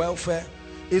of the welfare.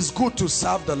 It's good to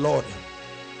serve the Lord.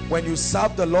 When you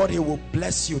serve the Lord, he will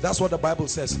bless you. That's what the Bible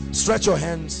says. Stretch your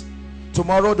hands.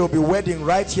 Tomorrow there'll be wedding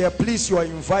right here. Please, you are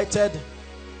invited.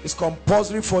 It's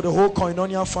compulsory for the whole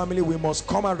Koinonia family. We must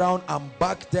come around and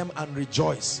back them and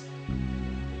rejoice.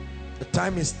 The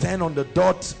time is 10 on the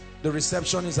dot. The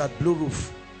reception is at Blue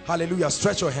Roof. Hallelujah.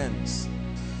 Stretch your hands.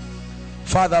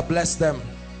 Father, bless them.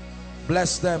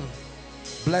 Bless them.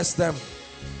 Bless them.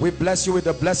 We bless you with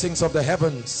the blessings of the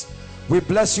heavens. We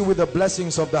bless you with the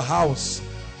blessings of the house.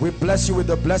 We bless you with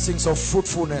the blessings of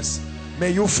fruitfulness.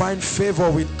 May you find favor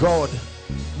with God.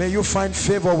 May you find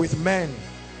favor with men.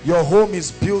 Your home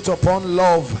is built upon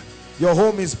love. Your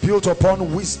home is built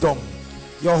upon wisdom.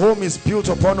 Your home is built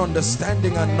upon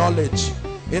understanding and knowledge.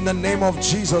 In the name of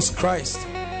Jesus Christ,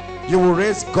 you will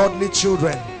raise godly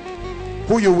children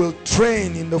who you will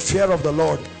train in the fear of the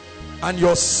Lord, and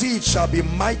your seed shall be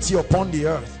mighty upon the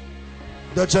earth.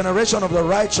 The generation of the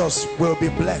righteous will be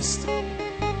blessed.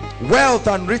 Wealth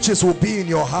and riches will be in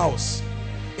your house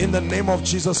in the name of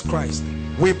Jesus Christ.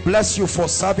 We bless you for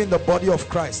serving the body of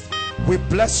Christ. We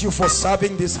bless you for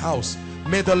serving this house.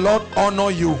 May the Lord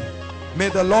honor you. May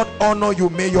the Lord honor you.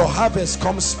 May your harvest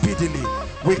come speedily.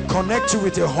 We connect you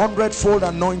with a 100-fold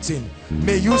anointing.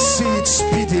 May you see it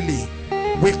speedily.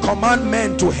 We command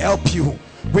men to help you.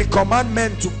 We command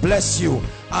men to bless you.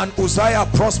 And Uzziah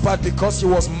prospered because he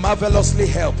was marvelously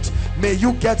helped. May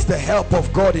you get the help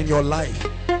of God in your life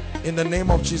in the name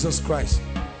of Jesus Christ.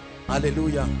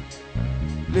 Hallelujah.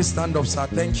 Please stand up, sir.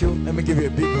 Thank you. Let me give you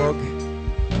a big hug.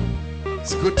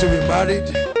 It's good to be married.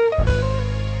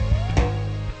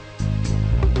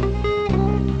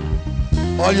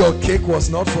 All your cake was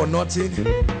not for nothing.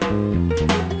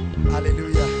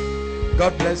 Hallelujah.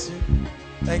 God bless you.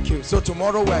 Thank you. So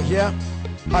tomorrow we're here.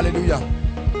 Hallelujah.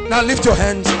 Now lift your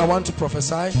hands. I want to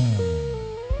prophesy.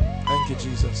 Thank you,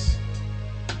 Jesus.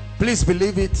 Please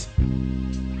believe it.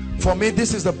 For me,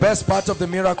 this is the best part of the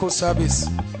miracle service,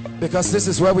 because this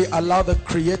is where we allow the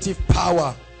creative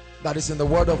power that is in the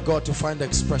word of God to find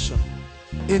expression.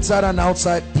 Inside and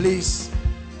outside, please,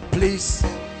 please.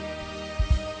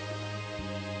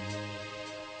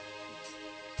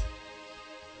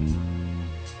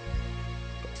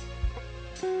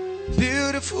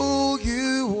 Beautiful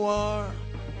you are,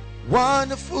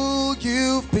 wonderful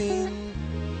you've been,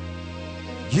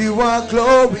 you are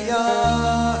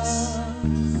glorious,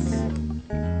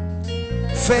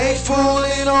 faithful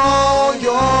in all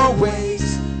your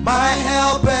ways, my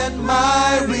help and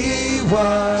my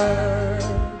reward.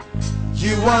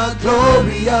 You are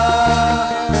glorious,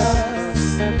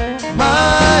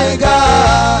 my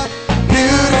God.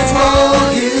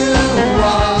 Beautiful you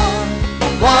are,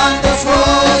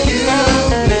 wonderful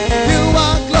you've been, you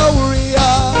are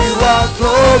glorious, you are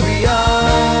glorious,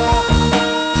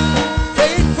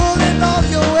 faithful in all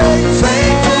your ways,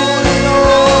 faithful in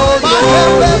all my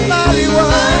help and my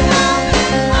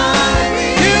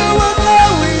reward. You are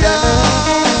glorious,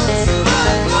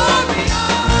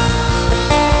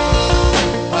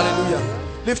 hallelujah.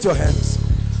 Lift your hands.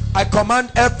 I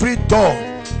command every door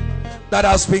that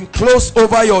has been closed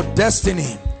over your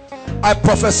destiny, I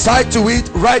prophesy to it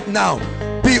right now,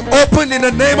 be open in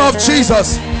the name of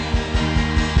Jesus.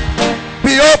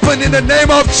 Be open in the name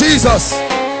of Jesus.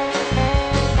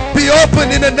 Be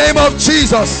open in the name of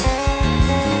Jesus.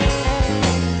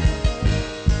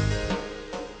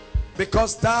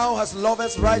 Because thou hast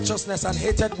loved righteousness and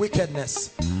hated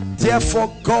wickedness,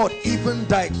 therefore God, even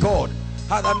thy God,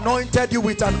 hath anointed you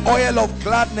with an oil of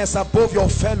gladness above your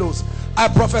fellows. I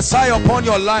prophesy upon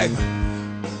your life,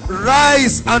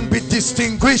 rise and be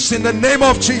distinguished in the name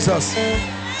of Jesus.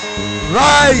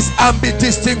 Rise and be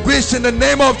distinguished in the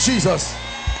name of Jesus.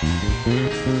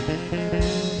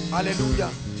 Hallelujah.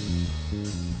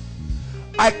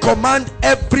 I command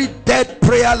every dead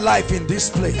prayer life in this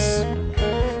place,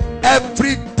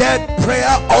 every dead prayer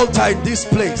altar in this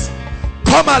place,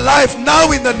 come alive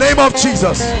now in the name of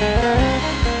Jesus.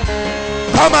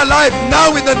 Come alive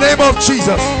now in the name of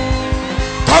Jesus.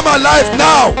 Come alive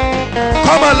now.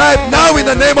 Come alive now in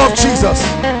the name of Jesus.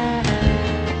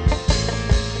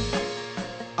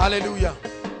 Hallelujah.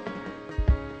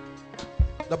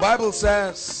 The Bible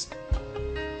says,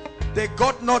 they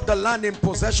got not the land in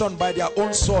possession by their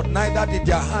own sword, neither did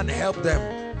their hand help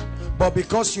them, but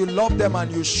because you loved them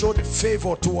and you showed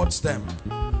favor towards them.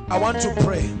 I want to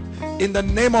pray in the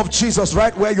name of Jesus,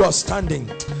 right where you are standing.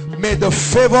 May the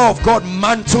favor of God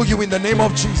mantle you in the name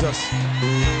of Jesus.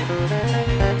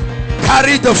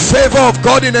 Carry the favor of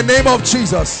God in the name of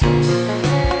Jesus.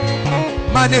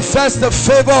 Manifest the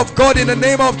favor of God in the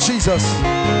name of Jesus.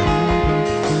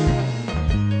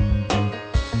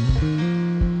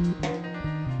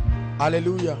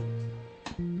 Hallelujah.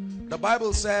 The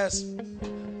Bible says,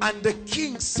 and the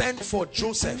king sent for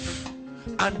Joseph,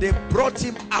 and they brought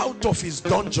him out of his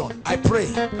dungeon. I pray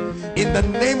in the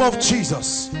name of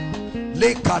Jesus,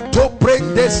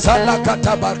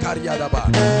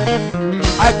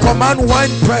 I command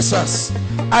wine pressers,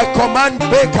 I command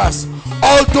bakers,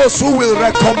 all those who will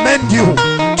recommend you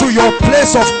to your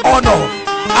place of honor,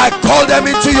 I call them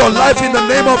into your life in the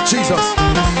name of Jesus.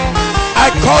 I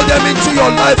call them into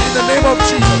your life in the name of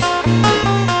Jesus.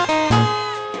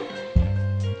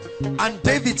 And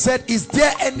David said, is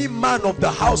there any man of the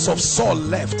house of Saul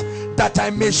left, that I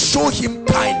may show him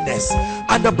kindness?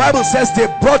 And the Bible says they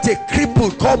brought a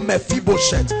cripple called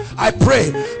Mephibosheth. I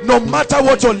pray, no matter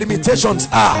what your limitations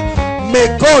are, may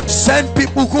God send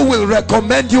people who will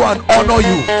recommend you and honor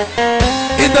you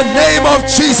in the name of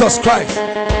Jesus Christ.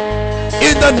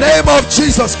 In the name of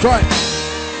Jesus Christ.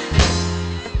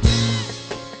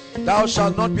 Thou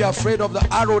shalt not be afraid of the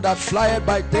arrow that flieth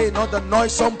by day, nor the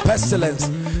noisome pestilence.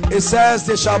 It says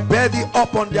they shall bear thee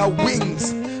up on their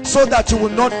wings, so that you will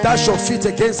not dash your feet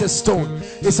against a stone.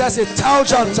 It says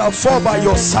 1,000 shall fall by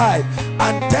your side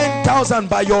and 10,000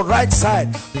 by your right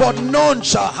side, but none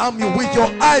shall harm you. With your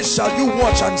eyes shall you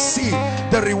watch and see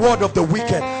the reward of the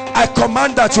wicked. I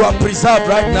command that you are preserved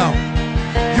right now.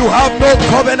 You have no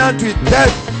covenant with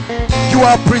death. You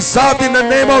are preserved in the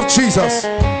name of Jesus.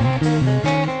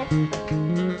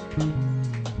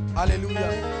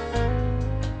 Hallelujah.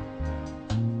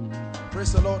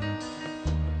 Praise the Lord.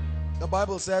 The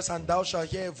Bible says, and thou shalt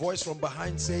hear a voice from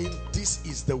behind saying, this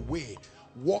is the way,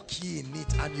 walk ye in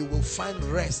it, and you will find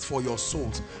rest for your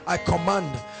souls. I command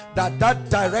that that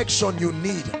direction you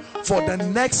need for the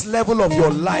next level of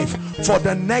your life, for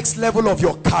the next level of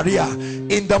your career,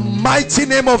 in the mighty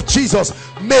name of Jesus,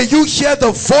 may you hear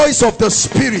the voice of the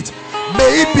Spirit.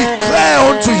 May it be clear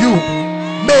unto you.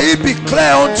 May it be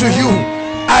clear unto you.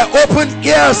 I open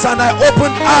ears and I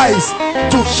open eyes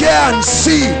to hear and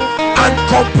see and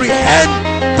comprehend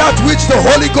that which the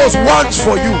Holy Ghost wants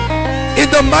for you,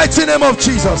 in the mighty name of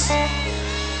Jesus.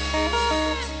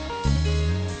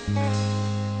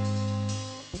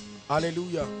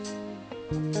 Hallelujah.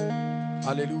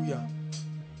 Hallelujah.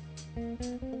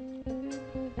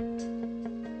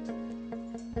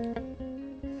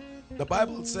 The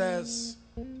Bible says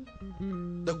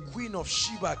the Queen of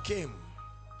Sheba came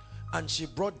and she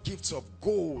brought gifts of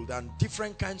gold and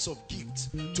different kinds of gifts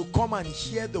to come and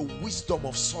hear the wisdom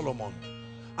of Solomon.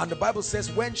 And the Bible says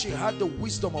when she heard the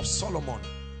wisdom of Solomon,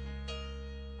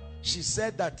 she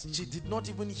said that she did not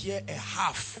even hear a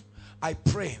half. I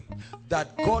pray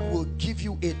that God will give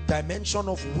you a dimension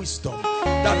of wisdom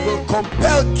that will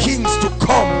compel kings to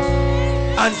come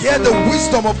and hear the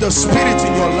wisdom of the Spirit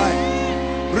in your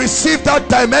life. Receive that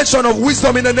dimension of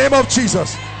wisdom in the name of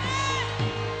Jesus.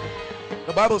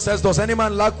 The Bible says, does any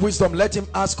man lack wisdom? Let him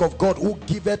ask of God, who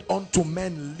giveth unto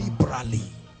men liberally.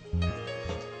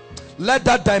 Let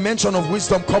that dimension of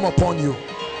wisdom come upon you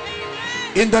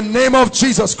in the name of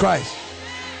Jesus Christ.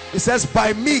 It says,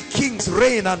 by me kings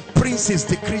reign and princes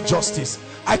decree justice.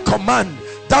 I command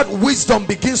that wisdom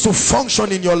begins to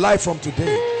function in your life from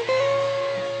today.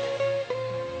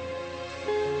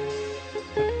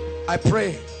 I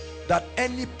pray that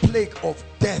any plague of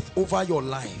death over your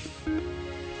life,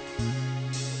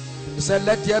 he said,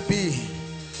 let there be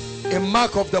a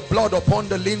mark of the blood upon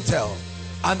the lintel,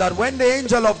 and that when the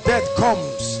angel of death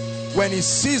comes, when he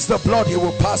sees the blood, he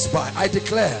will pass by. I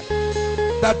declare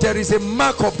that there is a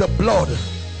mark of the blood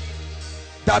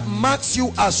that marks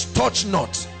you as touch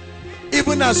not.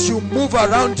 Even as you move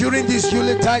around during this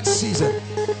Yuletide season,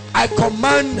 I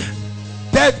command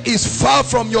death is far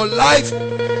from your life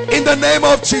in the name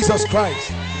of Jesus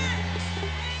Christ.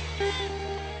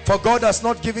 For God has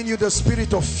not given you the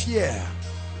spirit of fear,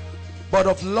 but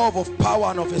of love, of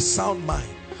power, and of a sound mind.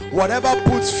 Whatever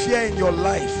puts fear in your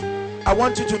life, I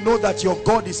want you to know that your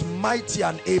God is mighty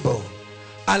and able.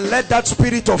 And let that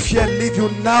spirit of fear leave you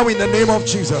now in the name of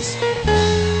Jesus.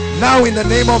 Now in the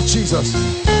name of Jesus.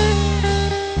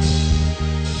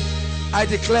 I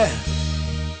declare,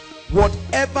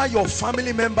 whatever your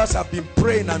family members have been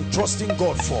praying and trusting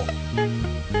God for,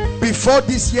 before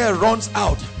this year runs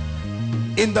out,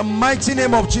 in the mighty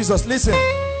name of Jesus. Listen,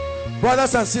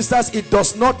 brothers and sisters, it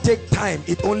does not take time,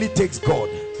 it only takes God.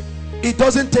 It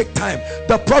doesn't take time.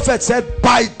 The prophet said,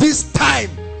 by this time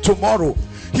tomorrow.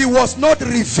 He was not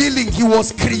revealing, he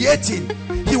was creating.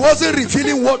 He wasn't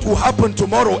revealing what will happen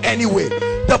tomorrow anyway.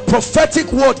 The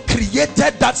prophetic word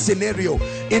created that scenario.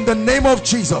 In the name of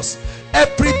Jesus,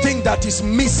 everything that is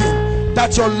missing,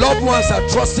 that your loved ones are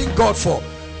trusting God for,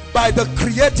 by the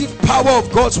creative power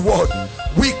of God's word,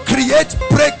 we create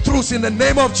breakthroughs in the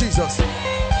name of Jesus.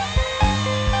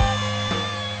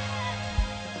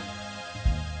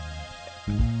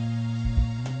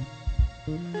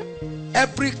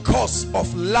 Every cause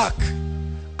of lack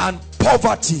and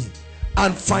poverty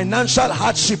and financial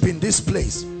hardship in this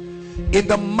place, in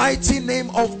the mighty name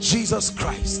of Jesus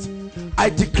Christ, I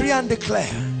decree and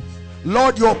declare,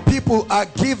 Lord, your people are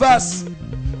givers,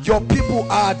 your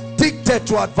people are addicted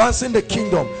to advancing the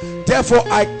kingdom. Therefore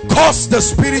I curse the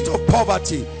spirit of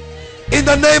poverty in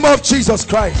the name of Jesus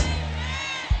Christ.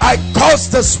 I curse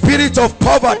the spirit of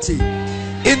poverty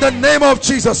in the name of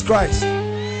Jesus Christ.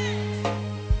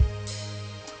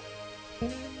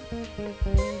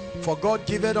 For God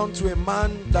giveth unto a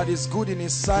man that is good in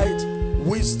his sight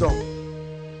wisdom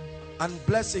and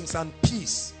blessings and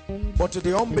peace, but to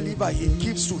the unbeliever he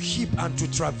gives to heap and to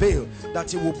travail, that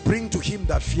he will bring to him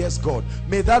that fears God.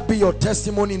 May that be your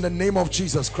testimony in the name of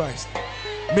Jesus Christ.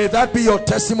 May that be your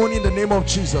testimony in the name of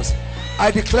Jesus.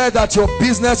 I declare that your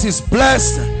business is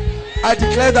blessed. I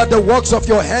declare that the works of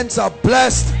your hands are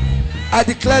blessed. I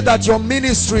declare that your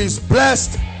ministry is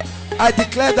blessed. I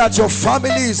declare that your family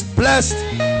is blessed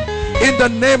in the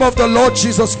name of the Lord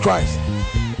Jesus Christ.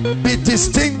 Be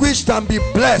distinguished and be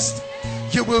blessed.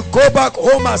 You will go back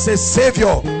home as a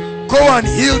savior. Go and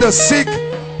heal the sick.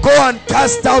 Go and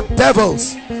cast out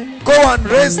devils. Go and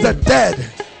raise the dead.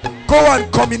 Go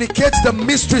and communicate the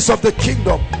mysteries of the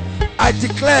kingdom. I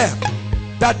declare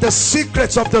that the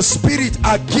secrets of the Spirit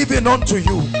are given unto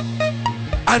you,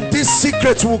 and these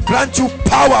secrets will grant you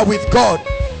power with God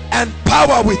and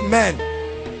power with men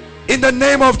in the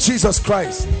name of Jesus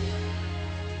Christ.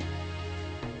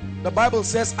 The Bible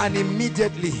says, and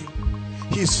immediately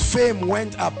his fame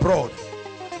went abroad.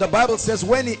 The Bible says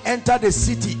when he entered the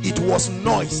city, it was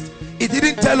noised. It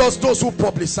didn't tell us those who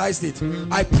publicized it.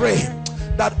 I pray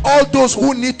that all those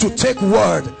who need to take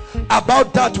word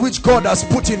about that which God has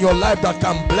put in your life that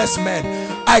can bless men,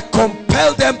 I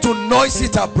compel them to noise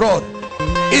it abroad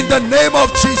in the name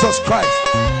of Jesus Christ.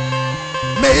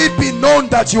 May it be known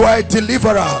that you are a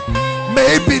deliverer.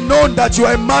 May it be known that you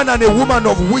are a man and a woman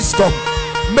of wisdom.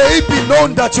 May it be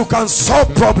known that you can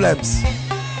solve problems.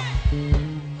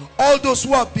 All those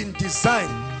who have been designed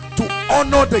to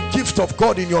honor the gift of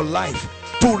God in your life,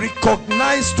 to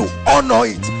recognize, to honor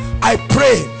it, I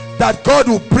pray that God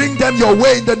will bring them your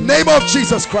way in the name of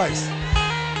Jesus Christ.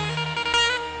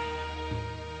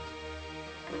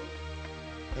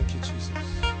 Thank you, Jesus.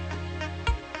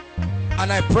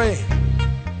 And I pray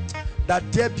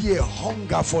that there be a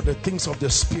hunger for the things of the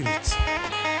Spirit.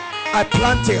 I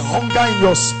plant a hunger in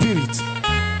your spirit,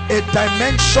 a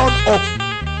dimension of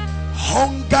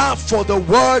hunger for the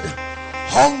word,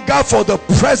 hunger for the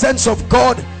presence of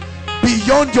God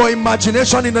beyond your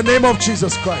imagination in the name of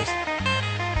Jesus Christ.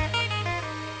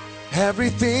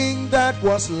 Everything that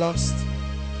was lost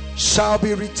shall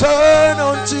be returned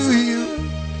unto you.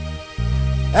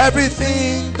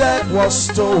 Everything that was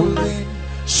stolen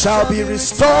shall be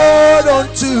restored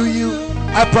unto you.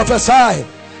 I prophesy,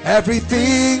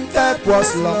 everything that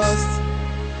was lost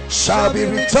shall be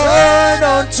returned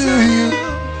unto you.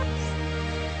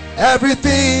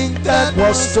 Everything that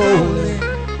was stolen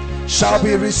shall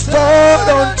be restored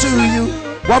unto you.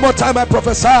 One more time, I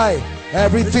prophesy,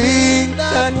 everything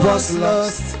that was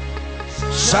lost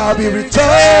shall be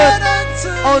returned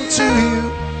unto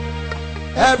you.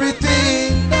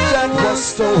 Everything that was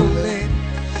stolen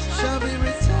shall be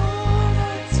returned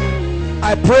unto you.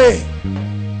 I pray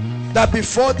that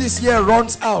before this year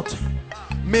runs out,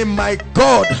 may my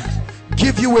God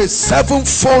give you a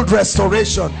sevenfold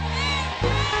restoration.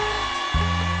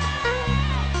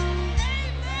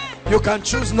 You can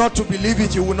choose not to believe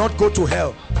it, you will not go to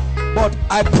hell. But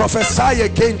I prophesy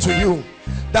again to you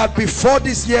that before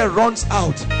this year runs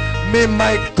out, may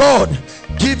my God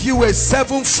give you a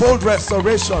sevenfold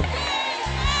restoration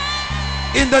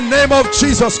in the name of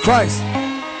Jesus Christ.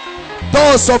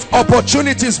 Doors of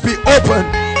opportunities be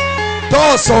opened,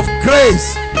 doors of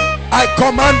grace. I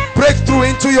command breakthrough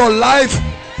into your life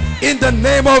in the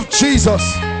name of Jesus.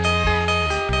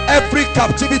 Every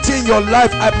captivity in your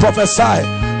life, I prophesy,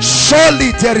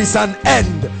 surely there is an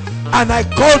end, and I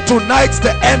call tonight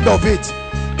the end of it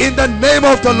in the name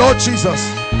of the Lord Jesus.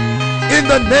 In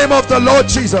the name of the Lord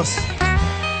Jesus.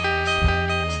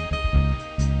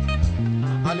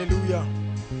 Hallelujah.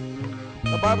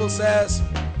 The Bible says,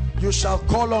 you shall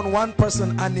call on one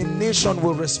person and a nation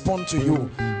will respond to you.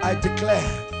 I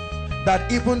declare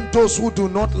that even those who do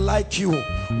not like you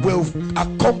will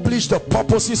accomplish the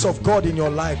purposes of God in your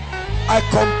life. I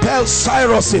compel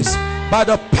Cyruses by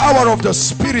the power of the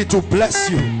Spirit to bless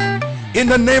you in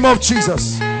the name of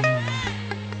Jesus.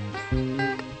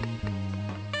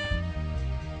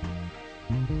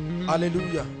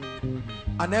 Hallelujah.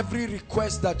 And every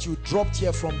request that you dropped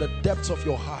here from the depths of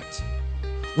your heart,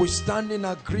 we stand in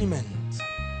agreement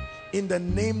in the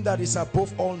name that is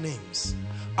above all names,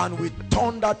 and we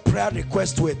turn that prayer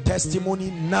request to a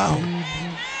testimony now.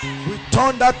 We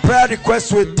turn that prayer request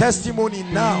to a testimony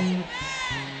now.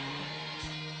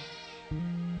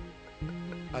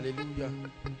 Hallelujah.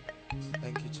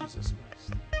 Thank you, Jesus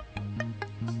Christ.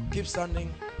 Keep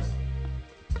standing.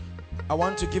 I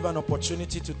want to give an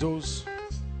opportunity to those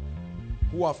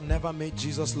who have never made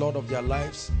Jesus Lord of their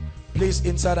lives. Please,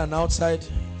 inside and outside,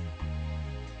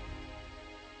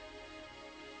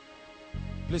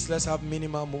 please, let's have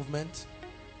minimal movement.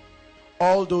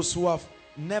 All those who have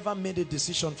never made a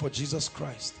decision for Jesus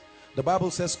Christ. The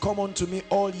Bible says, come unto me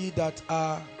all ye that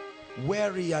are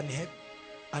weary and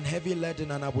heavy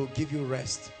laden, and I will give you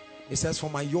rest. It says, for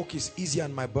my yoke is easy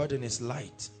and my burden is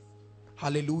light.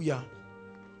 Hallelujah.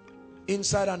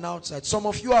 inside and outside. Some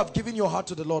of you have given your heart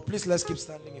to the Lord. Please, let's keep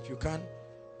standing if you can.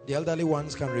 The elderly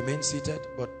ones can remain seated,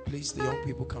 but please, the young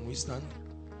people, can we stand?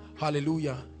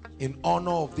 Hallelujah. In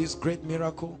honor of this great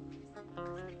miracle.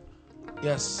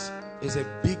 Yes, it's a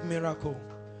big miracle.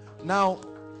 Now,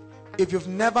 if you've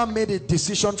never made a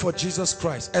decision for Jesus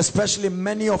Christ, especially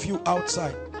many of you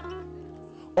outside,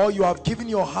 or you have given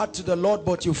your heart to the Lord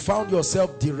but you found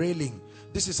yourself derailing,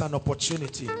 this is an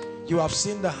opportunity. You have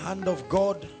seen the hand of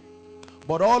God,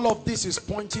 but all of this is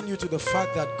pointing you to the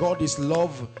fact that God is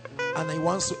love and He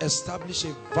wants to establish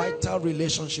a vital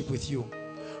relationship with you.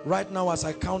 Right now, as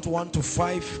I count 1 to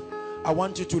 5, I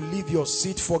want you to leave your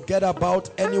seat. Forget about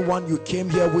anyone you came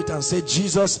here with and say,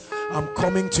 Jesus, I'm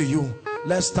coming to you.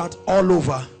 Let's start all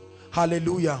over.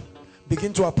 Hallelujah.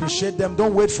 Begin to appreciate them.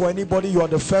 Don't wait for anybody. You are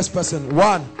the first person.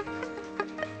 1.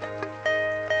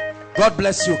 God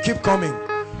bless you. Keep coming.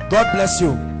 God bless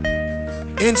you.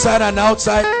 Inside and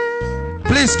outside.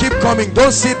 Please keep coming.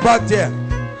 Don't sit back there.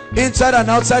 Inside and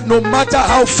outside, no matter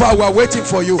how far, we're waiting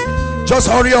for you. Just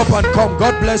hurry up and come.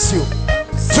 God bless you.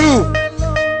 2.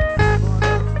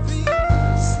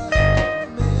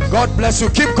 God bless you.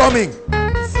 Keep coming.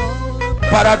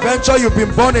 Peradventure, you've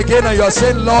been born again and you're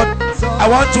saying, Lord, I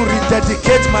want to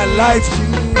rededicate my life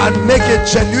and make a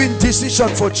genuine decision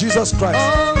for Jesus Christ.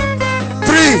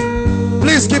 3.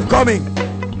 Please keep coming.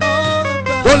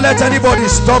 Don't let anybody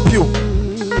stop you.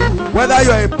 Whether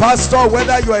you're a pastor,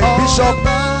 whether you're a bishop,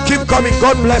 keep coming.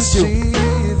 God bless you.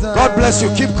 God bless you.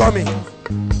 Keep coming.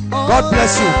 God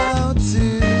bless you.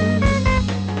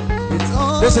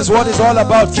 This is what it's all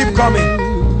about. Keep coming.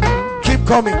 Keep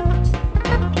coming.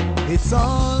 It's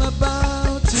all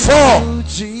about 4.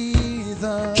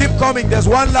 Jesus. Keep coming. There's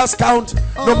one last count.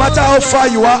 No matter how far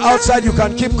you are outside, you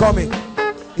can keep coming.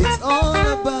 It's all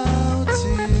about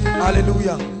you.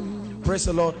 Hallelujah. Praise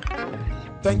the Lord.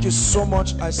 Thank you so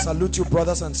much. I salute you,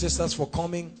 brothers and sisters, for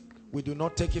coming. We do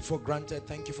not take it for granted.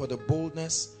 Thank you for the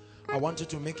boldness. I want you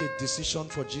to make a decision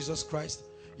for Jesus Christ.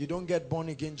 You don't get born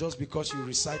again just because you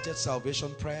recited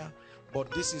salvation prayer, but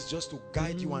this is just to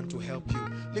guide you and to help you.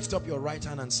 Lift up your right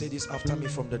hand and say this after me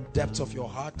from the depths of your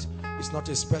heart. It's not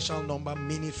a special number.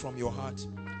 Mean it from your heart.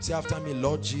 Say after me,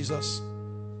 Lord Jesus,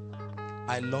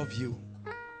 I love you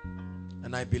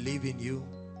and I believe in you.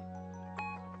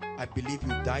 I believe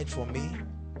you died for me.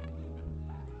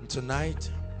 And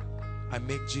tonight, I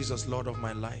make Jesus Lord of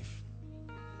my life.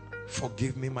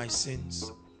 Forgive me my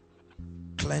sins.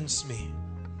 Cleanse me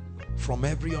from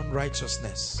every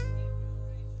unrighteousness.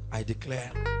 I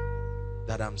declare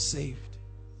that I'm saved.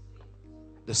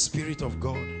 The Spirit of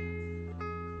God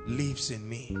lives in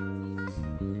me.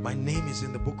 My name is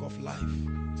in the book of life.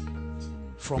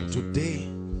 From today,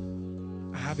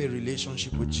 I have a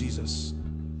relationship with Jesus.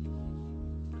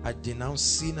 I denounce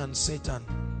sin and Satan,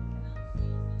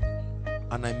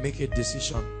 and I make a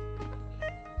decision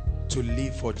to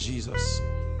live for Jesus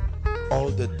all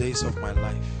the days of my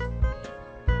life.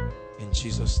 In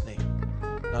Jesus' name.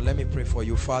 Now let me pray for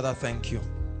you. Father, thank you.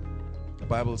 The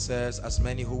Bible says, as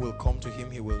many who will come to him,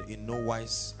 he will in no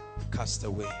wise cast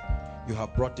away. You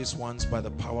have brought these ones by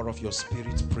the power of your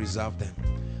Spirit. Preserve them.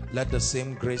 Let the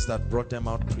same grace that brought them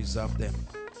out preserve them.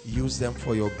 Use them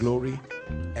for your glory.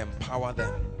 Empower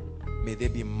them. May they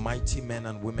be mighty men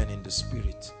and women in the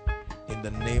Spirit. In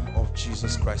the name of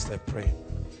Jesus Christ I pray.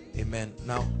 Amen.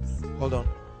 Now, hold on.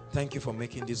 Thank you for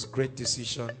making this great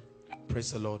decision.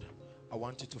 Praise the Lord. I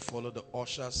want you to follow the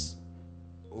ushers.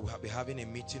 We'll be having a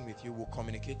meeting with you. We'll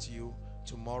communicate to you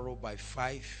tomorrow by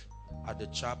 5 at the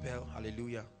chapel.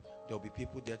 Hallelujah. There'll be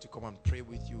people there to come and pray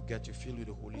with you, get you filled with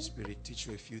the Holy Spirit, teach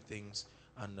you a few things.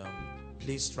 And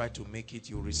please try to make it.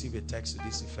 You'll receive a text to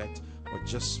this effect. But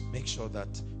just make sure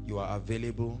that you are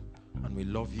available. And we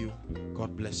love you.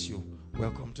 God bless you.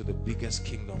 Welcome to the biggest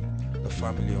kingdom, the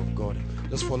family of God.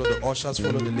 Just follow the ushers.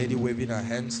 Follow the lady waving her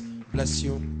hands. Bless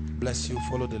you. Bless you.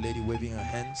 Follow the lady waving her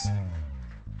hands.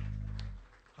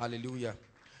 Hallelujah.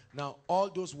 Now, all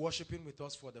those worshiping with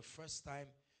us for the first time,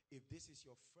 if this is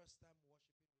your first time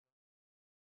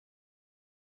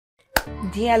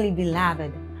worshiping. Dearly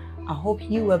beloved, I hope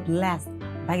you were blessed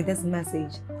by this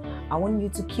message. I want you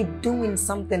to keep doing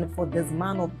something for this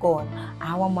man of God,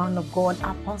 our man of God,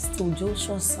 Apostle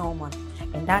Joshua Selman.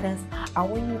 And that is, I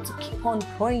want you to keep on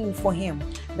praying for him,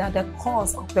 that the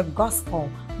cause of the gospel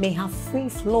may have free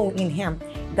flow in him,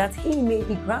 that he may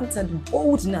be granted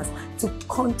boldness to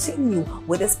continue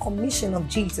with this commission of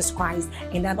Jesus Christ,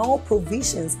 and that all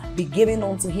provisions be given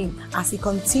unto him as he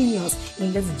continues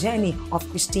in this journey of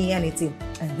Christianity.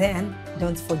 And then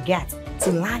don't forget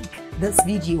to like this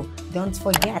video, don't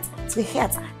forget to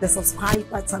hit the subscribe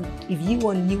button. If you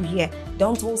are new here,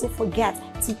 don't also forget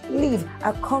to leave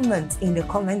a comment in the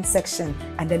comment section,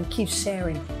 and then keep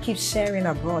sharing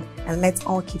abroad, and let's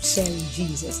all keep sharing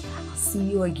Jesus. I'll see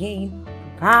you again.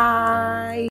 Bye.